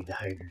even need the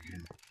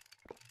hydrogen.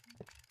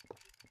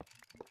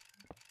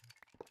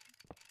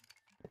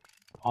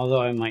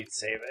 Although I might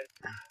save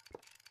it.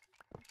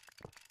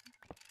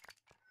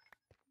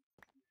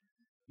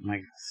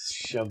 Like,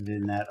 shoved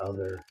in that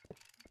other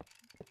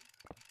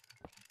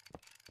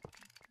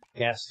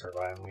gas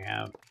turbine we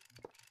have.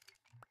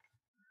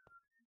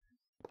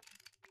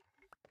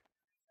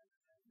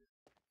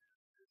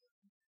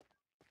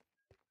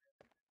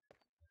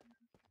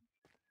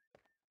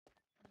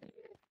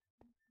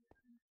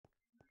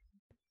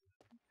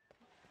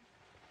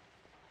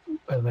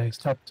 By the way,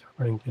 stop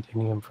running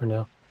titanium for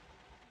now.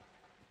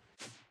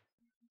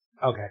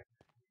 Okay.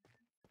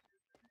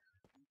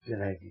 Good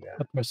idea.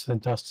 Put the rest of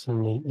the dust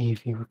in the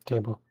EV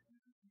table.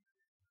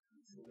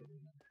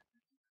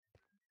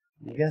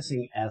 I'm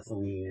guessing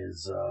ethylene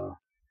is,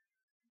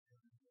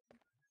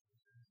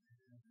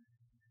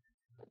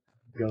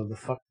 go the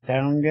fuck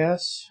down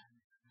gas?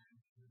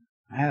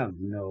 I have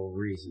no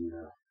reason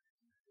to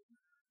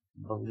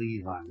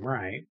believe I'm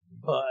right,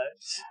 but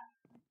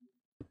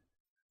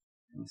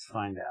let's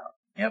find out.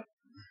 Yep.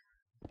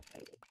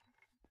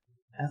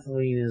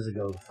 Ethylene is a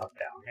go the fuck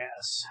down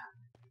gas.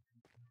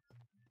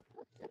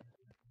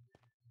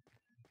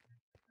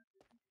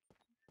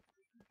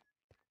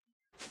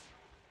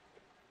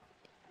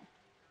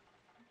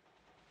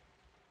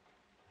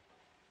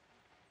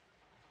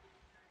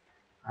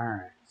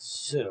 Alright,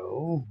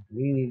 so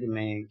we need to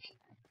make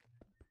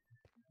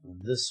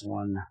this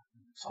one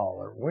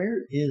taller.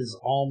 Where is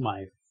all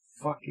my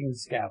fucking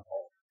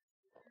scaffold?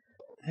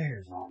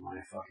 There's all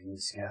my fucking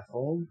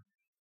scaffold.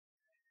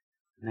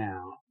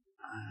 Now,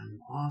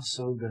 I'm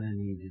also gonna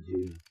need to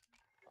do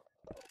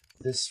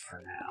this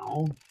for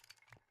now,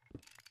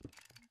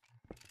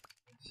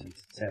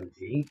 since it's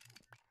empty,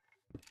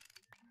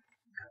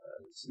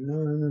 because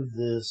none of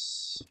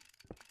this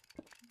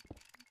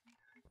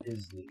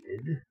is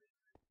needed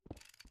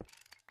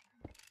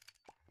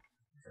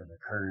for the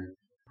current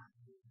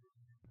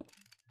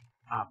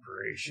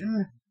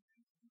operation.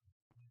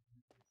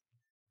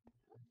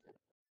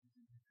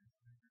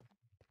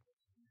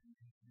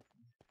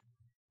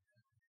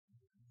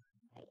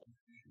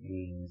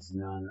 Means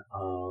none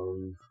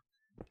of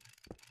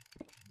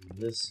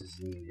this is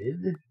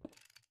needed.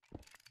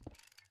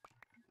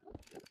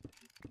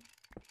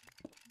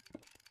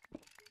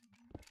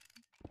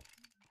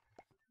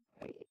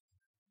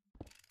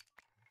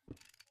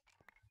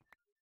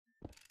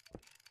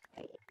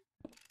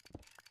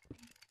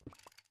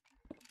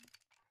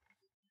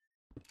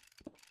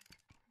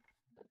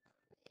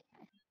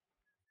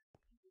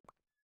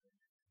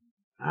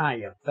 Ah,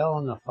 you fell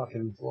on the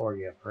fucking floor,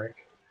 you prick.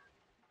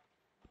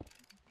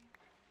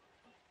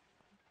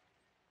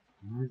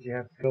 Why'd you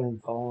have to go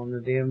and fall on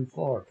the damn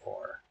floor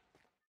for?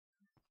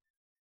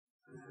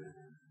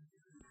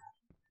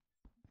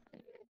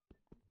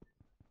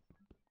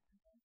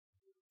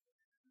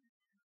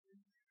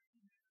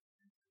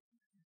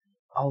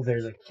 Oh,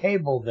 there's a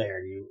cable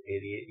there, you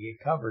idiot. You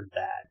covered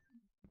that.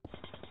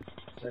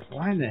 It's like,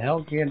 why in the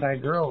hell can't I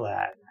drill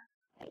that?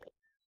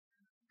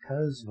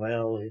 Because,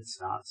 well,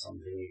 it's not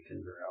something you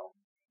can drill.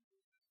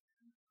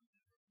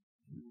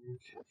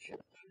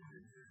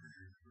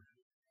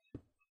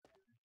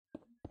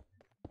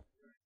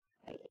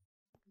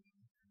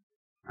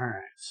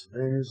 Alright, so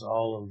there's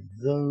all of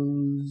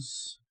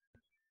those.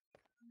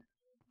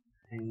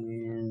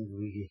 And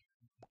we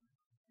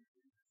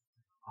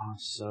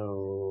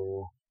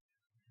also,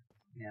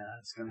 yeah,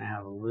 it's going to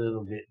have a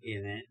little bit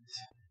in it,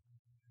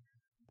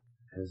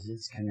 because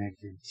it's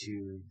connected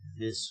to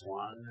this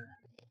one.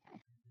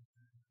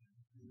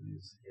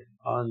 It's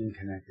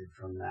unconnected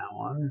from that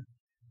one.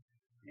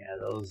 Yeah,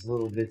 those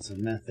little bits of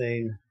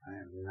methane, I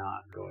am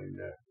not going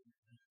to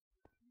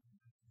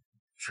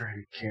try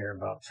to care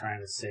about trying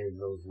to save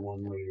those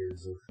 1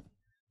 liters of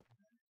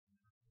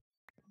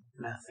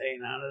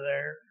methane out of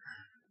there.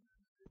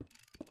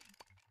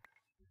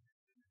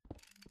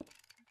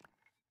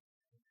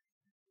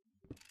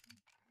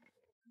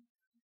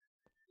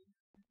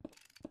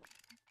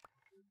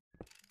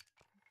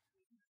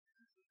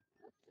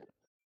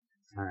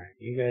 Alright,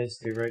 you guys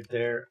stay right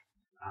there.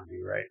 I'll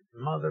be right,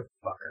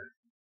 motherfucker.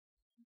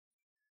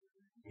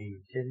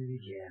 You did it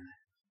again.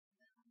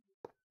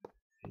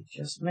 You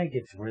just make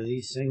it to where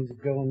these things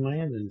go in my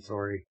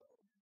inventory.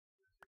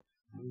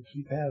 I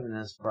keep having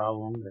this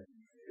problem, but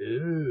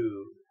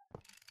ooh,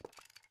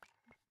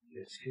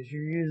 just because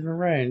you're using a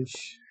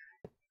wrench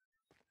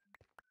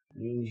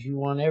means you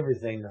want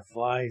everything to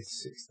fly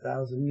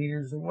 6,000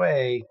 meters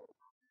away.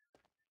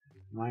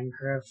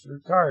 Minecraft's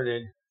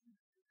retarded.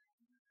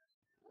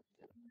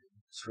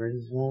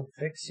 Trins won't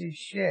fix his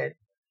shit.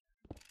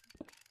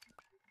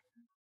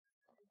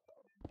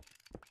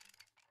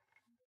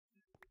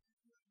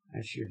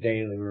 That's your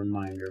daily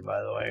reminder,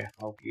 by the way.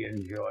 Hope you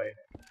enjoy it.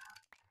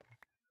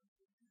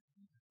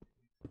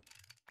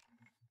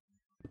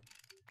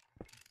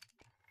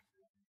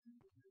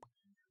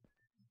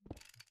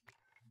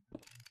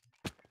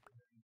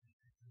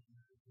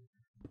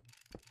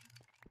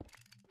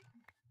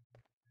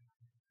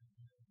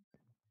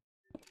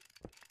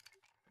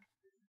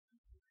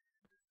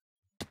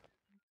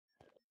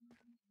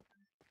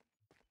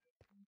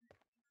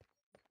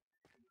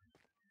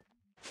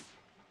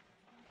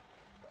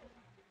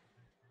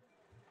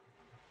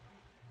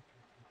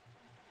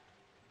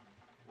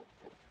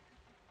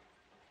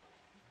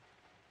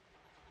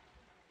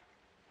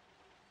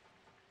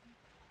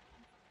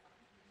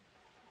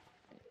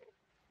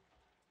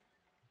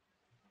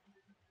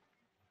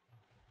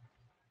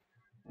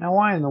 Now,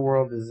 why in the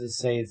world does this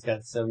say it's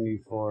got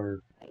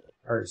 74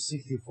 or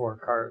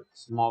 64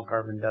 small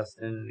carbon dust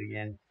in it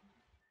again?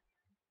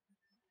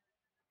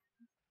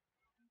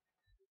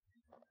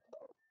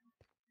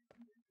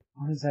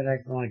 Why is that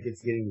acting like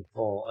it's getting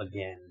full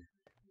again?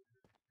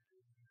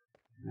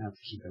 I have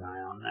to keep an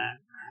eye on that.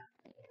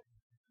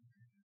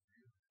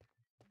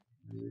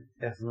 It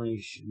definitely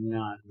should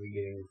not be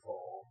getting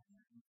full.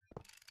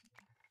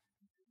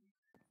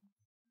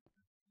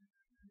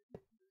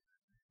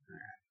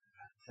 Alright,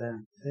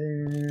 that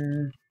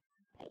there.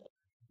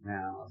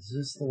 Now, is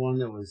this the one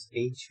that was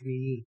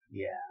HV?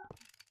 Yeah.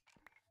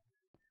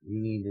 We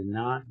need to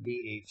not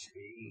be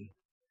HV.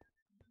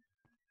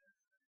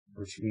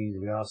 Which means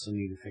we also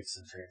need to fix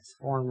the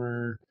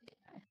transformer.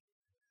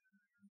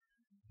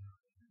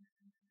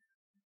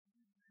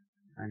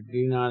 I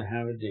do not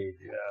have a day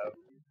job.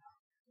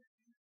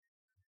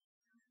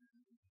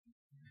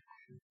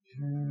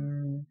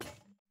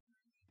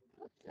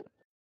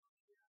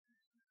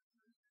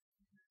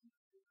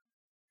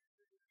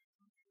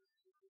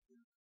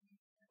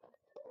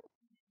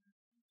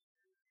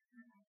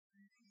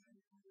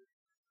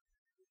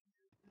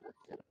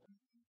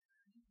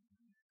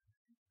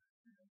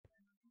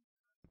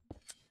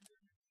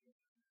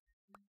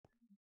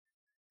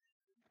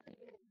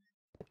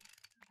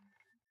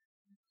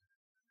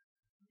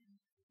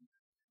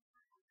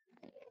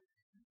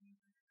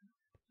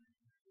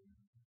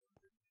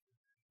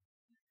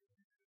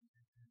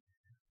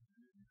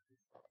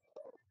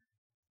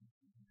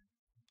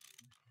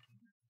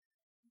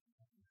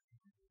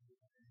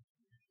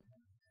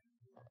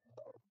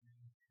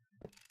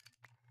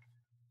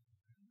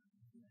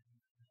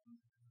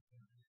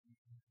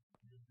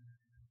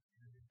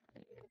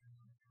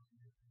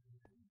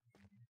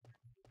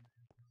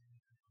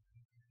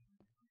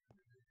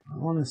 I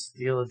want to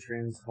steal a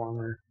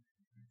transformer,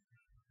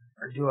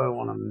 or do I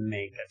want to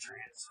make a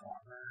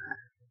transformer?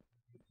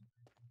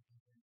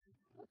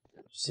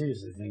 I'm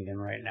seriously thinking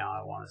right now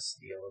I want to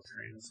steal a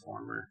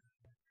transformer.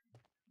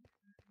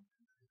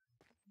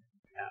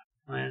 Yeah,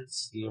 let's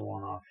steal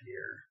one off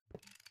here.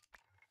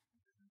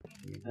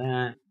 Need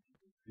that,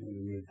 and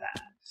we need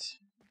that.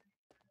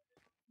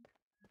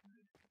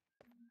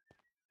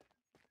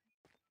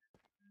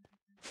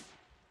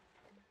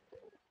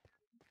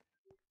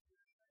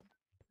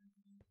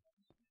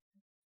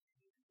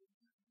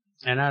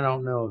 And I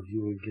don't know if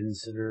you would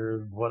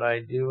consider what I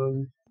do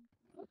in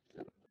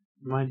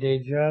my day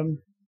job.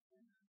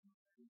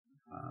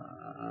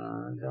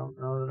 I don't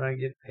know that I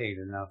get paid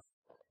enough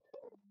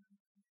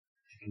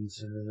to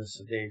consider this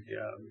a day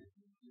job.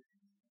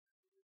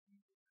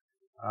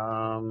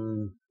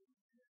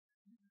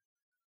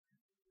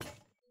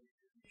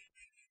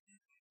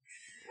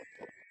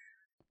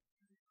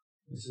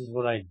 This is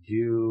what I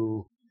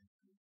do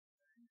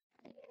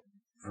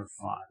for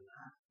fun.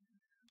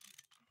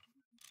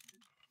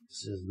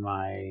 This is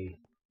my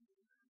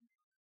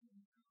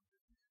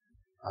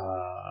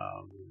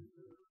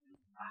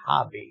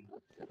hobby.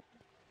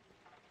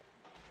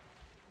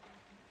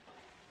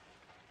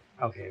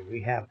 Okay,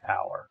 we have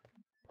power.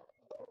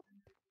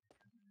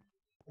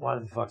 Why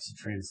the fuck's a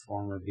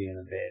transformer being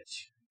a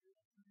bitch?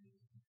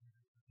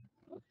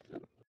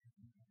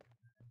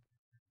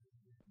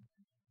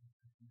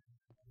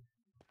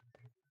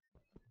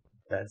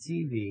 That's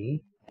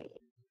EV.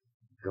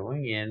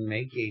 Going in,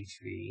 make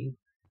HV.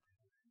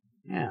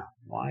 Yeah,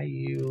 why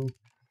you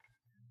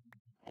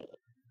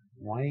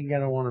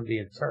gotta want to be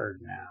a turd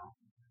now?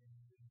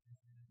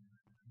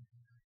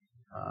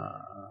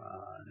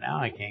 Now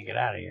I can't get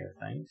out of here,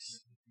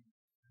 thanks.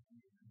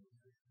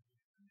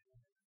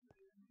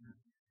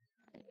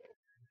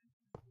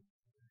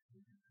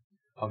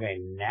 Okay,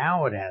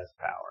 now it has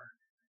power.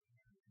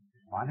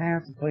 Why'd I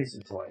have to place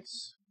it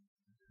twice?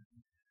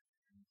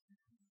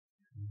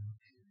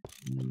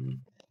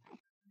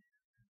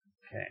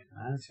 Okay,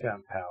 that's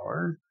got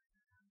power.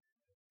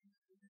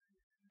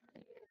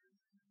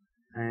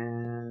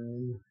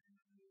 And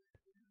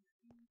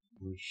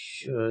we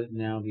should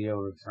now be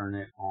able to turn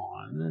it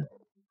on.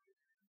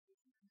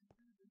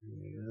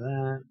 Do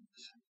that.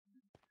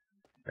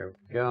 There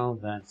we go,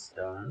 that's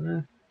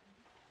done.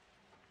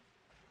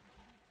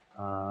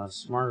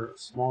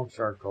 Small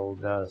charcoal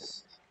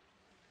dust.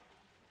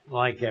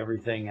 Like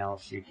everything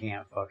else, you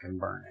can't fucking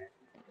burn it.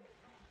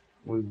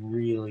 We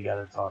really got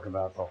to talk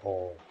about the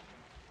whole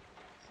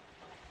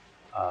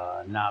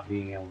not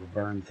being able to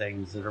burn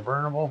things that are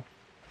burnable.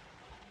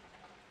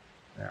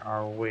 There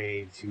are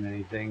way too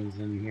many things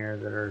in here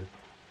that are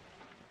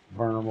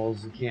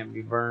burnables that can't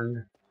be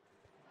burned.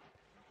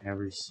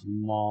 Every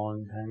small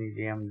and tiny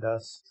damn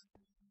dust.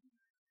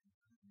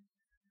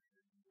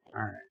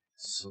 Alright,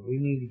 so we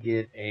need to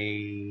get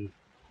a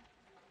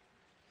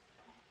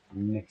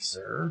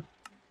mixer.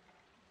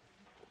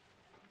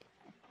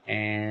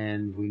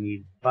 And we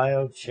need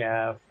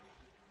biochaff.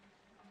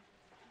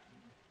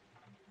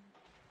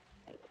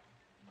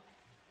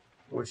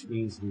 Which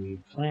means we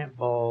need plant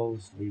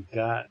balls. We've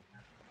got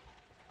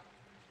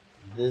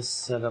this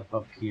set up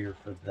here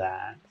for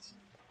that.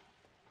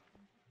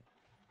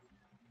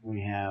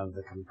 We have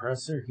the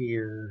compressor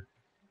here.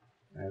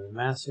 We have the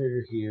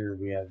macerator here.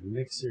 We have the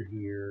mixer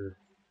here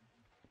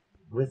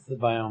with the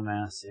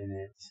biomass in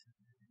it.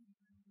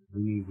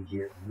 We need to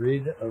get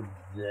rid of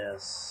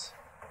this.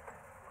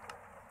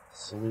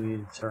 So we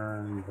need to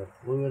turn the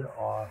fluid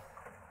off.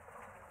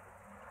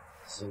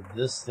 So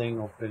this thing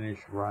will finish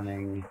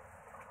running.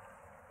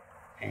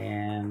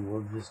 And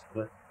we'll just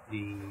put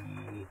the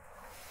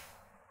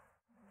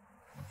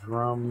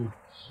drum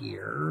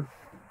here.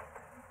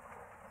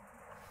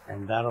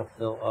 And that'll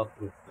fill up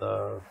with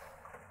the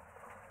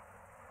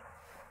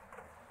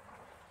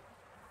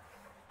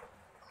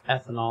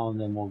ethanol, and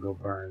then we'll go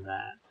burn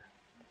that.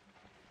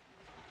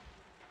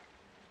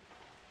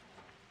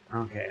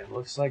 Okay, it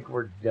looks like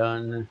we're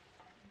done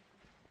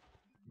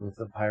with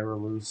the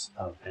Pyroluce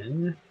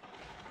oven.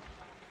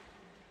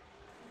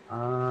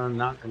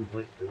 Not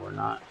completely, we're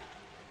not.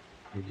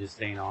 It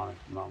just ain't on at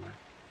the moment.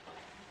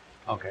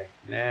 Okay,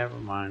 never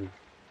mind.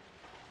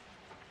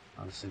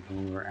 I was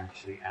thinking we were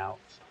actually out.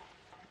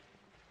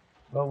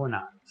 But we're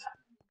not.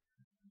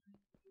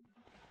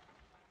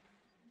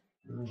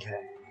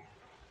 Okay.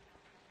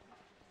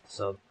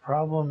 So the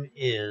problem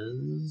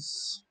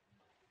is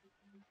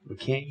we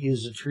can't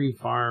use a tree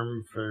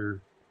farm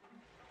for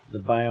the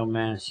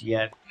biomass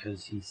yet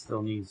because he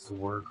still needs to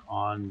work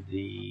on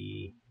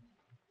the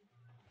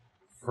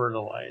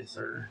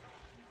fertilizer.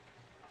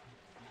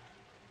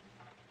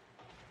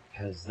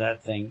 Because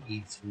that thing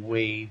eats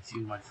way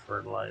too much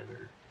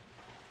fertilizer.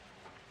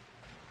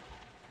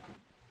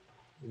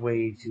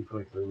 Way too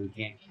quickly. We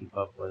can't keep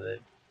up with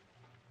it.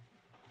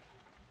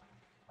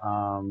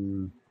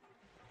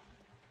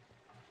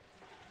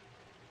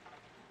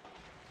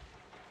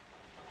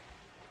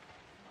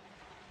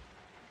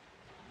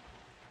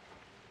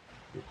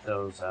 Get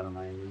those out of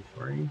my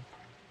inventory.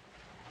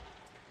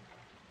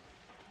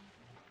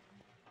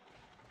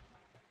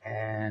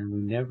 And we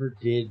never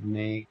did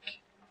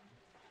make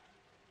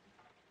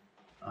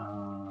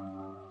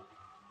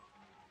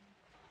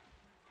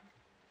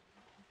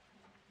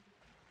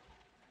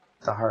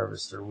the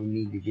harvester. We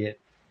need to get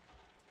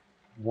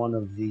one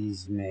of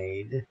these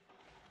made.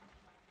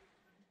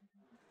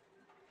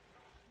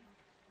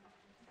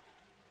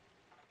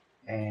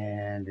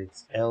 And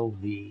it's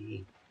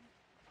LV.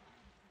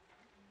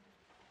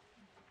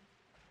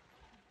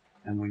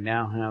 And we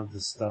now have the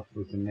stuff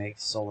we can make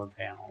solar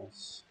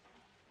panels.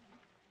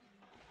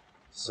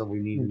 So we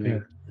need to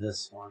make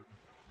this one.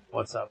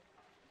 What's up?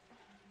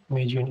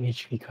 Made you an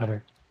HP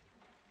cutter.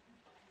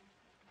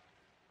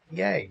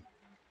 Yay!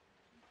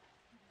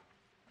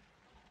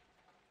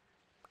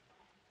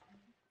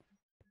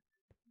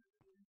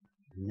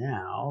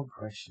 Now,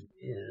 question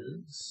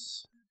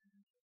is,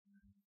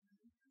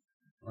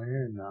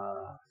 where in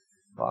the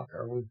fuck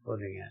are we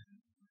putting it?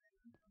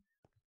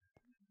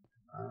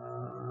 I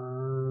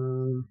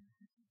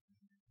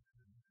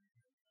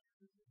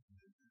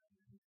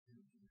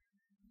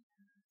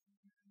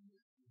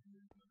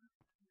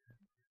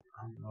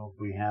don't know if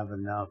we have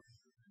enough.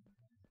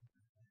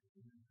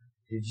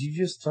 Did you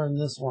just turn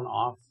this one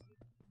off?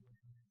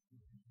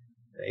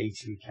 The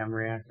HV chem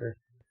reactor?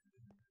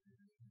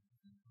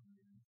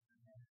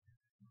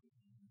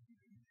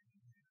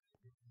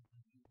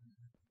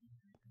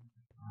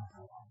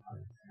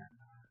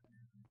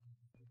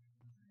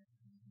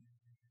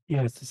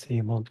 Yeah, it's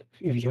disabled.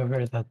 If you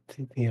ever that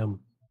the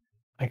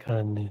icon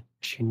on the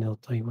machine, it'll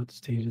tell you what the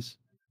state is.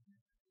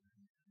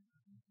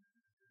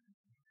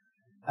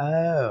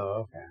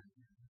 Oh, okay.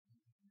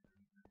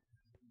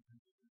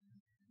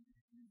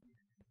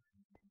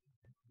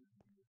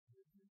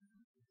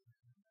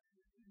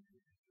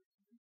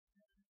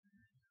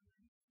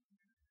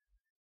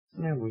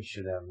 Yeah, we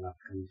should have enough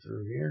coming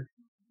through here.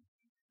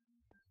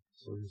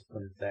 So we'll just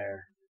put it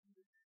there.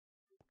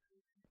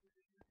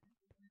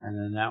 And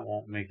then that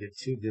won't make it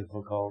too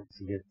difficult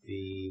to get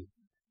the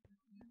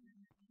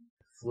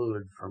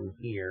fluid from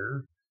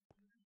here.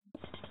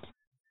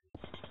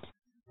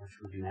 Which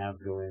we can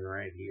have go in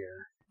right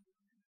here.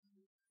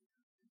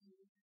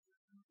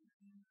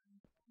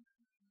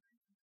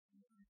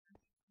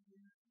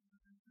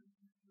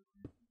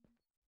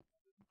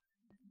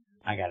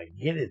 I gotta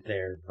get it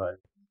there, but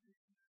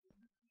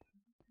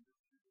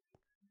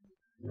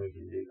we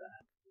can do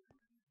that.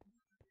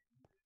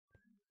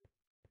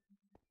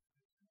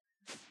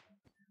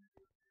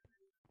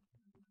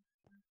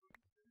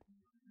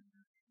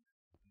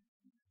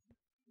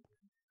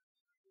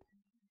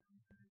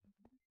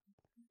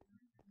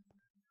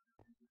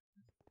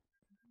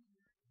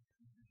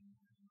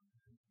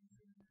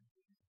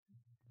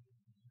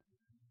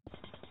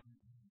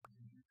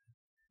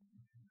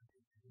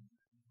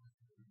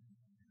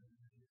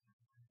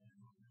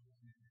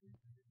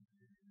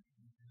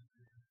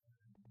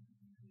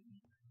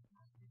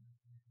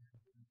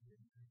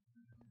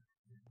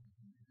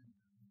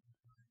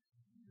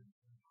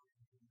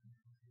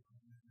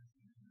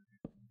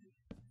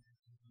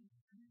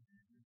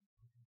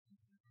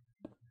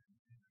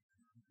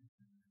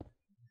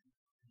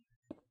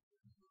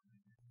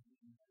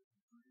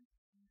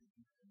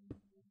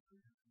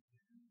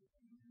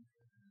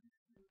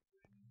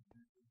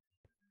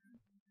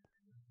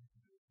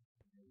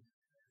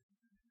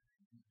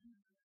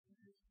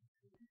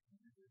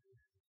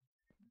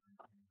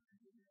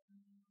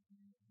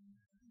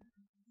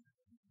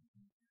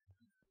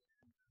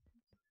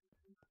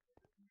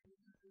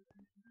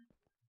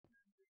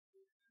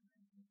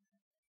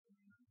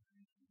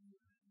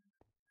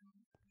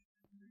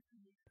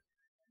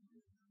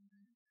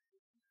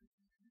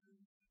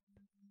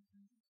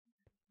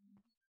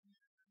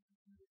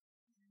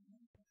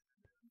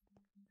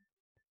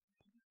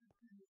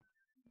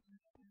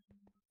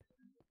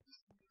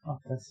 Oh,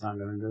 that's not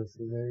going to go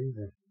through there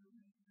either.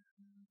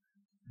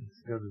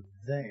 Let's go to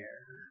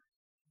there.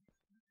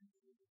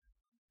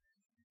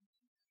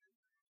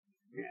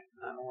 Yeah,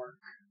 that'll work.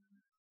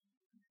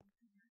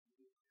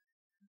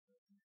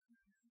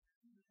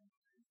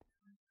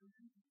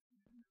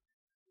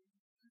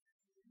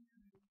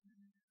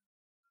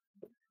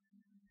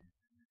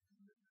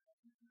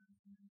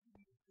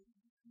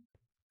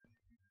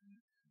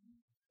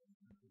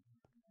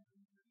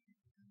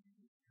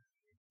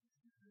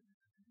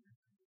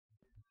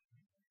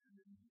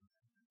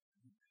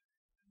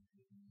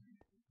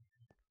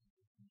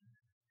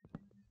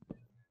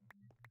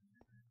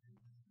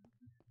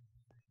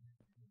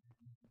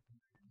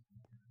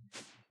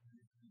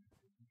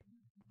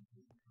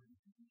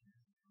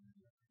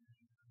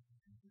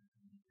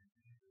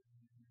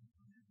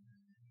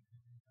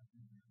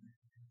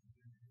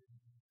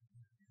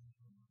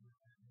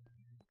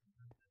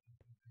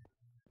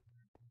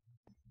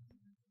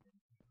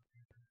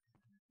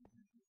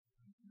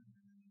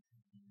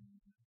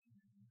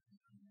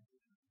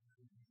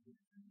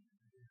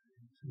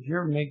 Did you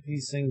ever make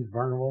these things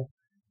burnable?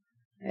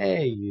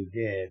 Hey, you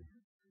did.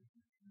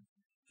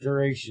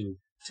 Duration,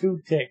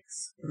 2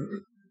 ticks.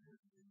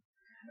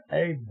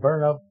 They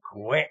burn up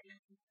quick.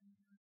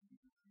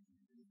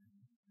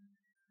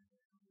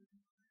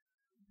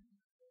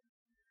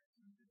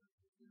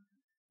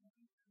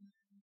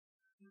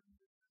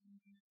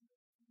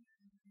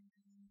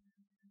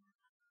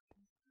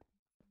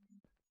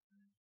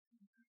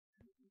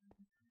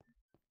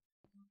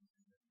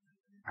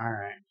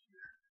 Alright.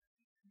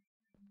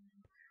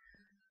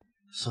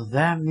 So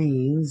that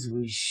means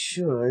we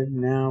should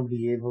now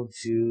be able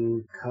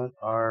to cut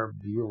our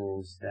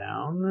Boules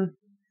down.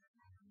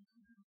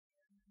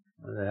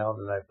 Where the hell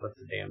did I put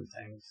the damn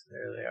things?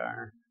 There they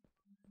are.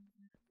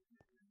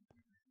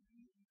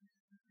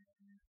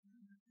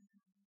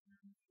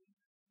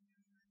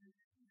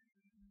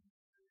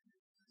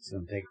 It's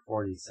going to take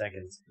 40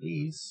 seconds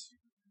apiece.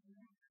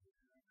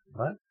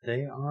 But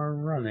they are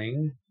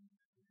running.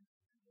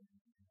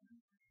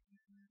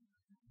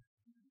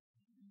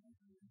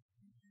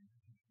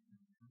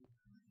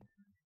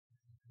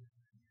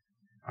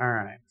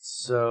 Alright,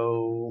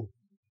 so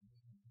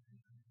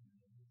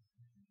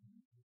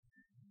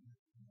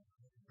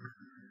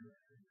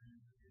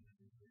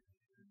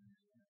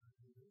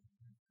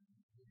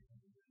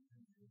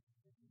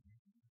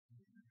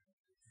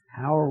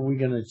how are we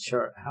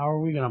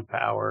gonna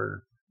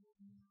power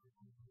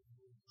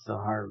the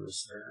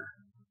harvester?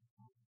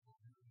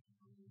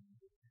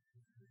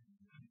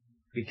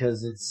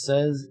 Because it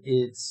says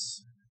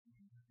it's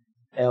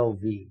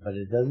LV, but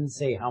it doesn't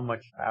say how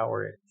much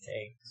power it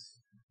takes.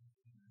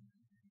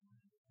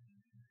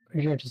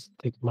 Pretty sure it doesn't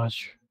take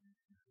much.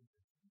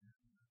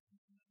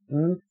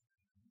 Hmm?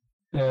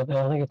 Yeah, I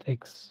don't think it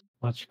takes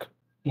much.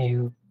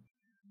 Let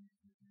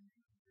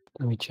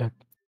me check.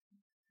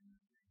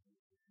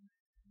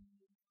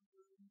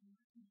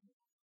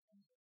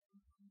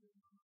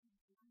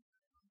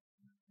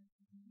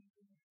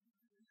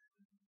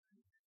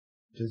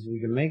 Because we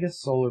can make a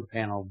solar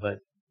panel, but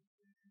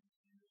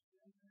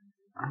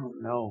I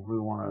don't know if we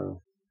want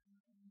to.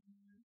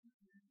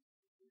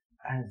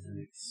 That's an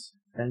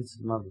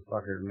expensive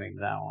motherfucker to make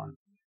that one.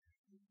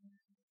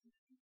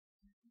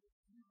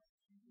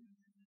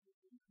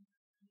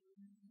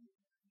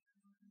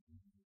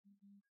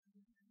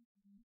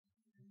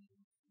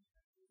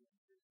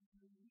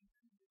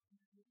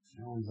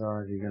 That one's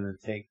already going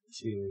to take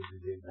 2 to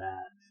do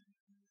that.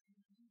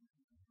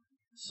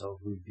 So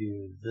if we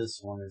do this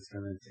one, it's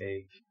going to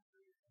take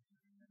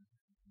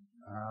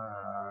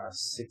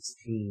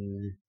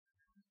 16.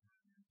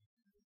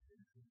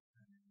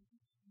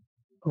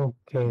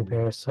 Okay,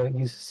 Bear. So it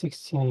uses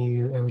 16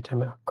 EU every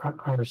time it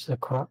harvests a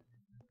crop.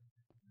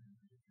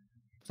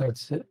 So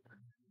it's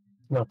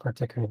not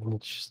particularly anything,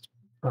 it's just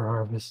for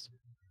harvest.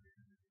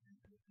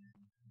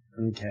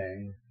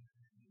 Okay.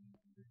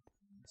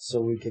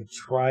 So we could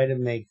try to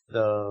make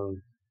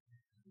the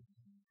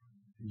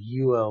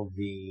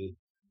ULV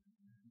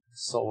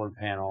solar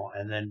panel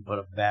and then put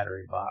a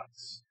battery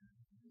box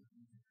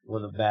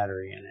with a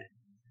battery in it.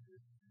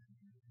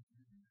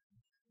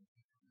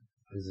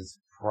 Because it's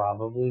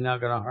probably not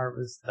going to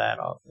harvest that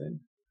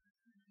often.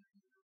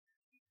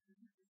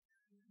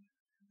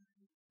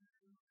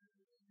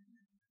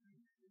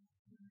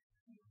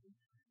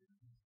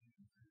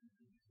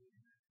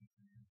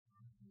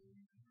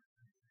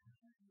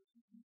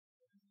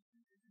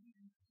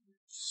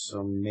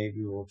 So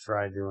maybe we'll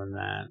try doing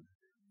that.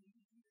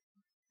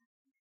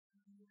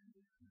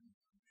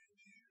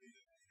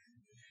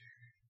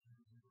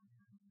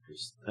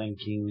 Just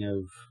thinking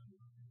of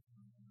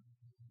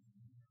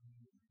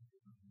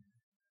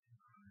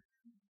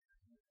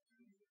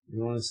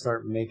you want to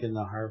start making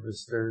the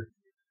harvester.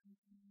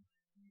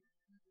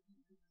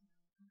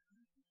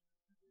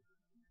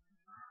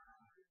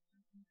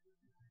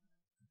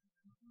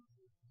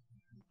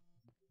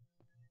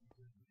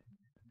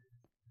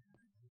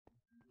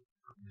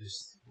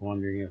 Just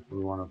wondering if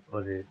we want to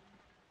put it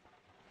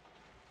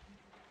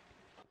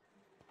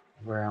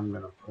where I'm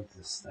going to put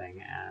this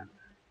thing at.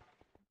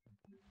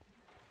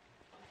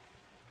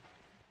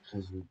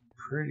 because we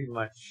pretty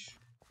much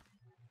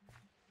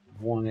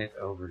want it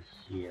over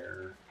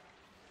here.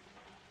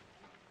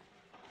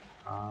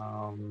 I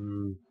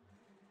don't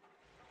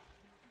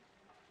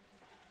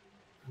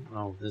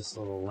know if this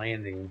little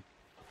landing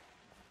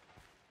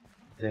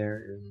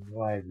there is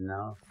wide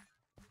enough.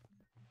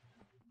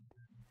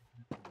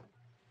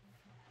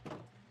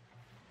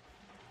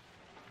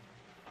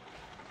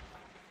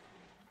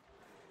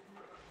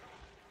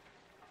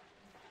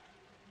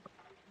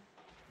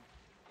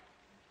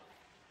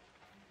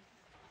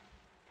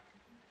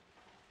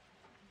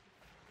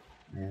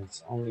 And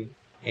it's only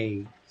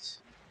 8,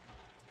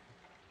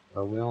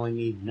 but we only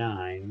need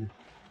 9.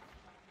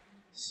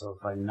 So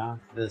if I knock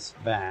this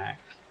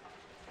back,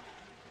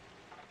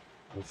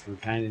 which we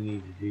kind of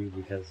need to do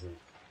because of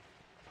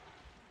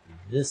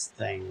this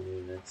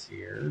thing that's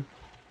here.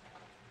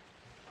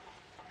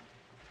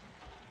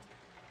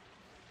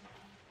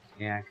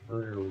 Yeah, I could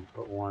literally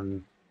put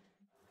one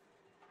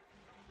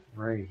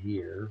right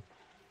here.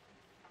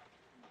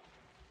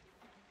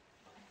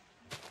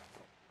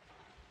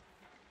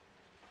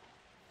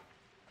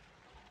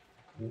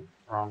 Ooh,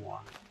 wrong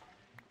one.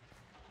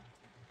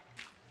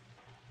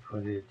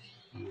 Put it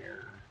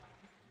here.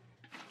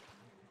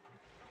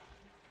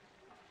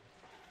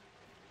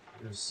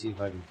 Let's see if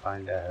I can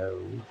find a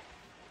hoe.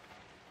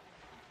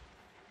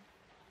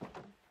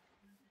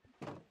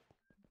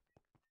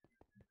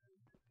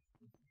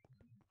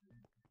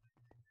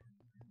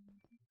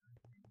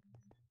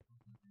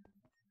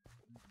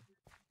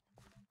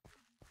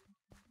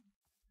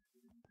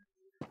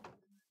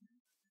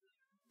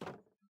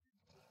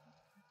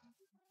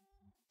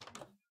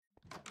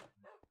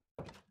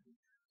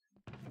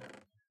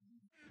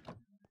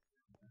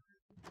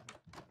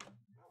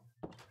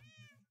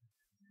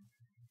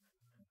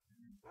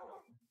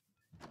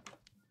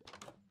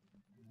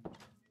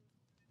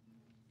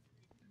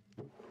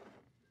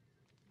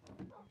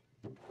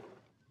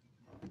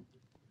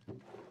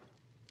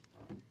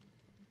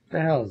 What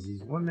the hell is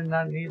these women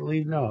not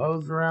leave no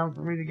hoes around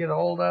for me to get a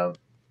hold of?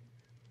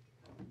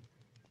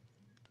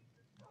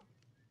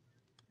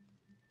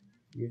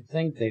 You'd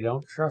think they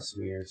don't trust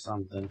me or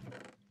something.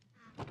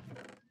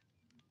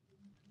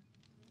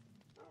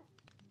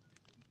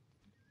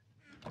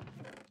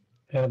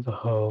 I have a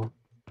hoe.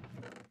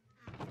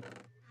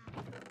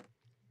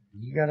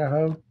 You got a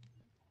hoe?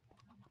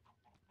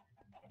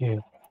 Yeah.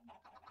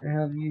 What the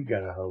hell do you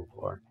got a hoe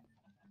for?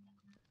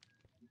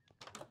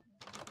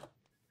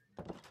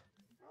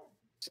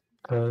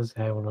 Because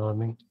I have one on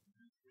me.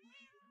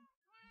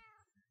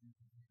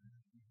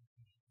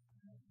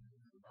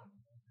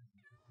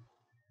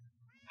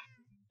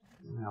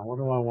 Now, what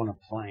do I want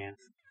to plant?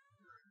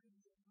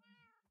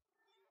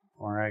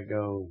 Or I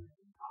go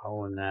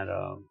hoeing that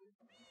up.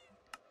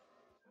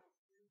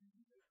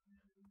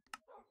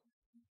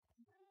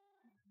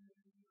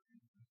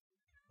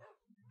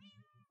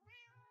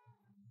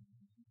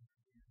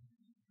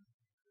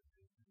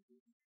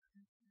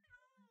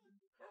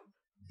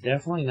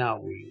 Definitely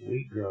not wheat.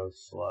 Wheat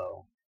grows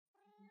slow.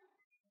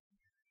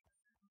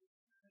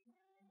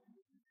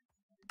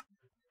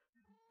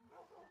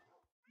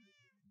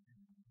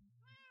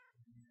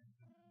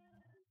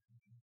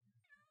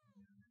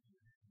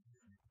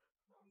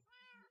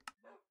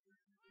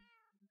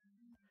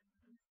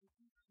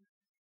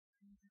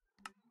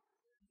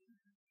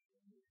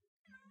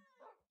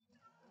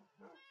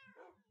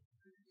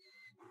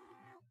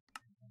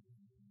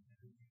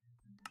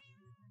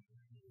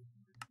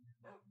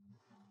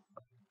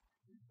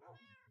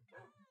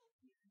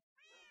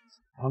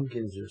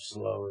 Pumpkins are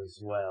slow as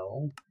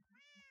well.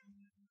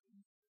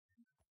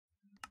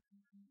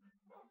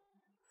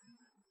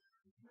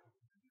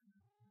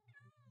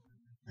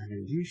 I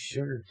can do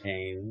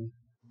sugarcane.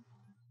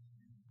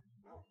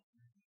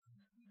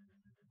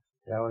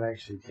 That would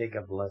actually take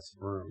up less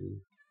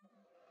room.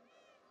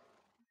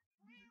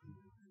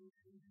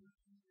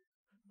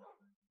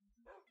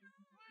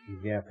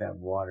 You have to have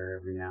water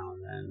every now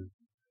and then.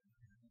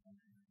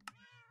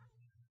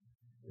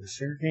 The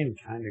sugarcane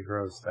kind of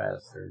grows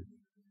faster.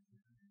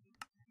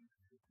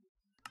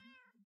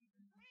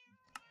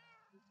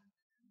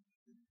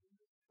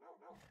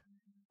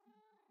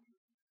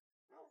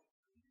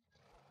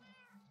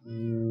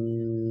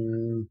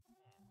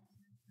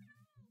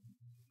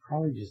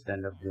 Probably just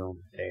end up doing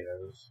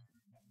potatoes,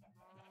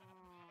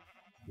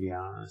 to be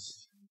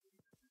honest.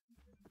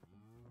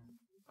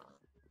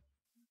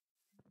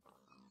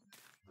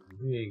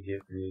 We need to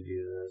get me to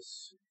do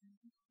this.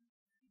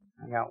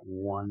 I got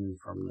 1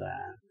 from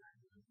that.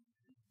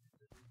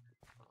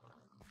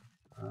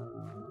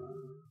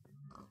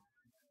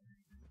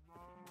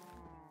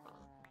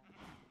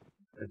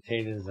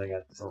 Potatoes, I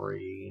got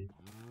 3.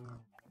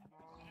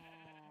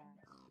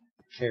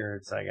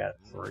 Carrots, I got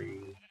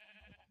 3.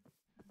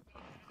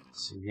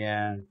 So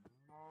yeah,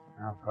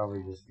 I'll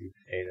probably just do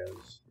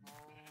potatoes.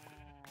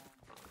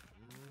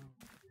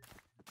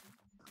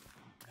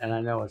 And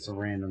I know it's a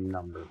random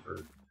number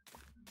for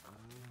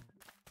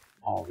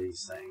all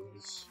these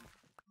things.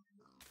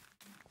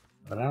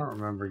 But I don't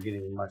remember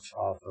getting much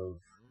off of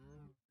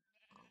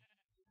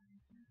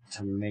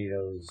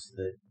tomatoes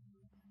that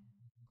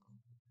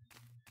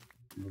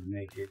would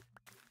make it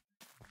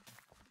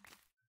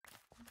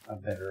a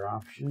better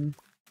option.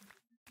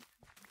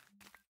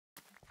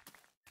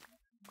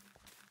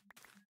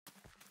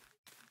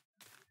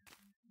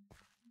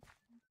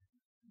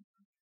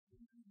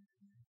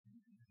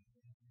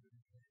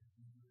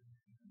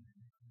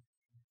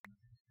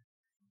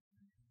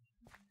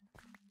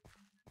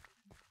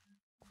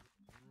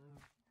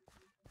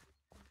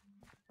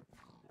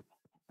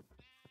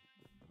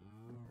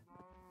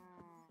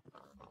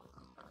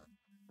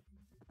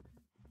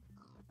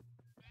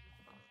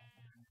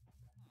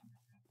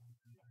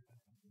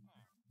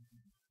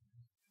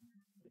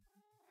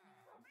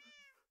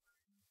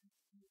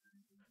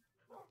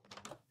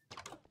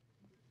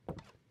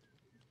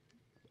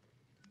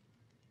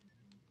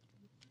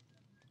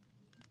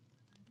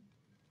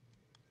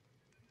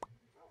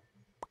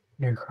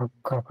 Your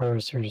crop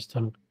harvester is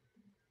done.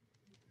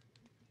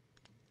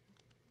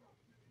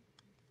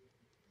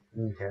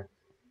 Okay.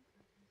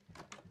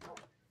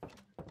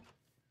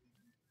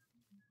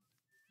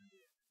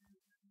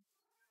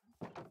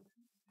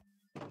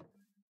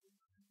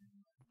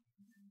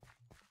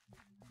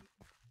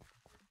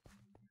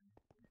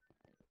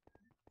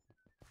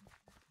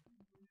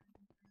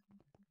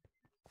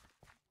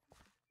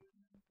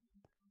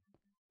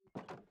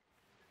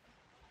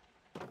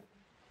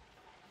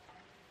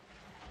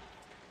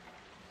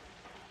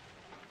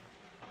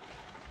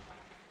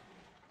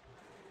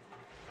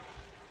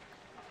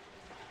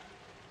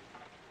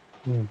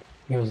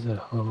 Use the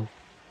hoe.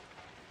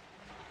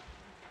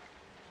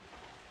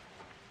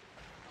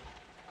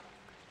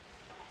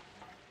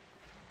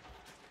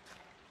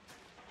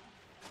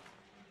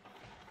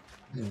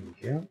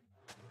 Thank you.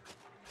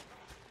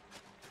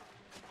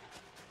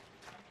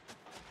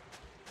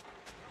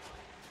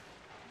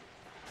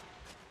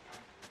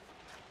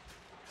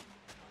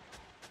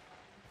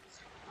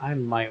 I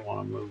might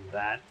want to move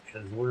that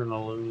because we're going to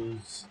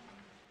lose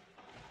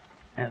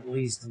at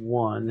least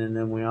one, and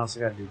then we also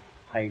got to do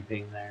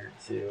piping there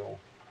too.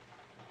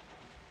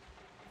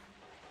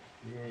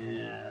 Yeah,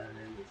 I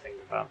didn't think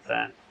about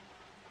that.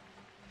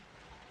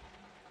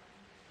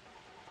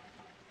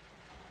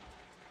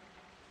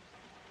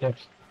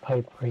 Next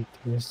pipe right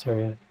through this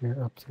area.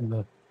 You're up to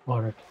the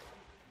water.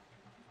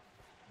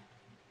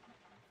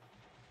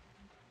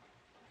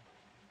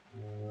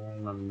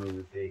 I'm going to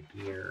move it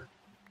to here.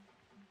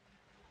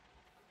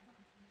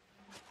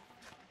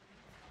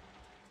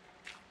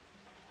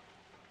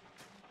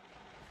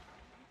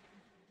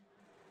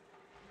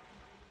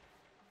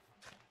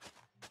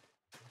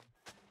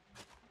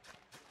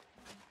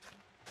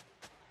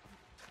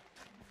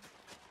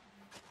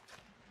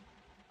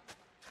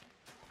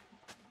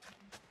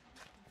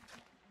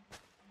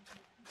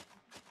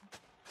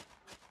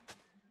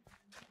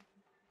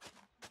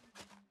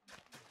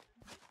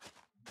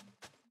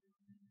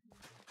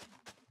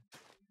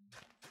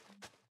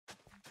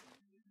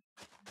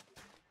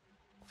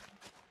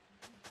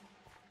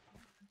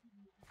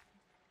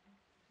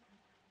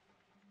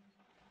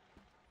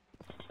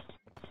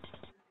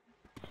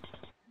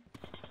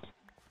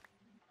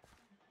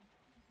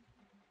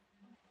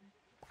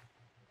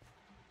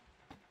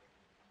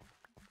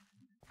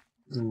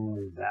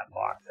 Leave that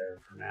block there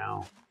for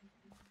now.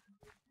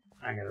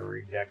 I gotta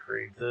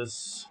redecorate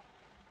this.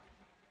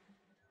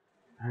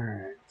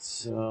 Alright,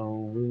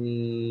 so we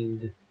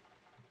need...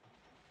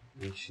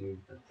 Make sure you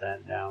put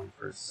that down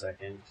for a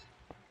second.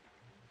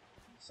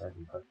 So I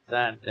can put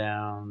that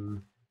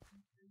down.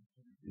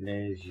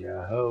 There's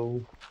your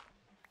hoe.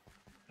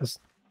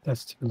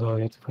 That's too low.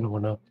 You have to put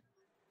one up.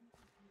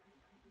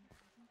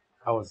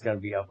 Oh, it's gotta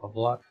be up a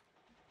block?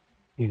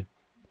 Yeah.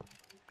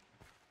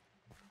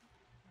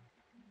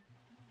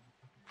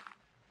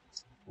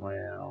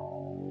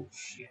 Well,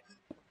 shit.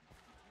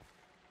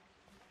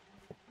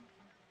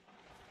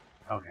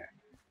 Okay.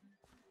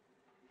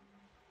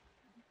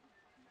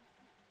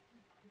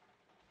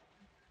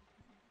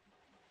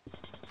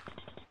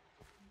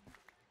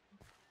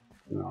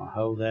 I'll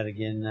hoe that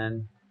again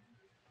then.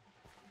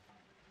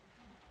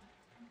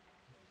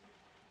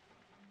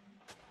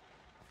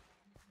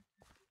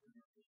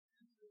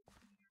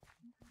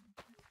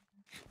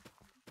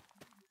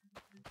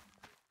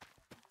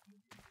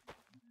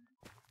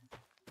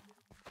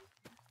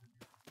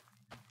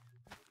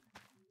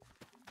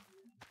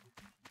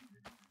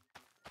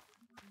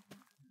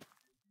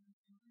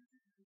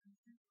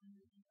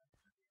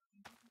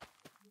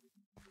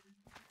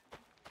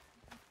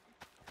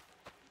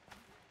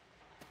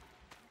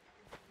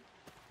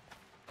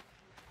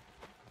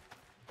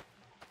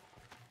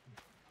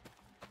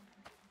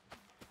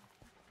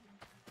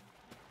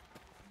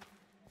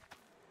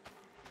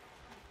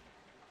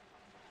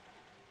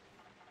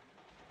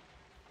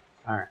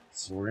 Alright,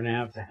 so we're gonna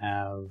have to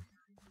have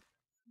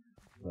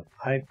the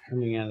pipe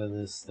coming out of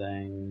this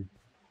thing,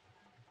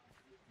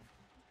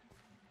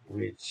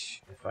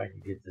 which, if I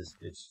could get this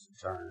bitch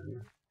to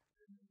turn.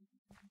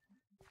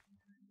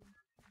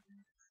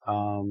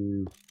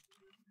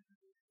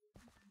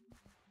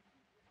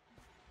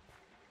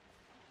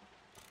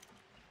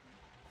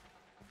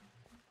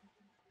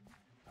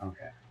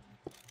 Okay.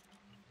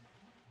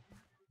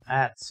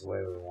 That's the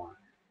way we want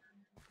it.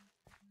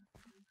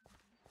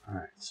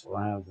 Alright, so we'll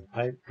have the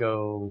pipe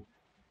go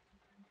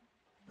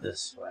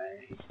this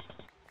way.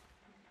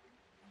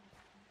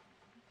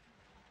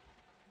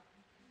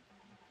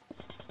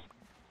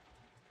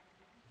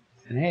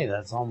 And hey,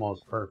 that's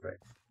almost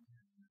perfect.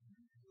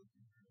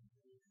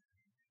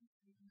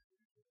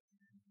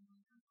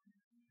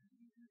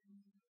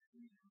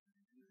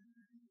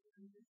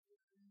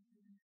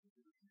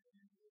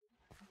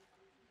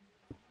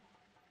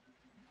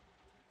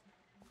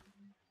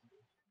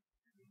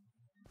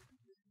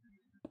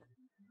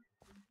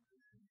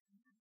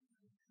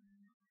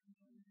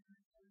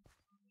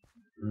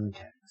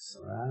 Okay, so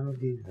that'll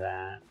be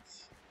that.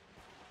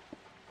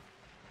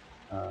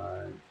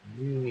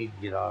 You need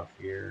to get off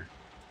here.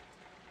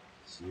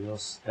 So you'll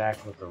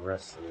stack with the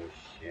rest of this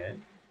shit.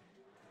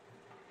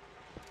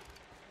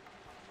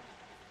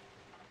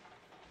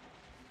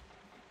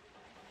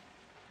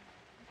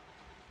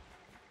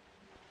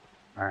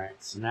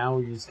 Alright, so now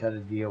we just gotta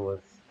deal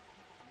with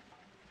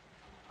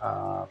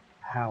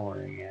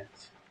powering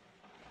it,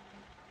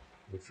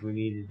 which we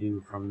need to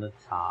do from the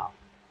top.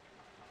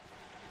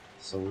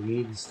 So we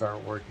need to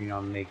start working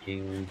on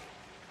making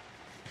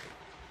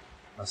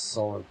a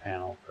solar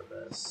panel for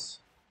this.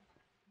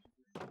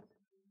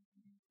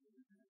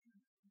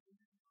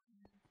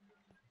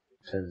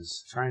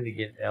 Because trying to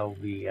get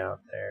LV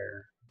out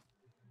there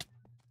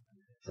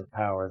to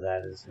power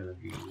that is going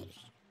to be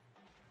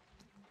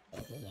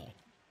a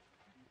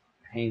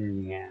pain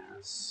in the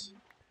ass.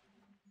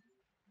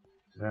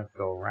 We have to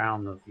go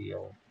around the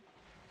field.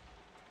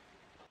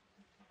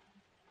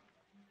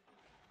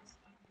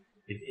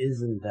 It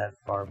isn't that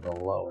far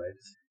below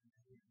it.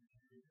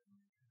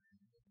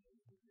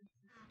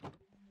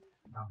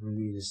 Now we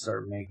need to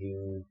start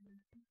making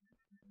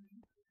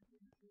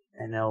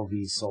an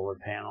LV solar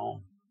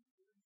panel.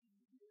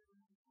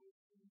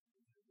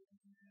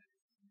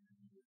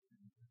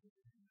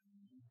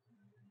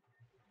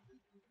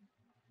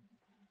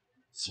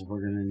 So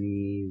we're going to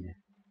need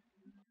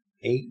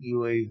 8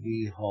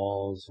 UAV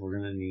hulls. We're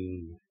going to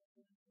need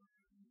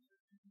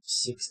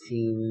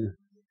 16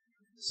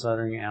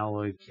 soldering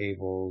alloy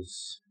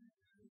cables,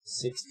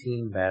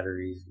 16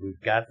 batteries.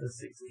 We've got the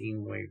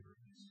 16 wafers,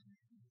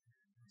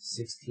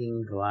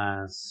 16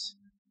 glass,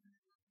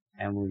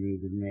 and we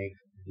need to make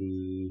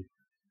the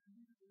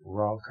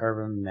raw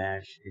carbon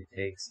mesh. It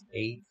takes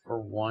 8 for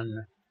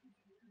 1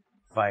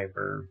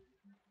 fiber.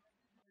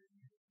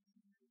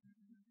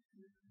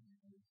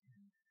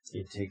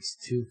 It takes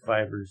 2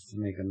 fibers to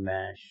make a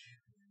mesh.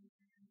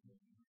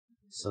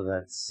 So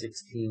that's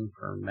 16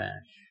 per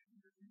mesh.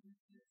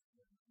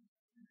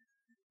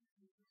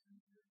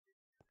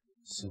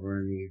 So we're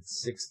going to need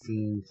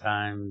 16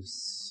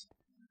 times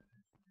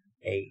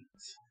 8.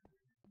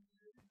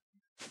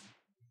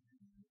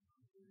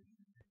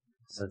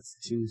 So that's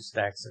 2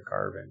 stacks of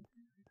carbon.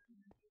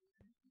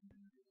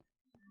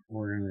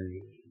 We're going to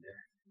need.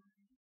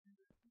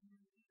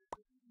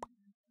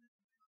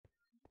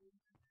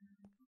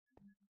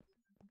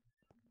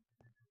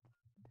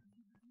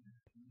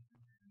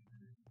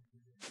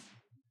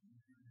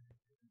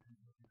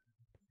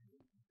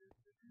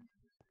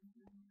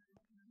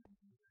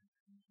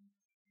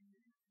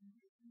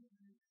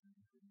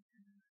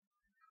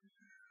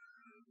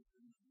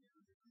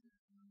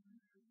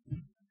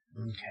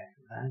 Okay,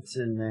 that's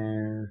in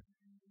there.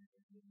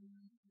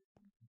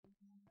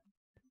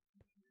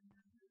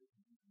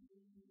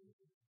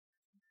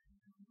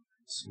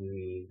 So we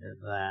need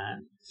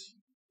that.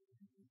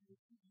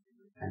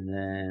 And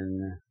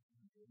then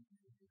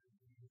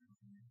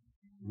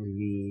we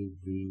need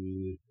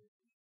the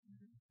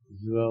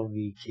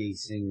ULV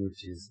casing,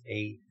 which is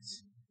 8.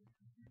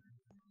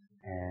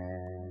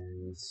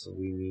 And so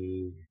we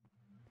need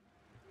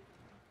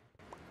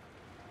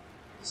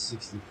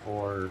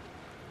 64.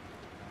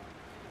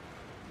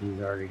 He's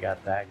already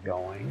got that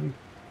going.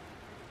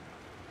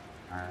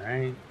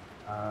 Alright.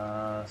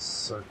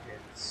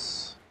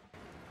 Circuits.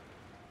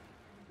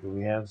 Do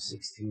we have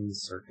 16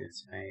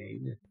 circuits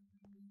made?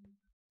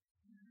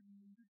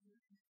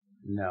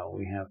 No,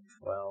 we have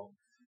 12.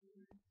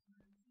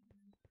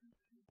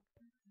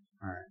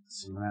 Alright,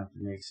 so I'm going to have to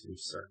make some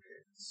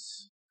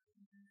circuits.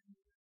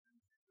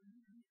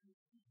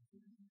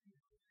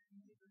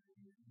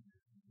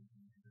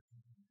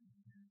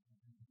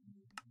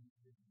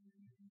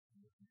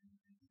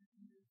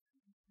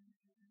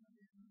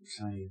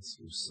 So I need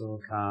some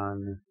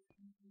silicon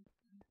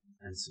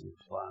and some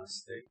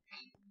plastic.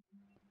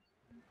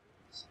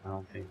 So I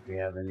don't think we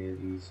have any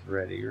of these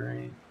ready,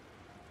 right?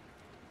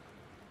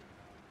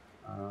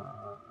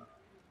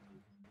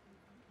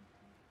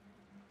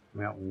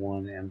 We got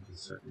 1 empty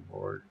circuit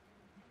board.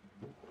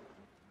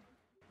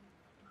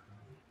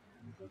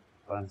 Put the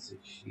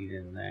plastic sheet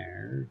in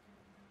there.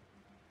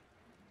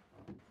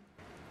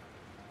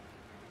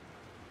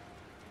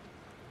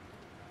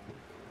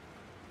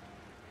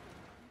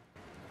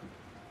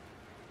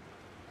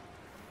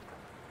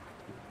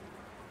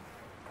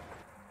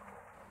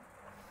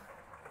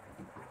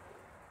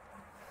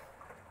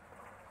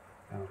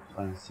 Got a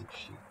plastic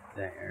sheet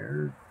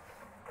there.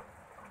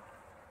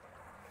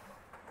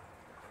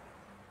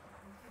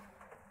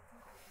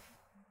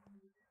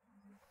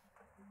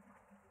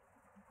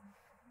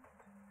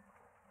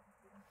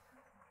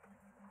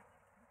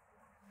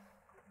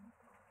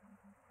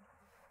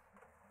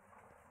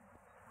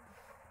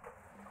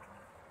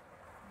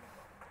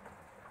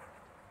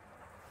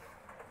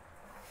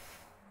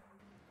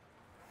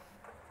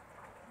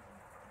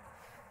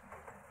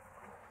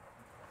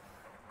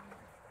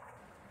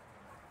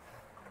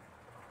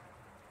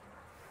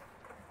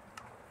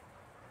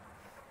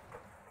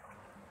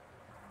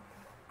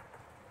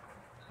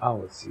 Oh,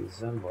 let's see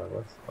assembly.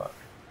 What the fuck?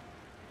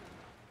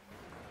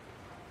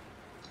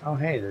 Oh,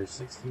 hey, there's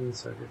 16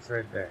 circuits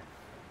right there.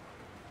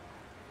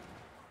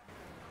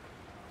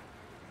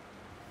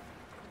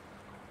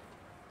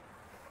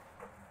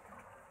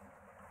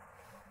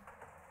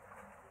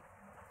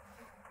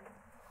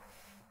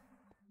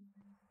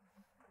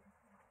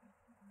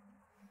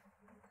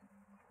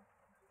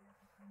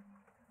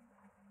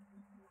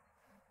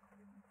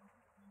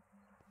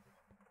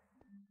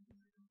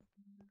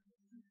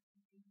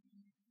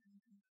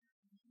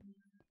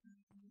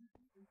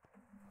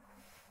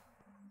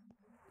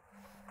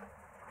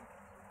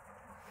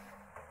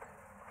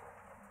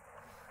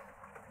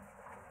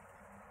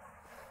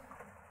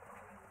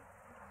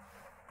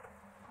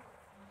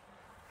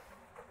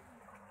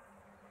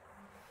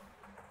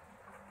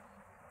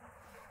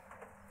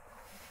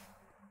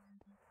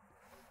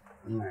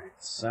 Alright,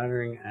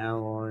 soldering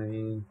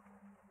alloy.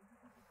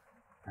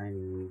 I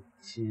need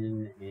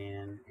tin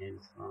and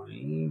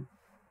antimony.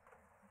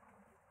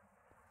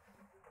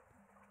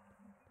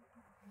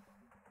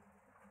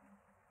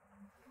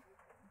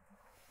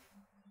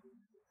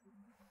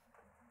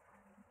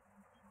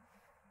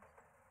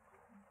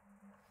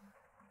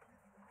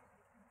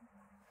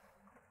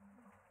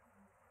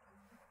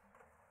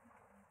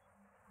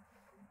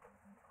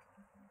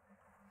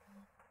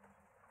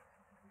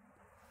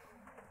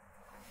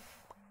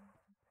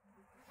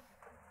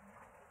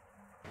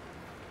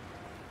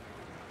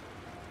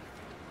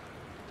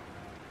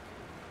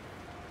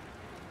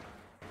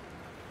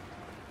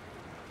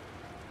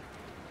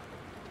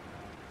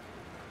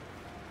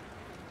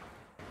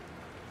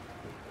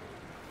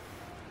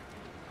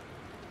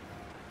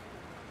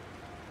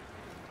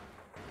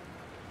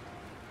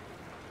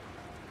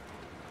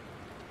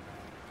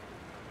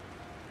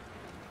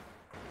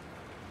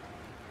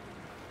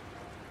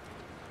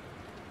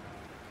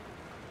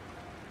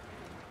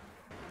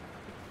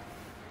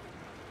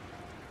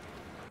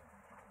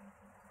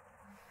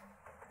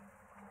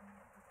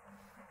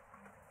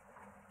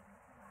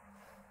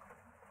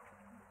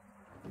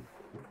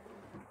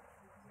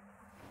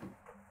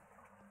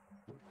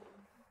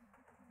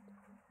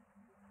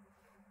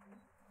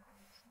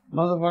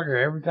 Motherfucker,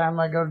 every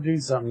time I go to do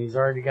something, he's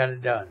already got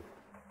it done.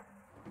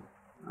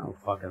 I don't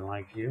fucking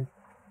like you.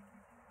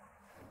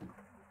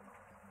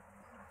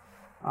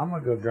 I'm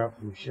gonna go drop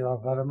some shit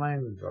off out of my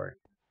inventory.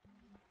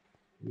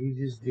 You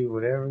just do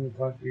whatever the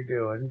fuck you're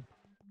doing.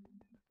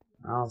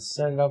 I'll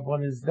set it up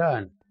when it's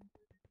done.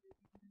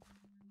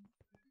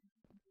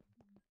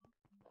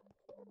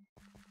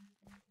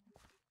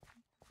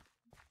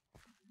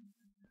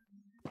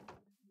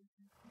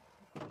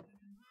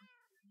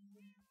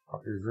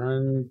 Fuckers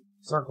running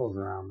circles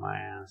around my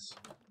ass.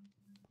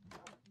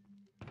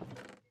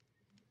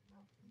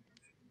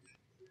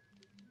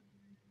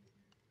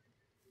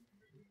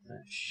 Get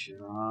that shit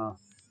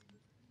off.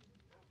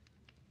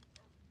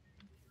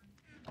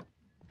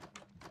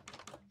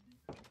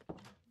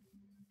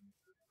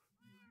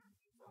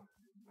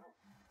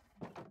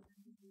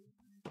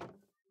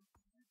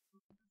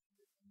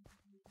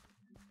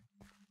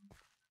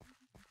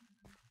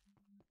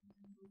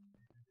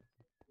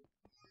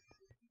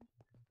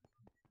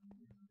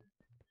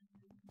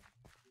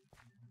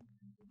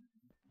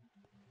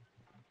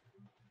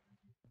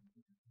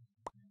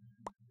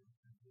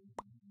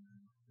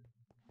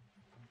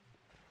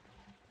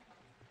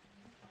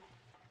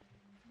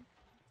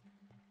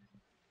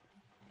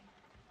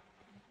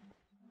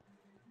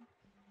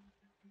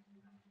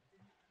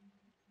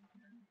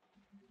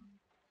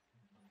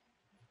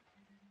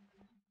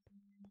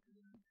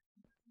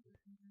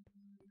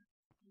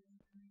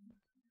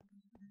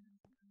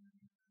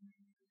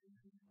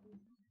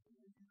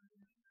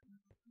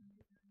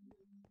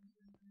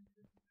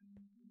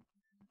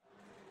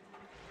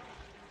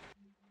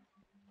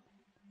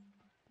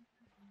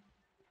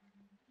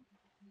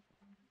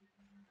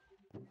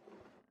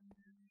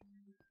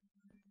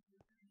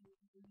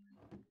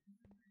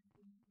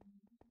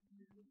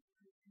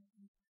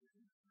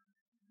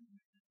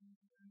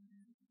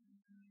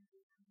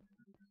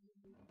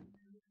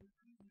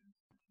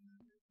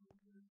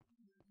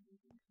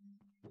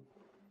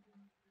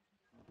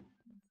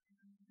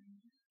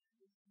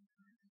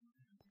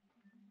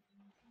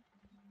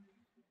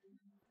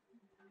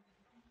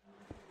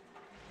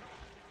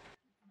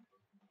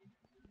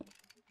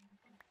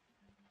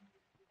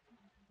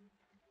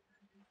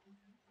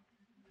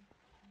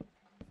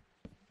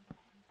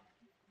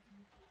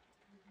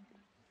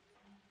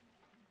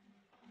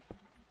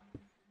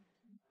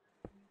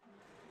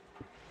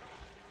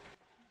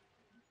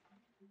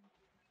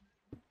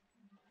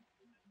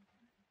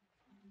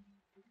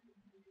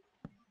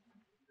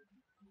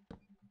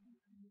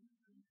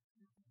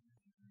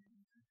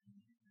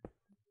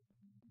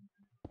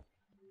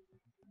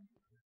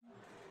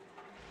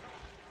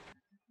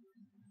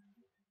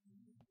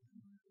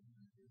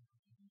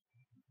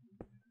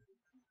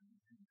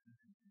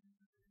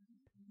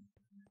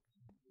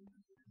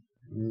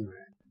 Alright.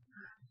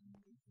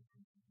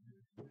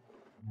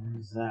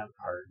 There's that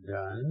part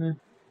done.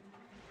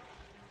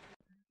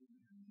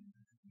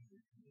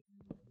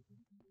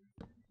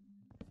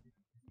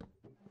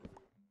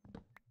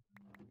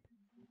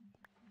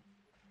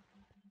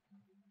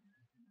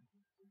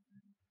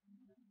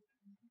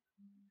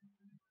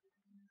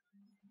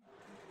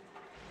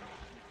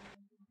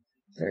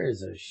 There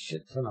is a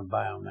shit ton of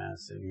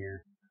biomass in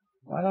here.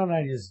 Why don't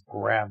I just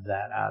grab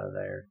that out of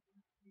there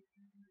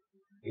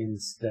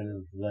instead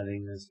of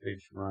letting this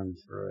bitch run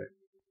through it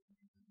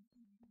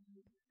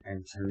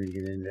and turning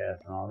it into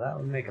ethanol? That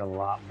would make a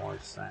lot more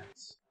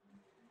sense.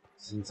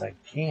 Since I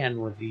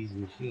can with these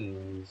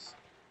machines,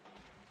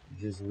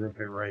 just rip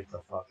it right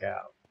the fuck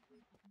out.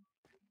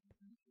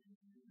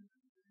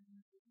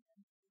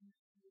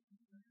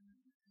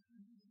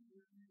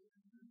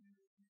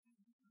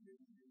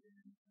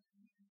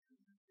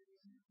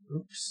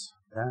 Oops,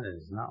 that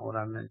is not what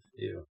I meant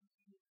to do.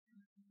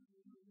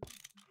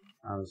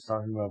 I was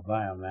talking about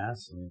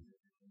biomass and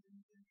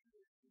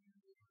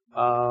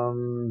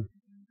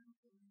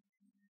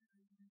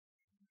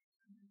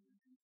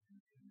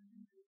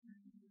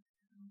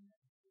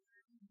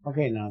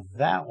okay, now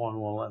that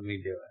one will let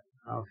me do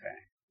it. Okay.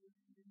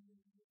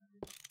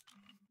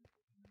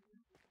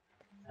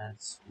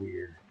 That's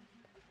weird.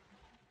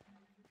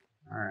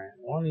 Alright,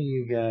 one of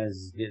you guys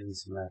is getting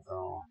some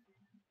ethanol.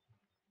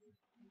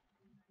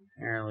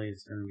 Apparently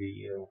it's gonna be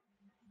you.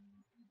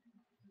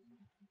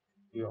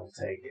 You'll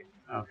take it.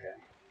 Okay.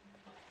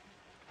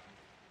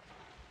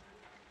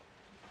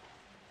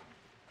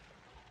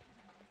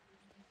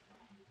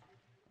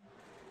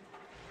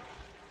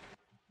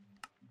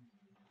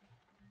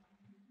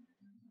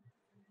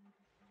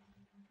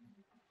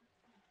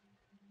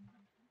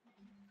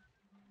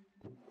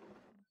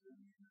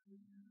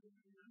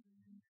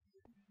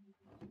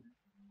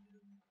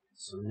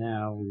 So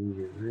now we can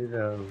get rid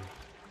of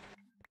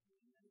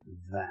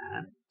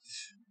that.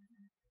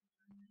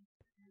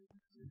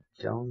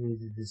 Don't need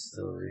the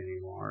distillery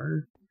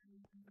anymore.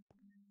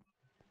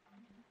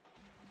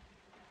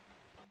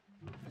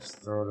 Just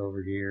throw it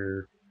over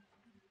here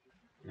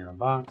in a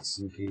box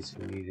in case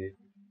we need it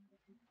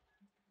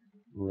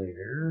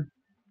later.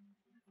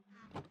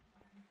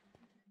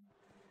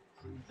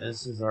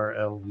 This is our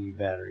LV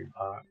battery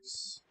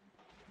box.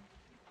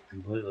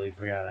 Completely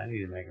forgot I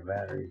need to make a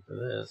battery for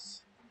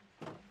this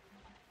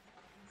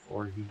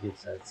before he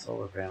gets that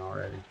solar panel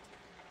ready.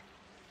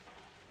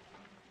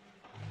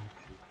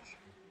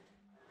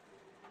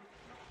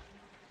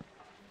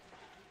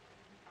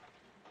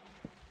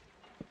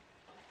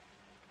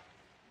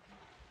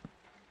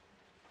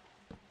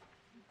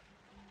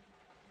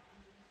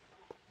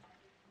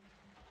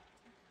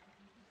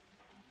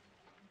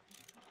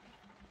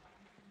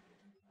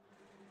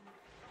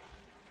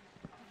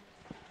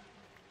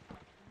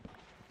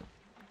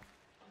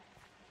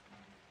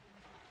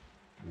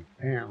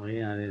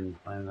 Apparently, I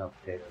didn't plant enough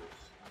potatoes.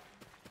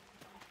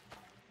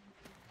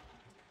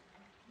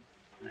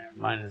 There,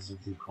 minus the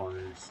two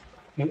corners.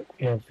 You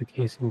have the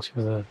casings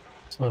for the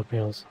solar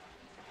panels.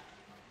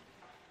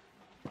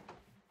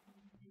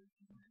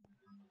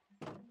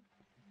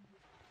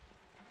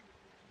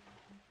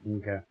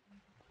 Okay.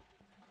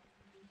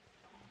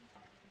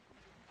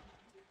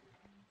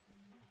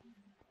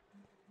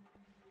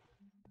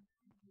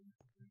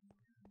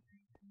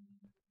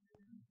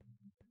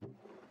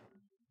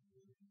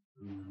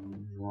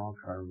 Raw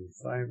carbon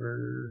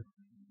fiber.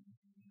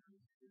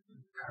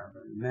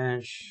 Carbon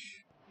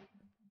mesh.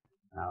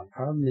 Now, the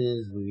problem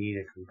is we need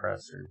a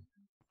compressor.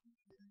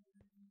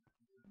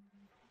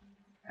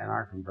 And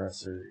our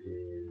compressor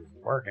is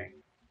working.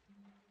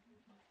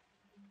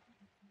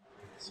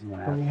 So I'm going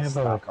to have We to have a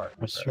stop our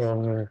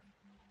compressor.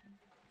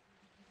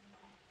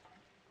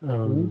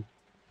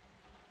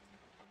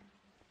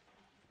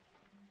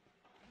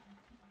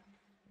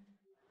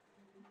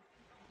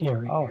 Yeah,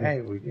 right Oh, here.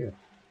 hey, we do.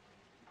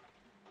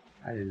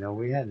 I didn't know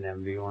we had an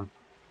MV one.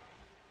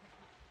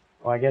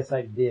 Well, I guess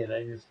I did.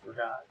 I just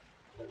forgot.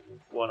 That's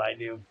what I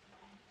do.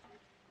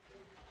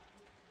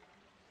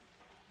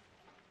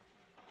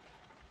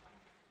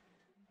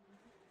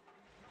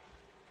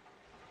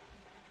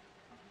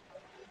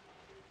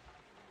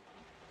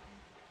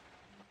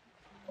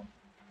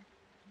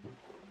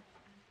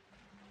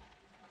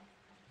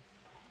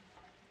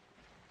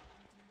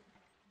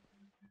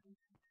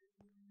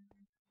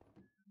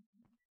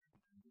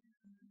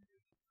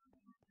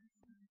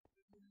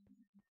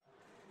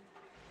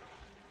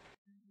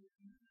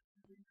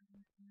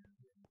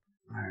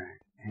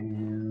 Alright,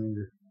 and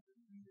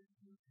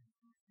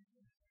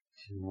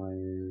 2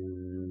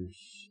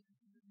 wires.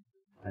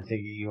 I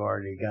think you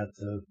already got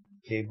the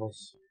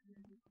cables.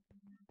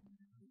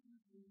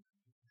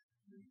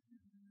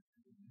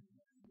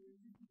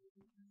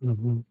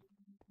 Mm-hmm.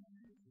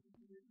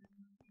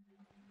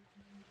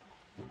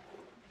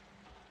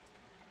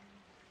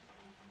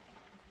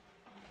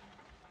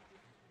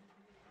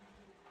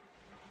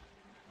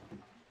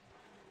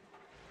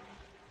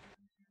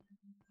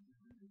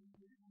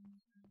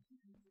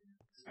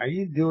 Are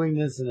you doing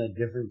this in a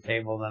different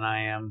table than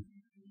I am?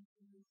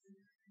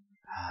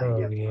 Oh,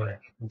 You yeah.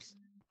 prick.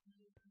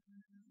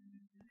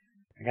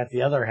 I got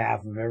the other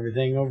half of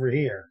everything over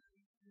here.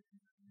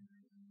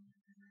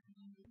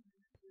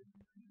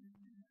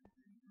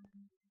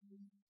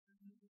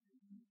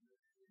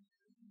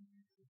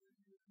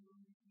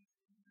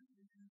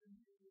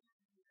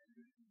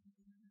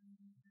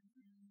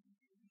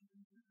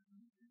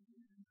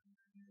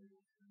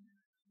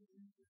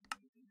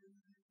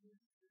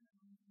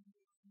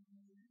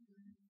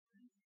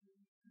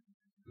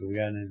 We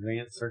got an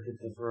advanced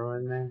circuit to throw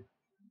in there.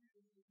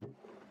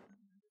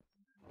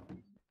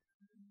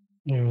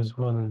 There was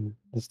one on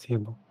this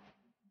table.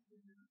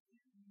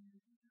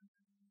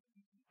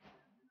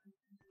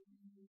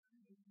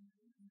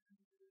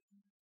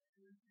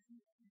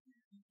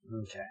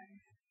 Okay.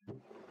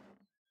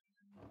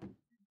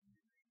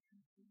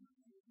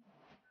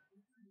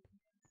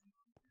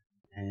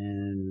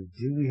 And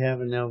do we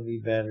have an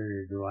LV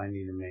battery, or do I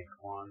need to make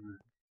one?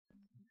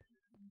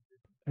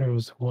 There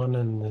was one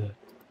in the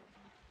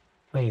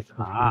plate.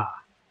 Ah,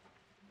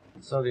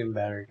 sodium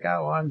battery.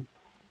 Got one.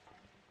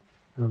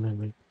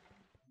 Remember.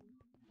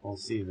 We'll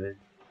see if it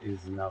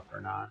is enough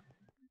or not.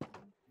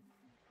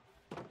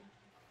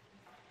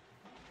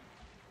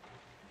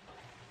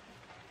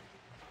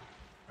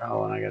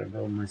 Oh, and I gotta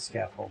build my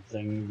scaffold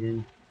thing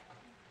again.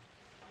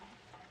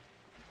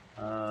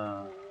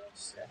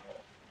 Scaffold.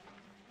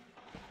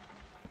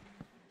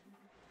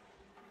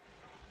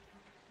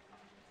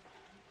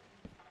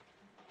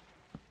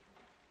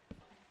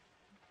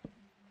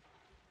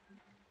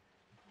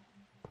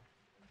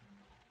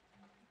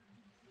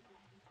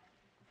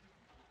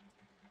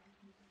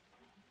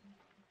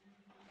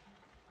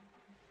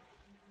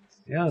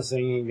 You know, this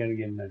thing ain't gonna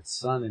get much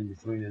sun in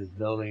between this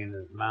building and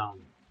this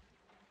mountain.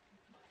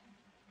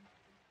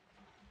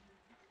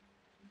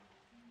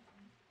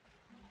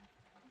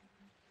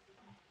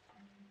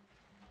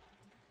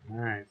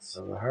 Alright,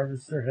 so the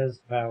harvester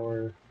has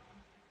power.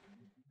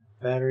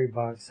 Battery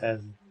box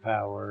has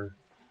power.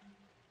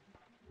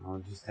 I'll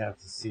just have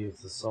to see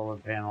if the solar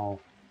panel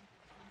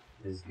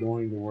is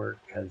going to work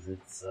because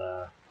it's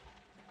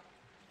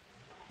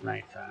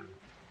nighttime.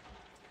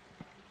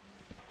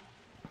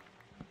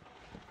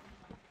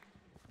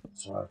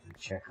 So I'll have to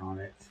check on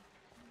it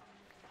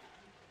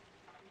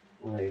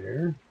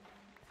later.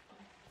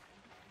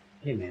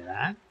 Give me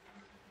that.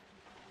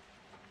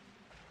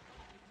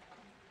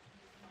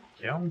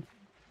 Kill.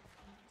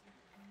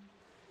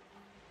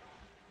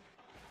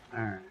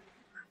 Alright.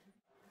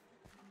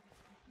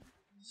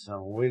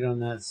 So wait on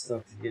that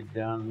stuff to get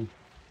done.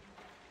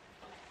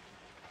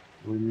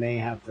 We may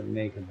have to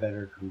make a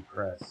better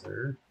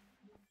compressor.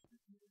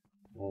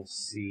 We'll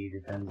see.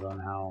 Depends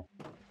on how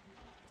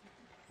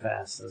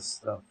fast this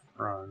stuff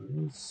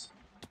runs.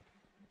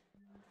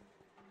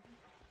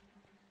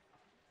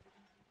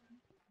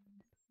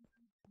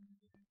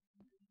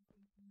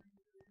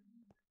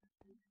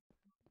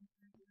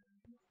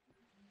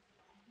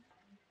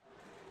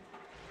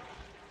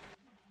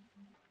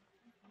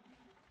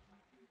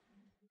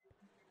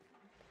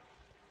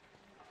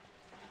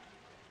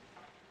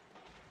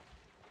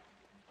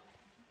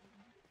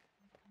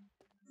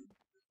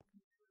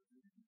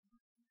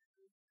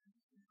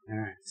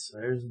 Alright, so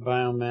there's the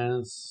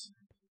biomass.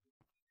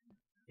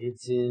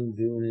 It's in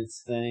doing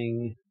its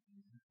thing.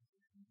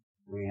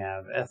 We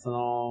have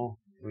ethanol,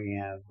 we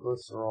have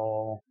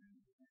glycerol,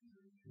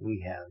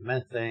 we have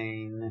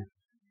methane,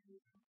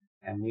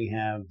 and we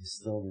have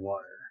distilled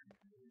water.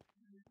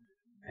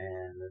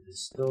 And the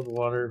distilled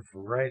water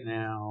for right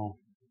now,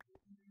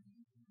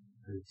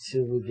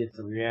 until we get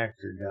the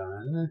reactor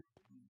done,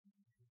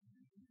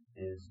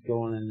 is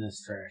going in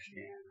this trash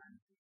can.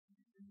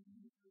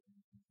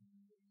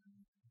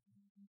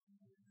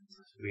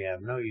 So we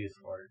have no use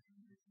for it.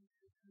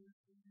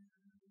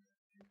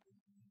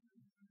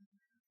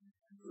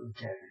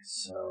 Okay,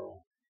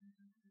 so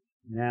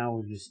now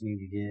we just need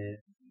to get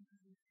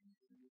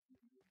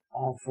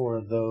all four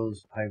of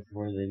those piped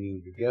where they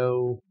need to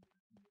go.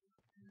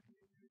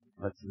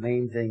 But the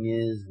main thing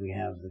is we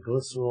have the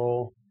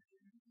glycerol.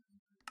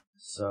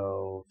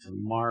 So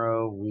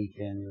tomorrow we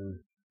can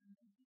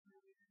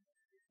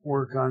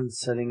work on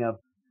setting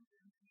up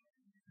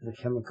the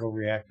chemical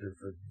reactor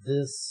for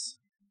this.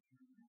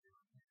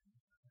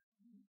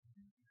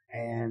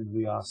 And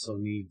we also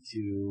need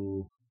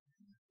to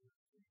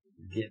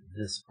get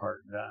this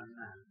part done.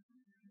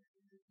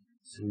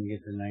 So we can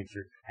get the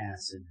nitric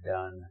acid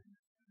done.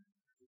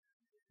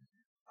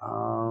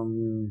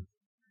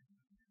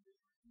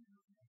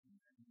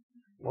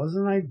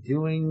 Wasn't I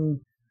doing...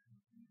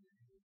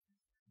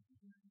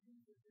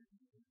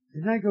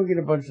 Didn't I go get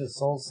a bunch of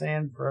soul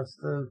sand for us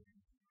to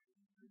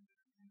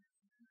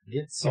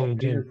get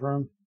saltpeter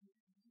from?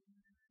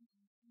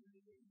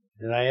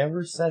 Did I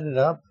ever set it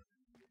up?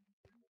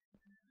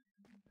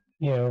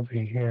 Yeah, over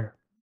here.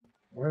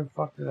 Where the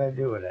fuck did I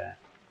do it at?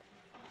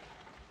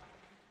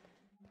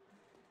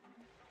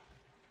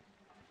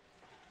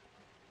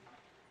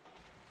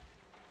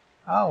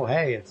 Oh,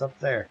 hey, it's up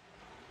there.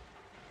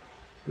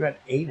 We got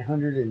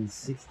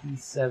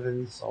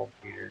 867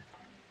 saltpeter.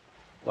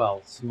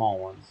 Well, small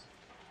ones.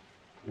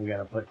 We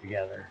gotta put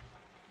together.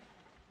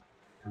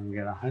 And we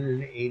got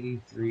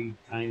 183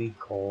 tiny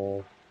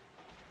coal.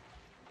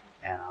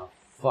 And a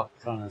fuck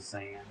ton of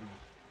sand.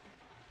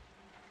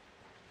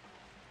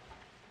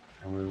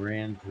 And we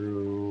ran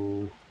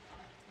through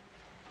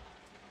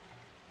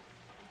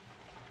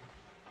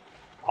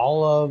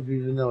all of,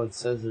 even though it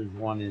says there's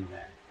one in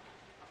there.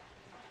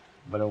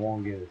 But it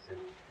won't give it to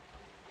me.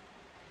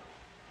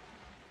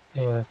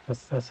 Yeah,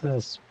 that's a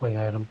display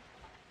item.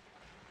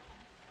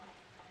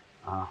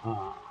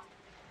 Uh-huh.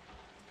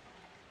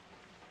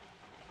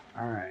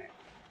 Alright.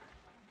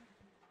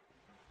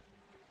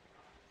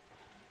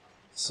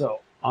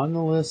 So, on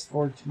the list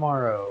for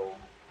tomorrow,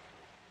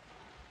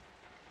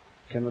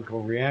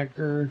 chemical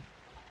reactor,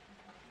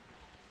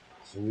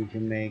 so we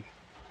can make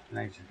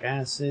nitric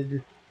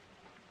acid.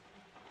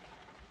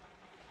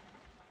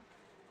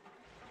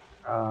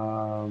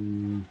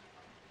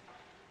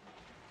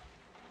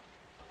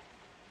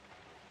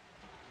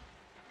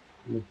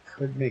 We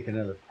could make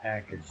another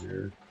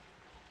packager.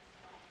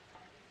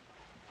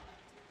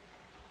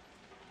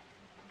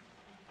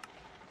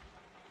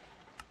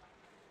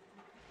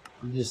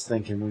 I'm just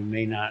thinking we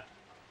may not.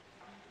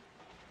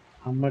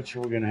 How much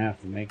are we going to have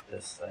to make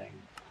this thing?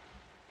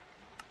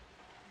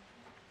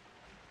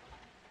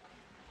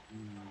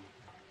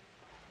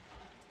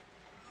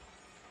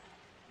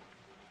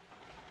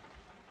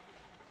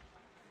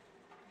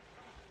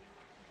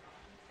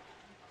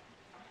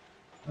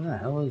 What the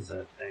hell is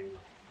that thing?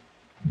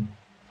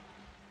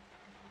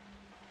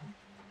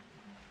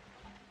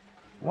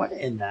 What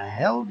in the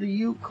hell do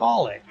you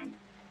call it?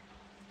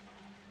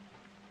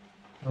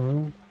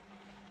 I'm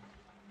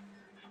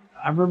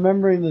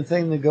remembering the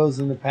thing that goes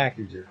in the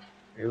packager.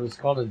 It was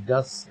called a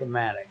dust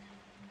schematic.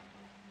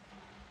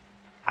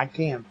 I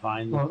can't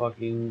find the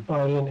fucking... Oh,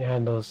 I didn't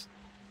add those.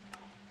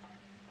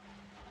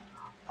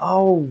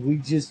 Oh,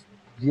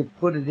 you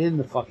put it in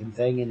the fucking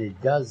thing and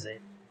it does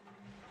it.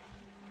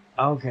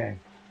 Okay.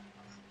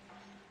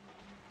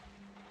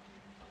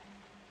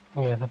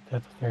 Yeah,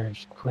 that's very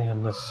clear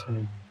on this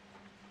side.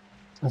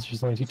 Since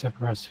there's only 2 type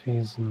of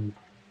recipes and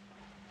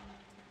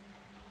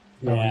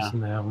Yeah, in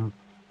the album.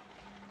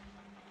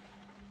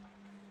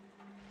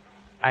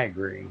 I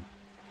agree. I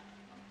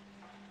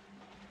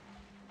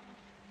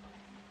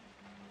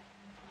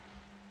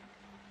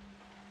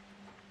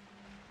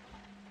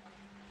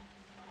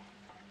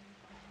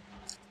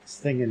was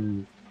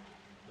thinking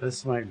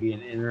this might be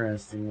an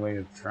interesting way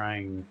of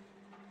trying.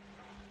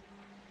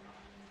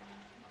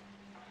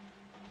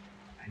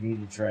 I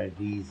need to try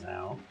these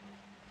out.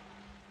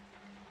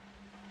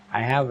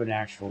 I have an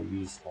actual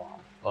use for them,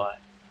 but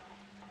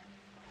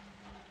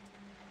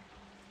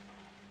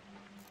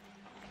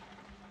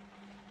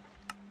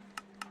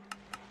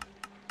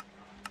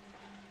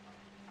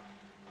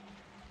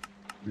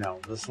no,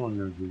 this one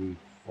would be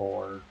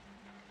 4.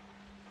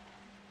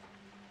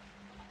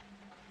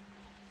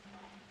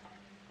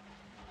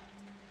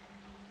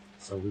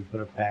 So we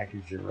put a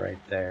packager right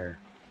there.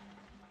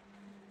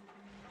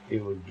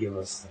 It would give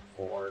us the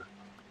 4.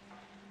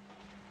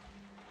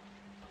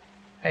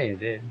 Hey, it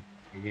did.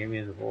 It gave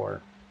me the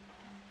 4.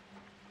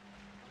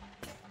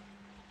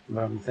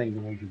 But I'm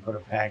thinking we could put a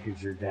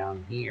packager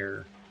down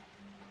here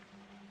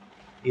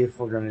if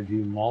we're going to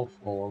do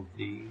multiple of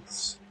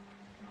these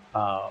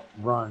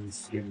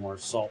runs to get more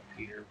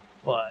saltpeter.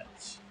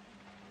 But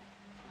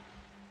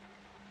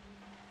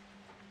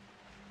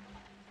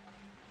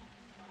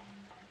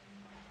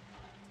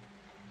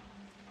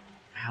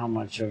how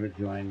much of it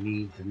do I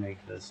need to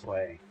make this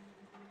way?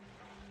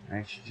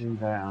 Nitrogen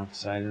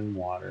dioxide and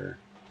water.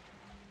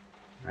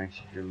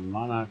 Nitrogen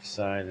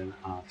monoxide and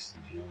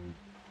oxygen.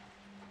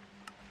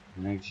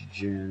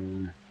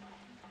 Nitrogen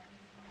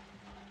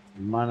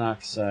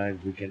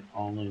monoxide we can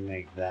only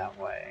make that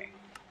way.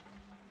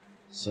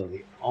 So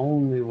the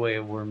only way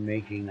we're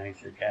making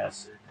nitric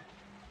acid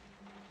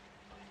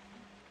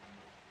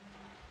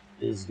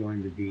is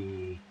going to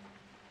be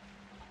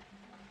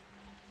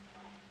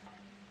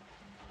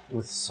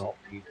with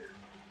saltpeter.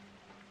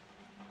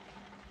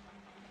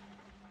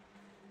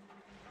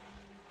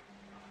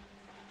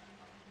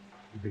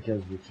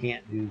 Because we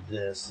can't do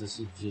this. This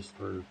is just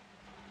for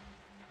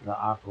the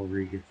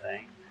Aquariga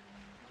thing.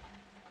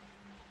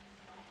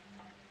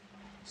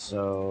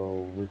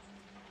 So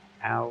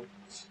without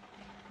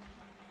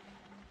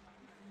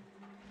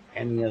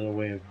any other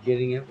way of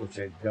getting it, which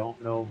I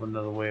don't know of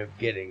another way of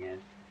getting it,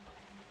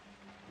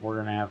 we're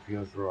going to have to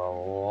go through a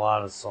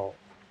lot of salt.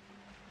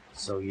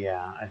 So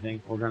yeah, I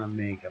think we're going to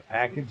make a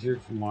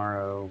packager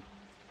tomorrow,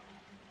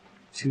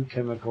 2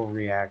 chemical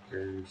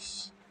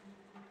reactors,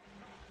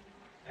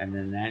 and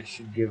then that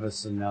should give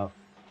us enough,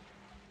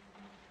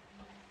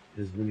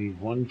 because we need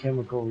 1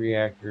 chemical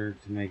reactor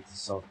to make the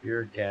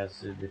sulfuric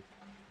acid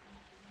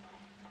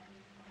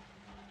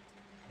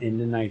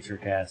into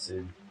nitric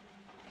acid,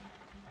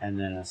 and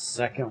then a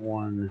second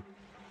one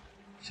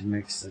to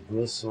mix the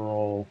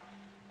glycerol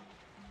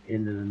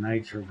into the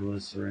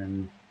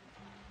nitroglycerin,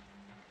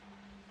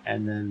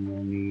 and then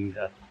we'll need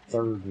a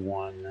third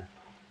one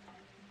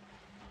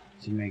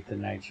to make the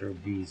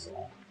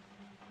nitrodiesel.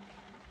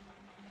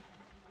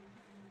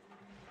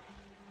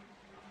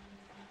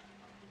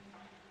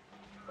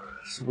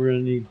 So we're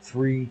going to need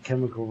 3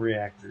 chemical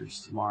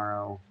reactors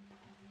tomorrow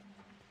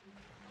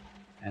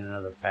and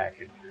another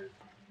packager.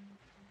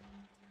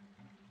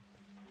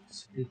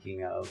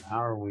 Speaking of,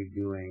 how are we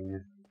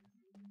doing?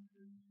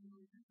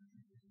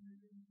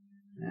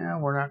 Yeah,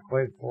 we're not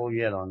quite full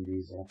yet on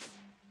diesel,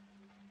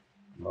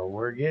 but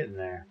we're getting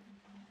there.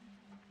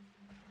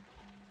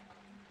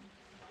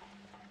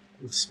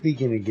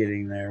 Speaking of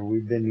getting there,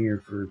 we've been here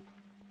for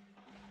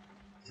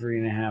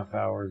 3.5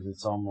 hours.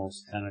 It's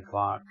almost 10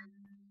 o'clock.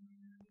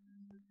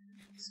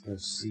 Let's go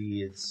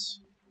see it's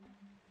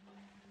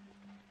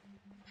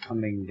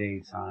coming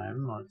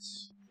daytime.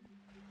 Let's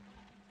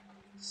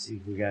see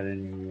if we got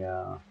any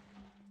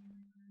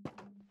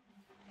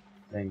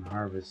thing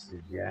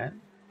harvested yet.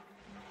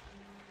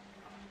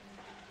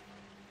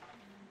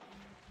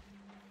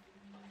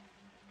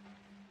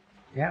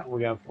 Yeah,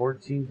 we got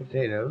 14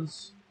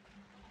 potatoes.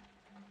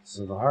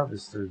 So the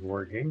harvester's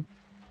working.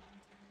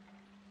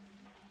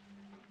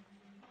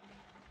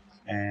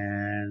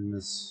 And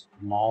the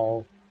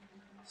small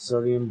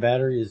sodium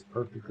battery is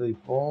perfectly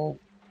full.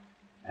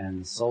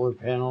 And the solar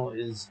panel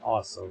is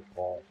also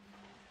full.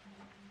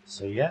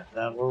 So yeah,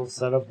 that little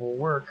setup will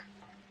work.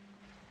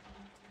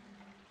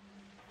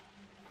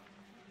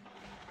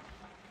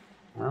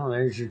 Well,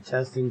 there's your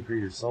testing for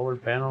your solar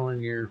panel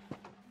and your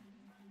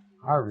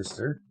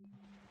harvester.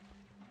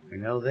 We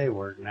know they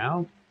work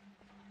now.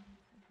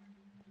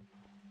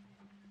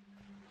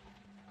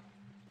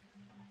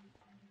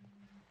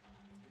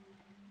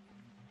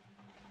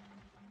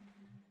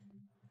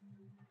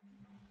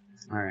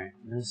 Alright,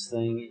 this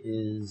thing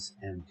is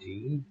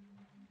empty.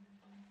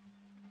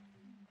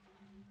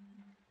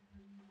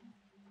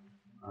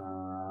 I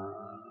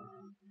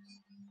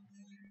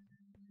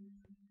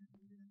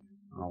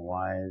don't know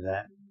why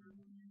that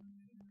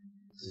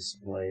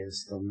display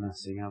is still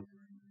messing up.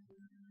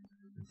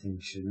 The thing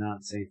should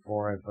not say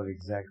 4. I put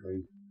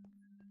exactly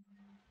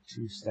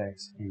 2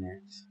 stacks in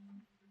it.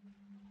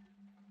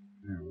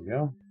 There we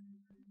go.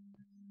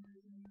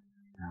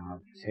 Now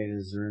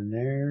potatoes are in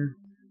there.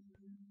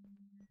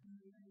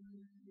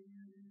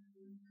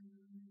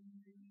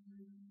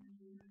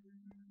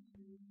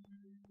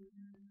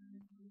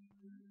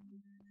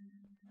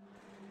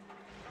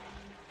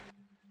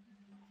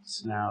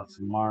 So now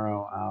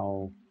tomorrow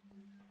I'll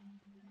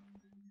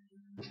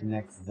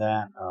connect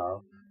that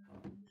up.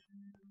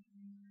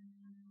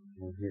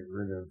 We'll get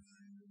rid of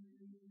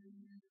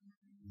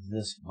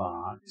this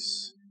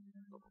box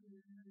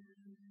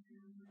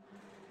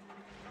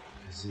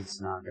because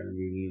it's not going to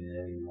be needed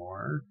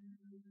anymore.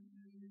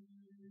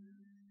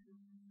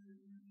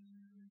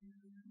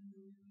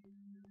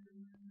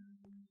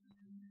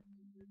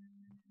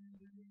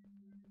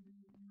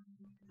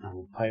 I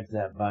will pipe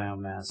that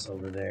biomass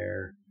over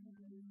there.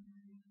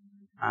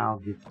 I'll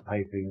get the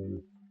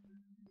piping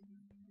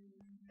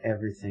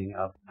everything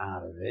up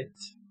out of it.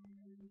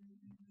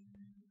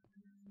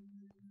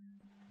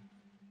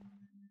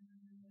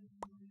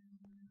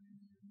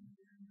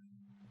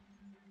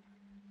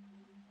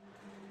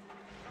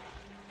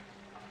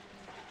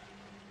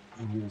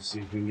 And we'll see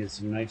if we can get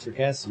some nitric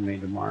acid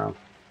made tomorrow.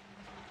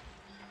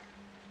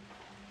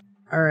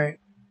 Alright.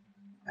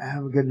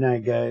 Have a good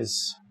night,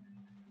 guys.